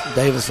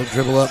 Davis will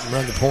dribble up and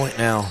run the point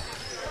now.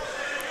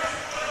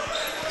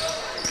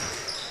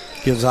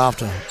 Gives off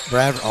to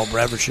Bradford. Oh,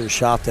 Bradford should have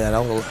shot that. I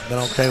would have been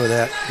okay with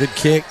that. Good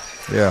kick.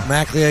 Yeah.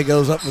 McLeay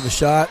goes up for the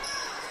shot.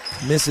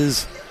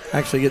 Misses.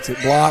 Actually gets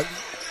it blocked.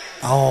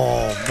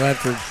 Oh,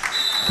 Bradford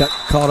got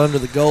caught under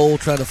the goal,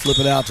 tried to flip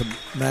it out to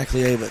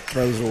McLeay, but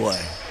throws it away.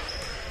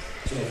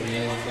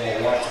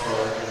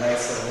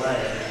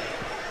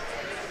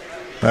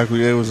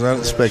 McLeay was not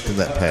expecting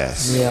that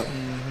pass. Yep.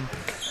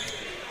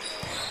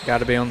 Got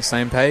to be on the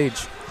same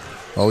page.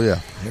 Oh, yeah.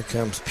 Here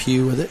comes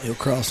Pugh with it. He'll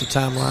cross the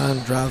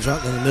timeline, drives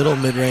right in the middle,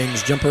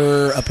 mid-range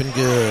jumper, up and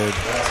good.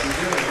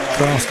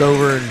 Crossed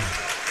over and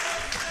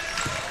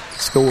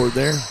scored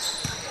there.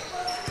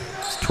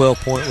 It's a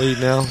 12-point lead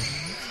now.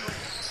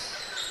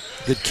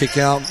 Good kick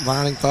out.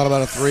 Vining thought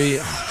about a three.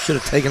 Should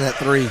have taken that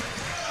three.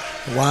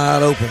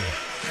 Wide open.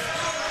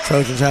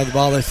 Trojans have the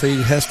ball. They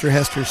feed Hester.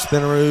 Hester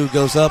Spinaroo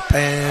goes up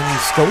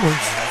and scores.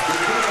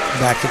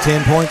 Back to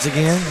 10 points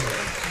again.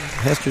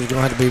 Hester's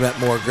going to have to be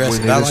more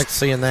aggressive. I like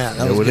seeing that.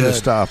 That was we good. need a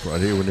stop right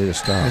here. We need a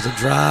stop. There's a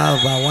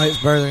drive by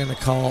Whitesburg. They're going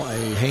to call a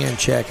hand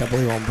check, I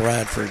believe, on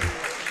Bradford.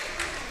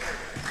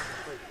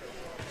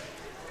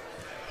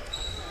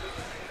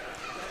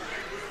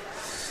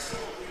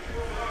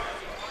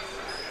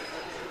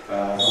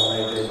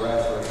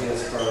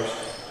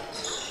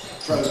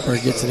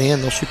 Whitesburg gets it in.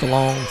 They'll shoot the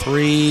long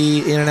three.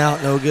 In and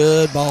out, no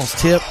good. Ball's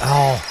tipped.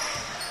 Oh,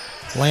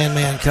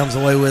 Landman comes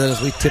away with it as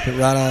we tip it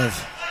right out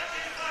of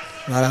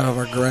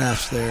our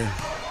grasp there.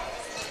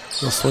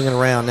 They'll swing it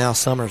around now.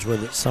 Summers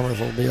with it. Summers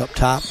will be up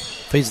top.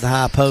 Feeds the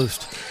high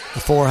post.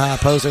 The 4 high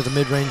post. There's a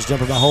mid-range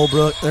jumper by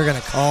Holbrook. They're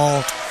going to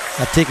call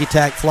a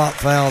ticky-tack flop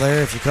foul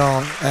there if you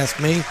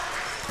ask me.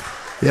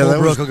 Yeah,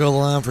 Holbrook will go to the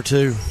line for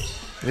 2.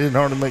 He didn't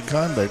hardly make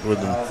contact with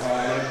him.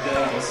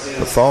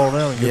 But fall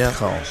down and get the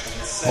call.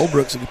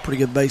 Holbrook's a pretty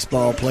good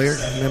baseball player.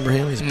 Remember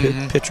him? He's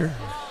a pitcher.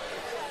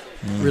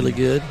 Really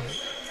good.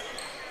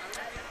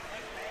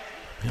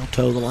 He'll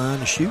toe the line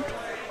and shoot.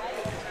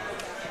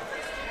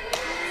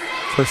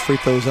 First free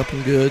throw's up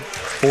and good.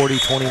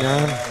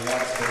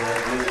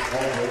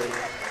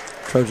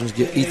 40-29. Trojans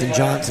get Ethan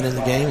Johnson in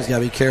the game. He's got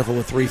to be careful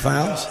with 3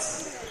 fouls.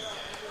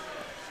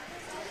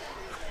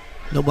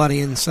 Nobody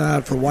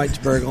inside for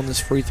Whitesburg on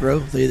this free throw.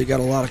 They either got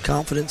a lot of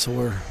confidence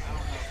or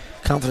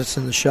confidence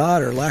in the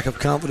shot or lack of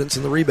confidence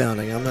in the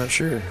rebounding. I'm not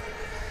sure.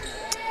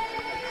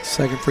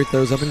 Second free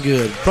throw's up and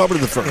good. Probably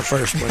the first. The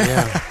first one,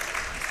 yeah.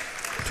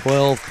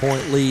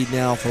 12-point lead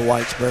now for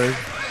Whitesburg.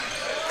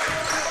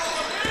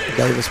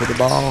 Davis with the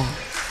ball.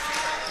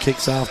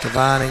 Kicks off to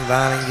Vining.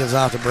 Vining gives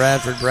off to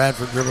Bradford.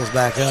 Bradford dribbles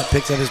back up.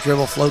 Picks up his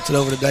dribble. Floats it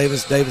over to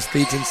Davis. Davis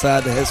feeds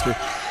inside to Hester.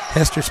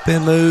 Hester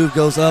spin move.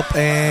 Goes up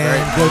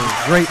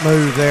and great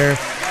move there.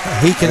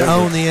 He can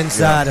own the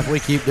inside if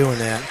we keep doing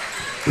that.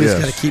 We just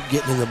got to keep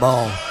getting in the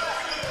ball.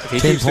 If he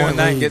keeps doing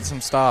that, get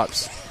some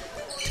stops.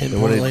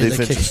 10-point lead.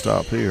 Defensive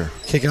stop here.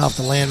 Kick it off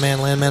the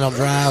Landman. Landman will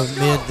drive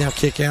mid. Now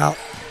kick out.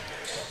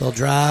 They'll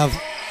drive.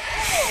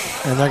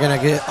 And they're going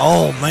to get,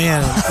 oh,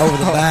 man, over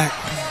the back.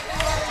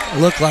 It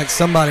looked like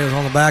somebody was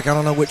on the back. I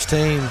don't know which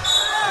team.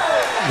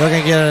 They're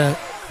going to get it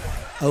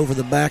over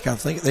the back. I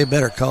think they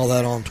better call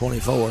that on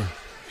 24.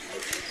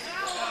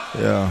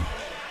 Yeah.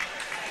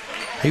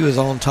 He was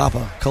on top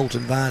of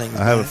Colton Vining.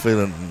 I have a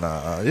feeling,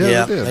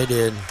 they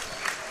did.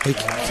 He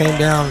came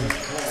down,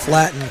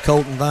 flattened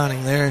Colton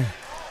Vining there.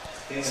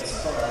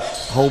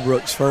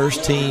 Holbrook's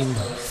first, team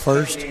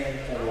first.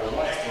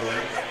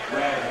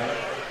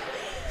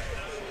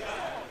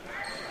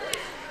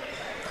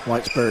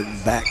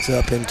 Whitesburg backs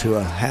up into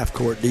a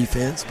half-court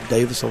defense.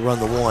 Davis will run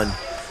the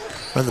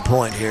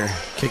point here.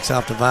 Kicks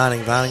off to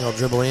Vining. Vining will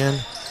dribble in.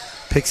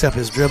 Picks up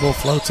his dribble,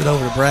 floats it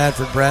over to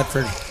Bradford.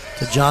 Bradford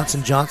to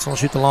Johnson. Johnson will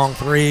shoot the long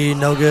 3.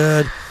 No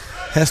good.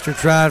 Hester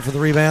tried for the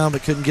rebound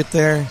but couldn't get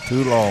there.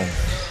 Too long.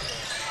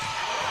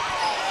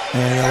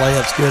 And the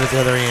layup's good at the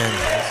other end.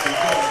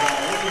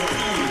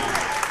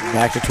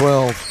 Back to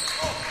 12.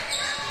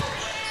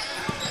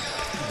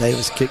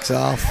 Davis kicks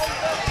off.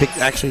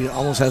 Actually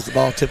almost has the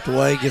ball tipped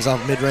away. Gives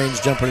off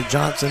mid-range jumper to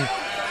Johnson.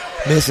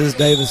 Misses.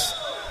 Davis.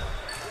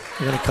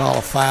 They're going to call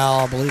a foul.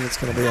 I believe it's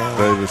going to be on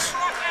Davis.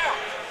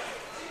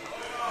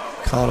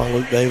 Caught on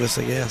Luke Davis,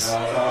 I guess.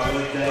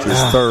 It's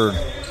his third.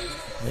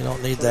 We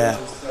don't need that.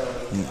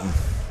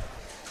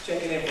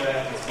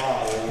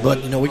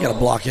 But, we got to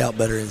block out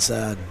better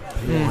inside.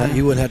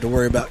 You wouldn't have to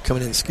worry about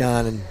coming in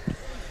skying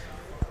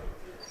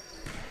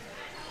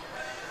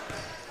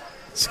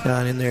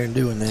in there and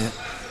doing that.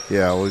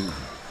 Yeah,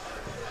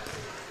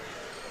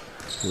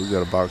 we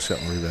got a box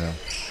out and rebound.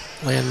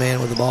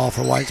 Landman with the ball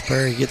for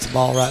Whitesburg. He gets the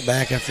ball right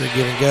back after a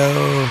give and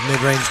go.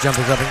 Mid-range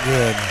jumper's up and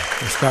good.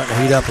 They're starting to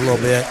heat up a little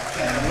bit.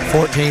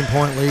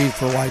 14-point lead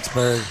for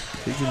Whitesburg.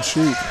 He can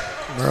shoot.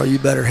 Merle, you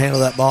better handle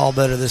that ball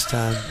better this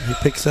time. He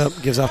picks up,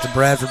 gives off to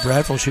Bradford.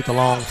 Bradford will shoot the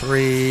long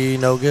 3.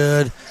 No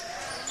good.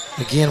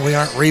 Again, we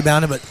aren't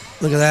rebounding, but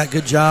look at that.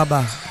 Good job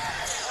by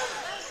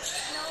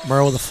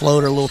Merle with a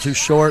floater, a little too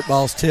short.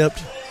 Ball's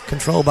tipped.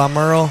 Controlled by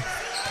Merle.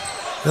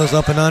 Goes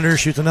up and under,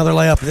 shoots another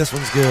layup. This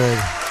one's good.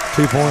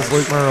 2 points,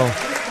 Luke Merle.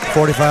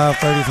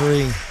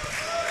 45-33.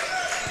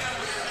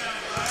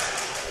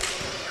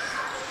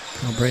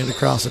 I'll bring it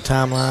across the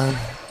timeline.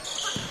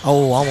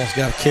 Oh, almost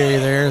got a carry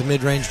there.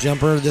 Mid-range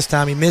jumper. This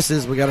time he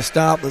misses. We got to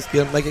stop. Let's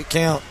make it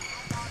count.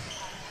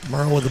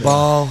 Merle with the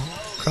ball.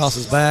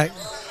 Crosses back.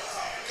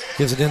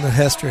 Gives it in to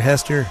Hester.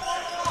 Hester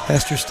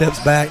steps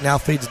back, now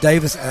feeds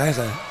Davis. I'm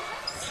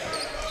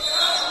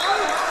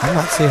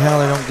not seeing how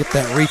they don't get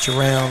that reach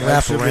around,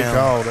 wrap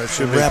around. That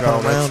should be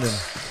called. Around him.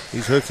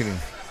 He's hooking him.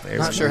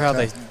 Not sure how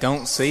they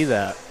don't see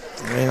that.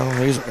 Well,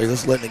 he's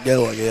just letting it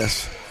go, I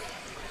guess.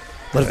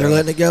 But if they're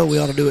letting it go, we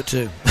ought to do it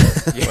too.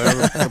 Well,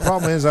 the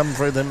problem is, I'm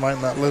afraid they might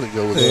not let it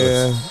go with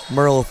us.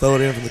 Merle will throw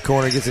it in from the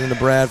corner, gets it into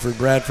Bradford.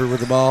 Bradford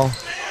with the ball.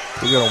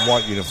 We got a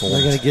white uniform.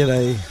 They're going to get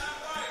a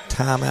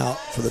timeout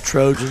for the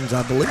Trojans.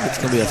 I believe it's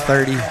going to be a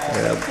 30.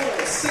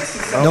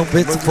 No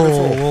bits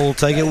full. We'll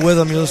take it with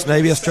them. You'll listen to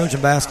ABS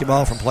Trojan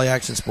basketball from Play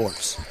Action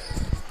Sports.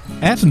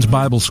 Athens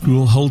Bible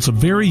School holds a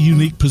very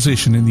unique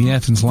position in the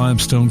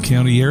Athens-Limestone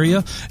County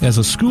area as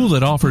a school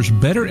that offers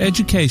better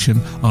education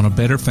on a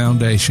better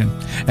foundation.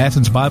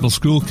 Athens Bible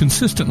School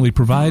consistently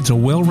provides a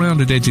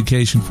well-rounded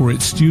education for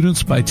its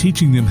students by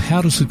teaching them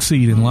how to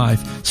succeed in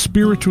life,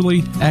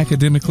 spiritually,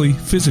 academically,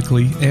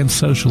 physically, and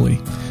socially.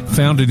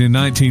 Founded in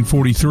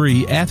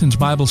 1943, Athens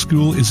Bible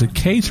School is a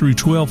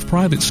K-12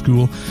 private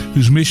school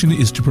whose mission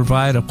is to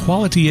provide a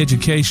quality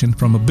education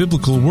from a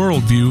biblical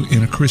worldview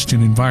in a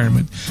Christian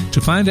environment.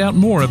 To find out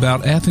more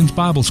about Athens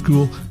Bible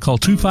School, call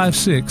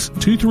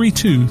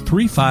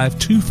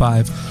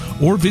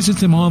 256-232-3525 or visit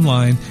them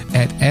online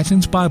at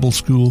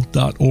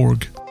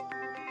athensbibleschool.org.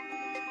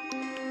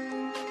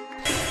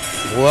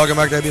 Welcome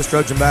back to ABS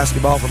Trojan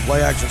basketball from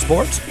Play Action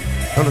Sports.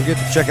 Don't forget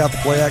to check out the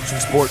Play Action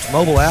Sports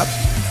mobile app.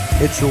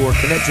 It's your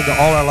connection to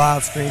all our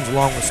live streams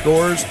along with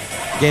scores,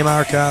 game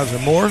archives,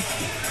 and more.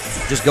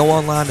 Just go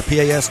online to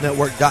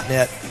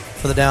pasnetwork.net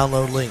for the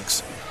download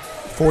links.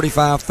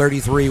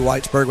 45-33,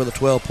 Whitesburg with a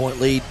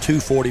 12-point lead,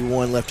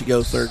 2:41 left to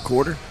go third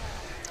quarter.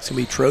 It's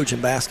going to be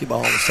Trojan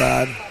basketball on the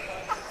side.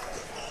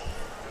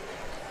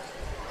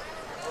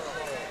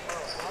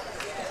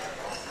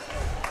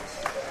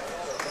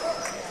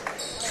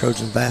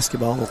 Trojan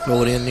basketball will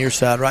throw it in near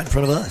side right in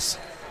front of us.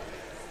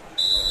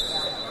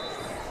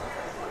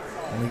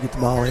 And we get the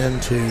ball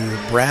into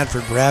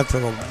Bradford.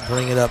 Bradford will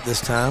bring it up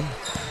this time.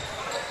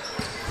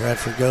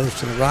 Bradford goes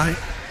to the right.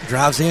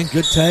 Drives in,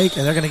 good take,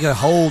 and they're going to get a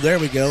hold. There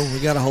we go.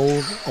 We got a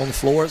hold on the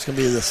floor. It's going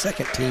to be the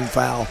second team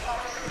foul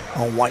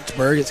on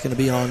Whitesburg. It's going to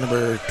be on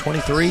number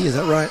 23. Is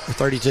that right? Or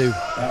 32?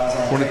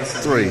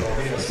 23, I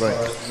think.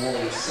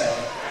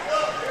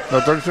 No,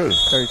 32.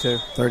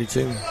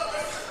 32.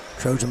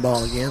 Trojan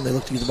ball again. They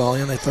look to get the ball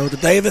in. They throw it to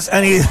Davis,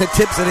 and he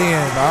tips it in.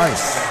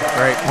 Nice.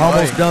 Great.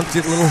 Almost dunked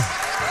it.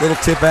 Little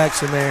tip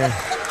action there. I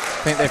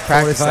think they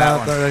practiced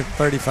that one.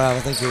 35.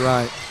 I think you're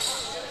right.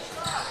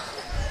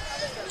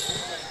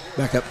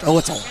 Back up. Oh,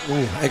 it's on.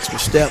 Ooh, extra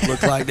step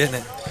looked like, didn't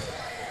it?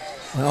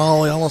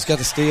 Oh, he almost got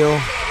the steal.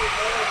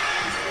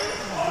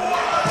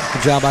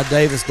 Good job by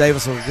Davis.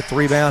 Davis will get the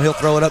rebound. He'll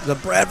throw it up to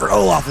Bradford.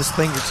 Oh, off his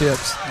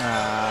fingertips.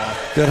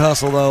 Good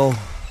hustle, though.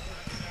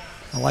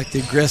 I like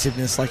the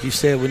aggressiveness. Like you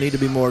said, we need to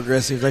be more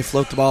aggressive. They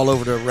float the ball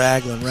over to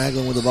Ragland.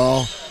 Ragland with the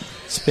ball.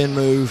 Spin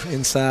move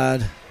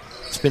inside.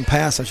 Spin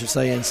pass, I should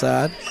say,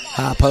 inside.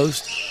 High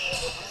post.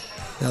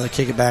 Now they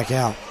kick it back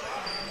out.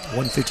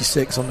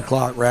 1:56 on the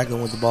clock.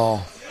 Ragland with the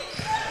ball.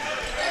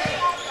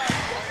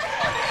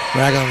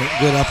 Ragland,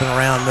 good up and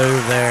around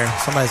move there.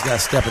 Somebody's got to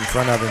step in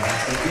front of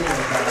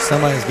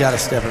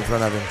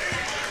him.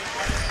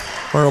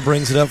 Merle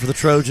brings it up for the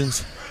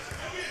Trojans.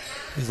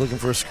 He's looking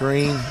for a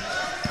screen.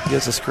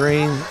 Gets a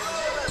screen.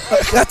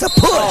 That's a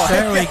push. Oh,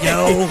 there we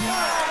go.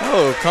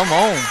 Oh, come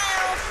on.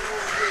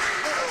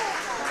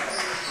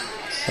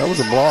 That was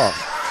a block.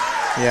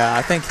 Yeah,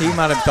 I think he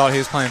might have thought he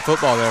was playing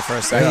football there for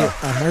a second.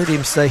 I heard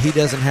him say he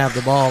doesn't have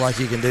the ball. Like,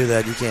 you can do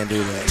that. You can't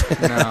do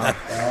that. No.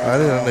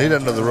 He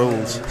didn't know the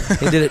rules.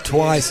 He did it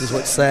twice is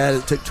what's sad.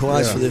 It took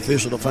twice for the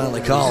official to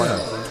finally call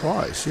it.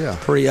 Twice, yeah.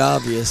 Pretty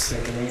obvious.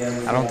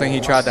 I don't think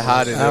he tried to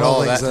hide it at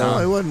all that time. No,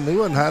 he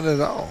wasn't hiding it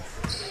at all.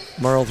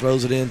 Merle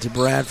throws it into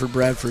Bradford.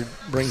 Bradford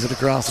brings it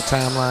across the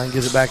timeline,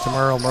 gives it back to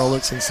Merle. Merle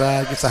looks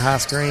inside, gets a high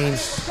screen.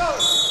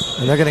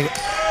 And they're going to...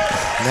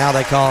 Now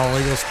they call an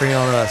illegal screen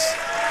on us.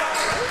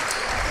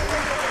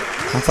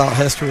 I thought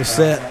Hester was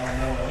set.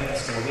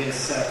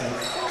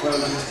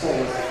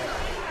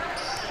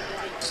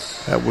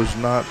 That was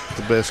not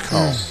the best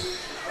call.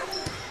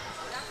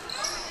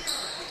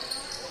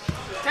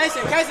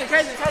 Casey.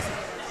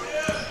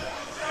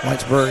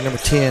 Whitesburg, number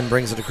 10,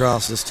 brings it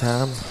across this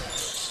time.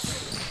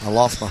 I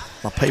lost my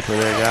paper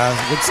there, guys.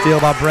 Good steal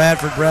by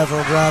Bradford. Bradford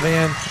will drive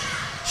in.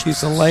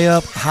 Shoots a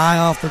layup. High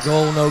off the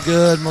goal. No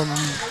good.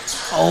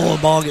 Oh,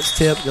 the ball gets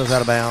tipped. Goes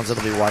out of bounds.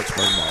 It'll be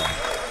Whitesburg ball.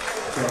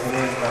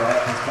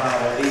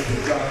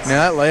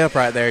 Now that layup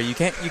right there, you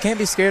can't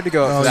be scared to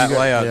go up for that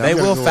layup. They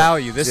will foul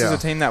you. This is a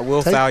team that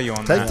will foul you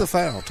on that. Take the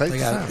foul. They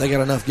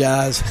got enough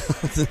guys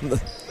to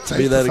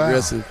be that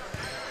aggressive.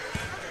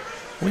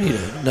 We need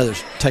another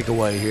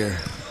takeaway here.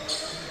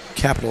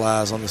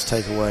 Capitalize on this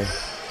takeaway.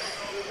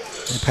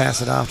 They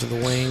pass it off to the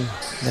wing.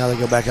 Now they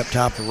go back up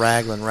top to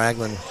Ragland.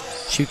 Ragland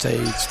shoots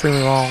a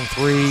extremely long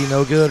three.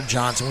 No good.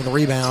 Johnson with the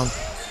rebound.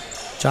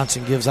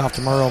 Johnson gives off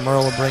to Merle.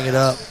 Merle will bring it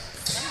up.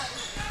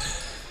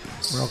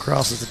 Merle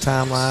crosses the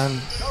timeline,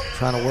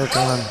 trying to work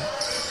on.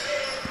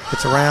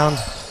 Gets around.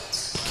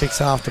 Kicks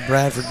off to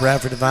Bradford.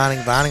 Bradford to Vining.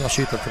 Vining will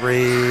shoot the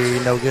three.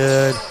 No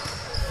good.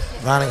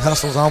 Vining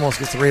hustles, almost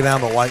gets the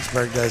rebound, but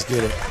Whitesburg does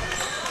get it.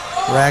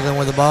 Ragland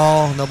with the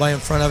ball. Nobody in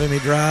front of him. He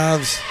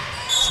drives.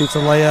 Shoots a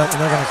layup, and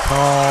they're going to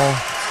call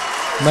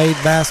made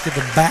basket.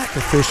 The back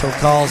official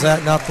calls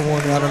that, not the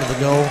one right under the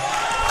goal.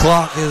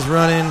 Clock is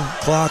running.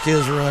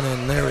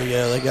 There we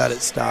go. They got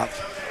it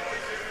stopped.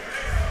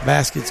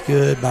 Basket's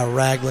good by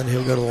Ragland.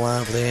 He'll go to the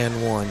line for the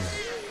and one.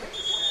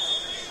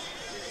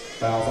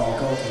 Foul on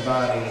Colton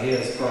Vining,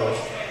 his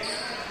first.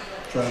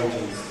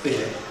 Trojans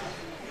fifth.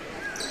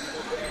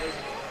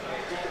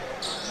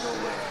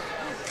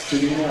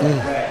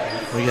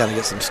 We got to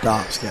get some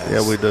stops, guys.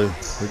 Yeah, we do.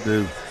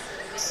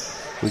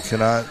 We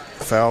cannot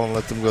foul and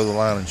let them go to the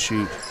line and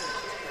shoot.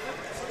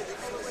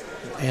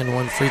 And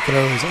one free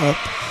throw is up.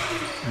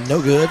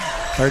 No good.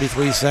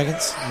 33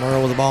 seconds.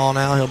 Merle with the ball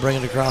now. He'll bring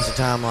it across the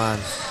timeline.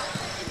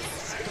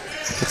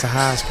 Gets a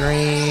high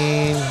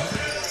screen.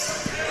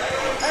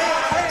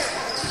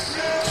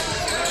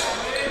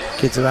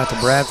 Gets it out to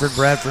Bradford.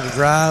 Bradford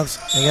drives.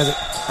 He has it.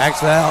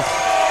 Backs it out.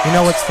 You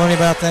know what's funny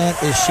about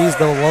that is she's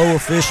the low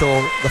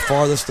official the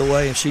farthest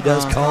away, and she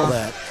does call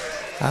that.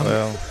 At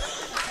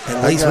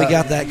least we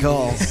got that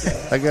call.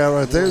 That guy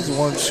right there is the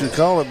one that should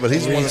call it, but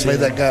he's the one that made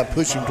that guy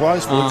push him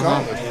twice for the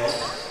call it.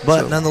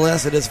 But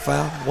nonetheless, it is a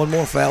foul. One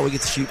more foul, we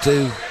get to shoot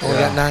two. Only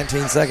got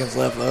 19 seconds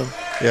left, though.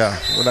 Yeah,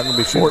 we're not going to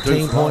be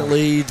shooting 14-point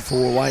lead for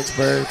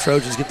Whitesburg.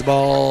 Trojans get the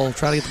ball,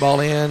 try to get the ball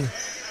in.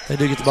 They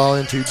do get the ball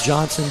into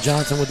Johnson.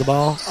 Johnson with the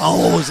ball.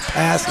 Oh, his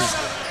pass is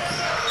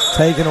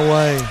taken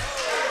away.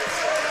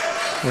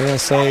 We're going to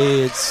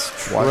say it's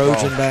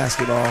Trojan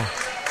basketball.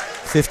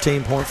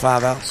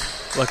 15.5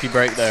 out. Lucky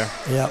break there.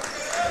 Yep.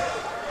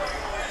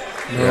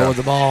 Merle with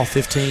the ball,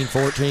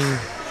 15-14.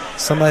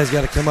 Somebody's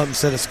got to come up and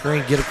set a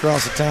screen, get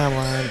across the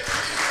timeline.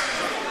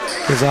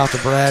 Goes off to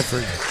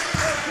Bradford.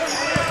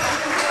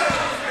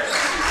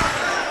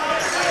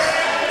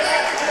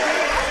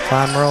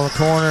 Find Merle in the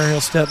corner.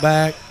 He'll step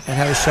back and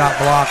have a shot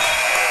blocked.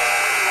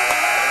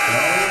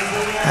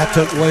 That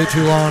took way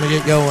too long to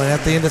get going.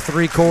 At the end of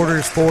three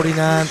quarters,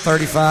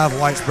 49-35,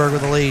 Whitesburg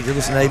with the lead. You're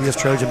listening to ABS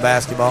Trojan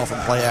basketball from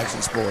Play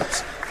Action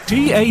Sports.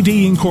 TAD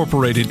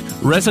Incorporated,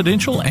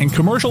 residential and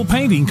commercial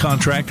painting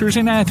contractors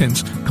in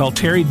Athens. Call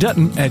Terry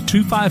Dutton at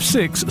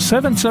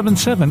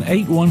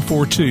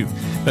 256-777-8142.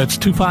 That's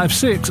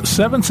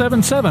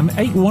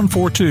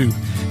 256-777-8142.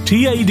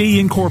 TAD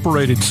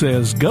Incorporated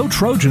says, Go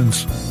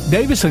Trojans.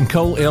 Davis &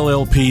 Cole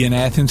LLP in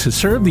Athens has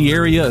served the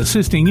area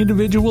assisting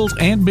individuals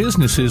and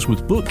businesses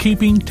with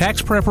bookkeeping,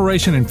 tax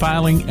preparation and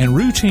filing, and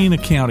routine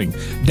accounting.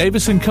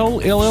 Davis &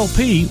 Cole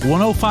LLP,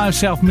 105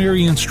 South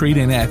Marion Street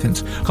in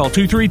Athens. Call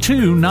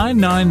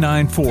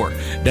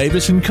 232-9994.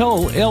 Davis &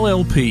 Cole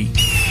LLP.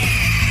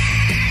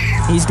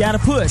 He's got a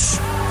push.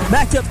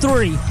 Back up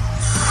three.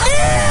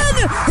 And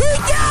he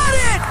got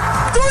it!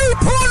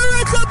 Three-pointer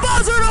at the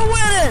buzzer to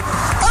win it!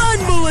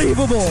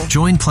 Unbelievable!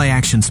 Join Play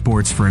Action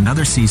Sports for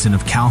another season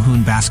of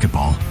Calhoun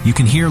basketball. You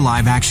can hear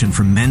live action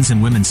from men's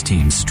and women's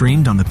teams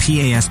streamed on the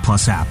PAS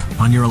Plus app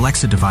on your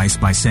Alexa device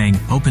by saying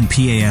Open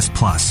PAS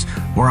Plus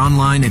or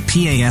online at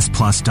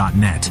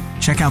pasplus.net.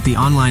 Check out the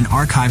online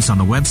archives on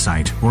the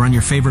website or on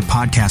your favorite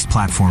podcast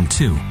platform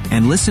too.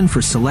 And listen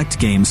for select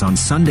games on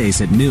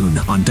Sundays at noon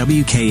on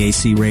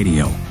WKAC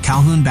Radio.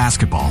 Calhoun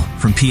basketball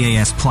from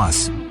PAS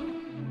Plus.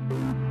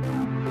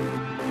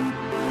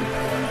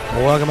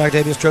 Well, welcome back to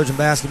ABS Trojan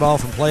basketball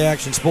from Play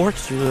Action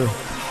Sports. Your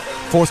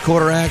fourth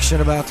quarter action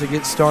about to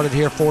get started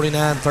here,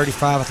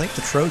 49-35. I think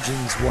the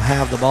Trojans will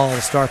have the ball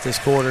to start this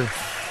quarter.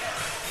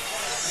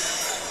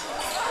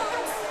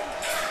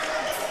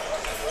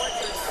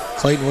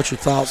 Clayton, what's your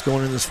thoughts going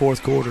into this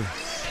fourth quarter?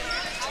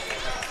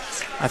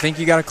 I think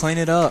you got to clean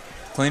it up.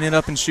 Clean it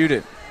up and shoot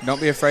it.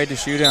 Don't be afraid to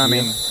shoot it. I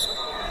mean,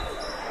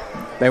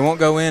 they won't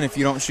go in if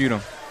you don't shoot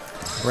them.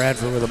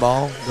 Bradford with the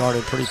ball,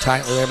 guarded pretty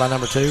tightly there by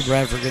number two.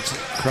 Bradford gets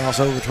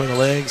crossover between the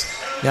legs.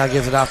 Now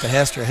gives it off to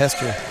Hester.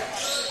 Hester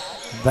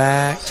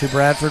back to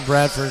Bradford.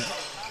 Bradford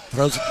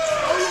throws it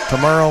to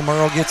Merle.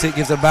 Merle gets it,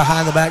 gives it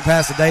behind the back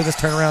pass to Davis.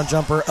 Turnaround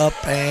jumper up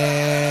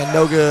and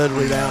no good.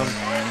 Rebound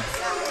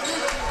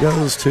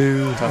goes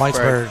to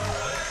Whitesburg.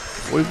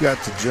 We've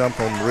got to jump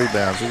on the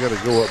rebounds. We've got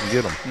to go up and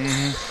get them.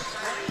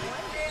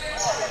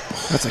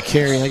 That's a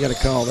carry. They got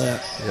to call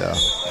that. Yeah.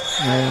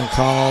 They're going to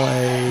call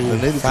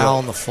a foul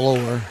on the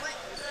floor.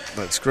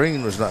 That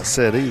screen was not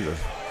set either.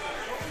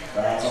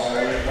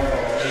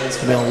 It's going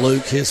to be on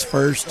Luke, his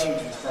first.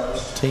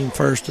 Team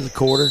first of the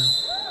quarter.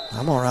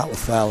 I'm all right with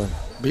fouling.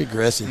 Be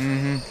aggressive.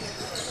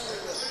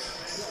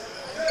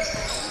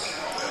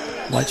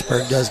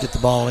 Whitesburg does get the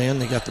ball in.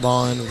 They got the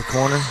ball into the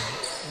corner.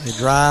 They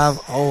drive.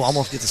 Oh,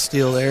 almost gets a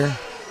steal there.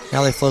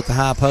 Now they float the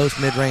high post.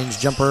 Mid-range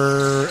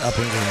jumper up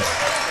and in.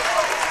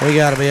 We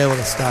got to be able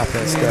to stop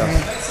that stuff.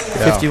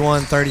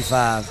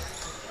 51-35.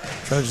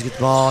 Trojans get the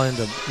ball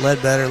into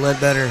Ledbetter.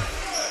 Ledbetter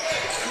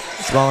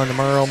gets the ball into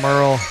Merle.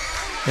 Merle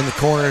in the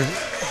corner.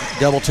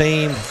 Double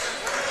teamed.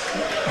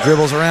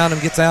 Dribbles around him.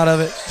 Gets out of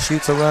it.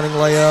 Shoots a running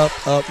layup.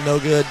 Up. No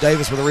good.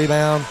 Davis with a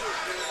rebound.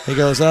 He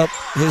goes up.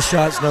 His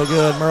shot's no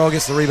good. Merle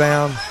gets the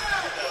rebound.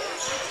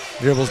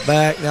 Dribbles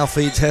back, now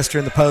feeds Hester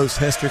in the post.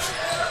 Hester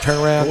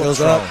turn around,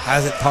 goes up,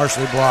 has it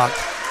partially blocked.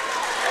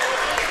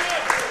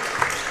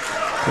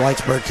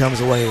 Whitesburg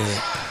comes away with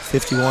it.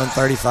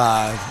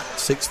 51-35,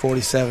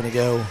 6:47 to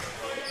go.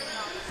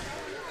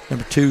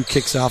 Number 2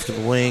 kicks off to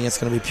the wing. It's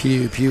going to be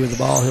Pugh. Pugh with the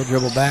ball. He'll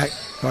dribble back.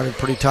 Guarded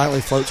pretty tightly.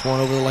 Floats one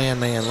over the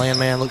Landman.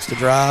 Landman looks to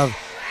drive.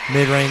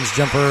 Mid-range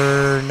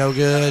jumper, no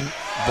good.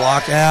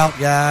 Block out,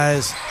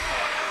 guys.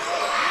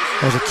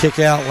 There's a kick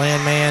out.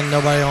 Landman,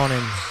 nobody on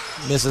him.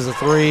 Misses a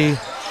 3.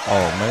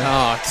 Oh,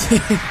 man.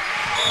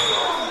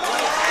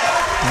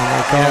 And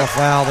they call a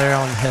foul there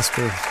on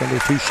Hester. It's going to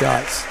be 2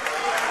 shots.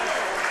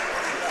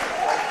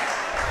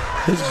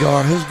 Who's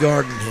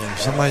guarding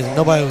him?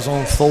 Nobody was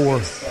on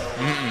 4.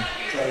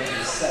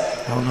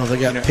 I don't know if they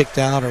got picked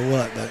out or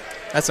what, but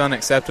that's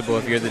unacceptable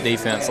if you're the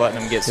defense,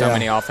 letting them get so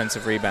many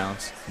offensive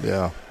rebounds.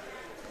 Yeah.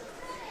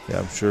 Yeah,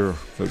 I'm sure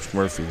Coach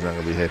Murphy's not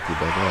going to be happy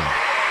about that.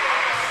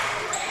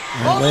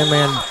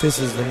 Landman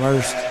misses the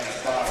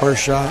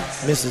first shot.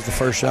 Misses the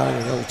first shot. A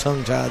little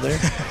tongue-tied there.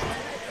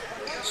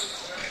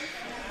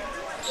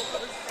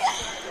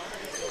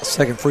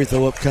 Second free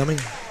throw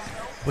upcoming.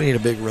 We need a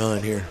big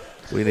run here.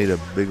 We need a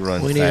big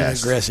run. We need an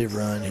aggressive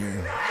run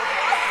here.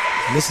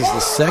 This is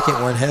the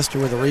second one. Hester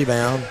with a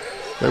rebound.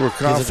 They were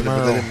confident,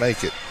 but they didn't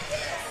make it.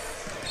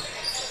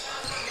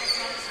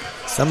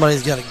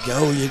 Somebody's got to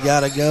go. You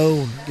got to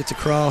go. Gets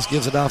across,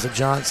 gives it off to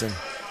Johnson.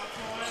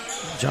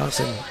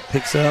 Johnson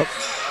picks up,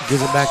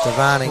 gives it back to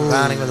Vining. Ooh.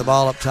 Vining with the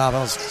ball up top. That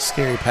was a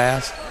scary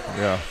pass.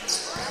 Yeah.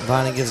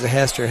 Vining gives to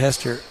Hester.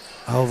 Hester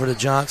over to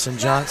Johnson.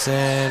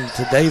 Johnson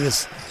to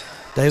Davis.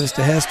 Davis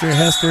to Hester.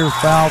 Hester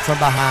fouled from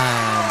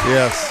behind.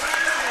 Yes.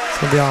 It's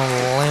going to be on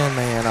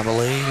Landman, I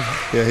believe.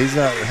 Yeah, he's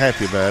not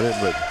happy about it,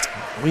 but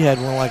we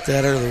had one like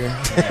that earlier.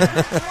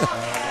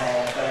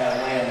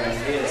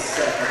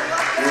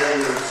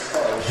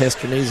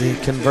 Hester needs to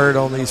convert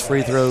on these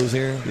free throws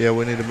here. Yeah,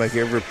 we need to make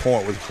every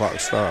point with the clock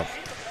stop.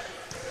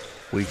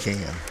 We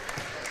can.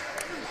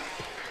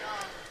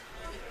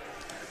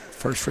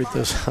 First free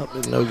throw's up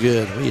is no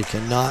good. We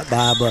cannot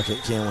buy a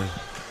bucket, can we?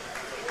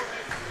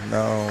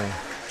 No.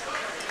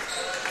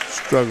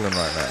 Struggling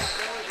right now.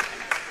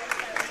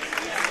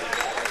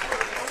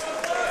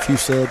 A few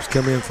subs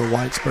come in for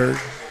Whitesburg.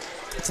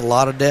 It's a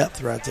lot of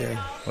depth right there.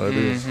 Well, it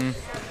is.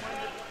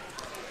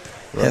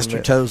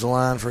 Hester toes the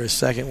line for his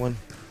second one.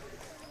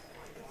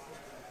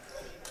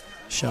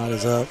 Shot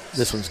is up.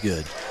 This one's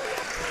good.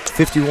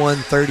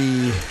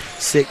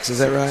 51-36, is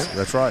that right?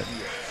 That's right.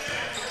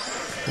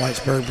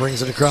 Whitesburg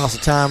brings it across the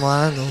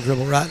timeline. They'll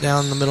dribble right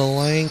down the middle of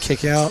the lane.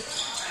 Kick out.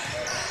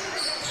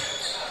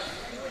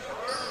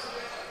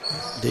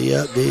 D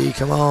up, D.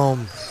 Come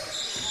on.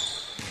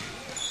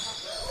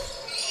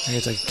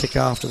 Here's a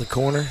kickoff to the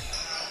corner.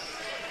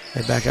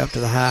 They back up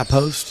to the high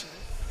post.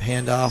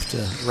 Hand off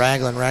to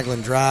Ragland.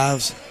 Ragland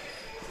drives.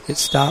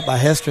 Gets stopped by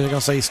Hester. They're going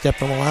to say he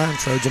stepped on the line.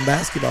 Trojan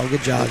basketball.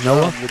 Good job,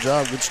 Noah. Good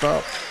job. Good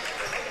stop.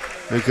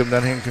 They come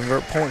down here and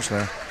convert points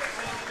now.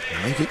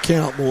 Make it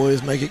count,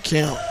 boys. Make it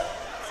count.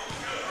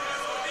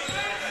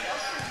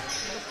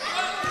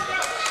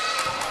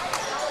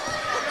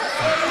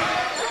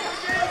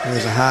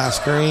 There's a high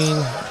screen.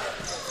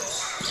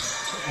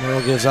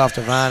 Merrill gives off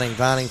to Vining.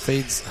 Vining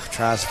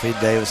tries to feed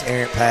Davis.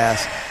 Errant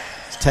pass.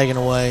 It's taken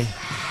away.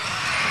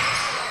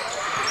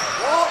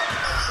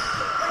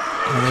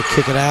 And they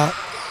kick it out.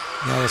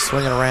 Now they'll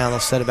swing it around. They'll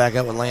set it back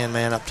up with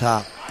Landman up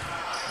top.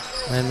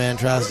 Landman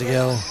tries to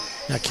go.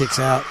 Now kicks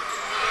out.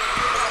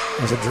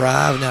 There's a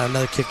drive. Now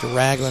another kick to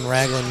Ragland.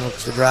 Ragland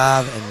looks to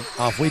drive. And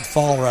if we'd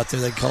fall right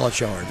there, they'd call a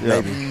charge.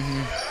 Yep. Maybe.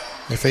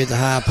 They feed the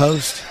high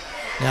post.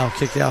 Now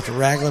kicked out to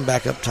Ragland.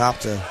 Back up top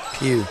to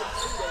Pugh.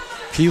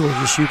 Pugh will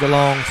just shoot the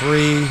long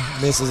 3.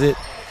 Misses it.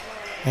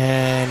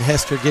 And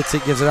Hester gets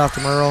it. Gives it off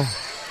to Merle.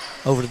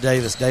 Over to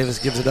Davis. Davis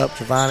gives it up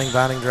to Vining.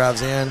 Vining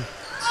drives in.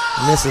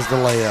 Misses the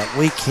layup.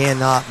 We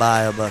cannot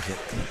buy a bucket.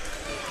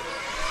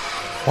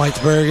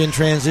 Whitesburg in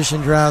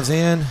transition drives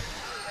in.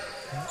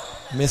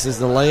 Misses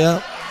the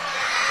layup.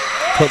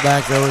 Put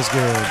back though is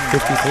good.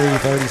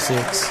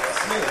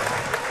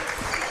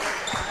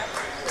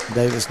 53-36.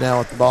 Davis now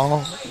with the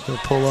ball. He'll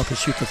pull up and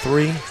shoot the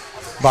 3.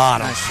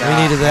 Bottom. Nice we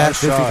needed that.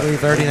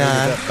 53-39.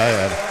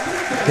 Bad.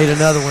 Need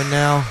another one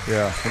now.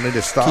 Yeah, we need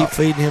to stop. Keep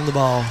feeding him the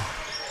ball.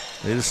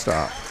 Need to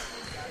stop.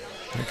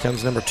 Here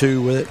comes number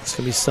 2 with it. It's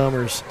going to be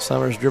Summers.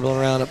 Summers dribbling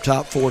around up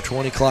top.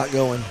 4:20 clock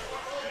going.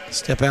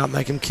 Step out,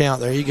 make him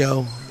count. There you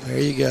go. There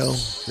you go.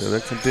 Yeah, they're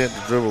content to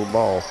dribble the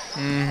ball.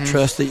 Mm-hmm.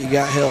 Trust that you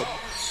got help.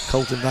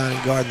 Colton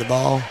Vining guarding the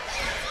ball.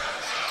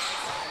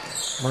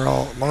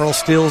 Merle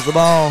steals the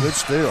ball. Good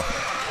steal.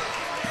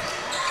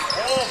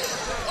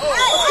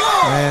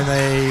 And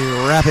they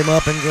wrap him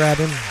up and grab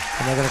him,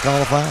 and they're going to call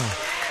a foul.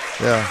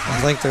 Yeah, I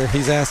think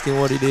he's asking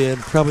what he did.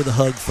 Probably the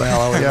hug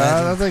foul. I would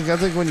imagine. I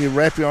think when you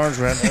wrap your arms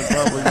around, they're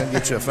probably going to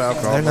get you a foul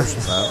call.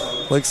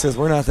 Blake says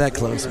we're not that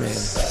close, man.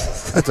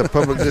 That's a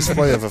public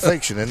display of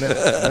affection, isn't it?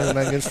 Isn't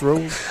that against the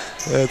rules?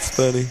 That's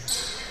funny.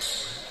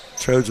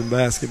 Trojan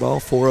basketball.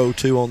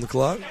 4:02 on the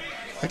clock.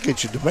 That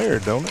gets you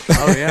demerit, don't it?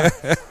 Oh yeah,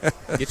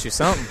 get you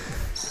something.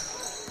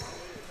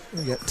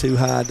 We got two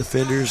high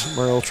defenders.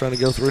 Merle trying to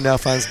go through now,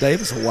 finds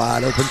Davis. A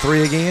wide open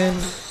three again.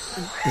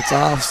 It's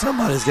off.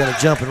 Somebody's got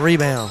to jump and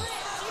rebound.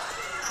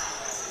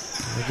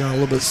 They've got a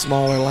little bit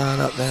smaller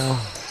lineup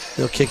now.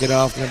 They'll kick it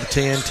off. Number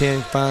 10.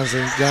 10 finds the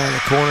guy in the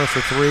corner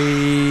for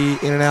three.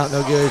 In and out,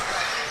 no good.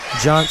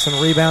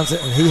 Johnson rebounds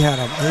it, and he had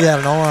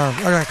an arm.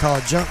 They're going to call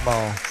it jump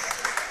ball.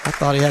 I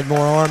thought he had more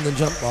arm than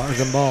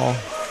ball.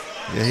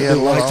 Yeah, he had a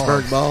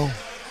Whitesburg ball.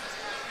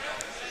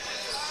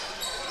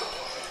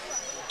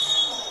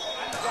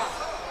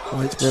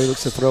 Whitesburg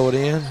looks to throw it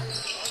in.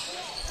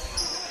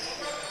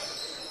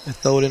 They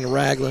throw it into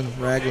Ragland.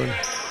 Ragland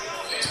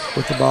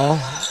with the ball.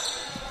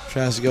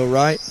 Tries to go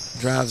right.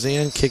 Drives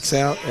in. Kicks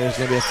out. There's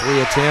going to be a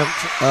three attempt.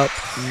 Up.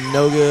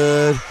 No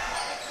good.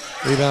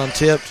 Rebound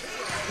tipped.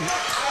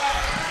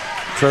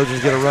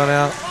 Trojans get a run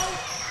out.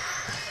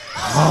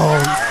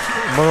 Oh,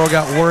 Merle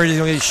got worried he's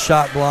going to get his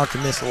shot blocked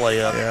and miss a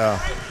layup. Yeah.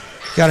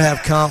 Got to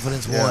have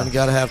confidence, one.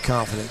 Got to have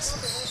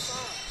confidence.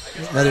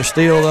 Another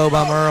steal, though,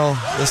 by Merle.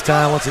 This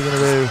time, what's he going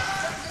to do?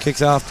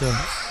 Kicks off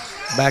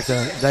back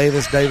to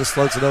Davis. Davis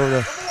floats it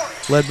over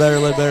to Ledbetter.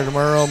 Ledbetter to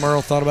Merle.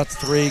 Merle thought about the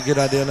three. Good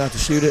idea not to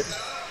shoot it.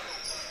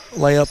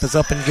 Layup is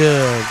up and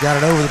good. Got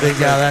it over the big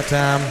guy that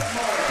time.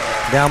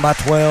 Down by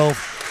 12.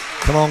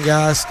 Come on,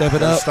 guys. Step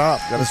it up.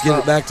 Let's get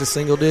it back to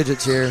single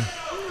digits here.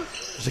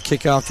 There's a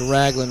kickoff to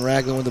Ragland.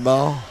 Ragland with the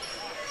ball.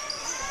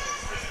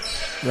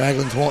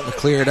 Ragland's wanting to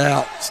clear it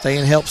out. Stay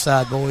in help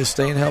side, boys.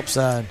 Stay in help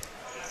side.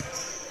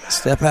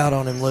 Step out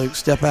on him, Luke.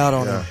 Step out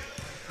on him.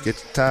 Get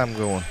the time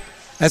going.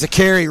 That's a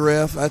carry,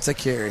 ref. That's a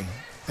carry.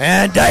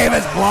 And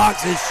Davis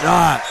blocks his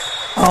shot.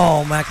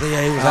 Oh,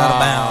 McLeay was out of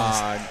bounds.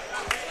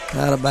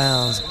 Out of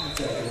bounds.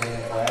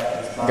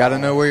 Got to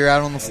know where you're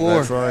at on the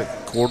floor. That's right.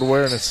 Court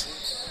awareness.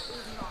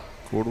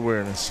 Court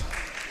awareness.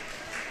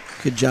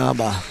 Good job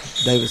by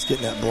Davis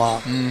getting that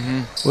block.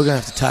 Mm-hmm. We're going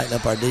to have to tighten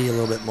up our D a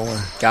little bit more.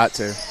 Got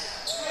to.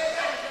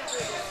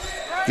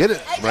 Get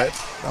it, right?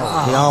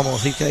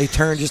 He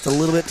turned just a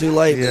little bit too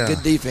late. Yeah.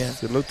 Good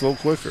defense. It looked a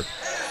little quicker.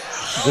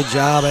 Good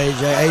job,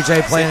 AJ.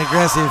 AJ playing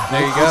aggressive.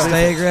 There you go.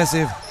 Stay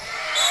aggressive.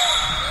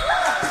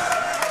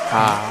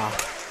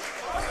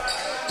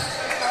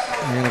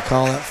 You're going to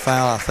call that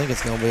foul. I think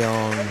it's going to be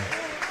on,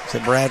 is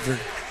it Bradford?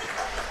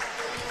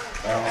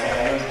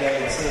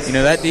 You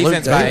know, that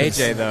defense by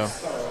AJ, though.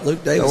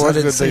 Luke Davis, I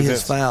didn't see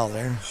his foul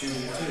there.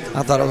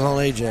 I thought it was on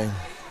AJ.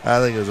 I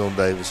think it was on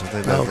Davis. I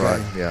think that's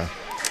right, yeah.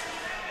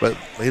 But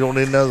he don't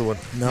need another one.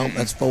 Nope,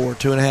 that's 4.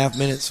 2.5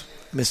 minutes.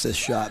 Miss this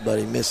shot,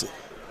 buddy. Miss it.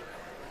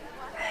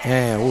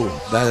 Yeah, ooh,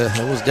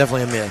 that was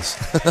definitely a miss.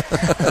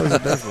 That was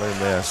definitely a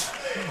miss.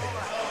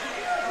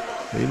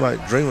 You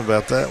might dream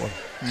about that one.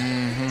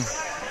 Mm-hmm.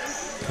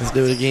 Let's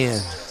do it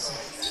again.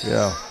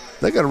 Yeah.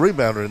 They got a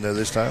rebounder in there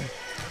this time.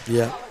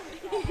 Yeah.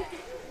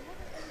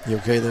 You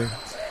okay there?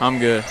 I'm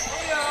good.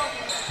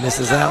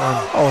 Misses that one.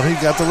 Oh, he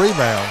got the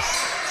rebound.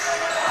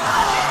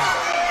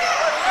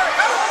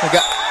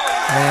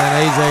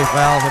 And AJ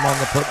fouls him on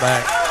the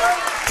putback.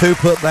 2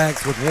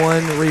 putbacks with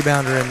 1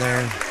 rebounder in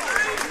there.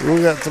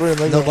 We got 3 and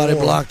they Nobody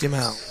blocked him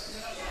out.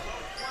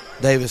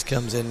 Davis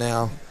comes in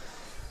now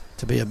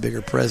to be a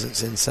bigger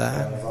presence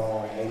inside.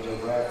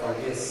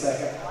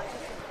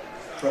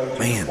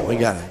 Man, we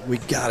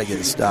gotta get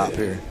a stop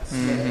here.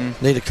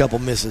 Mm-hmm. Need a couple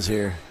misses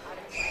here.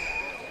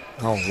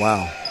 Oh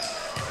wow.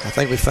 I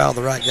think we fouled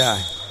the right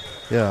guy.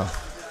 Yeah.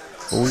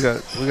 Well, we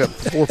got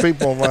 4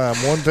 people on line.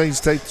 One needs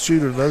to take the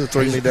shooter, another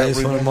 3 need that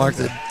rebound. rebound. Mark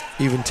that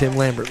even Tim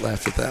Lambert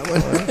laughed at that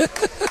one.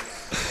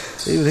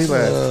 Even he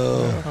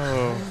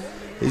laughed.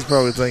 He's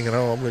probably thinking,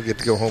 I'm going to get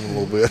to go home a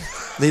little bit.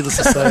 Needless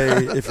to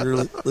say, if you're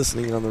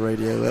listening on the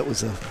radio, that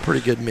was a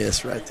pretty good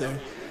miss right there.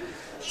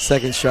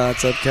 Second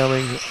shot's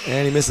upcoming,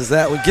 and he misses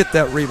that. We get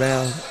that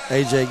rebound.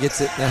 AJ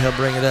gets it. Now he'll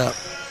bring it up.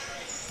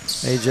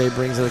 AJ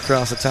brings it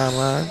across the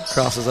timeline,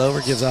 crosses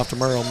over, gives off to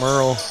Merle.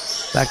 Merle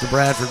back to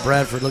Bradford.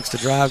 Bradford looks to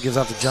drive, gives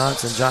off to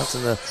Johnson.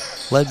 Johnson to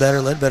Ledbetter.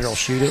 Ledbetter will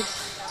shoot it.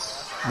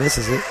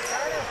 Misses it.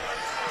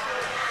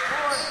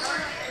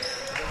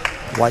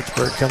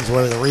 Whitesburg comes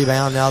away with a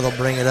rebound. Now they'll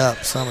bring it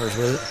up. Summers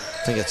with it.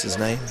 I think that's his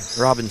name.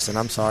 Robinson,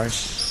 I'm sorry.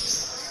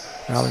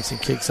 Robinson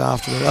kicks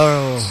off to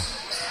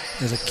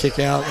there's a kick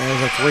out.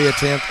 There's a 3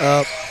 attempt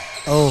up.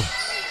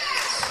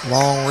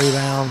 Long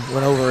rebound.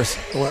 Went over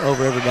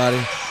everybody.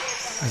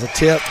 There's a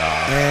tip.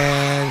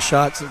 And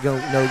shots go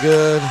no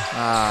good.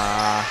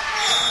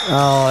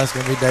 That's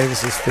going to be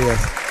Davis's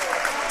 5th.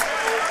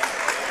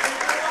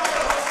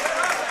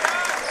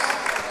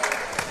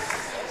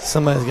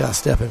 Somebody's got to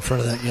step in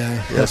front of that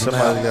guy. Yeah,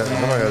 somebody got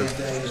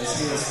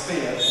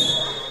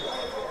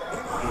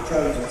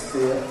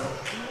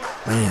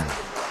Man.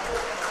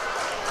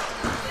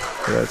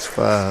 That's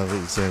 5.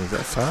 Is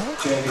that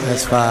 5?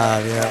 That's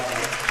 5,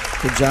 yeah.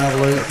 Good job,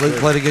 Luke. Luke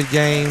played a good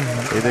game.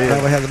 He did.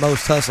 Probably had the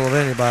most hustle of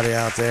anybody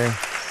out there.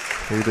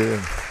 He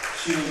did.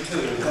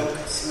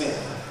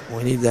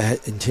 We need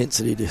that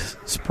intensity to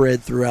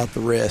spread throughout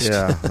the rest.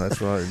 Yeah,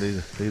 that's right.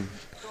 Need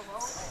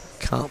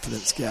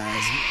confidence,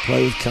 guys.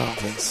 Play with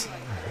confidence.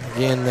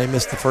 Again, they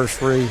missed the first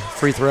free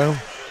throw.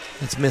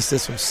 Let's miss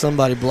this one.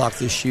 Somebody block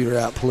this shooter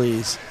out,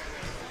 please.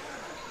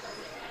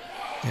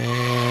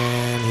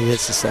 And he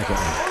hits the second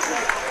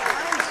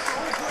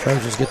one.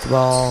 Trojans get the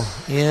ball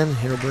in.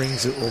 Here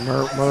brings it.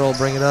 Merle will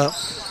bring it up.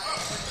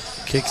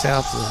 Kicks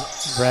out to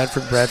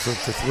Bradford. Bradford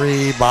for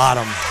three.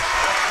 Bottom.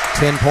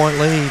 10-point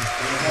lead.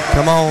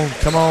 Come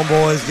on,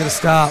 boys. Get a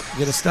stop.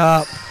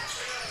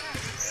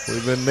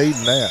 We've been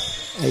needing that.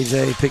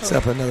 AJ picks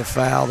up another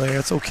foul there.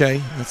 It's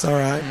okay. That's all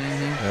right.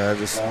 Yeah,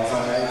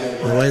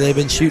 the way they've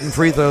been shooting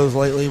free throws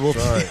lately, we'll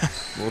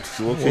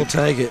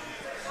take it.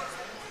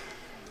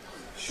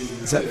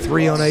 Is that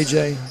 3 on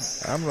AJ?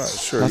 I'm not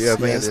sure. Yeah, I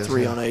think it's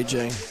 3 on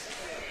AJ.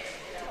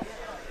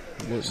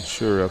 I wasn't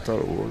sure. I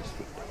thought it was.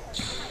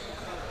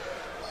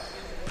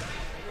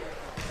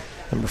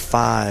 Number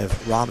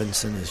 5,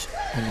 Robinson, is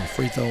on the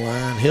free throw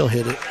line. He'll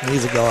hit it.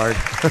 He's a guard.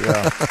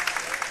 Yeah.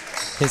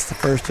 Hits the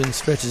first one,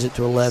 stretches it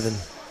to 11.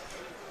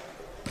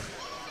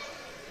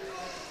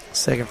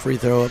 Second free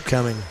throw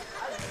upcoming.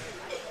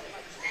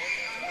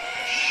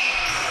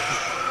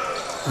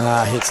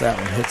 Hits that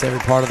one. Hits every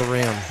part of the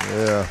rim.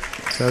 Yeah.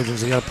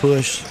 Trojans got to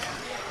push.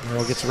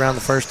 Merle gets around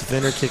the first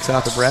defender, kicks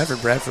out to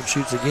Bradford. Bradford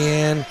shoots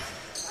again.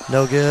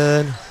 No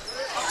good.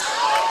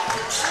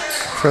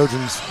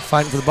 Trojans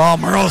fighting for the ball.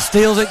 Merle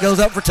steals it, goes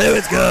up for 2.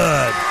 It's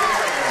good.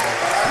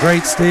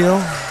 Great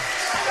steal.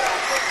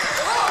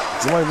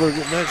 Somebody better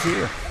get back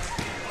here.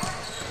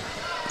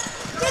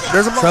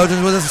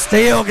 Trojans with a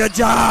steal. Good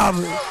job.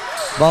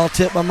 Ball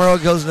tipped by Merle.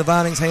 Goes into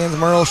Vining's hands.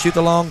 Merle shoot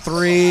the long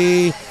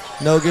 3.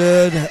 No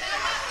good.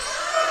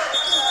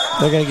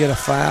 They're going to get a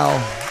foul.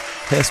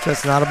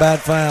 That's not a bad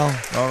foul.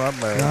 No,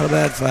 not bad. Not a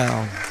bad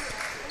foul.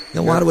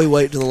 Now, why do we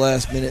wait till the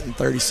last minute and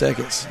 30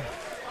 seconds?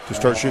 To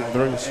start shooting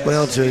threes?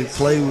 Well, to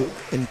play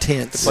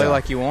intense. To play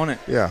like you want it.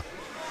 Yeah.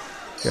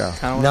 Yeah.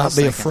 Not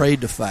be afraid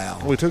to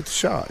foul. We took the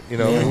shot.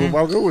 A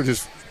while ago we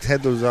just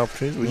had those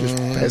opportunities. We just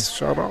passed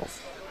the shot off.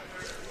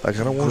 Like,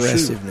 I don't want to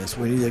shoot. Aggressiveness.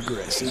 We need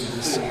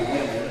aggressiveness.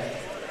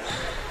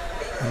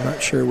 I'm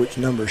not sure which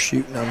number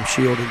shooting. I'm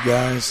shielded,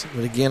 guys.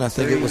 But again, I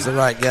think it was the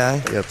right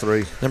guy. Yeah,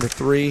 3. Number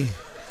 3,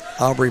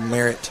 Aubrey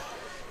Merritt,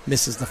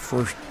 misses the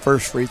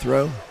first free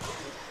throw.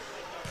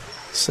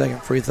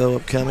 Second free throw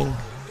upcoming.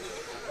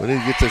 We need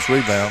to get this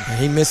rebound. And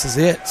he misses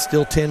it.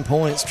 Still 10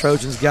 points.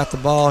 Trojans got the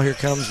ball. Here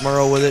comes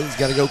Merle with it. He's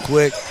got to go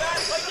quick.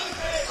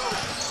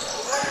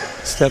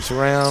 Steps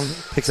around,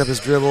 picks up his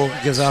dribble,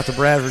 gives out to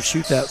Bradford.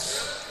 Shoot that.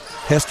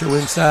 Hester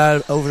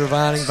inside, over to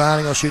Vining.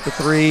 Vining will shoot the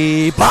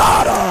 3.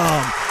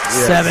 Bottom!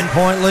 Yes.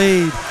 7-point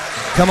lead.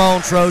 Come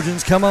on,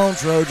 Trojans.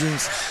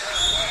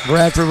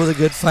 Bradford with a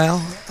good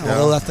foul.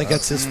 Although I think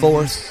that's his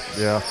 4th.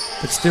 Yeah.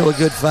 But still a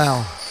good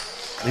foul.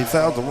 He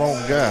fouled the wrong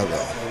guy,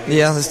 though.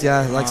 Yeah, this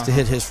guy likes to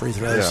hit his free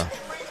throws.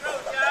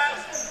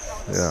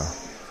 Yeah.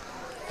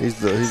 He's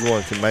the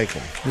one who can make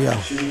them.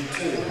 Yeah.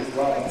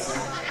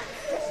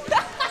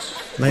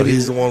 Maybe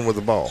he's the one with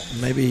the ball.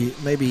 Maybe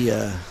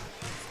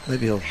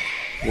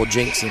we'll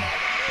jinx him.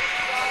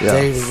 Yeah.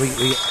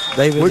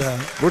 David,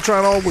 we're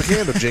trying all we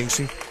can to jinx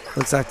him.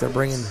 Looks like they're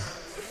bringing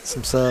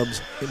some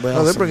subs.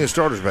 Well, they're bringing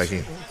starters back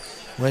in.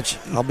 Which,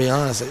 I'll be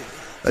honest,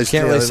 you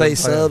can't really say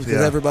subs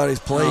because everybody's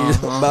played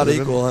about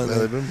equal.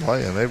 They've been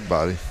playing,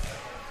 everybody.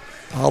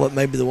 All but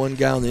maybe the one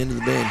guy on the end of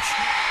the bench.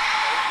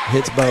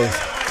 Hits both.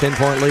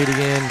 10-point lead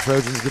again.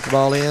 Trojans get the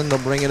ball in. They'll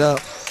bring it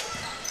up.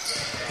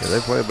 Yeah,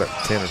 they play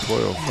about 10 or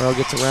 12. Merle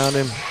gets around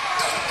him.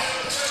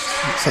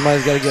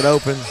 Somebody's got to get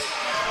open.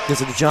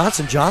 Gets it to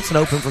Johnson. Johnson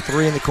open for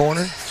 3 in the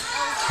corner.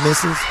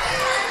 Misses.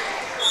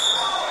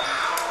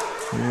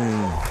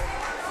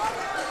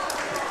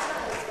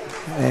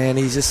 And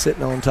he's just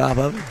sitting on top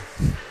of him.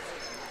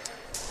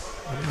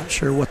 I'm not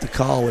sure what the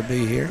call would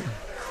be here.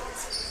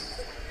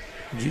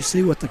 Did you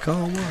see what the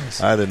call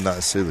was? I did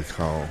not see the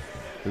call.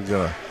 He's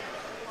going to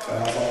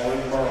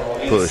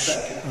push.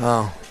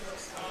 Oh.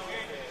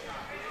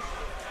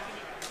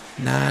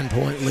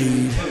 9-point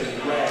lead.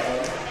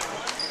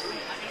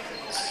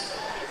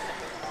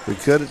 We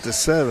cut it to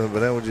 7,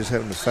 but now we're just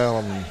having to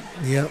foul him.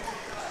 Yep.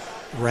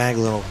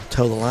 Ragland will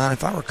toe the line.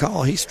 If I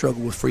recall, he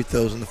struggled with free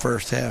throws in the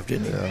first half,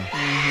 didn't he? Yeah.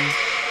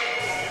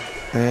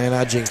 And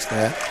I jinxed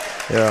that.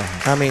 Yeah.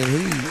 I mean,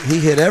 he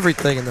hit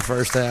everything in the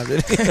first half,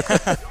 didn't he?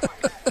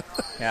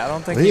 Yeah, I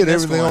don't think he hit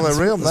everything on that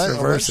rim.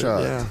 That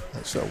shot. Yeah.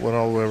 That shot went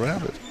all the way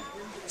around it.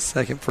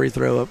 Second free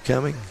throw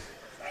upcoming.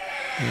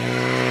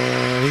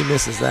 And he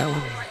misses that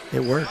one.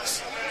 It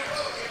works.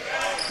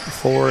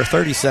 For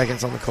 30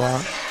 seconds on the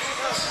clock.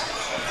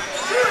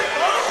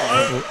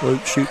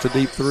 Luke shoots a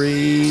deep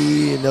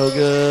 3. No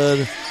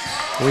good.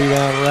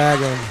 Rebound,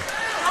 Ragland.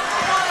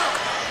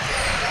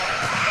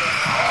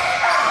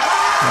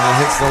 And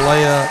hits the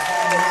layup.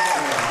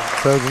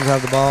 Trojans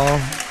have the ball.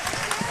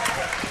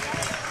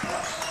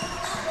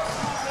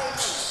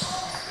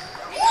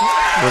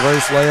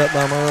 Reverse layup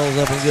by Merle's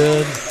up and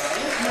good.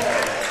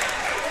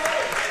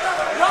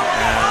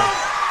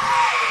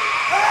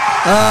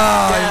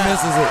 Oh, he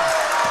misses it.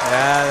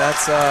 Yeah,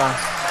 that's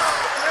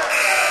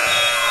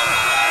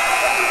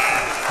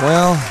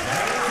Well,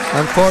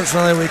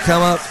 unfortunately, we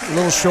come up a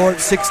little short,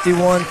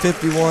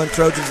 61-51.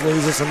 Trojans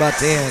lose this about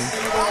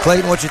 10.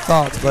 Clayton, what's your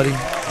thoughts, buddy?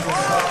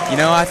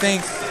 I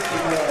think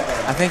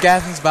I think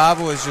Athens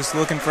Bible is just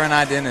looking for an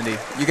identity.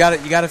 You got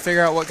to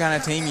figure out what kind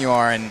of team you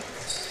are, and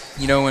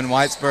in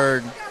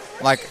Whitesburg,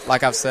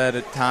 like I've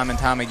said time and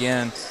time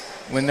again,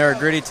 when they're a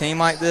gritty team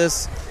like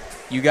this,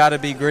 you got to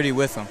be gritty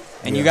with them,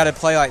 and you got to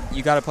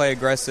play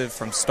aggressive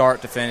from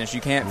start to finish.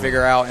 You can't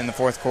figure out in the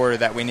fourth quarter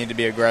that we need to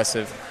be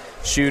aggressive,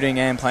 shooting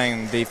and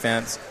playing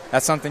defense.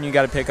 That's something you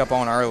got to pick up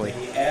on early,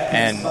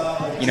 and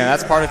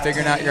that's part of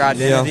figuring out your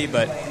identity.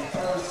 But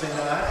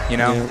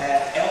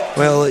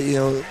Well,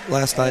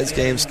 last night's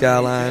game,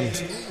 Skyline,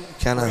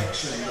 kind of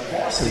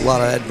a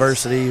lot of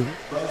adversity,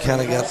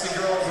 kind of got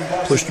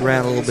pushed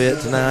around a little bit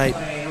tonight.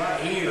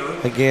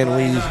 Again,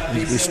 we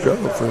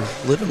struggled for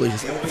literally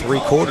 3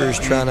 quarters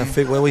trying to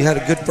figure. Well, we had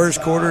a good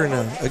first quarter and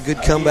a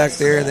good comeback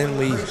there, and then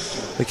we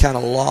kind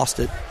of lost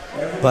it.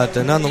 But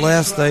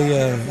nonetheless, they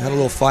had a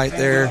little fight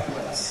there.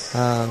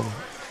 At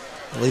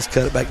least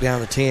cut it back down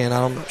to 10.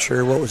 I'm not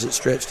sure what was it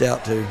stretched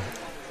out to.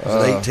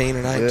 Was it 18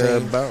 or 19? Yeah,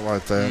 about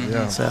like that.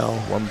 Yeah. So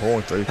 1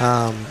 point there.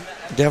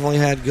 Definitely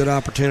had good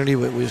opportunity,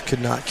 but we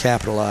could not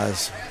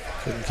capitalize.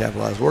 Couldn't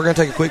capitalize. We're going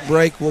to take a quick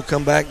break. We'll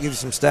come back, give you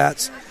some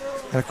stats,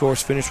 and of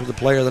course finish with the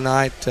player of the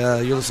night.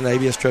 You're listening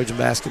to ABS Trojan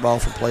Basketball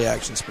from Play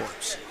Action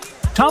Sports.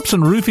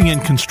 Thompson Roofing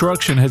and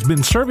Construction has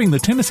been serving the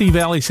Tennessee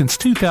Valley since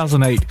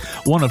 2008,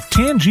 one of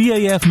 10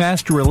 GAF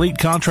Master Elite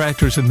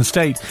contractors in the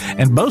state,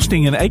 and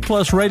boasting an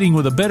A-plus rating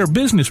with a Better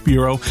Business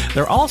Bureau.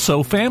 They're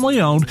also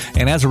family-owned,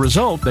 and as a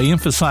result, they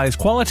emphasize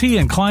quality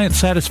and client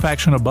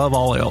satisfaction above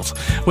all else.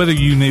 Whether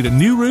you need a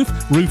new roof,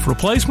 roof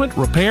replacement,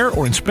 repair,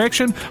 or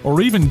inspection,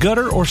 or even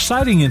gutter or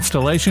siding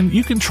installation,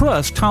 you can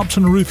trust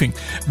Thompson Roofing.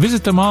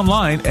 Visit them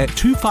online at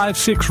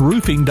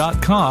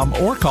 256roofing.com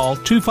or call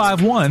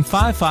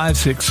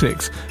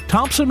 251-5566.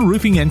 Thompson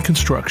Roofing and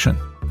Construction.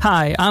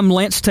 Hi, I'm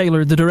Lance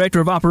Taylor, the Director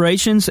of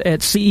Operations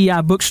at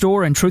CEI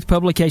Bookstore and Truth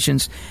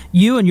Publications.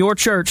 You and your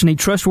church need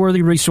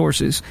trustworthy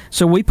resources,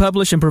 so we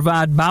publish and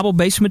provide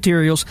Bible-based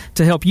materials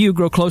to help you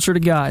grow closer to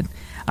God.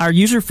 Our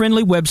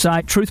user-friendly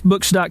website,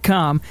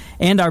 truthbooks.com,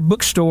 and our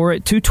bookstore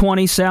at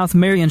 220 South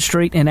Marion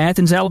Street in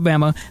Athens,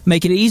 Alabama,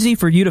 make it easy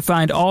for you to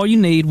find all you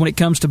need when it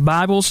comes to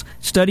Bibles,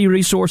 study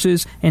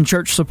resources, and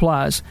church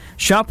supplies.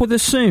 Shop with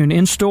us soon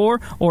in-store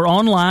or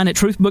online at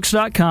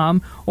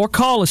truthbooks.com, or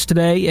call us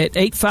today at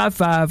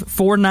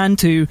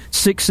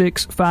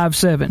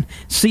 855-492-6657.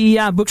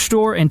 CEI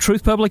Bookstore and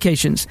Truth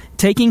Publications,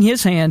 taking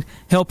his hand,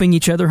 helping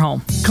each other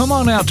home. Come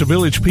on out to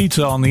Village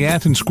Pizza on the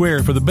Athens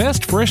Square for the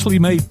best freshly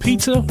made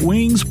pizza,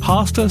 wings,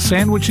 pasta,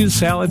 sandwiches,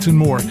 salads, and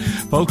more.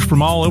 Folks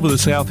from all over the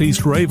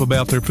Southeast rave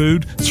about their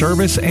food,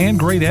 service, and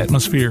great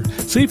atmosphere.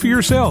 See for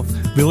yourself.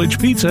 Village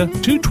Pizza,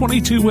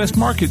 222 West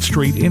Market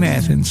Street in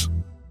Athens.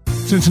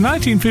 Since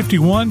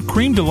 1951,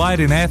 Cream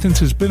Delight in Athens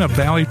has been a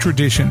Valley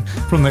tradition.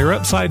 From their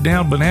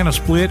upside-down banana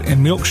split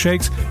and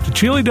milkshakes to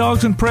chili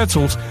dogs and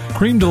pretzels,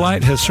 Cream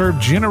Delight has served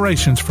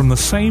generations from the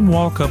same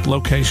walk-up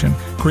location.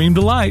 Cream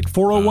Delight,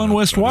 401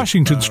 West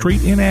Washington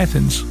Street in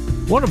Athens.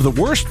 One of the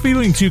worst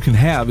feelings you can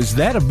have is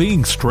that of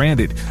being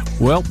stranded.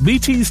 Well,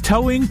 BT's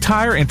Towing,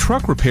 Tire, and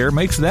Truck Repair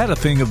makes that a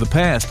thing of the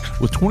past,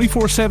 with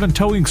 24/7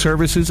 towing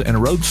services and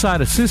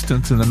roadside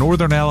assistance in the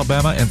northern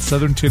Alabama and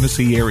southern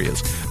Tennessee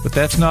areas. But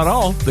that's not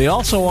all. They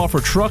also offer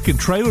truck and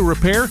trailer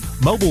repair,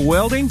 mobile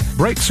welding,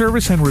 brake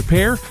service and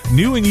repair,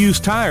 new and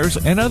used tires,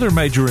 and other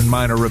major and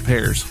minor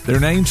repairs.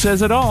 Their name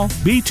says it all.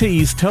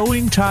 BT's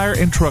Towing, Tire,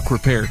 and Truck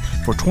Repair.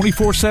 For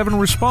 24/7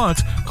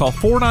 response, call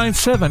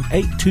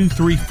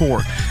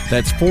 497-8234.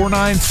 That's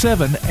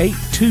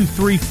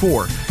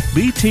 497-8234.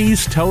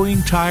 BT's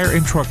Towing, Tire,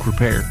 and Truck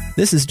Repair.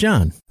 This is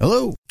John.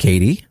 Hello.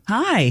 Katie.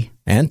 Hi.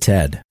 And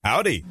Ted.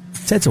 Howdy.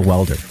 Ted's a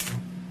welder.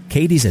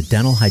 Katie's a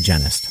dental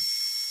hygienist.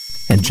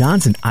 And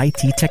John's an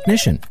IT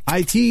technician.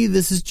 IT,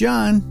 this is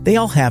John. They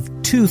all have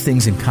 2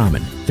 things in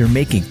common. They're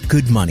making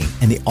good money,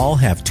 and they all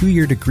have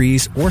 2-year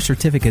degrees or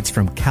certificates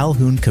from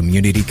Calhoun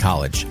Community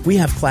College. We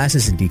have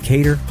classes in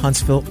Decatur,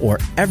 Huntsville, or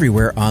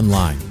everywhere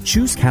online.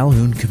 Choose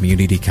Calhoun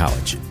Community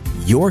College.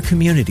 Your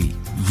community,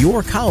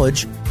 your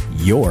college,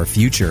 your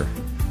future.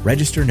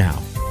 Register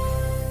now.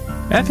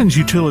 Athens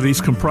Utilities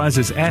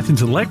comprises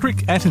Athens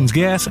Electric, Athens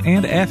Gas,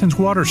 and Athens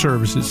Water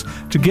Services.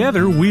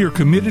 Together, we are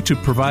committed to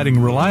providing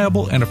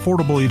reliable and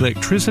affordable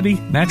electricity,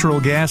 natural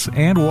gas,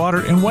 and water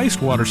and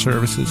wastewater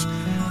services.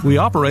 We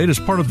operate as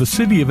part of the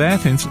City of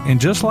Athens, and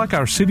just like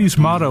our city's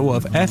motto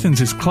of Athens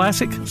is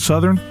classic,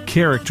 Southern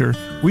character,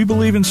 we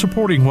believe in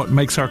supporting what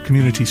makes our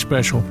community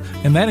special,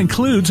 and that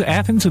includes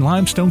Athens and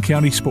Limestone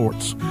County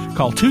sports.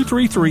 Call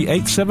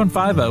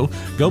 233-8750,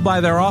 go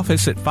by their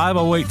office at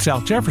 508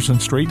 South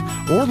Jefferson Street,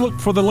 or look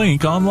for the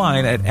link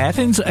online at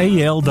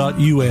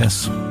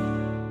athensal.us.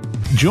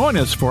 Join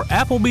us for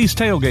Applebee's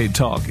Tailgate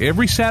Talk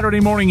every Saturday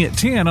morning at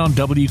 10 on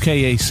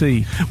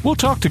WKAC. We'll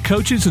talk to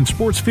coaches and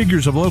sports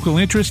figures of local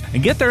interest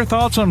and get their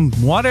thoughts on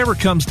whatever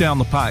comes down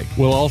the pike.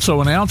 We'll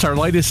also announce our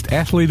latest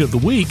Athlete of the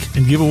Week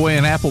and give away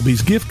an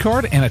Applebee's gift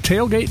card and a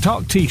Tailgate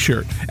Talk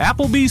t-shirt.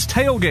 Applebee's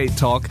Tailgate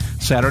Talk,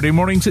 Saturday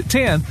mornings at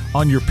 10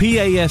 on your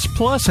PAS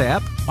Plus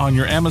app, on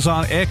your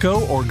Amazon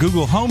Echo or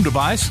Google Home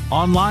device,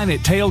 online at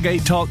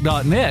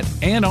tailgatetalk.net,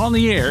 and on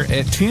the air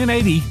at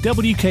 1080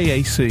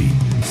 WKAC.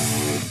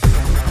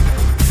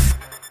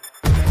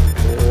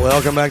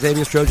 Welcome back to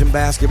ABS Trojan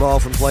Basketball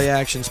from Play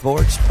Action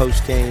Sports.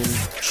 Post-game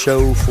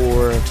show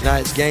for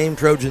tonight's game.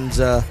 Trojans,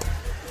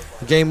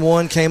 game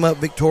 1 came up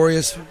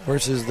victorious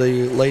versus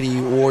the Lady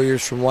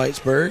Warriors from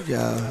Whitesburg.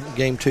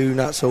 Game 2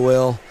 not so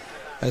well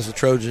as the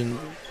Trojan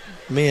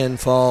men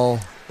fall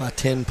by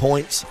 10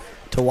 points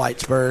to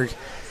Whitesburg.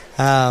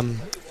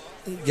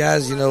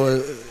 Guys,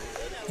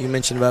 you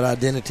mentioned about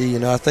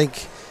identity. I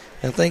think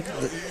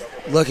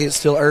lucky it's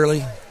still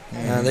early.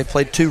 They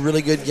played 2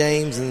 really good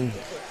games and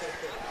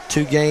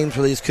 2 games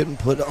where they just couldn't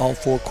put all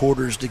 4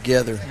 quarters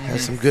together.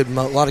 Had some good, a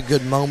lot of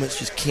good moments,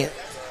 just can't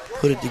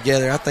put it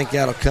together. I think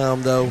that'll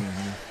come though.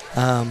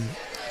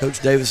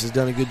 Coach Davis has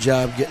done a good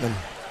job getting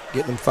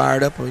them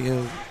fired up.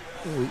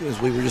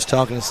 As we were just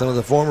talking to some of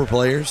the former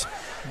players,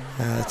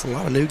 it's a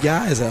lot of new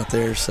guys out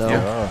there. So,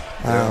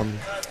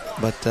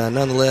 but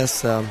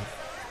nonetheless,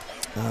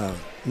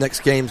 next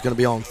game is going to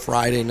be on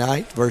Friday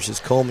night versus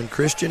Coleman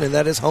Christian, and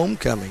that is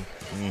homecoming.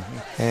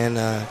 And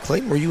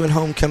Clayton, were you in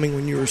homecoming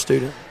when you were a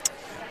student?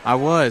 I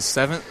was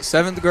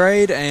seventh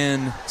grade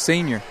and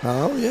senior.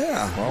 Oh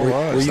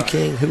yeah. Were you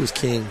king? Who was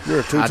king? You're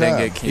a 2-time. I didn't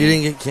get king. You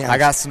didn't get king. I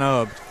got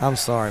snubbed. I'm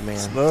sorry,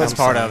 man. That's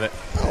part of it.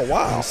 Oh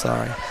wow. I'm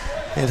sorry.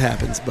 It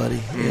happens, buddy.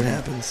 It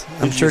happens.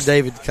 I'm sure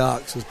David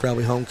Cox was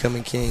probably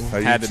homecoming king. Are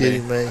you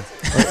kidding me?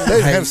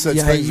 They'd have such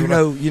things. You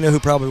know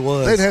who probably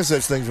was. They'd have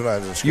such things when I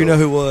was in school. You know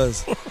who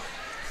was?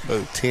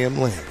 Tim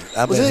Lambert.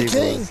 I was bet he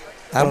king? Was.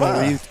 I don't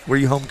know. Were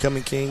you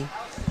homecoming king?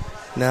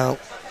 No.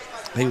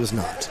 He was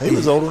not. He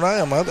was older than I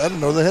am. I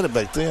didn't know they had it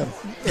back then.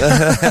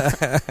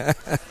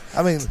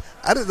 I mean,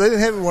 they didn't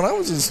have it when I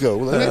was in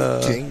school. They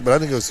had king, but I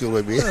didn't go to school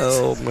at ABS.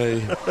 Oh,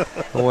 me.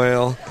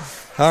 Well,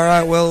 all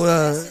right. Well,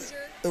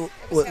 the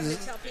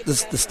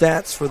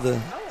stats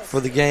for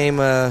the game,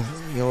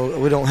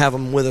 we don't have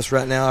them with us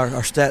right now.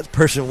 Our stats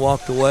person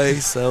walked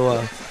away,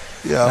 so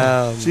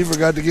she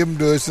forgot to give them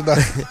to us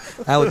tonight.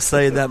 I would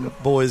say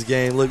that boys'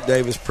 game, Luke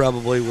Davis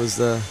probably was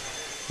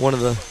one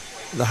of the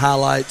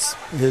highlights.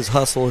 His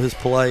hustle, his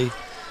play,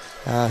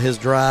 his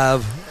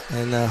drive,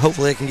 and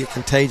hopefully it can get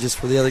contagious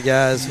for the other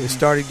guys. He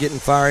started getting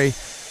fiery.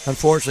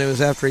 Unfortunately, it was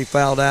after he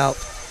fouled out,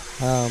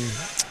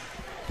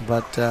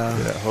 but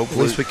at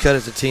least we cut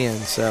it to 10.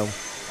 So,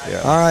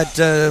 all right,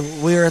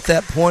 we are at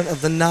that point of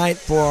the night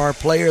for our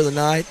player of the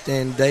night.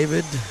 And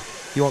David,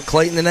 you want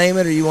Clayton to name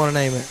it, or you want to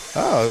name it?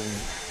 Oh,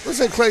 let's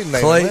say Clayton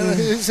name it. Man.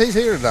 He's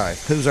here tonight.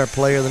 Who's our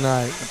player of the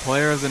night? The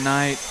player of the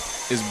night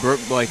is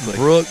Brooke Blakely.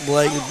 Brooke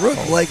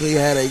Blakely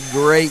had a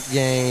great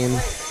game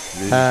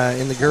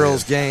in the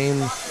girls' game.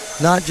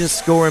 Not just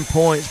scoring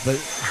points, but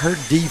her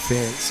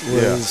defense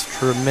was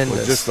tremendous.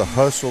 Well, just the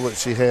hustle that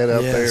she had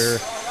out there,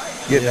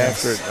 getting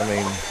after it. I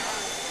mean,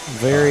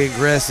 very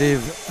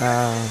aggressive.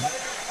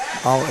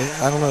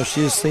 I don't know.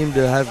 She just seemed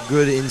to have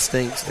good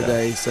instincts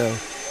today. So,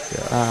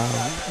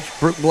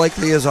 Brooke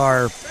Blakely is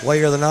our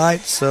player of the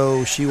night.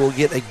 So she will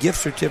get a gift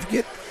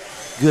certificate.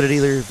 Good at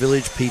either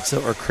Village Pizza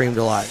or Cream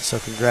Delight. So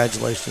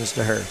congratulations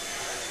to her.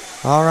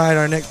 All right,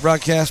 our next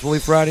broadcast will be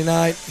Friday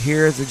night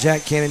here at the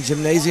Jack Cannon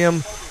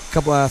Gymnasium.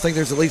 I think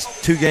there's at least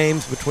 2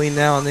 games between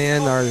now and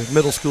then. Our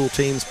middle school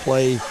teams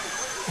play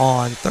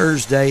on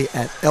Thursday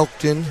at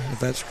Elkton.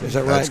 Is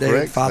that right,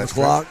 Dave? 5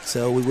 o'clock. Correct.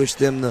 So we wish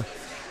them the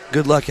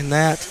good luck in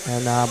that.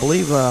 And I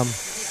believe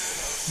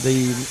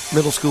the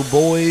middle school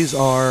boys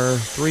are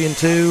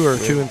 3-2 or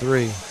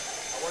 2-3.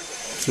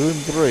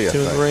 2-3, I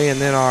think. 2-3, and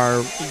then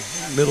our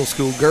middle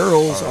school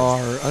girls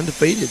are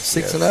undefeated,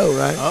 6-0,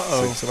 right?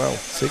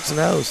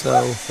 6-0.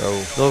 So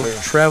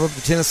they'll travel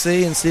to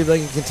Tennessee and see if they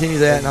can continue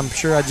that. And I'm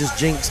sure I just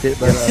jinxed it,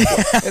 but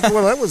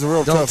well, that was a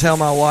real. Don't tell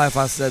my wife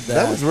I said that.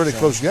 That was a really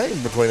close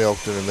game between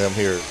Elkton and them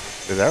here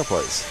at our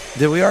place.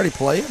 Did we already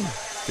play them?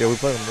 Yeah, we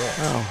played them. Yeah.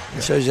 Oh,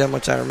 it shows you how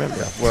much I remember.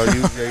 Yeah. Well,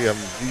 you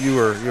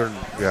were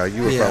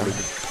probably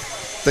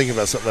thinking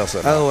about something else.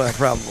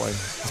 Probably.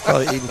 It's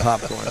probably eating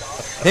popcorn.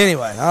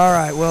 Anyway, all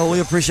right. Well, we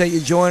appreciate you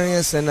joining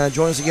us, and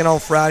join us again on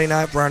Friday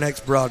night for our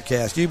next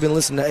broadcast. You've been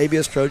listening to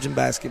ABS Trojan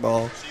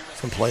Basketball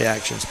from Play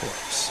Action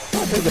Sports.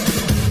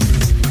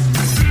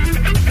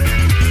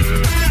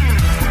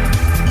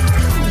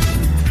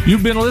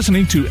 You've been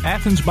listening to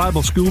Athens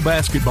Bible School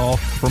Basketball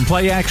from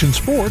Play Action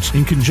Sports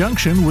in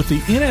conjunction with the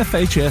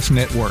NFHS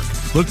Network.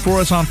 Look for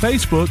us on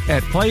Facebook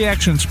at Play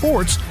Action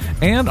Sports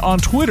and on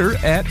Twitter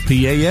at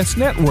PAS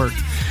Network.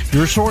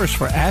 Your source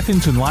for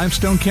Athens and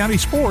Limestone County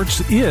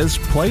sports is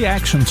Play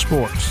Action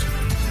Sports.